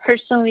I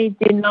personally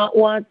do not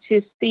want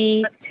to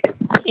see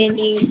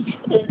any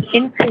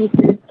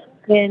increases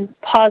in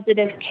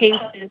positive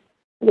cases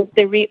with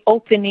the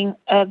reopening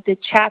of the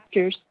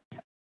chapters.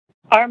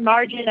 Our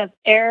margin of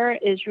error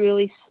is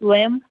really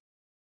slim,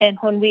 and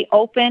when we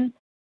open,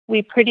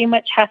 we pretty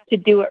much have to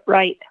do it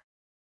right.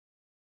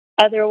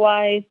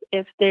 Otherwise,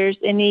 if there's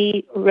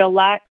any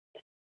relaxed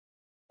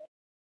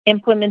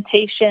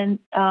implementation,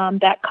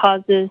 that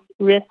causes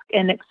risk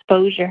and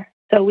exposure.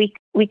 So we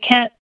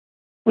can't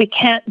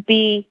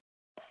be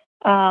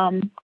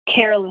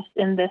careless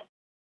in this.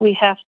 We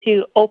have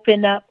to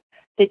open up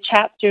the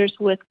chapters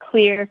with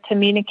clear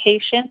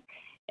communication,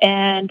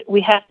 and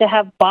we have to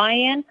have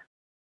buy-in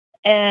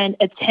and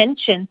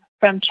attention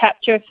from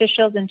chapter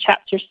officials and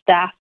chapter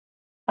staff.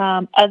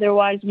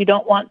 Otherwise, we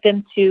don't want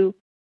them to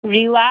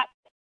relapse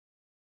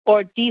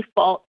or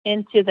default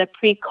into the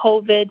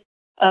pre-COVID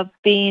of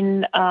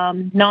being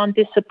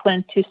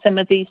non-disciplined to some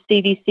of these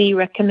CDC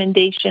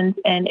recommendations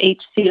and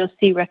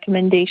HCOC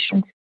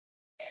recommendations.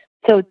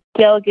 So,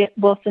 Delegate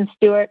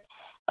Wilson-Stewart,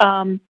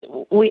 I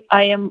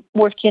am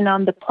working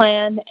on the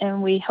plan,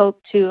 and we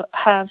hope to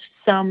have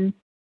some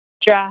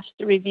drafts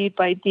reviewed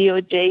by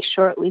DOJ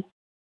shortly.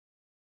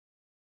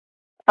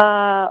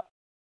 I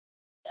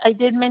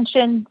did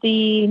mention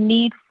the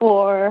need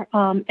for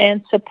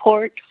and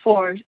support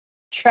for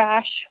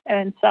trash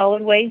and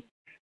solid waste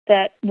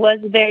that was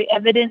very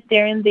evident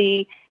during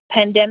the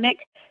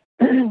pandemic,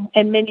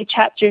 and many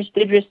chapters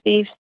did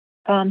receive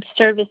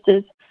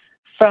services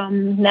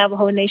from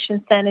Navajo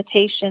Nation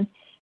Sanitation.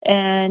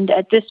 And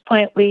at this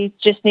point, we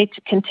just need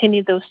to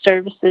continue those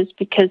services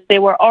because they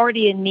were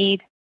already in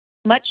need,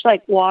 much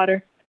like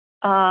water.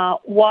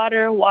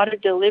 Water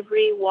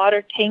delivery,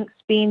 water tanks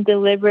being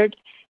delivered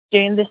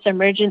during this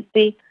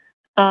emergency.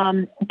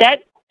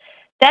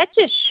 That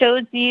just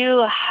shows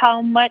you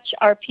how much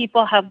our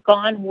people have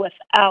gone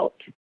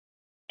without.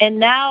 And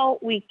now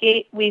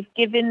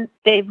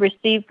they've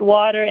received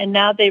water, and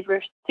now they've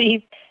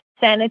received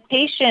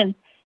sanitation,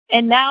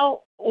 and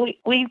now we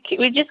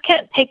just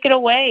can't take it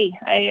away.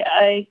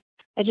 I'm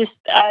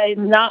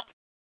not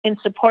in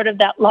support of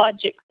that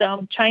logic. So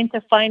I'm trying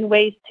to find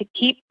ways to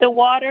keep the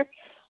water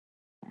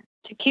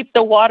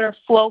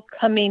flow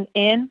coming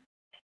in.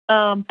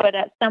 But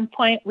at some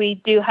point we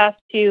do have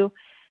to.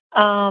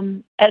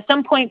 At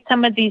some point,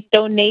 some of these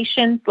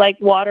donations,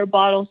 like water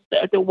bottles,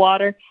 the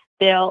water,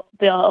 they'll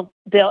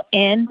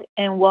end,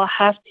 and we'll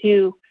have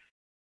to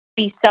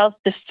be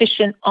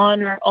self-sufficient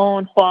on our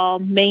own while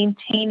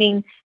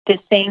maintaining the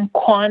same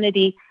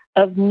quantity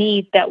of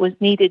need that was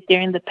needed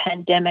during the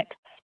pandemic.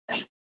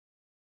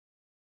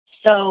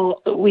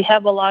 So we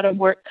have a lot of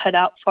work cut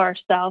out for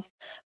ourselves,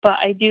 but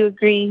I do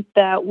agree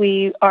that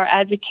we are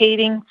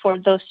advocating for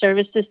those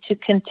services to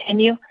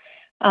continue.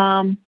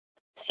 Many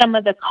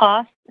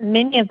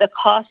of the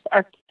costs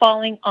are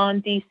falling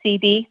on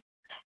DCD,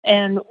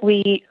 and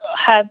we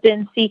have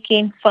been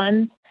seeking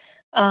funds,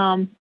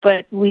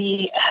 but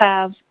we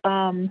have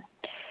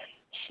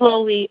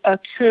slowly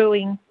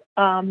accruing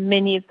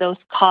many of those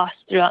costs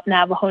throughout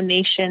Navajo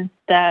Nation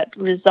that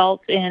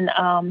result in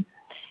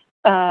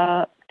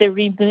the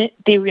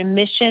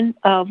remission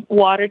of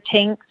water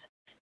tanks,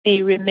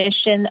 the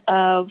remission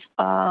of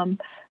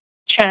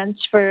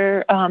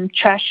transfer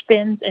trash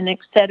bins, and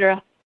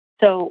etc.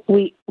 So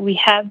we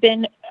have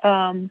been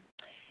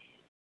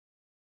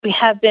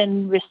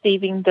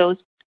receiving those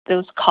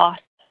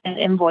costs and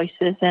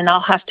invoices, and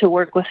I'll have to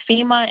work with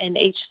FEMA and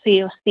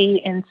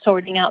HCOC in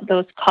sorting out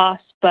those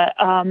costs. But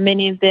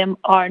many of them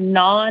are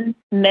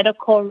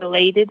non-medical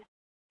related,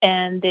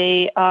 and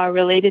they are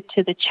related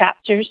to the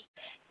chapters.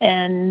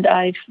 And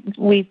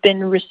we've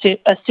been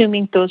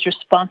assuming those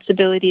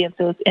responsibility of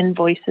those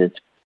invoices.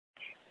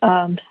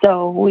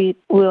 So we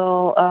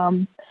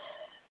will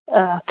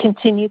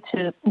continue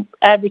to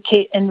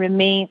advocate and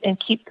remain and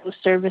keep those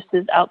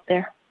services out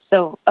there.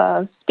 So,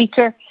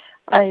 Speaker,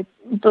 I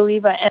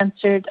believe I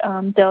answered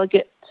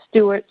Delegate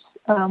Stewart's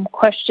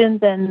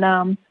questions,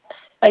 and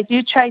I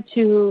do try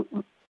to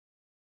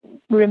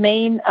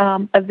remain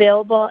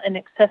available and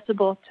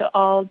accessible to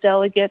all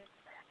delegates.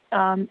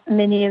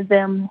 Many of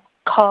them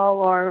call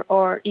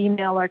or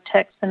email or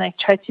text, and I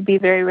try to be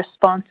very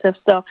responsive.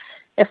 So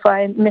if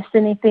I miss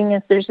anything,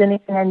 if there's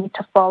anything I need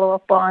to follow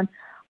up on,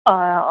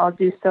 I'll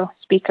do so.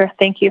 Speaker,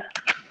 thank you.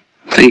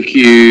 Thank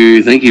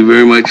you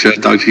very much,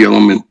 Dr.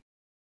 Yellowman,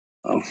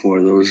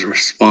 for those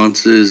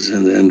responses,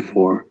 and then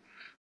for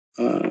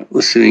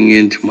listening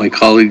in to my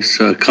colleagues'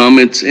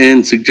 comments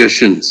and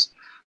suggestions.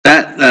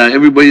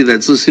 Everybody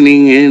that's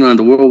listening in on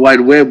the World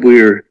Wide Web,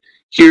 we're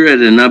here at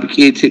a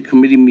Naabik'iyati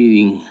committee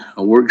meeting,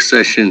 a work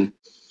session,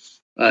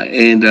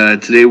 and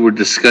today we're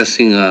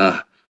discussing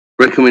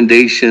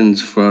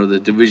recommendations for the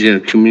Division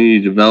of Community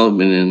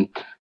Development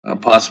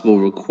and possible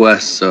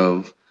requests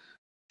of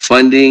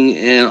funding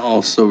and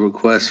also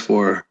requests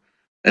for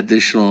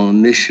additional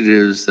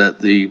initiatives that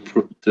the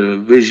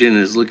division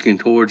is looking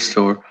towards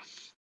to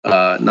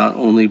not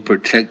only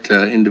protect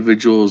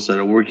individuals that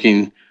are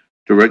working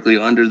directly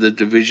under the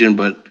division,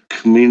 but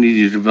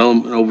community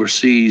development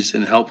overseas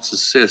and helps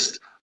assist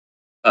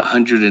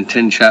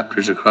 110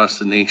 chapters across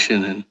the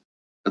nation. And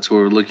that's what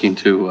we're looking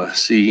to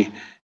see.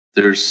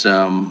 There's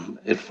some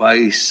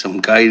advice, some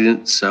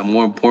guidance,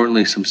 more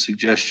importantly, some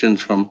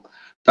suggestions from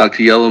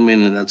Dr.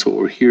 Yellowman, and that's what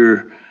we're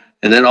here.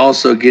 And then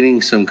also getting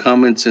some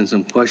comments and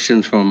some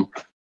questions from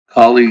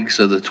colleagues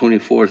of the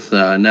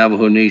 24th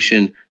Navajo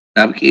Nation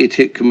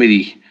Naabik'iyati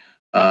Committee.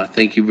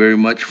 Thank you very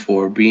much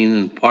for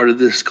being part of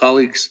this,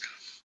 colleagues.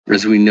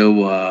 As we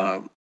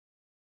know,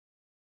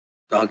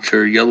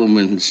 Dr.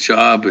 Yellowman's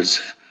job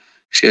is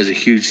she has a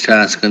huge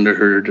task under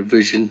her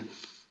division.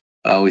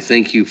 We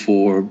thank you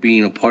for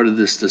being a part of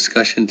this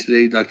discussion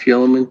today, Dr.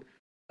 Yellowman.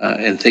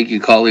 And thank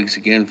you, colleagues,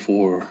 again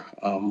for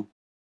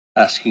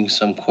asking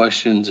some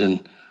questions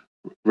and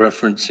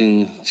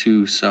referencing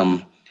to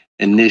some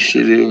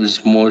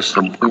initiatives, most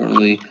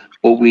importantly,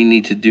 what we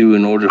need to do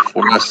in order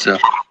for us to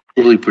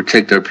really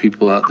protect our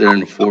people out there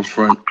in the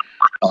forefront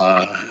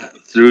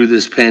through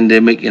this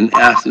pandemic and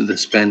after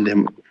this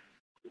pandemic.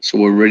 So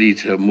we're ready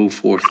to move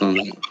forth on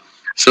that.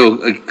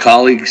 So,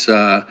 colleagues,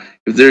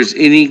 if there's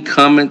any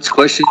comments,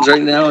 questions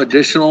right now,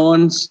 additional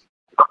ones,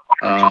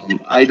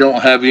 I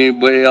don't have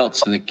anybody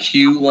else in the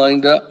queue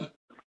lined up.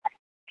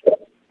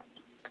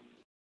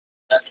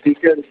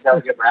 Speaker, this is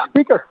Delegate Brown.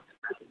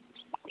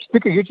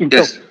 Speaker Eugene.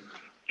 Yes.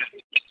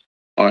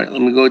 All right,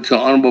 let me go to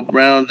Honorable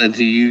Brown and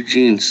to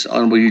Eugene's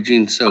Honorable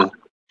Eugene. So,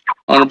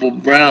 Honorable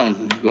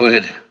Brown, go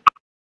ahead.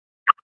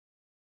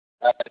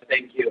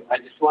 Thank you. I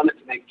just wanted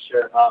to make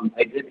sure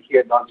I did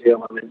hear Dr.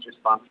 Yellowman's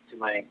response to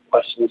my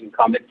questions and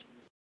comments.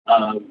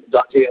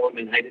 Dr.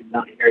 Yellowman, I did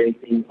not hear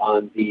anything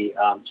on the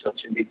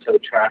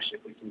Chilchimbito trash,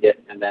 if we can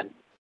get, and then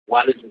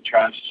one is the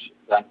trash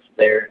that's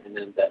there, and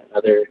then the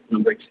other,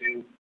 number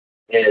two,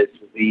 is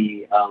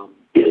the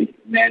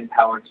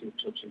manpower to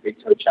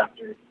Chilchimbito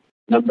chapter.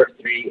 Number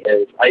three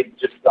is, I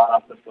just got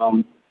off the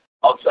phone.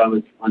 Also, I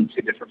was on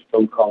two different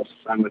phone calls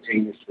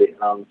simultaneously.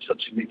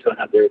 Chilchimbito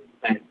had their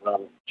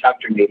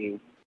chapter meeting,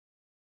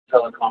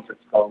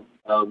 teleconference call.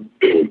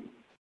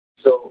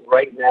 So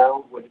right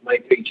now, with my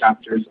three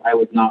chapters, I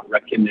would not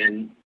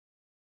recommend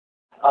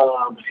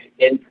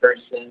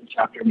in-person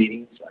chapter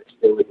meetings. I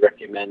still would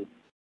recommend,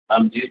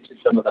 due to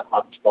some of the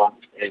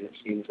hotspots, and it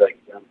seems like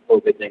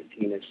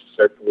COVID-19 is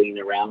circling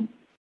around.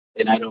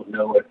 And I don't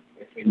know if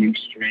a new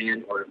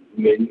strand or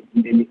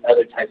many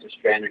other types of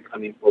strand are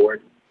coming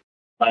forward.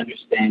 My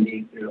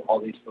understanding through all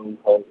these phone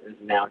calls is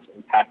now it's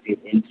impacting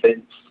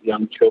infants,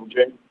 young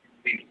children.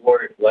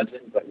 Before it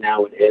wasn't, but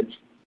now it is.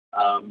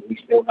 We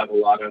still have a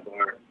lot of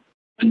our,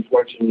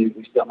 unfortunately,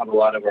 we still have a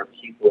lot of our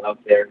people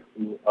out there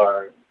who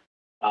are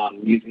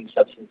using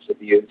substance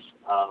abuse,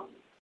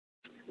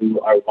 who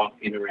are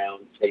walking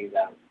around saying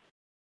that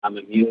I'm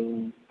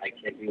immune, I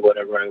can do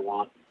whatever I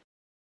want.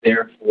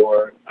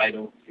 Therefore, I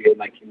don't feel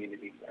my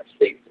communities are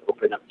safe to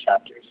open up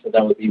chapters. So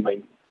that would be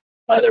my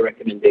other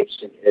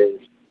recommendation is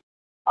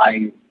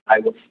I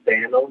will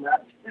stand on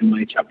that, and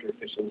my chapter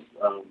officials,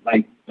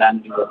 my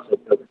manager also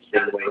feel the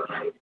same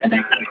way. And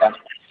I think that's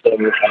so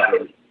for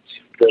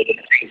the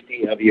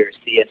safety of your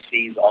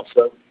CSCs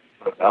also.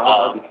 I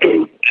want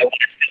to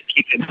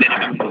keep a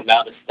minimum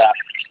amount of staff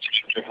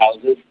in chapter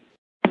houses.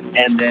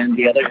 And then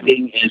the other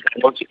thing is I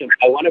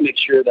want to make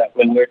sure that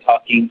when we're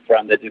talking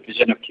from the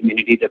Division of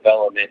Community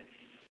Development,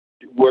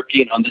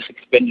 working on this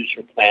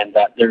expenditure plan,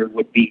 that there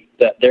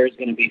is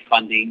going to be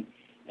funding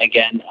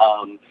again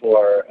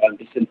for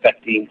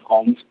disinfecting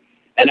homes.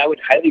 And I would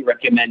highly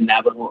recommend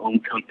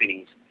Navajo-owned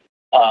companies.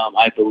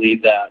 I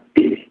believe that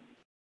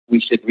we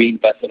should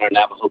reinvest in our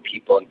Navajo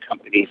people and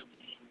companies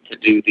to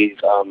do these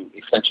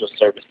essential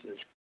services.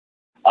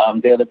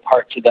 The other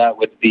part to that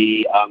would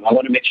be I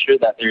want to make sure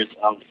that there's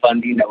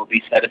funding that will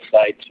be set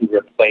aside to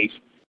replace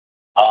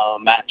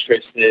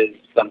mattresses,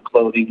 some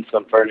clothing,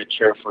 some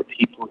furniture for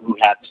people who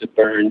had to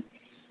burn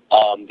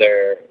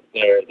their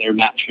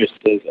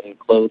mattresses and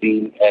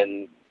clothing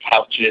and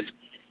couches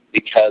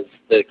because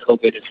the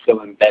COVID is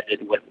so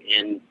embedded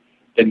within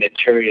the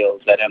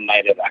materials that it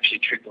might have actually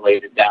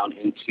trickulated down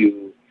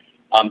into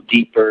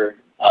deeper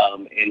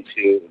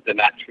into the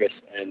mattress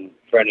and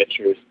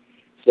furniture.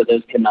 So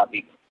those cannot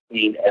be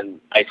cleaned.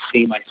 And I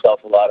see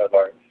myself a lot of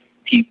our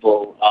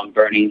people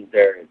burning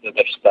their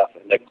stuff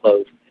and their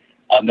clothes.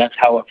 That's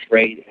how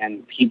afraid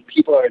and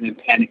people are in a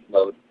panic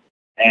mode.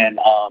 And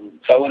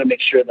so I want to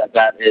make sure that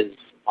that is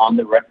on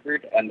the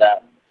record and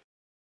that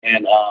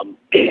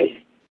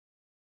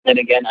and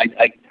again,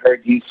 I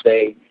heard you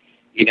say,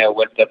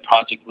 with the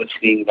project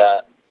listing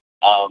that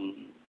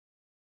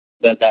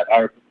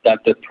that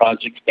the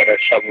projects that are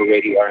shovel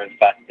ready are in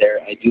fact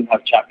there. I do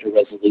have chapter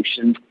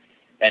resolutions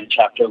and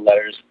chapter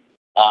letters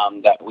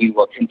that we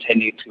will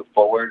continue to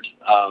forward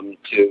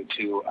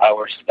to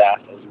our staff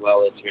as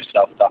well as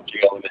yourself, Dr.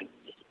 Yellowman.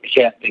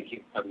 Yeah, thank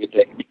you. Have a good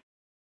day.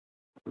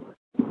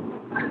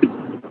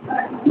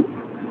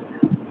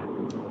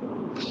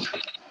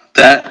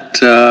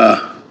 That,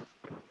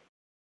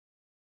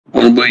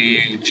 Honorable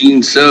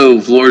Eugene So,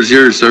 floor is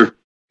yours, sir.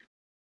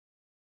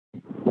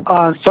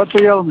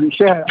 Dr. Yellowman,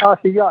 share,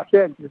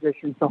 share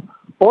position. So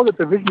all the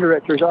division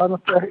directors, I'm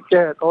a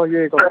share, all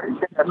Diego,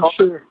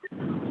 sure.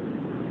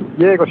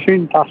 Diego,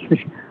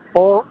 fantastic.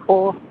 Or,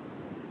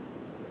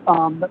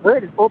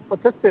 really, but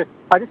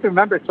I just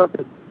remember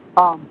something.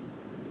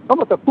 Some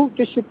of the food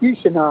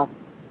distribution, I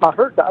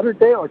heard the other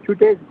day or 2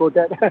 days ago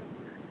that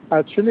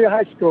at Trinity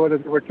High School, they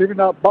were giving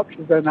out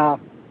boxes, and I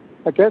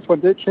guess when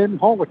they came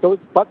home with those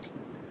boxes,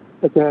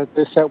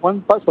 they said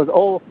one box was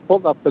all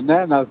full of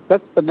bananas.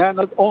 That's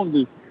bananas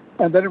only,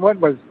 and then one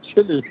was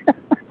chili.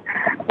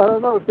 I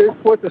don't know if they're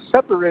supposed to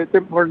separate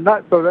them or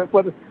not. So that's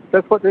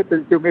what they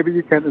do. Maybe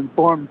you can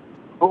inform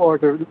or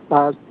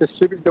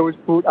distribute those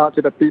food out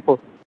to the people.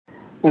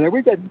 And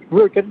we're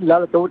getting a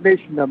lot of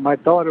donations. My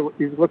daughter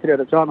is looking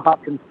at John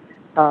Hopkins.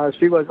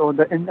 She was on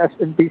the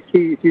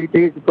NBC a few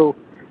days ago,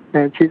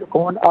 and she's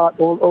going out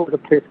all over the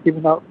place,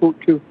 giving out food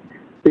to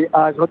the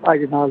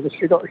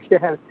she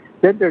has.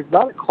 Then there's a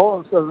lot of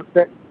calls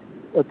that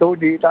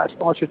donate that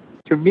sponsor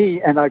to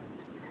me, and I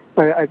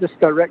just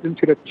direct them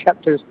to the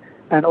chapters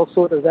and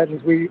also the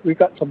veterans. We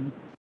got some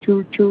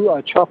two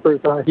choppers,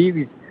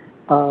 Heavies,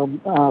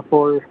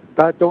 for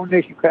that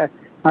donation.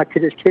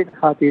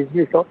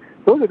 So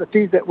those are the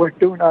things that we're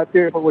doing out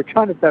there, but we're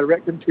trying to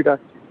direct them to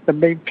the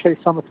main place,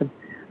 Somerton.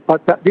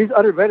 But these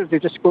other veterans, they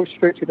just go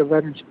straight to the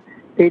veterans.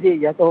 I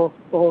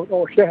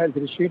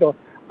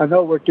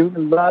know we're doing a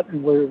lot,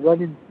 and we're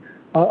running.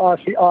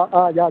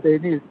 They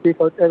need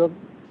people.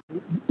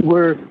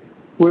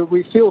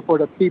 We feel for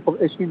the people.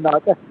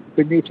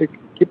 We need to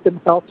keep them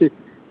healthy.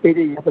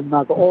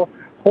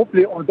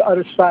 Hopefully, on the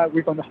other side,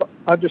 we're going to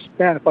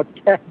understand what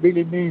that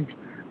really means.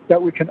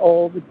 That we can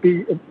all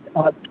be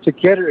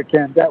together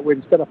again. That way,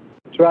 instead of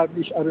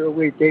driving each other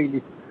away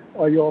daily.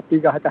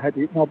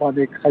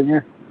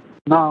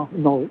 Now,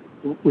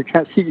 we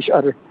can't see each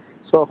other.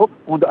 So I hope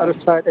on the other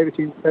side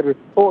everything's better.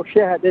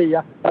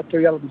 Dr.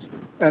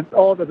 Yellowman, and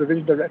all the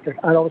division directors,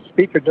 and all the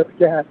speakers,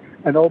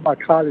 and all my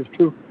colleagues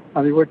too.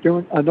 I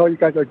mean, I know you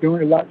guys are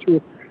doing a lot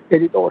too.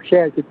 Thank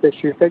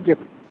you.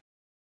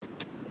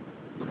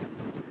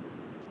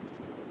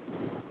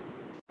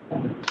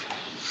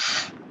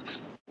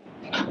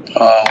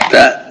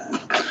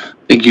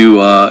 Thank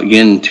you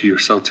again to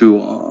yourself too,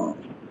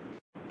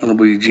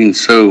 Honorable Eugene.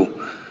 So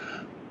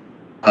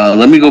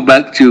let me go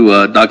back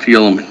to Dr.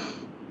 Yellowman.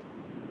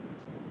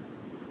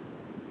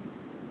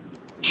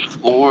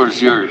 Floor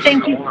is yours.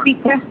 Thank you,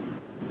 Speaker.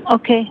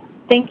 Okay.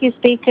 Thank you,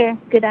 Speaker.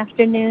 Good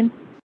afternoon.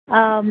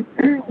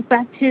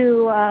 Back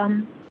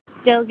to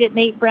Delegate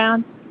Nate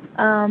Brown.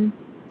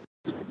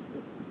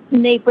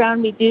 Nate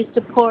Brown, we do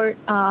support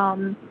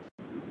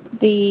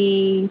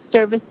the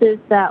services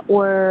that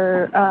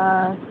were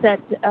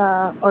set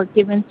or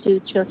given to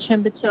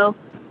Chilchimbacho.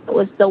 It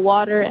was the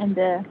water and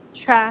the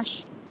trash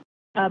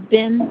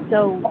bin.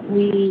 So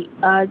we,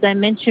 as I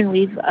mentioned,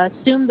 we've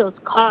assumed those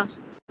costs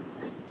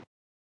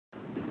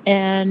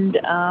and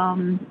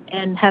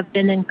have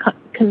been in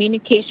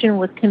communication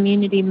with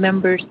community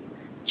members,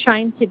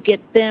 trying to get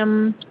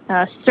them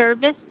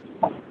service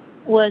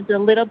was a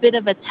little bit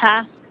of a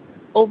task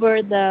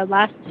over the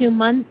last 2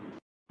 months.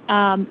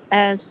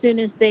 As soon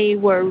as they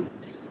were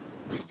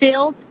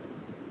filled,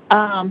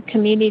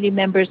 community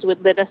members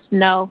would let us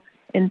know,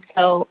 and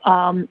so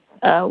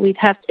we'd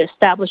have to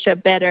establish a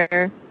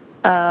better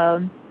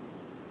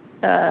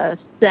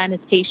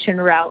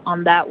sanitation route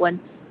on that one.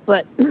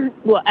 But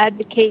we'll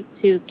advocate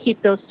to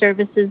keep those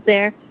services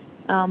there,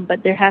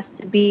 but there has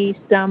to be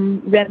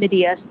some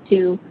remedy as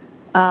to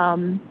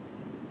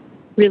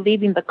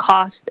relieving the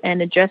cost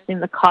and addressing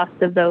the cost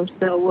of those.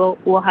 So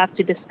we'll have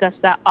to discuss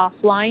that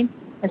offline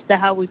as to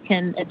how we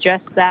can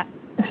address that.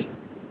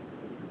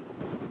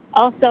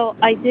 Also,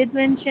 I did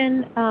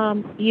mention,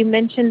 you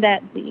mentioned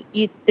that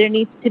there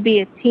needs to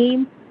be a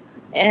team,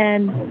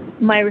 and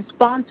my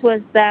response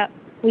was that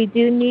we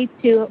do need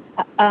to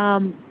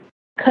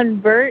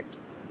convert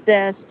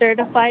the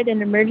certified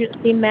and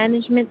emergency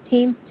management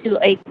team to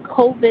a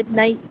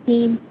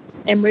COVID-19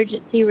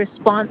 emergency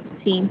response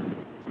team.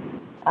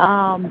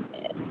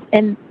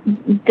 And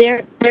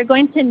they're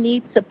going to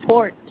need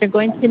support. They're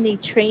going to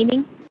need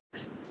training,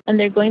 and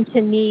they're going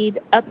to need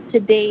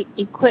up-to-date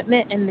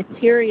equipment and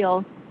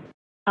materials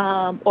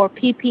or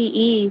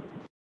PPE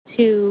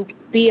to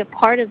be a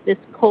part of this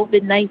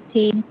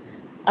COVID-19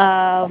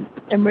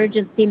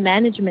 emergency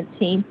management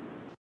team.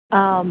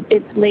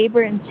 It's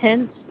labor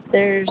intense.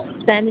 There's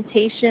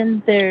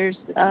sanitation. There's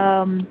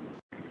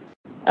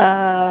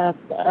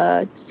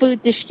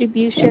food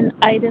distribution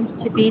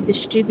items to be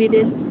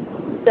distributed.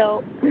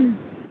 So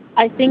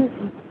I think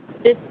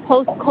this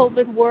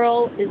post-COVID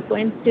world is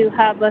going to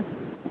have us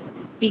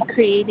be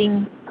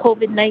creating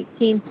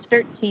COVID-19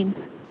 CERT teams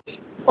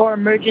or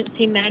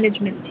emergency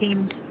management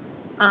teams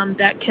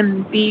that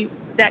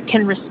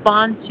can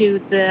respond to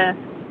the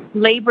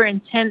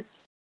labor-intense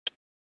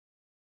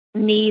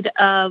need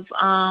of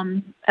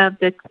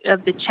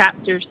the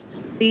chapters.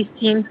 These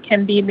teams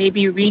can be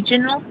maybe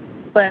regional,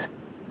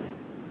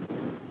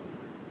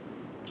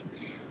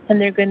 and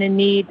they're going to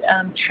need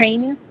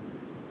training.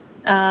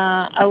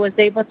 I was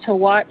able to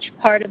watch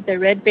part of the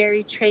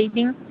Redberry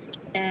training,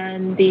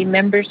 and the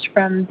members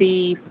from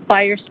the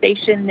fire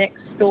station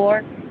next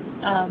door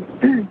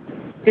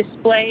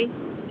display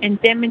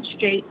and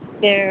demonstrate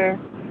their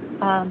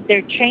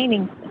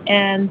training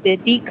and the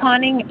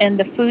deconning and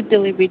the food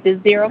delivery, the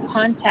zero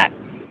contact.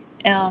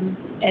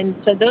 And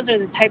so those are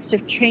the types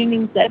of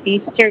trainings that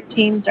these CERT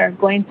teams are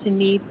going to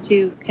need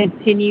to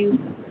continue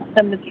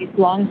some of these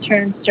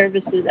long-term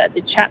services at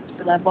the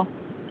chapter level.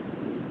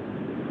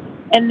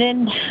 And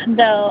then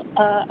the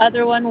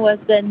other one was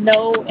the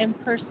no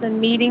in-person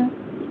meeting.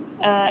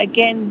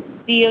 Again,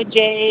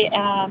 DOJ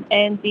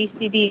and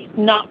DCD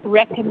not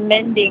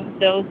recommending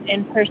those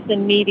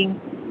in-person meetings.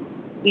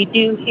 We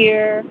do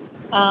hear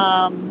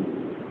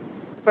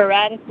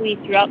sporadically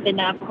throughout the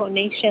Navajo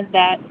Nation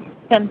that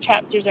some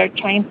chapters are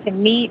trying to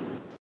meet.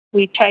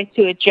 We try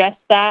to address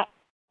that.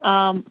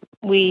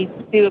 We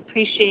do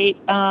appreciate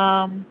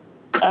the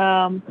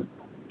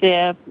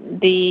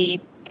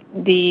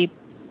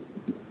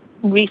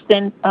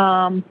recent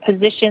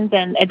positions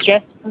and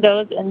addressing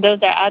those, and those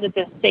are out of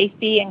the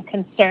safety and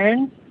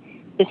concerns,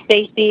 the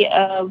safety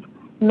of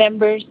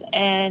members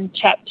and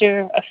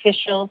chapter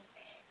officials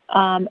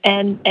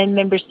and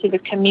members to the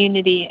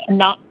community,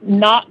 not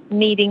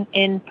meeting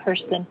in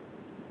person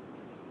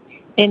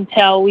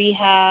until we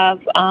have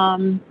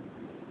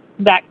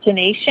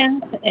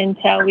vaccinations,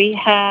 until we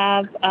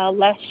have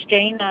less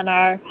strain on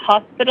our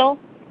hospitals,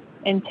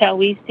 until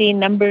we see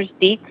numbers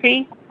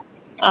decrease.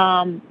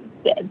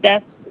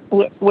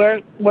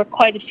 We're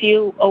quite a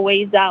few a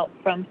ways out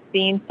from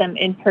seeing some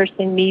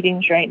in-person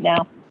meetings right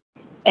now,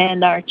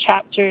 and our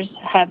chapters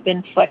have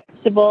been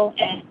flexible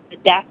and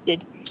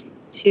adapted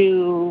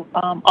to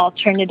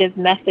alternative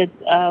methods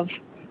of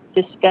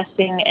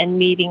discussing and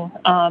meeting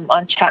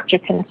on chapter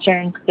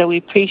concerns. So we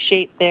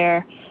appreciate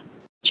their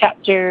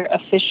chapter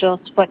officials'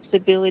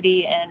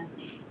 flexibility and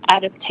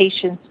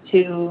adaptations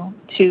to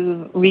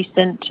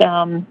recent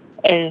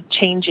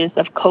changes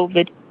of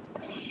COVID.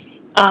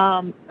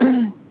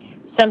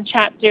 Some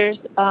chapters,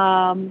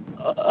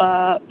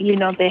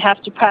 they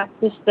have to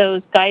practice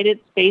those guidance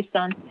based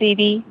on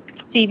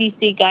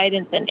CDC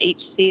guidance and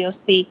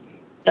HCOC.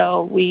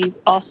 So we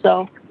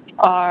also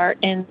are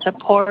in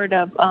support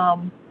of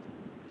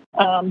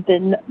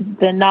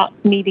the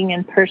not meeting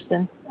in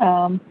person.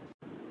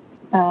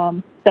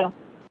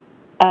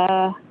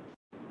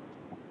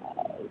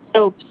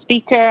 So,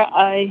 Speaker,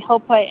 I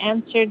hope I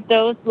answered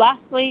those.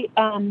 Lastly,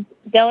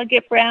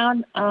 Delegate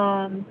Brown,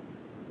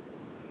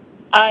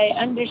 I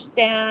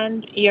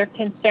understand your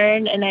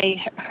concern, and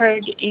I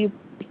heard you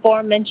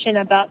before mention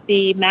about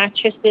the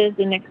mattresses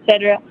and et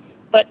cetera,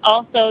 but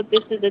also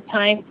this is a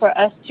time for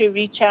us to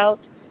reach out.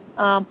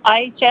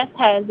 IHS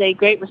has a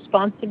great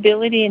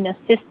responsibility in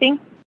assisting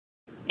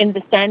in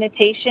the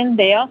sanitation.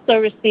 They also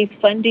receive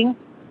funding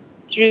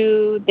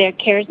through their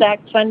CARES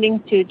Act funding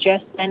to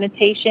address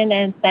sanitation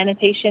and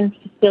sanitation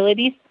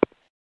facilities.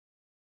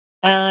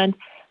 And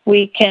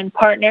we can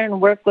partner and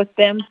work with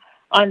them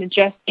on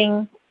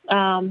addressing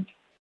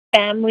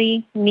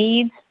family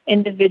needs,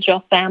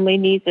 individual family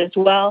needs as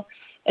well,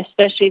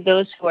 especially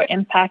those who are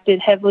impacted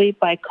heavily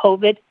by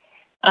COVID.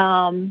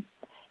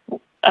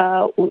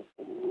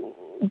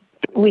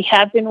 We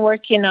have been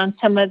working on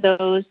some of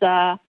those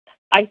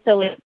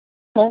isolated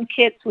home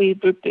kits. We've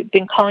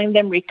been calling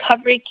them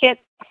recovery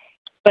kits,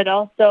 but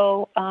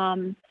also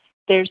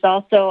there's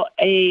also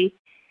a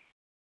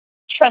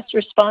trust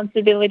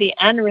responsibility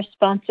and a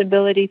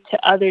responsibility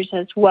to others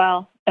as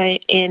well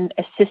in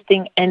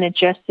assisting and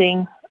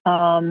addressing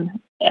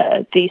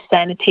the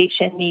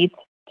sanitation needs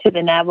to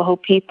the Navajo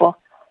people.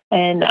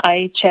 And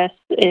IHS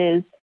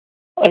is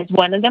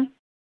one of them.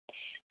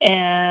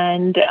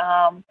 And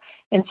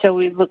so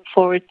we look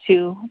forward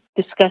to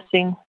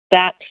discussing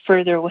that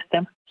further with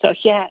them. So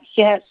yeah,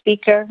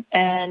 Speaker,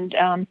 and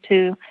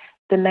to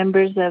the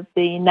members of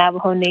the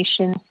Navajo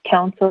Nation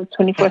Council,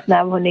 24th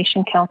Navajo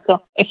Nation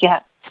Council.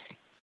 Yeah.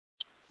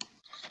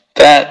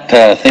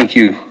 Thank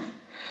you,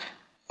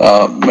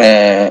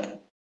 Dr.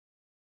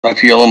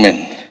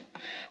 Yellowman.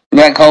 With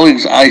that,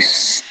 colleagues, I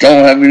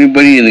don't have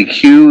anybody in the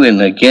queue,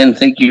 and again,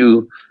 thank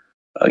you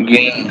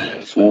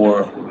again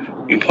for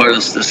being part of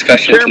this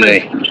discussion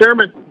today.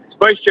 Chairman,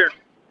 Vice Chair.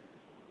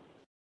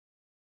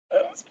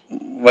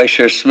 Vice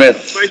Chair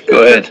Smith,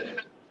 go ahead.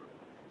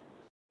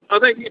 Oh,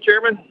 thank you,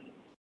 Chairman.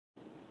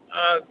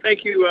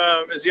 Thank you,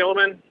 Ms.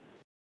 Yellowman.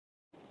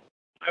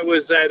 I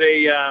was at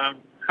a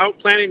House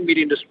planning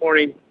meeting this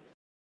morning,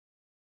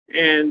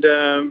 and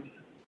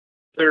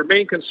their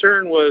main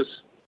concern was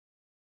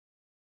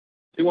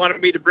they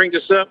wanted me to bring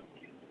this up,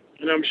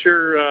 and I'm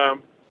sure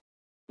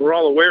we're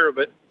all aware of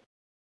it,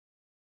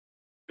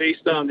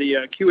 based on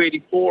the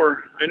Q84.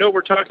 I know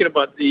we're talking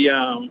about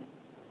the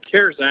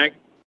CARES Act,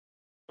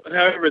 But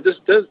however, this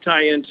does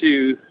tie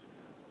into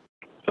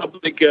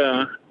public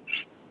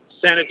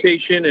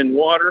sanitation and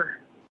water.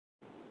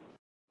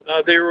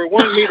 They were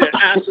wanting me to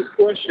ask this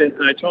question,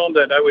 and I told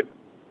them that I would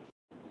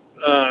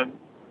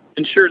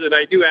ensure that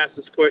I do ask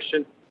this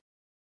question.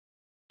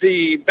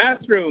 The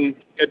bathroom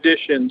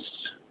additions,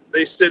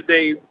 they said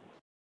they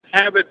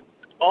have it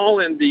all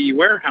in the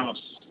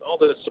warehouse, all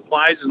the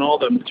supplies and all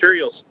the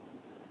materials.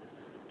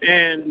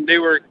 And they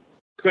were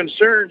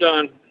concerned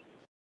on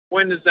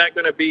when is that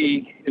going to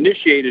be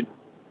initiated?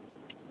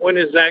 When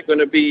is that going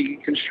to be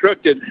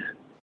constructed?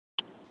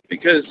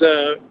 Because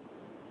the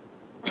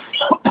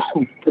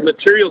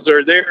materials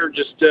are there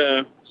just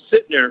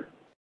sitting there.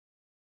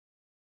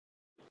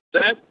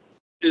 That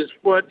is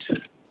what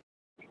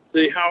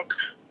the Hauk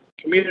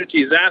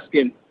community is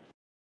asking.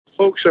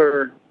 Folks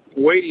are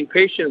waiting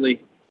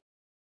patiently.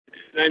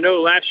 And I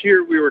know last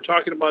year we were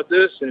talking about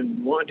this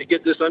and wanted to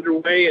get this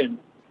underway, and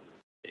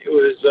it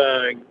was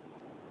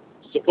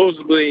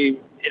supposedly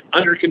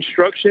under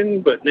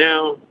construction, but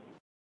now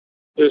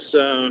this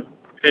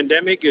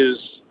pandemic is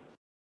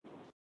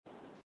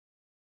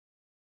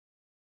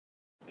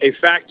a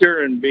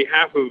factor in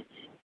behalf of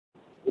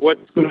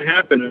what's going to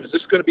happen. Is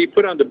this going to be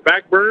put on the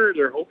back burner?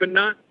 They're hoping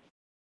not.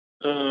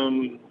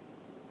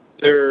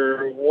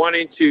 They're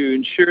wanting to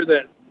ensure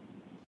that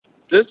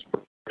this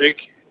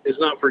project is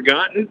not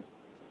forgotten,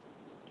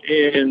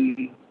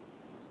 and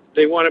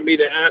they wanted me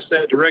to ask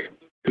that directly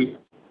to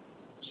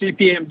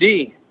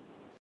CPMD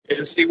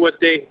and see what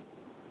they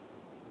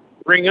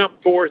bring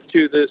up forth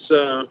to this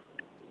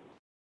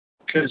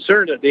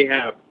concern that they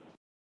have.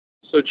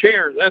 So,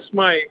 Chair, that's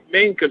my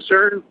main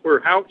concern for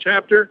Hauk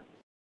chapter,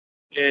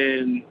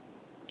 and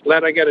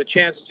glad I got a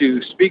chance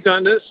to speak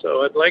on this.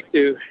 So I'd like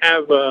to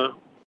have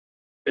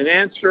an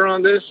answer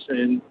on this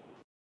and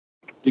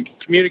the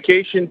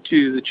communication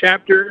to the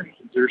chapter.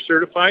 They're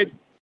certified,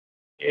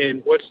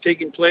 and what's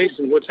taking place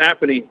and what's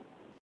happening.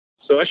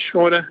 So,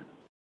 Ashwada,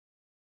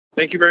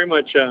 thank you very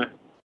much,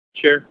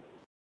 Chair.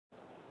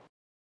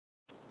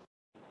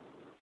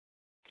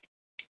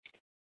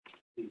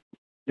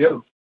 Yeah.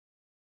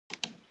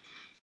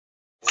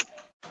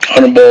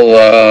 Honorable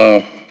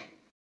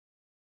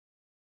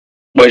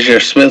Vice Chair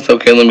Smith.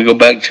 Okay, let me go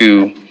back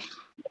to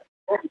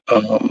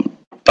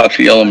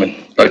Dr. Yellowman.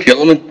 Dr.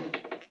 Yellowman?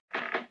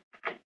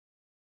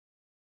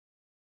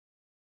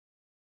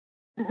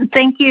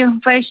 Thank you,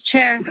 Vice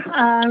Chair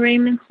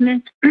Raymond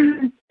Smith.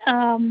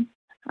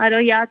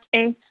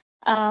 Naabik'iyati.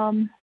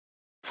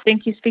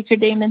 Thank you, Speaker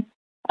Damon.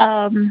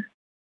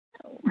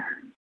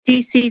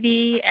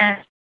 DCD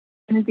and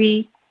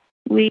ND,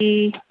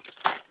 we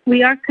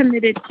are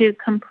committed to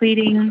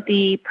completing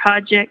the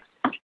project.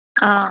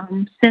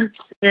 Since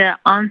the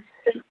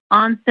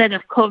onset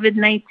of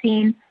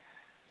COVID-19,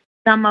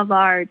 some of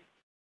our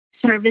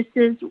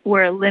services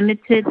were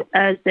limited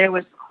as there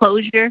was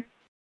closure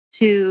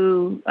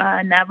to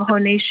Navajo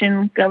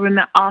Nation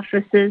government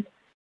offices.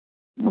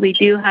 We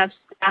do have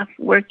staff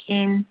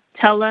working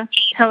teleworking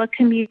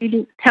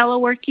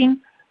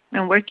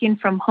and working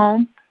from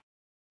home.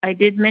 I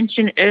did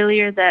mention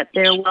earlier that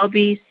there will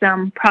be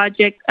some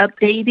project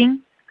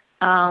updating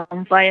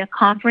via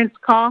conference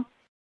call,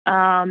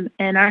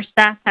 and our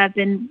staff have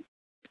been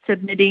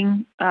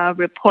submitting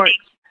reports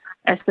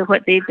as to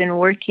what they've been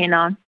working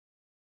on.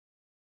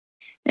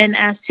 And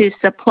as to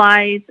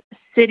supplies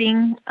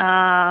sitting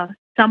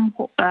some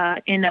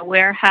in a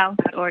warehouse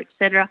or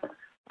etc.,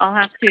 I'll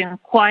have to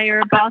inquire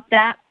about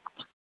that.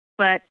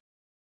 But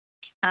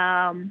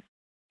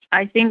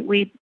I think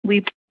we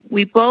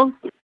both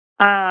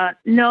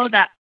know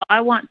that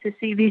I want to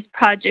see these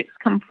projects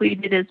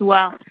completed as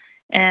well.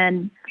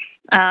 And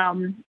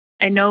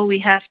I know we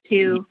have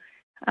to.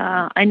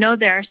 I know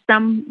there are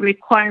some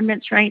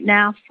requirements right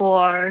now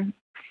for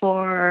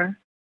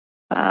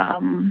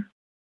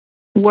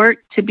work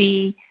to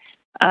be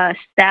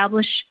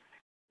established,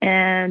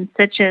 and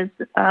such as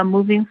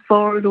moving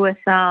forward with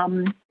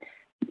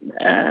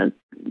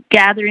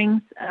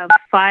gatherings of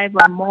 5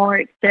 or more,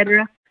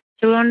 etc.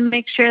 So we want to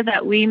make sure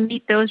that we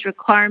meet those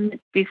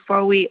requirements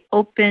before we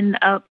open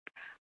up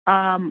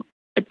a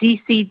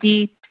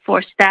DCD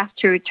for staff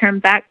to return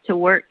back to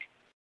work.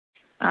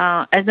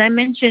 As I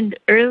mentioned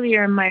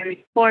earlier in my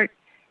report,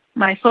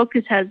 my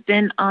focus has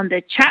been on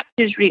the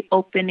chapters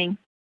reopening.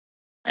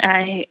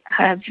 I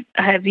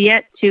have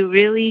yet to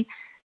really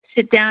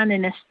sit down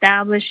and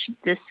establish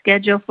the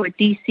schedule for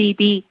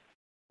DCD.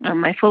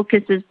 My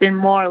focus has been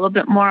a little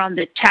bit more on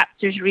the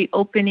chapters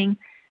reopening.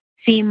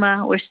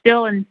 FEMA,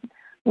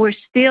 we're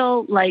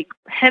still like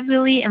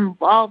heavily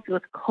involved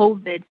with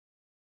COVID,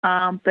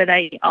 but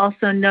I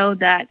also know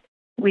that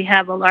we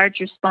have a large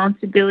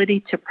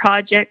responsibility to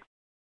projects,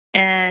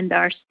 and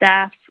our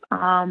staff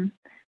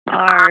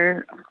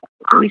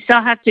we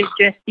still have to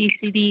address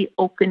DCD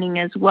opening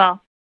as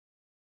well.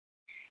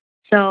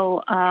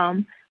 So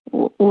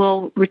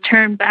we'll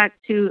return back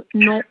to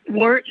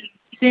work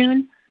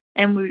soon,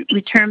 and we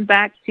return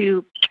back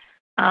to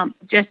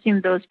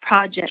adjusting those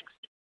projects.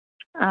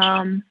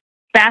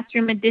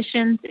 Bathroom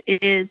additions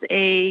is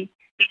a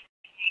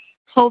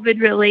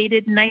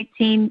COVID-related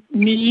 19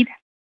 need,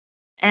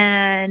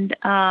 and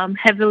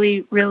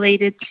heavily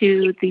related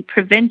to the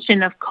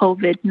prevention of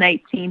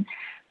COVID-19.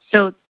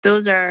 So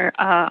those are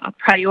a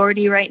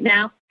priority right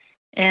now.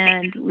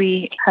 And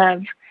we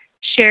have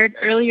shared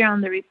earlier on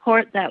the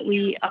report that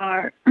we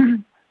are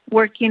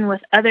working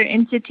with other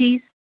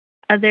entities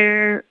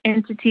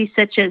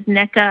such as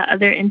NECA,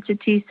 other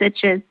entities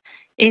such as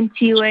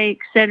NTUA,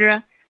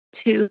 etc.,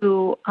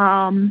 to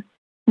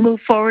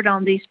move forward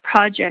on these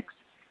projects.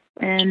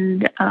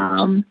 And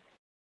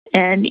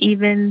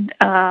even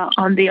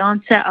on the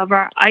onset of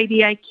our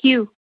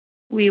IDIQ,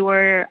 we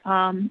were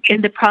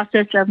in the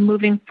process of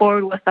moving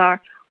forward with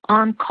our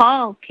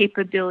on-call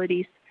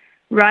capabilities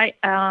right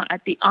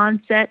at the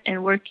onset,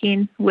 and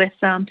working with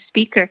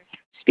Speaker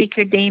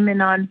Damon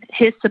on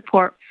his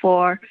support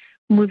for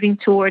moving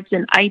towards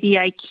an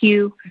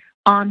IDIQ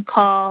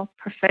on-call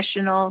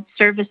professional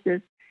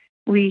services.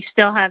 We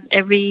still have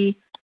every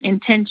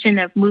intention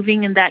of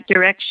moving in that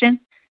direction.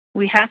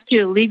 We have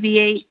to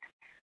alleviate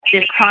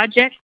the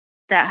projects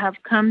that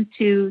have come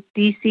to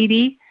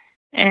DCD,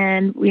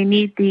 and we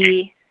need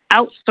the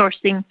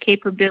outsourcing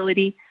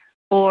capability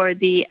or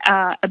the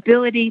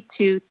ability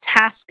to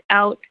task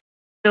out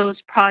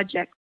those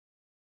projects.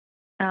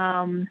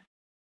 I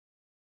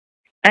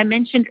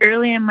mentioned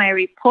earlier in my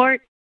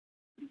report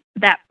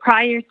that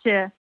prior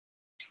to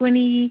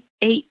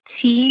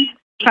 2018,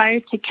 prior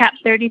to CAP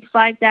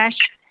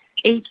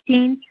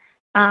 35-18,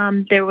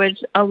 there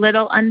was a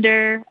little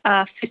under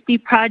 50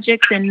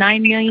 projects and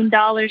 $9 million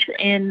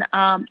in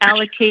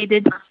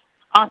allocated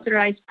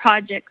authorized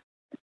projects.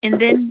 And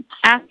then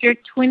after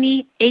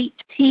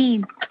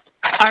 2018,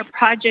 our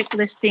project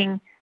listing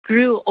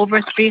grew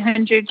over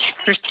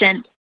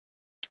 300%,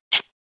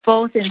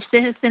 both in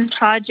citizen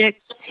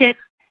projects, TIP,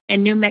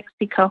 and New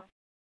Mexico.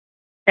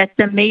 That's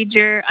a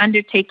major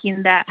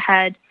undertaking that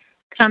had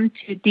come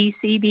to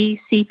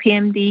DCD,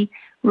 CPMD,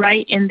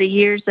 right in the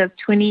years of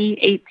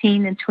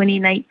 2018 and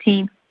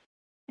 2019.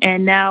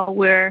 And now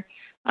we're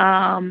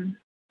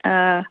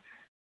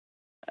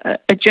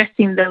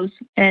addressing those,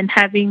 and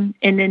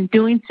in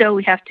doing so,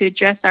 we have to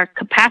address our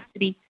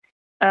capacity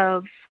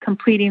of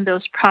completing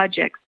those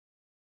projects.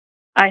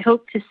 I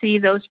hope to see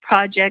those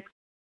projects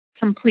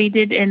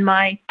completed in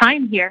my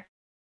time here,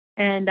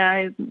 and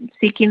I'm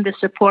seeking the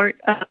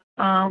support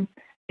of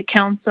the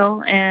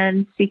council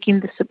and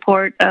seeking the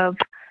support of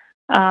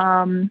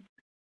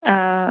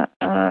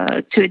to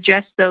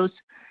address those.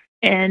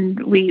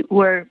 And we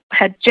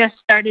had just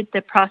started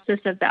the process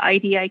of the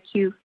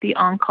IDIQ, the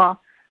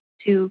on-call,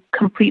 to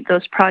complete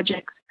those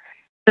projects.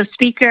 So,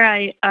 Speaker,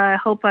 I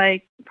hope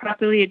I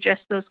properly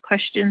addressed those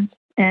questions,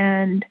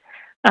 and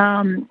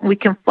we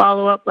can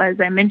follow up. As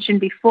I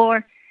mentioned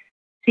before,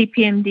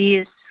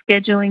 CPMD is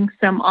scheduling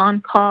some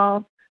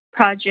on-call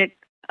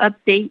project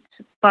updates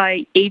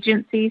by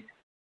agencies,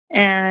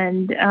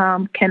 and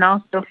can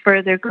also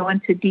further go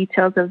into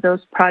details of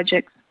those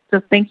projects.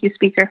 So thank you,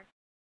 Speaker.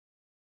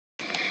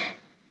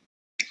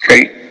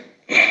 Great.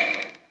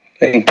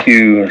 Thank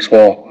you as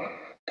well,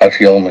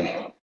 Dr. Yellowman.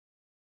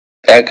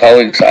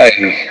 Colleagues, I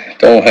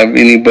don't have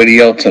anybody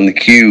else in the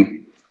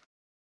queue.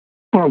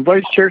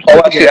 Vice Chair.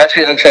 Oh,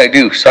 actually, I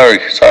do. Sorry.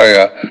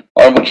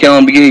 Honorable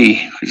Naabik'iyati,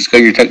 I just got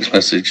your text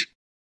message.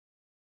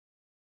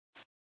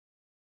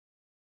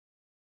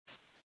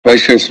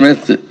 Vice Chair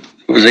Smith,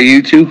 was that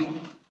you too?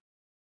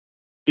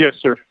 Yes,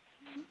 sir.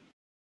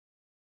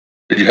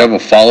 Did you have a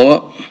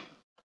follow-up?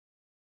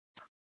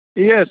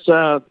 Yes,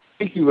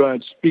 thank you,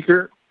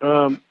 Speaker.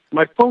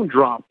 My phone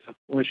dropped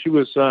when she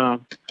was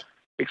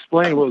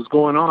explaining what was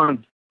going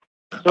on.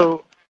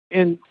 So,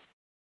 in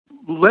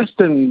less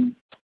than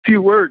a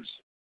few words,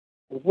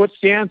 what's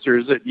the answer?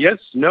 Is it yes,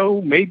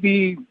 no,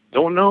 maybe,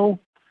 don't know?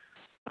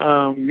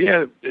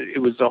 Yeah,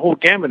 it was a whole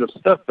gamut of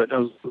stuff, but I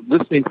was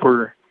listening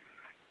for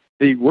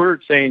the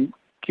word saying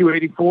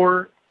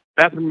Q84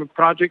 bathroom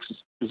projects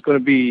is going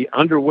to be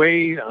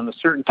underway on a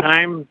certain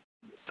time.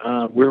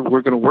 We're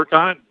going to work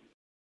on it.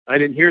 I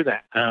didn't hear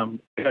that.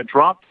 It got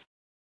dropped.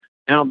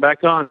 Now I'm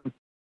back on.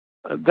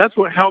 That's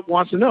what HALC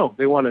wants to know.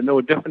 They want to know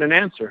a definite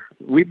answer.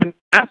 We've been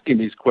asking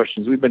these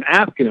questions. We've been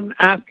asking them.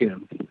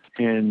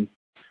 And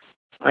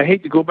I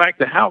hate to go back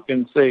to HALC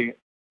and say,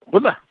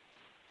 wala,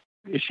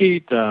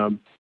 ishit,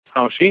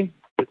 haushin,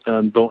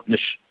 don't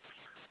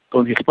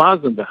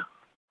hispazanda.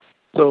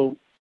 So,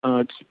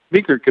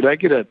 Speaker, could I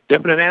get a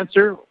definite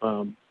answer?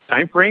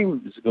 Time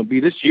frame? Is it going to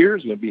be this year?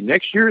 Is it going to be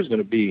next year? Is it going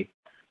to be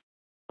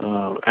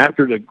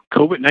after the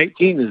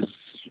COVID-19 is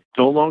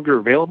no longer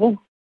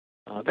available?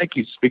 Thank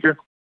you, Speaker.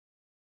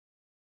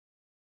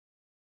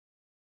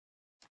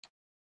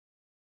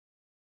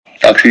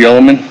 Dr.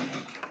 Yellowman,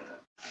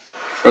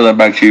 throw that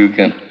back to you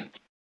again.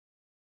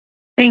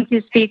 Thank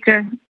you,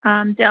 Speaker.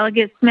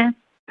 Delegate Smith.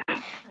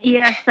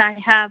 Yes, I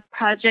have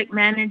project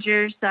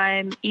managers.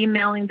 I'm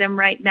emailing them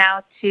right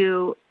now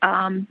to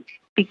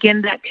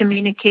begin that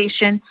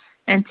communication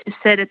and to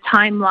set a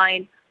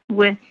timeline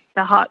with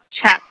the HALC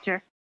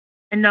chapter.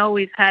 I know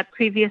we've had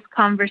previous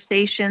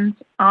conversations,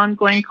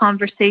 ongoing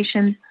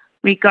conversations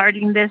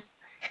regarding this,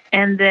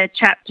 and the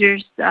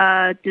chapters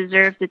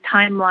deserve the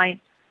timeline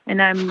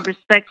and I'm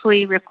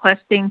respectfully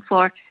requesting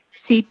for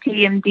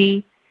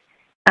CPMD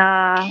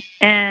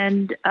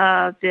and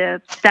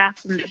the staff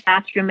from the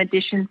bathroom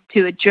additions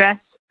to address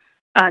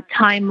a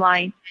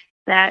timeline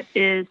that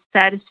is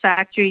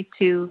satisfactory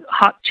to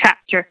hot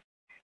chapter.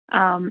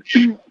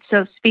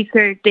 So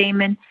Speaker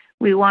Damon,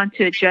 we want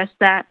to address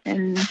that,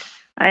 and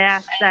I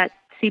ask that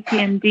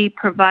CPMD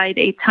provide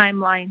a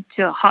timeline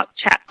to a hot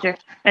chapter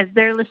as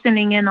they're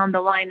listening in on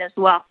the line as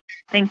well.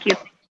 Thank you.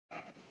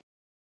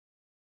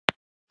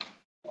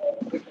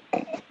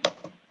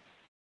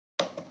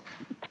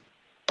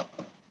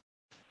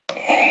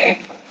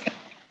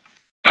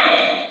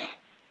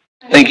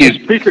 Thank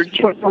you. Speaker,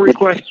 just one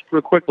request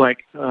real quick, then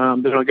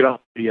I'll get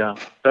off the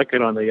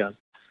second on the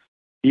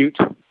mute.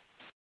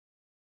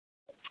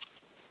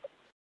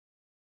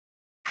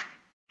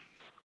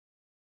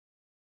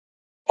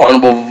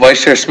 Honorable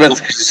Vice Chair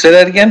Smith, could you say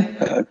that again?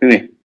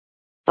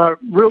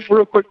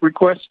 Real quick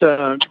request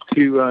to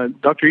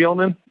Dr.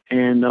 Yeoman,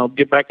 and I'll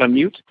get back on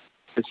mute.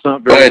 It's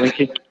not very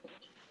lengthy.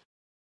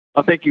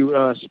 Thank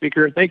you,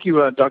 Speaker. Thank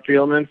you, Dr.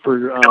 Yeoman,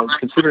 for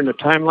considering the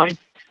timeline.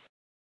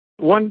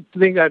 One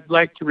thing I'd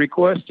like to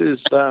request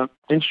is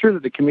ensure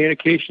that the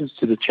communications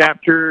to the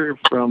chapter,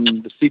 from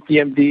the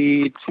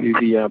CPMD to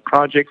the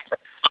project,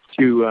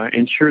 to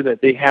ensure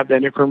that they have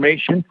that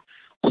information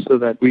so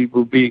that we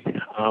will be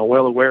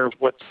well aware of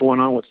what's going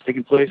on, what's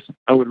taking place.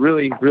 I would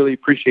really, really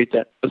appreciate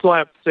that. That's all I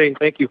have to say.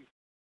 Thank you.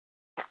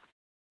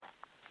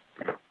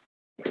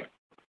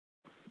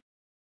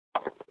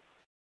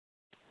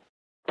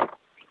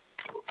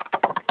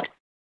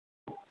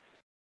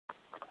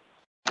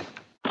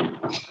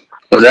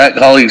 With that,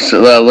 colleagues,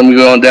 let me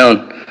go on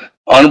down.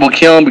 Honorable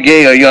Keelan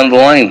Begay, are you on the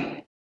line?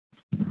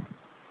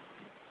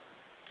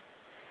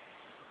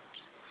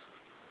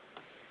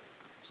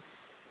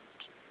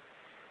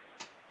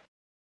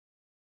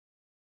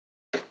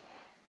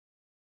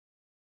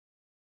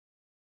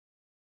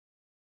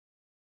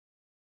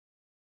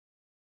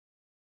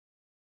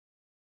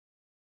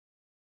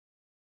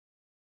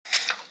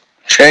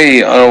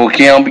 Che, Honorable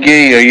Keelan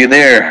Begay, are you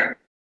there?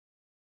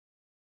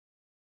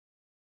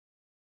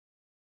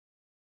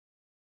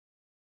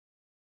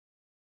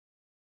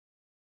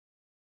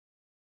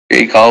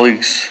 Okay,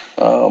 colleagues,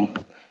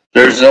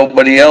 there's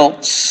nobody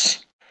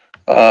else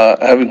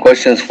having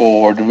questions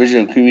for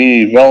Division of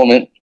Community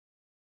Development.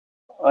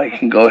 I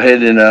can go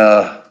ahead and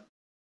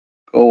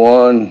go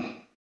on.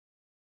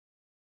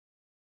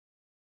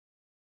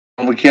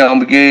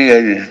 Honorable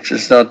Begay, I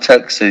just now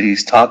text that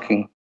he's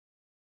talking.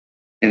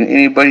 Can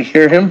anybody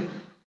hear him?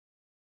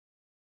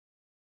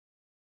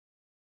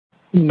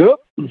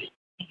 Nope.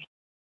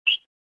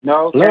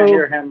 No, Hello? can't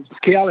hear him.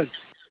 Keelan.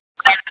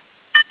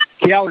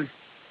 Keelan.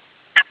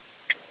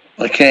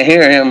 I can't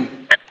hear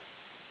him.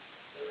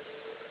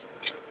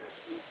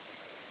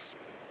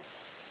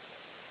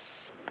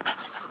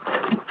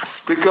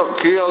 Speak up,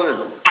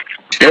 Keelan.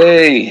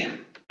 Hey.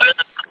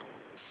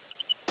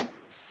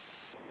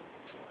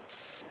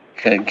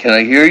 Can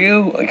I hear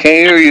you? I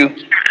can't hear you.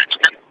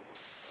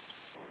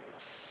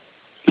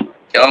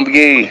 Keelan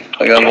Begay,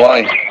 I got a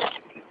line.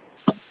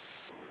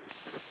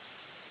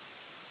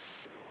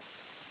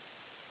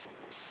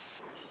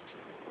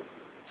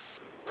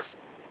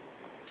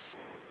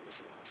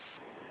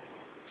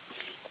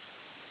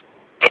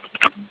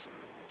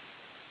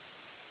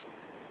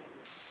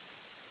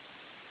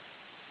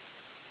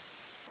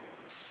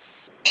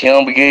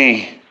 Keelan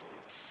Begay,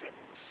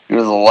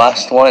 you're the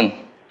last one,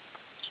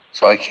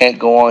 so I can't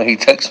go on. He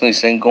texted me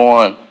saying, "Go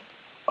on,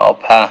 I'll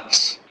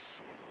pass."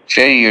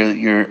 Jay,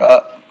 you're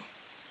up.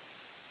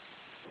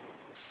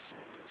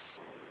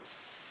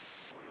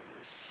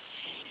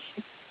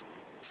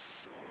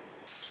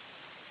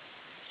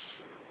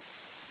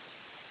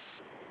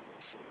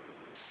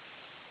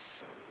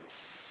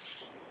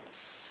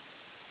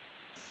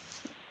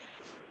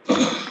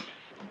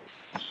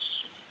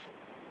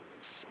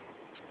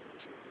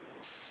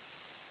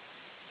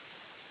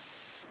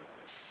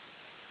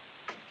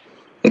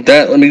 With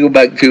that, let me go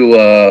back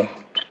to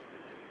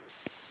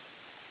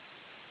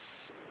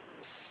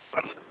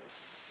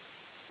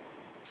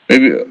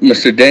maybe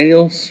Mr.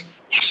 Daniels.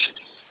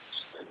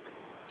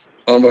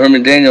 Honorable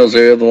Herman Daniels,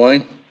 are you on the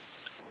line?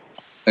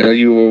 I know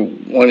you were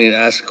wanting to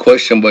ask a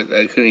question, but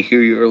I couldn't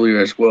hear you earlier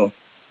as well.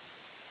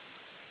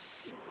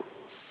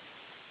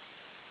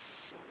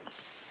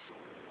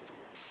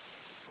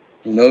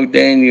 No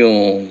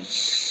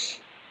Daniels.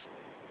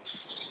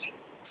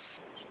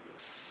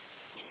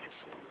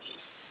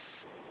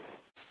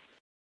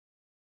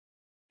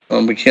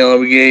 Keelan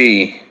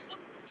Begay.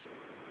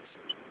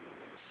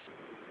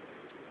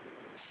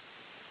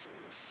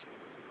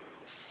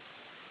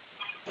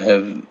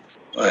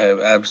 I have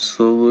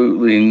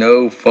absolutely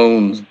no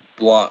phones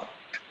blocked.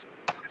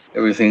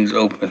 Everything's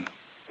open.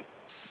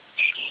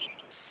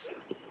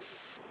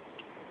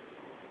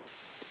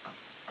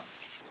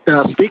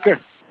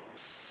 Speaker.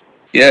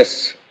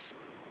 Yes.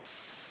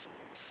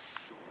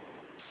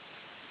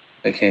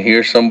 I can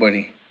hear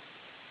somebody.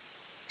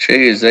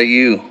 Shay, is that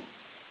you?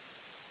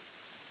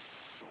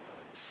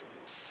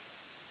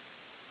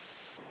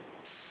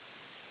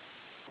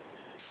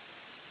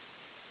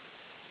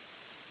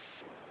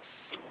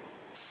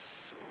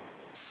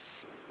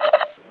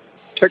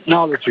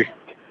 Technology.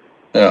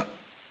 Yeah.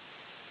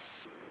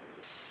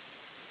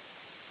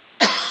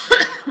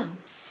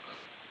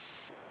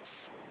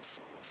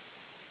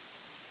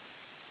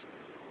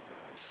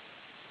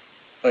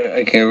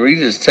 I can read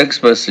his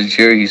text message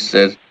here. He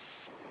said,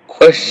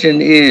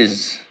 question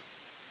is,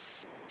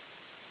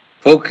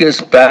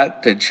 focus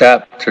back to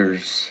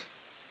chapters.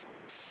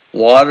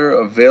 Water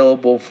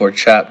available for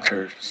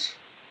chapters.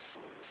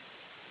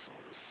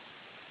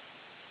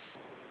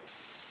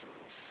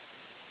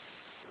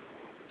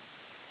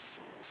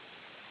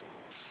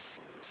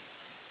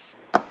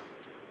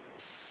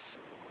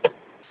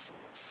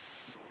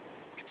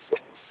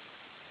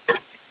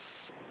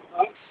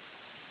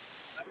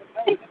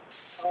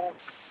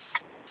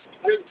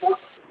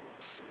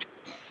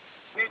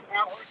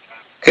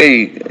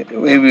 Okay,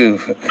 maybe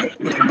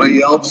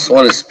anybody else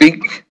want to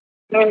speak?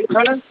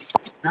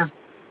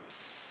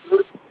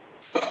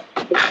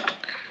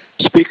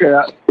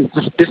 Speaker,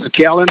 this is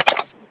Kellen.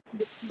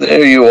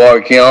 There you are,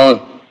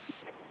 Kellen.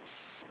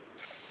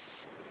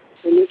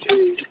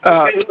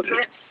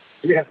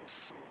 Yeah.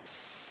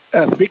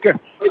 Speaker,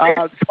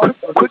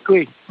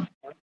 quickly,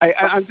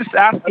 I'm just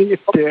asking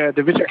if the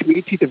Division of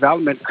Community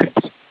Development could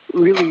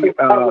really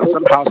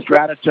somehow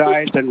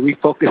strategize and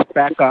refocus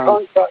back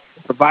on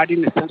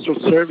providing essential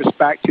service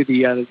back to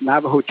the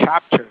Navajo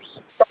chapters.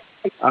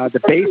 The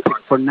basic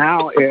for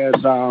now is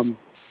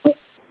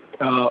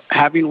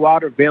having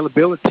water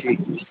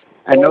availability.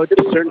 I know that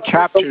certain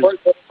chapters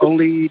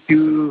only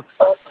do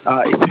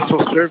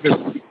essential service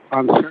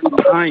on certain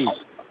times,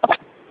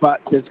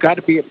 but there's got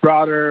to be a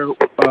broader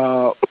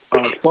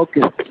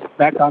focus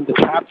back on the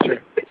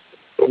chapter.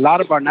 A lot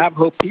of our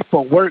Navajo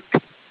people work.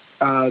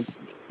 A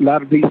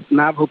lot of these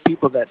Navajo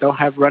people that don't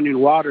have running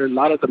water, a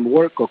lot of them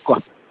work.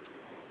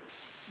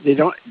 They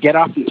don't get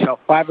off until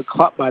 5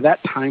 o'clock. By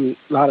that time,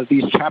 a lot of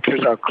these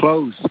chapters are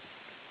closed.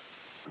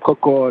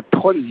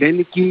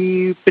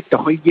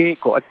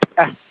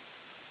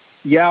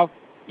 Yeah,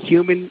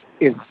 human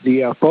is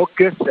the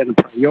focus and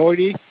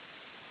priority,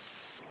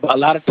 but a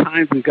lot of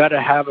times we got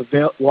to have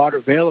water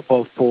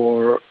available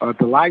for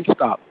the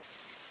livestock.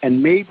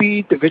 And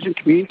maybe Division of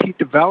Community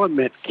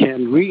Development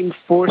can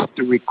reinforce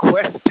the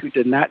request to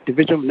the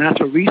Division of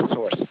Natural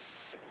Resource.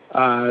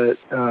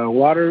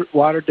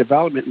 Water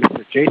Development,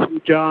 Mr. Jason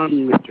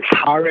John, Mr.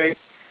 Kare,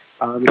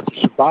 Mr.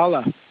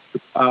 Shabala,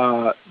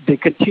 they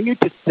continue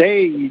to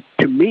say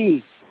to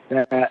me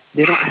that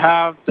they don't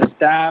have the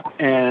staff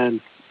and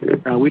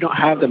we don't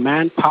have the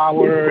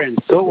manpower and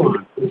so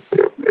on.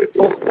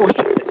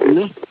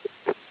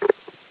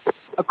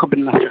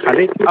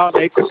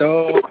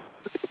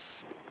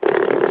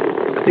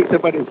 I think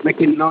somebody's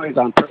making noise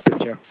on purpose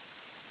here.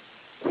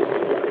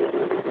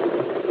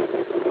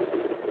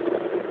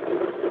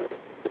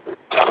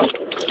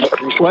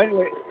 Well,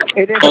 anyway,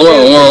 it is. Hold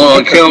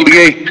on, Kellen.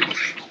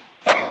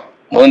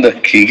 Linda,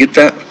 can you get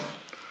that?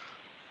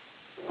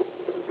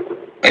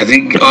 I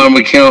think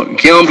Kellen,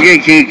 can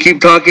you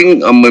keep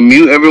talking? I'm gonna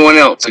mute everyone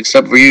else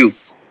except for you.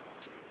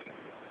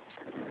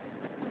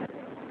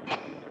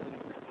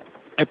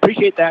 I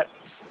appreciate that.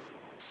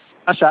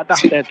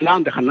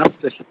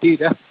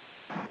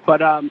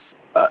 But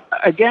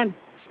again,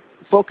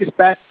 focus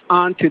back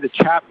onto the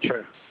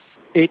chapter.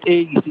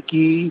 8A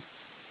Yisiki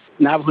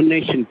Navajo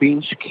Nation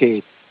Beach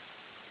Cave.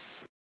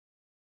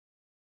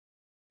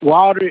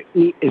 Water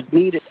is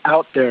needed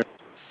out there.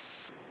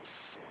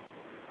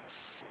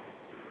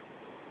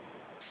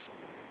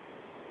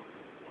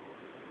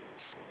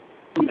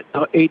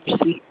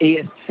 HC,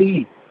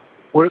 ASC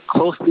work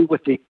closely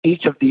with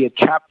each of the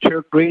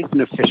chapter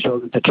grazing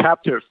officials and the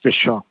chapter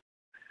official.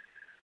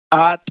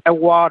 At a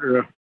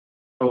water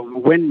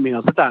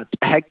windmills that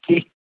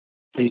heki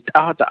the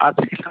other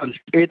articles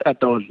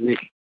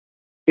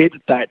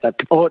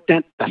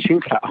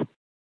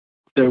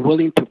they're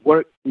willing to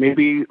work,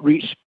 maybe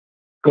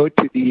go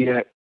to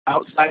the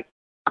outside,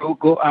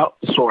 go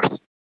outsource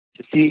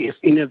to see if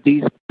any of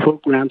these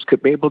programs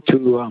could be able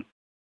to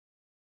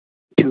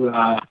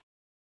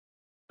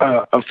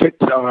fix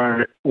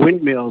our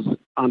windmills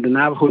on the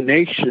Navajo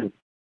Nation.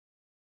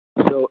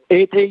 So,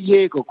 even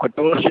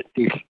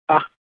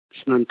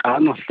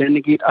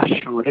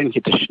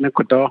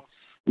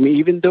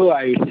though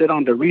I sit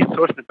on the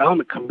Resource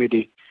Development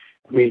Committee,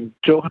 we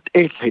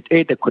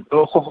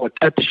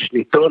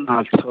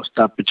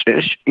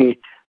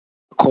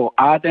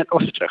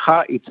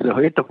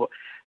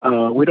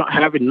don't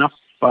have enough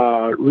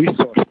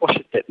resource.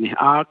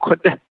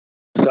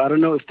 So I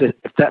don't know if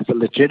that's a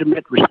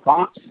legitimate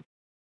response.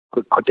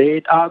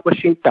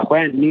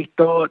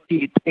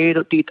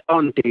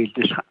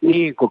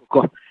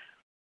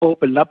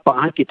 Open up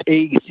a hit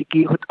a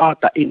siki hut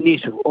ata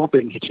initial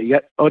open hit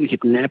yet on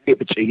hit nappy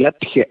but yet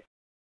hit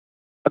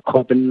a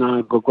copen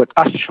go got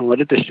ashon what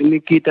the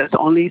shiniki. That's the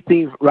only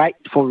thing right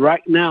for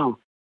right now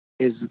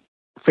is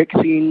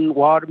fixing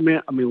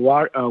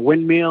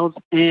windmills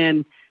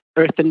and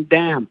earthen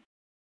dam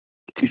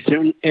to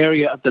certain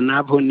area of the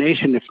Navajo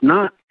Nation. If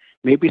not,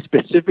 maybe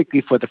specifically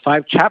for the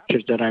 5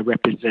 chapters that I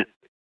represent.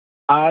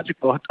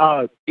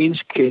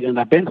 And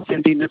I've been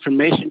sending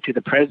information to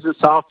the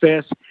president's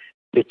office,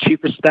 the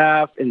chief of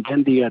staff, and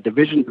then the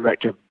division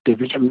director,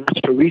 division of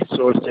natural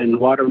resource and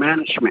water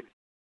management.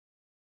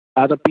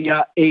 Water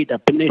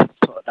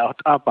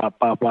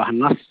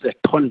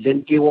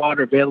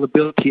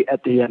availability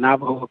at the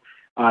Navajo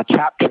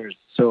chapters.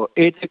 So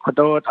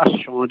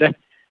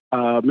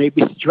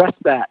maybe stress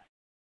that.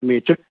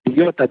 You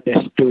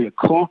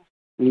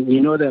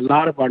know that a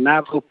lot of our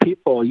Navajo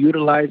people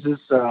utilizes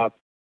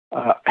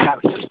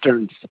have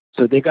cisterns,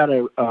 so they got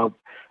the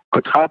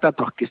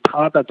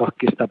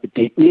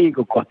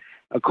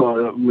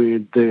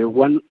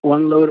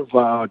one load of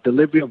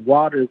delivery of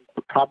water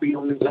probably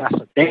only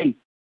lasts a day,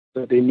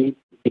 so they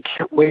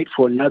can't wait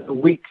for another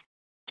week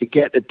to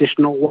get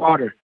additional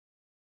water.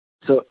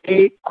 So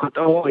it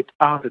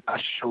out of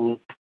shown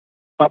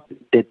up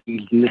the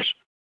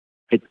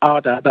it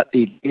out that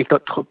the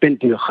top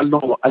into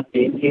hello at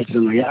the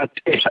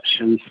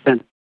nation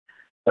sent.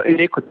 So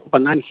it could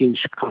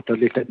hinge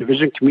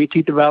division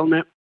community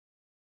development.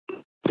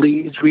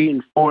 Please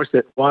reinforce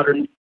that water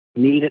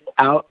needed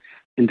out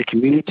in the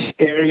community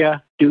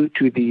area due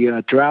to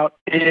the drought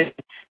and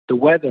the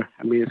weather.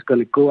 I mean, it's going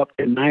to go up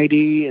to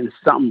 90 and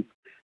something.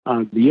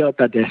 The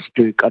other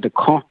district at the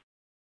call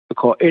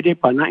 80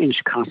 by 9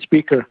 inch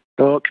speaker,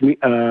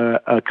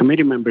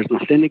 committee members,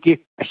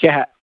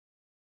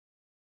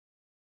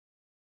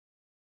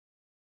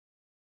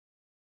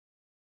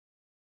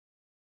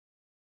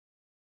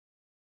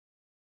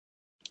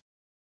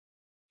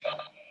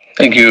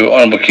 Thank you,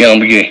 Honorable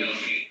Keelan McGee.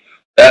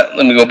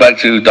 Let me go back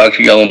to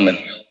Dr. Yellowman.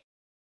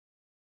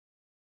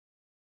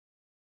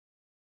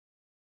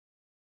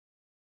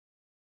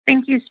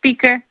 Thank you,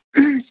 Speaker.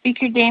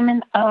 Speaker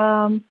Damon.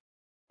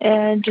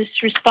 And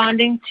just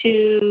responding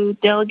to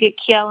Delegate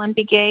Keelan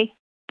McGee.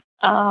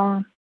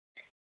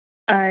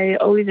 I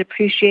always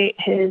appreciate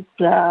his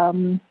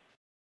comments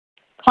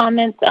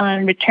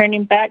on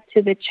returning back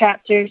to the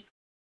chapters.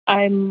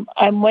 I'm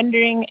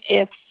wondering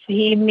if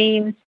he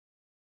means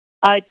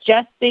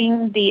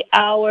adjusting the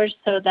hours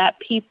so that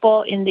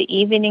people in the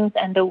evenings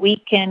and the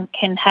weekend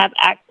can have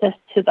access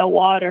to the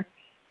water.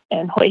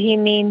 And what he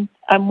means,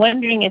 I'm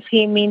wondering if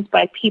he means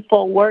by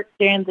people work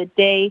during the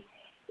day,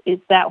 is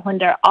that when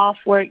they're off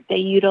work,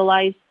 they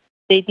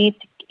need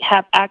to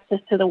have access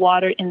to the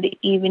water in the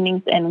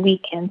evenings and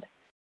weekends.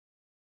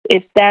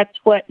 If that's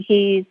what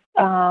he's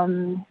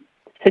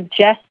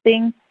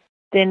suggesting,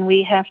 then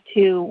we have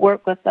to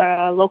work with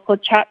our local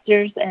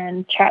chapters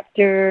and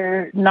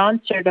chapter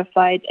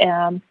non-certified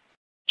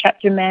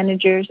chapter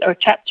managers or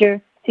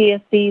chapter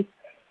CSCs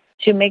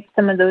to make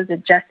some of those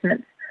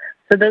adjustments.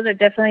 So those are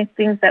definitely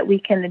things that we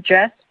can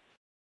address.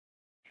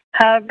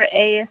 However,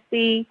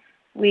 ASC,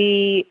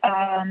 we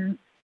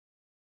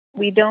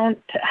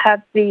don't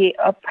have the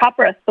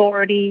proper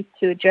authority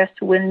to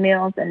adjust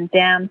windmills and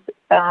dams,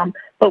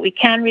 but we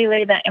can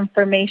relay that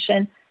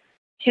information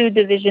to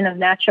Division of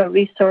Natural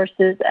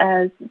Resources,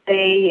 as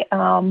they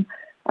are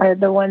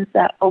the ones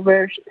that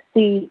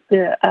oversee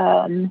the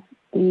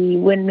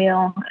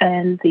windmill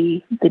and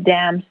the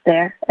dams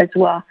there as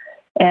well,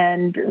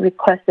 and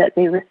request that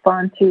they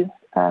respond to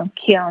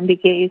Keelan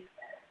McGee's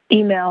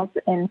emails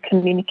and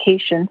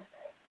communications.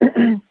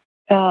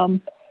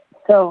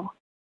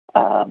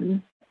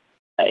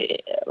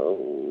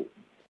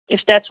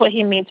 If that's what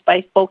he means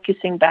by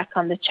focusing back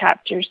on the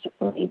chapters,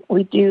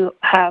 we do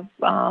have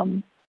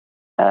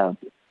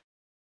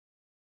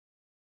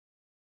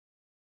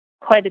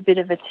quite a bit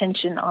of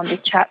attention on the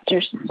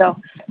chapters. So,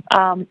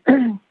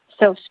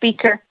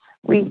 Speaker,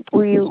 we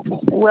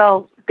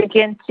will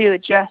begin to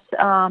address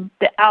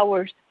the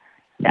hours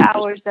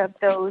of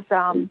those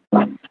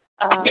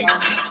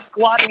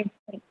watering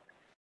tanks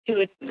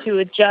to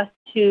adjust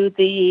to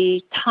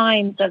the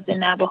times of the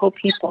Navajo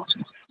people.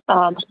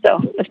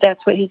 So if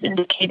that's what he's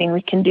indicating,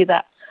 we can do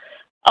that.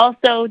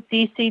 Also,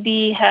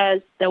 DCD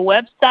has the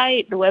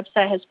website. The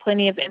website has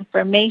plenty of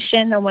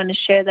information. I want to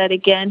share that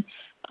again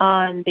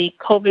on the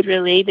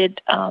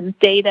COVID-related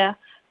data,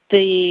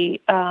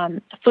 the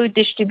food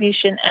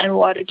distribution and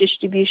water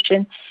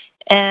distribution,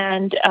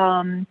 and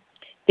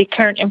the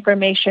current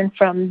information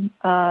from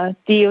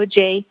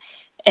DOJ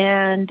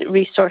and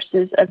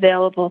resources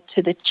available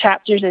to the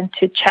chapters and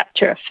to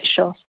chapter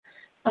officials.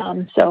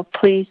 So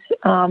please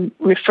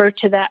refer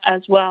to that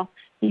as well.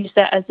 Use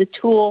that as a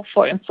tool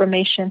for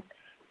information.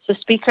 So,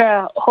 Speaker,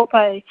 I hope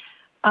I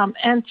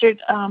answered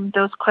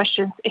those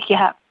questions if you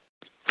have.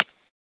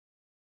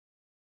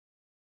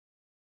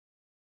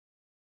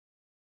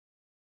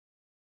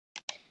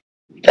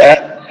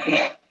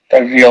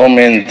 Dr.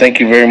 Yellowman, thank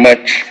you very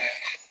much.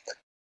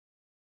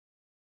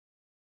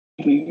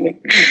 Let me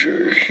make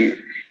sure here.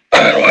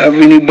 I don't have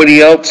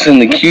anybody else in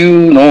the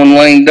queue. No one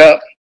lined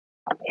up.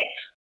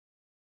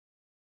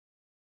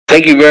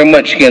 Thank you very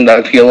much again,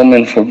 Dr.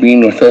 Yellowman, for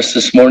being with us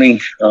this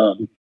morning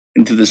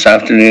into this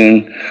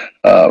afternoon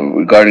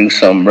regarding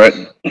some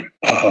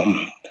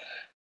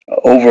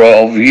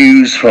overall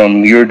views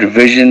from your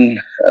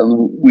division.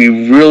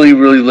 We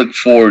really look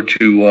forward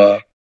to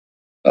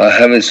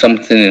having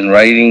something in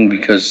writing,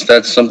 because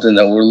that's something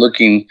that we're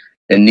looking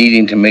and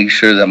needing to make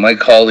sure that my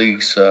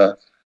colleagues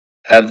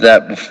have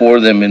that before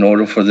them in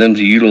order for them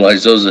to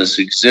utilize those as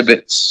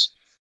exhibits,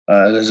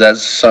 because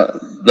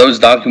those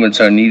documents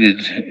are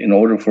needed in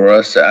order for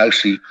us to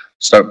actually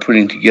start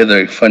putting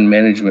together a fund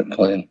management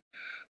plan,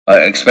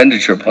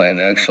 expenditure plan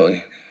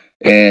actually.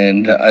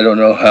 And I don't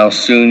know how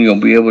soon you'll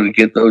be able to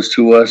get those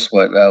to us,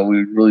 but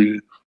we really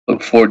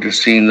look forward to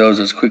seeing those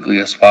as quickly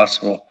as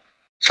possible.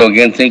 So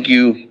again, thank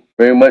you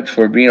very much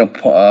for being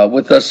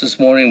with us this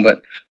morning,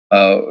 but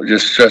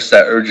just stress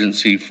that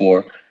urgency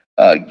for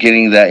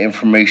getting that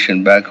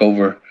information back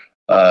over,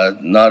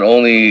 not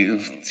only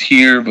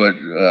here, but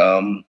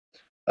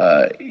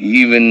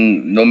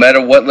even no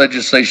matter what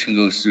legislation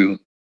goes through,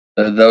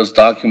 those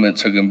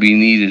documents are going to be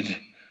needed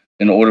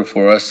in order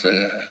for us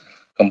to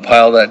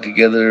compile that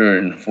together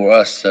and for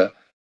us to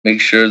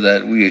make sure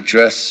that we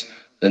address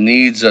the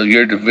needs of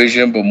your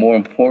division, but more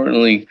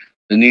importantly,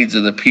 the needs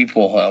of the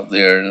people out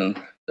there.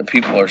 And the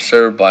people are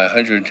served by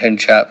 110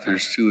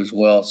 chapters too as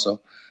well.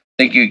 So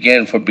thank you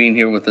again for being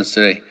here with us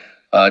today,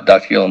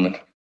 Dr. Yellowman.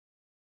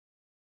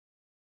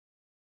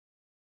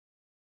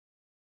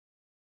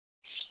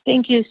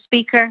 Thank you,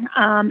 Speaker,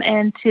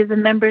 and to the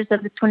members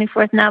of the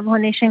 24th Navajo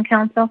Nation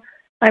Council.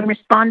 I'm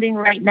responding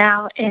right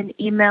now in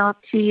email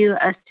to you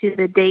as to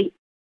the date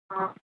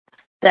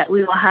that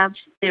we will have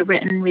the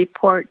written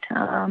report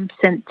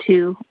sent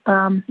to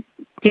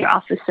your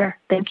officer.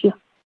 Thank you.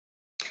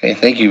 Okay,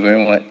 thank you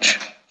very much.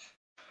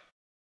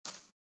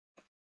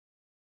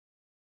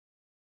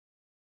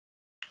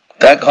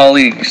 That,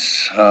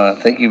 colleagues,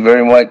 thank you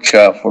very much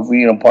for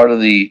being a part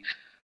of the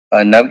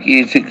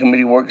Naabik'iyati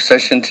Committee work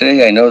session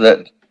today. I know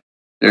that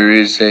there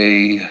is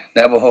a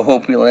Navajo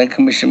Hopi Land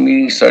Commission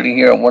meeting starting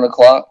here at 1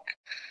 o'clock.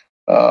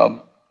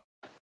 I'm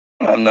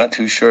not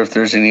too sure if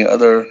there's any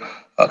other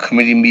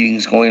committee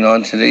meetings going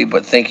on today,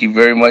 but thank you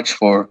very much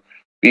for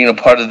being a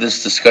part of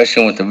this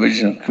discussion with the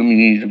Division of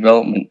Community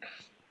Development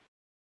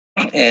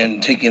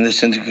and taking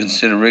this into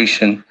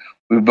consideration.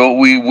 We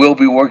will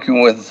be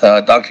working with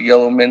Dr.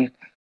 Yellowman.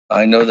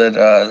 I know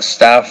that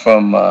staff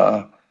from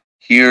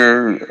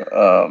here,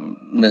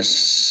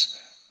 Miss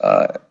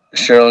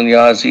Cheryl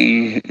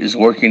Nyazi, is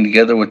working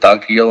together with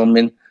Dr.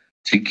 Yellowman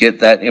to get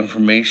that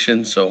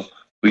information so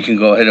we can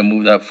go ahead and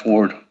move that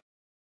forward.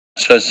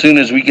 So as soon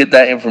as we get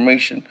that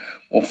information,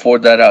 we'll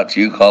forward that out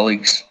to you,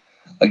 colleagues.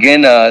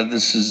 Again,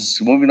 this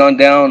is moving on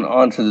down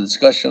onto the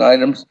discussion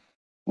items.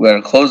 We're at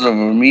a close of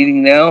our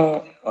meeting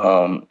now.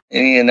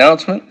 Any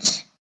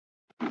announcements?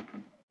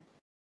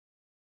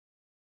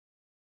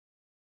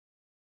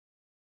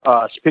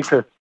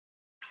 Speaker.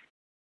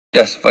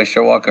 Yes, Vice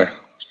Chair Walker.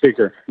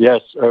 Speaker.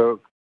 Yes.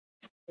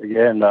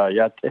 Again,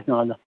 other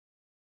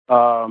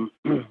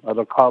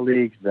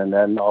colleagues and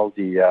then all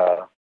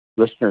the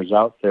listeners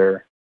out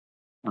there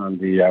on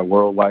the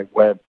World Wide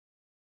Web.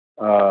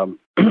 Just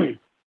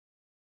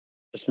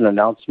an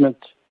announcement.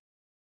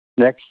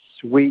 Next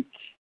week,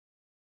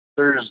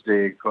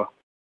 Thursday,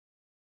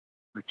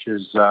 which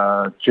is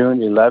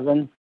June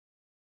 11,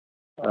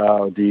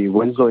 the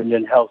Winslow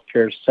Indian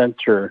Healthcare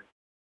Center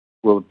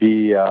will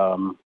be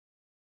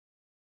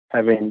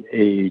having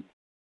a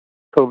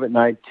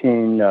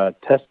COVID-19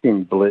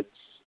 testing blitz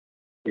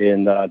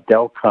in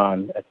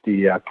Delcon at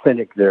the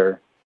clinic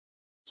there.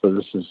 So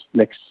this is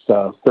next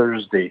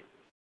Thursday,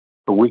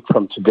 a week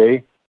from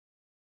today.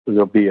 So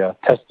there'll be a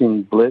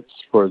testing blitz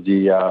for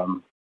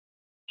the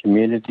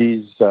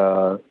communities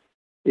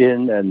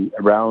in and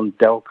around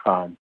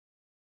Delcon.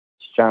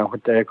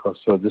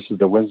 So this is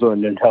the Winslow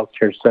Indian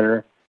Healthcare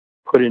Center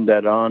putting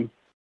that on.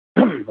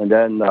 And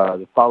then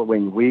the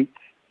following week,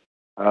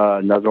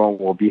 another one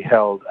will be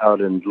held out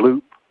in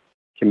Loop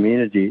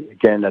community,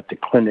 again at the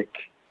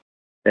clinic.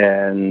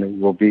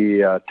 And will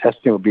be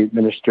testing will be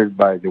administered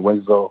by the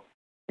Winslow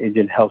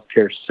Indian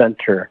Healthcare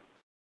Center.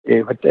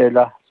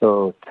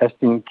 So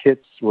testing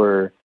kits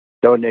were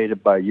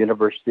donated by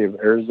University of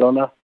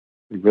Arizona.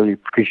 We really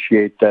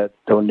appreciate that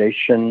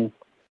donation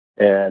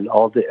and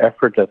all the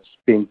effort that's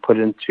being put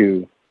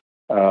into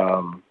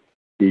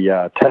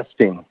the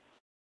testing.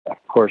 Of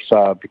course,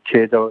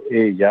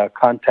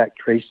 contact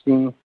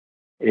tracing,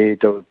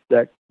 those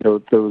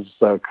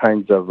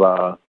kinds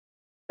of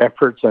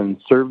efforts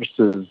and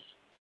services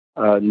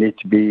need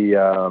to be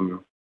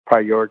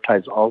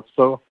prioritized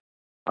also.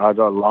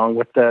 Along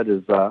with that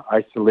is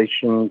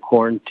isolation,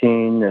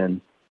 quarantine,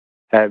 and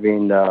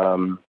having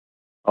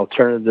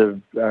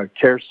alternative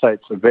care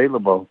sites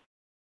available.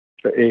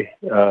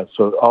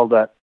 So all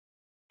that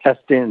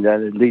testing,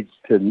 then it leads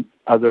to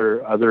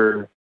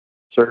other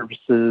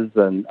services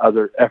and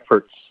other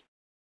efforts.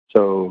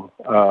 So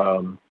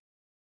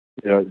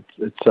it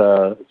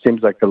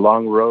seems like a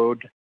long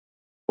road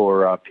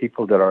for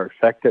people that are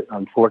affected,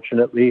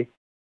 unfortunately.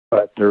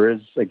 But there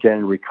is,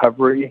 again,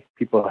 recovery.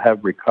 People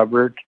have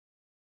recovered.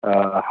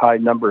 A high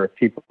number of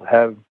people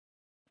have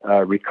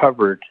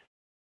recovered,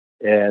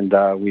 and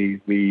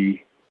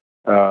we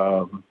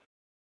are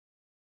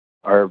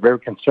very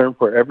concerned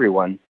for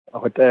everyone.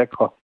 So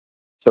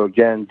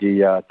again,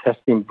 the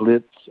testing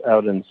blitz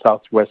out in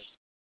Southwest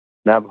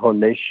Navajo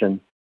Nation.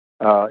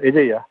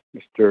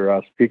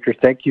 Mr. Speaker,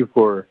 thank you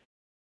for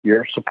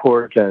your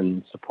support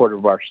and support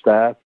of our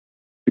staff,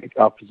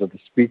 Office of the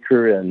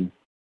Speaker, and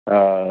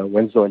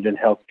Winslow Indian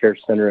Health Care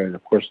Center, and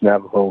of course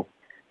Navajo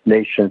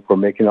Nation for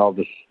making all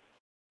this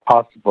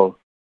possible.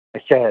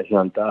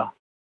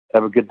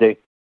 Have a good day.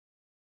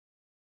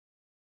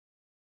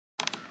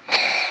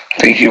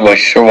 Thank you,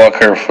 Vice Chair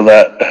Walker, for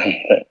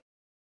that.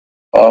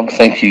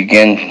 Thank you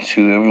again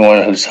to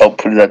everyone who's helped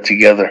put that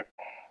together.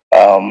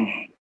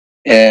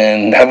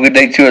 And have a good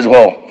day too as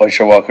well, Vice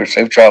Chair Walker.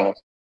 Safe travels.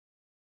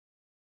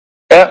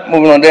 Yeah,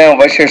 moving on down,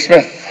 Vice Chair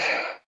Smith.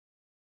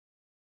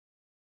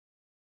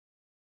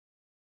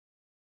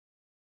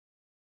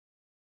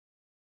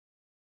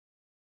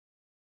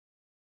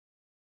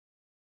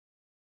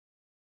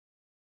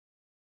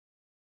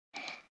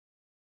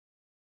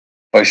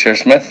 Vice Chair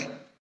Smith.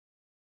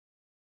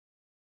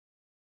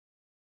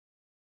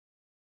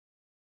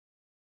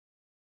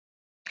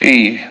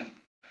 Hey,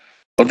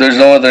 if there's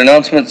no other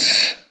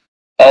announcements,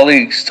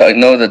 colleagues, I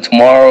know that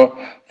tomorrow,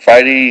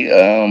 Friday,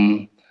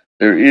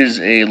 there is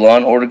a Law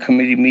and Order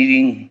Committee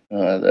meeting.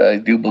 I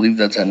do believe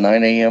that's at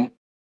 9 a.m.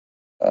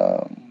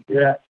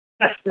 Yeah.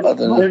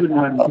 Other than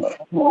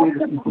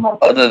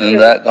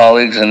that,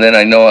 colleagues, and then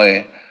I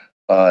know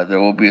there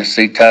will be a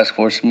state task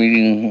force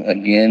meeting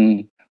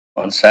again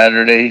on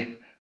Saturday.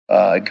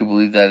 I do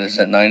believe that is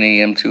at 9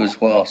 a.m. too as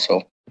well.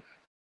 So,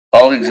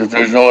 colleagues, if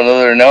there's no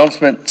other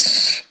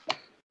announcements,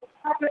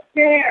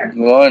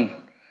 go on.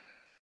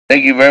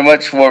 Thank you very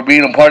much for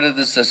being a part of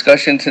this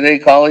discussion today,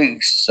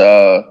 colleagues.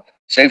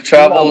 Safe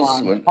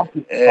travels,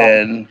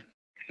 and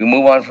we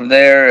move on from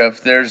there.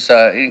 If there's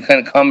any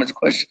kind of comments,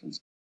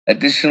 questions,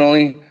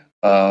 additionally,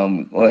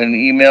 go ahead and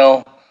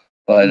email.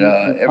 But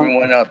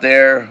everyone out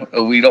there,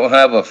 we don't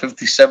have a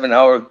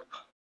 57-hour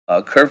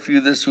curfew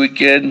this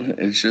weekend.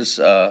 It's just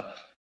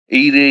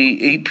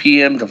 8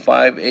 p.m. to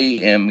 5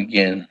 a.m.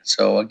 again.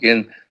 So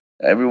again,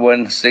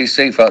 everyone stay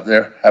safe out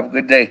there. Have a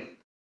good day.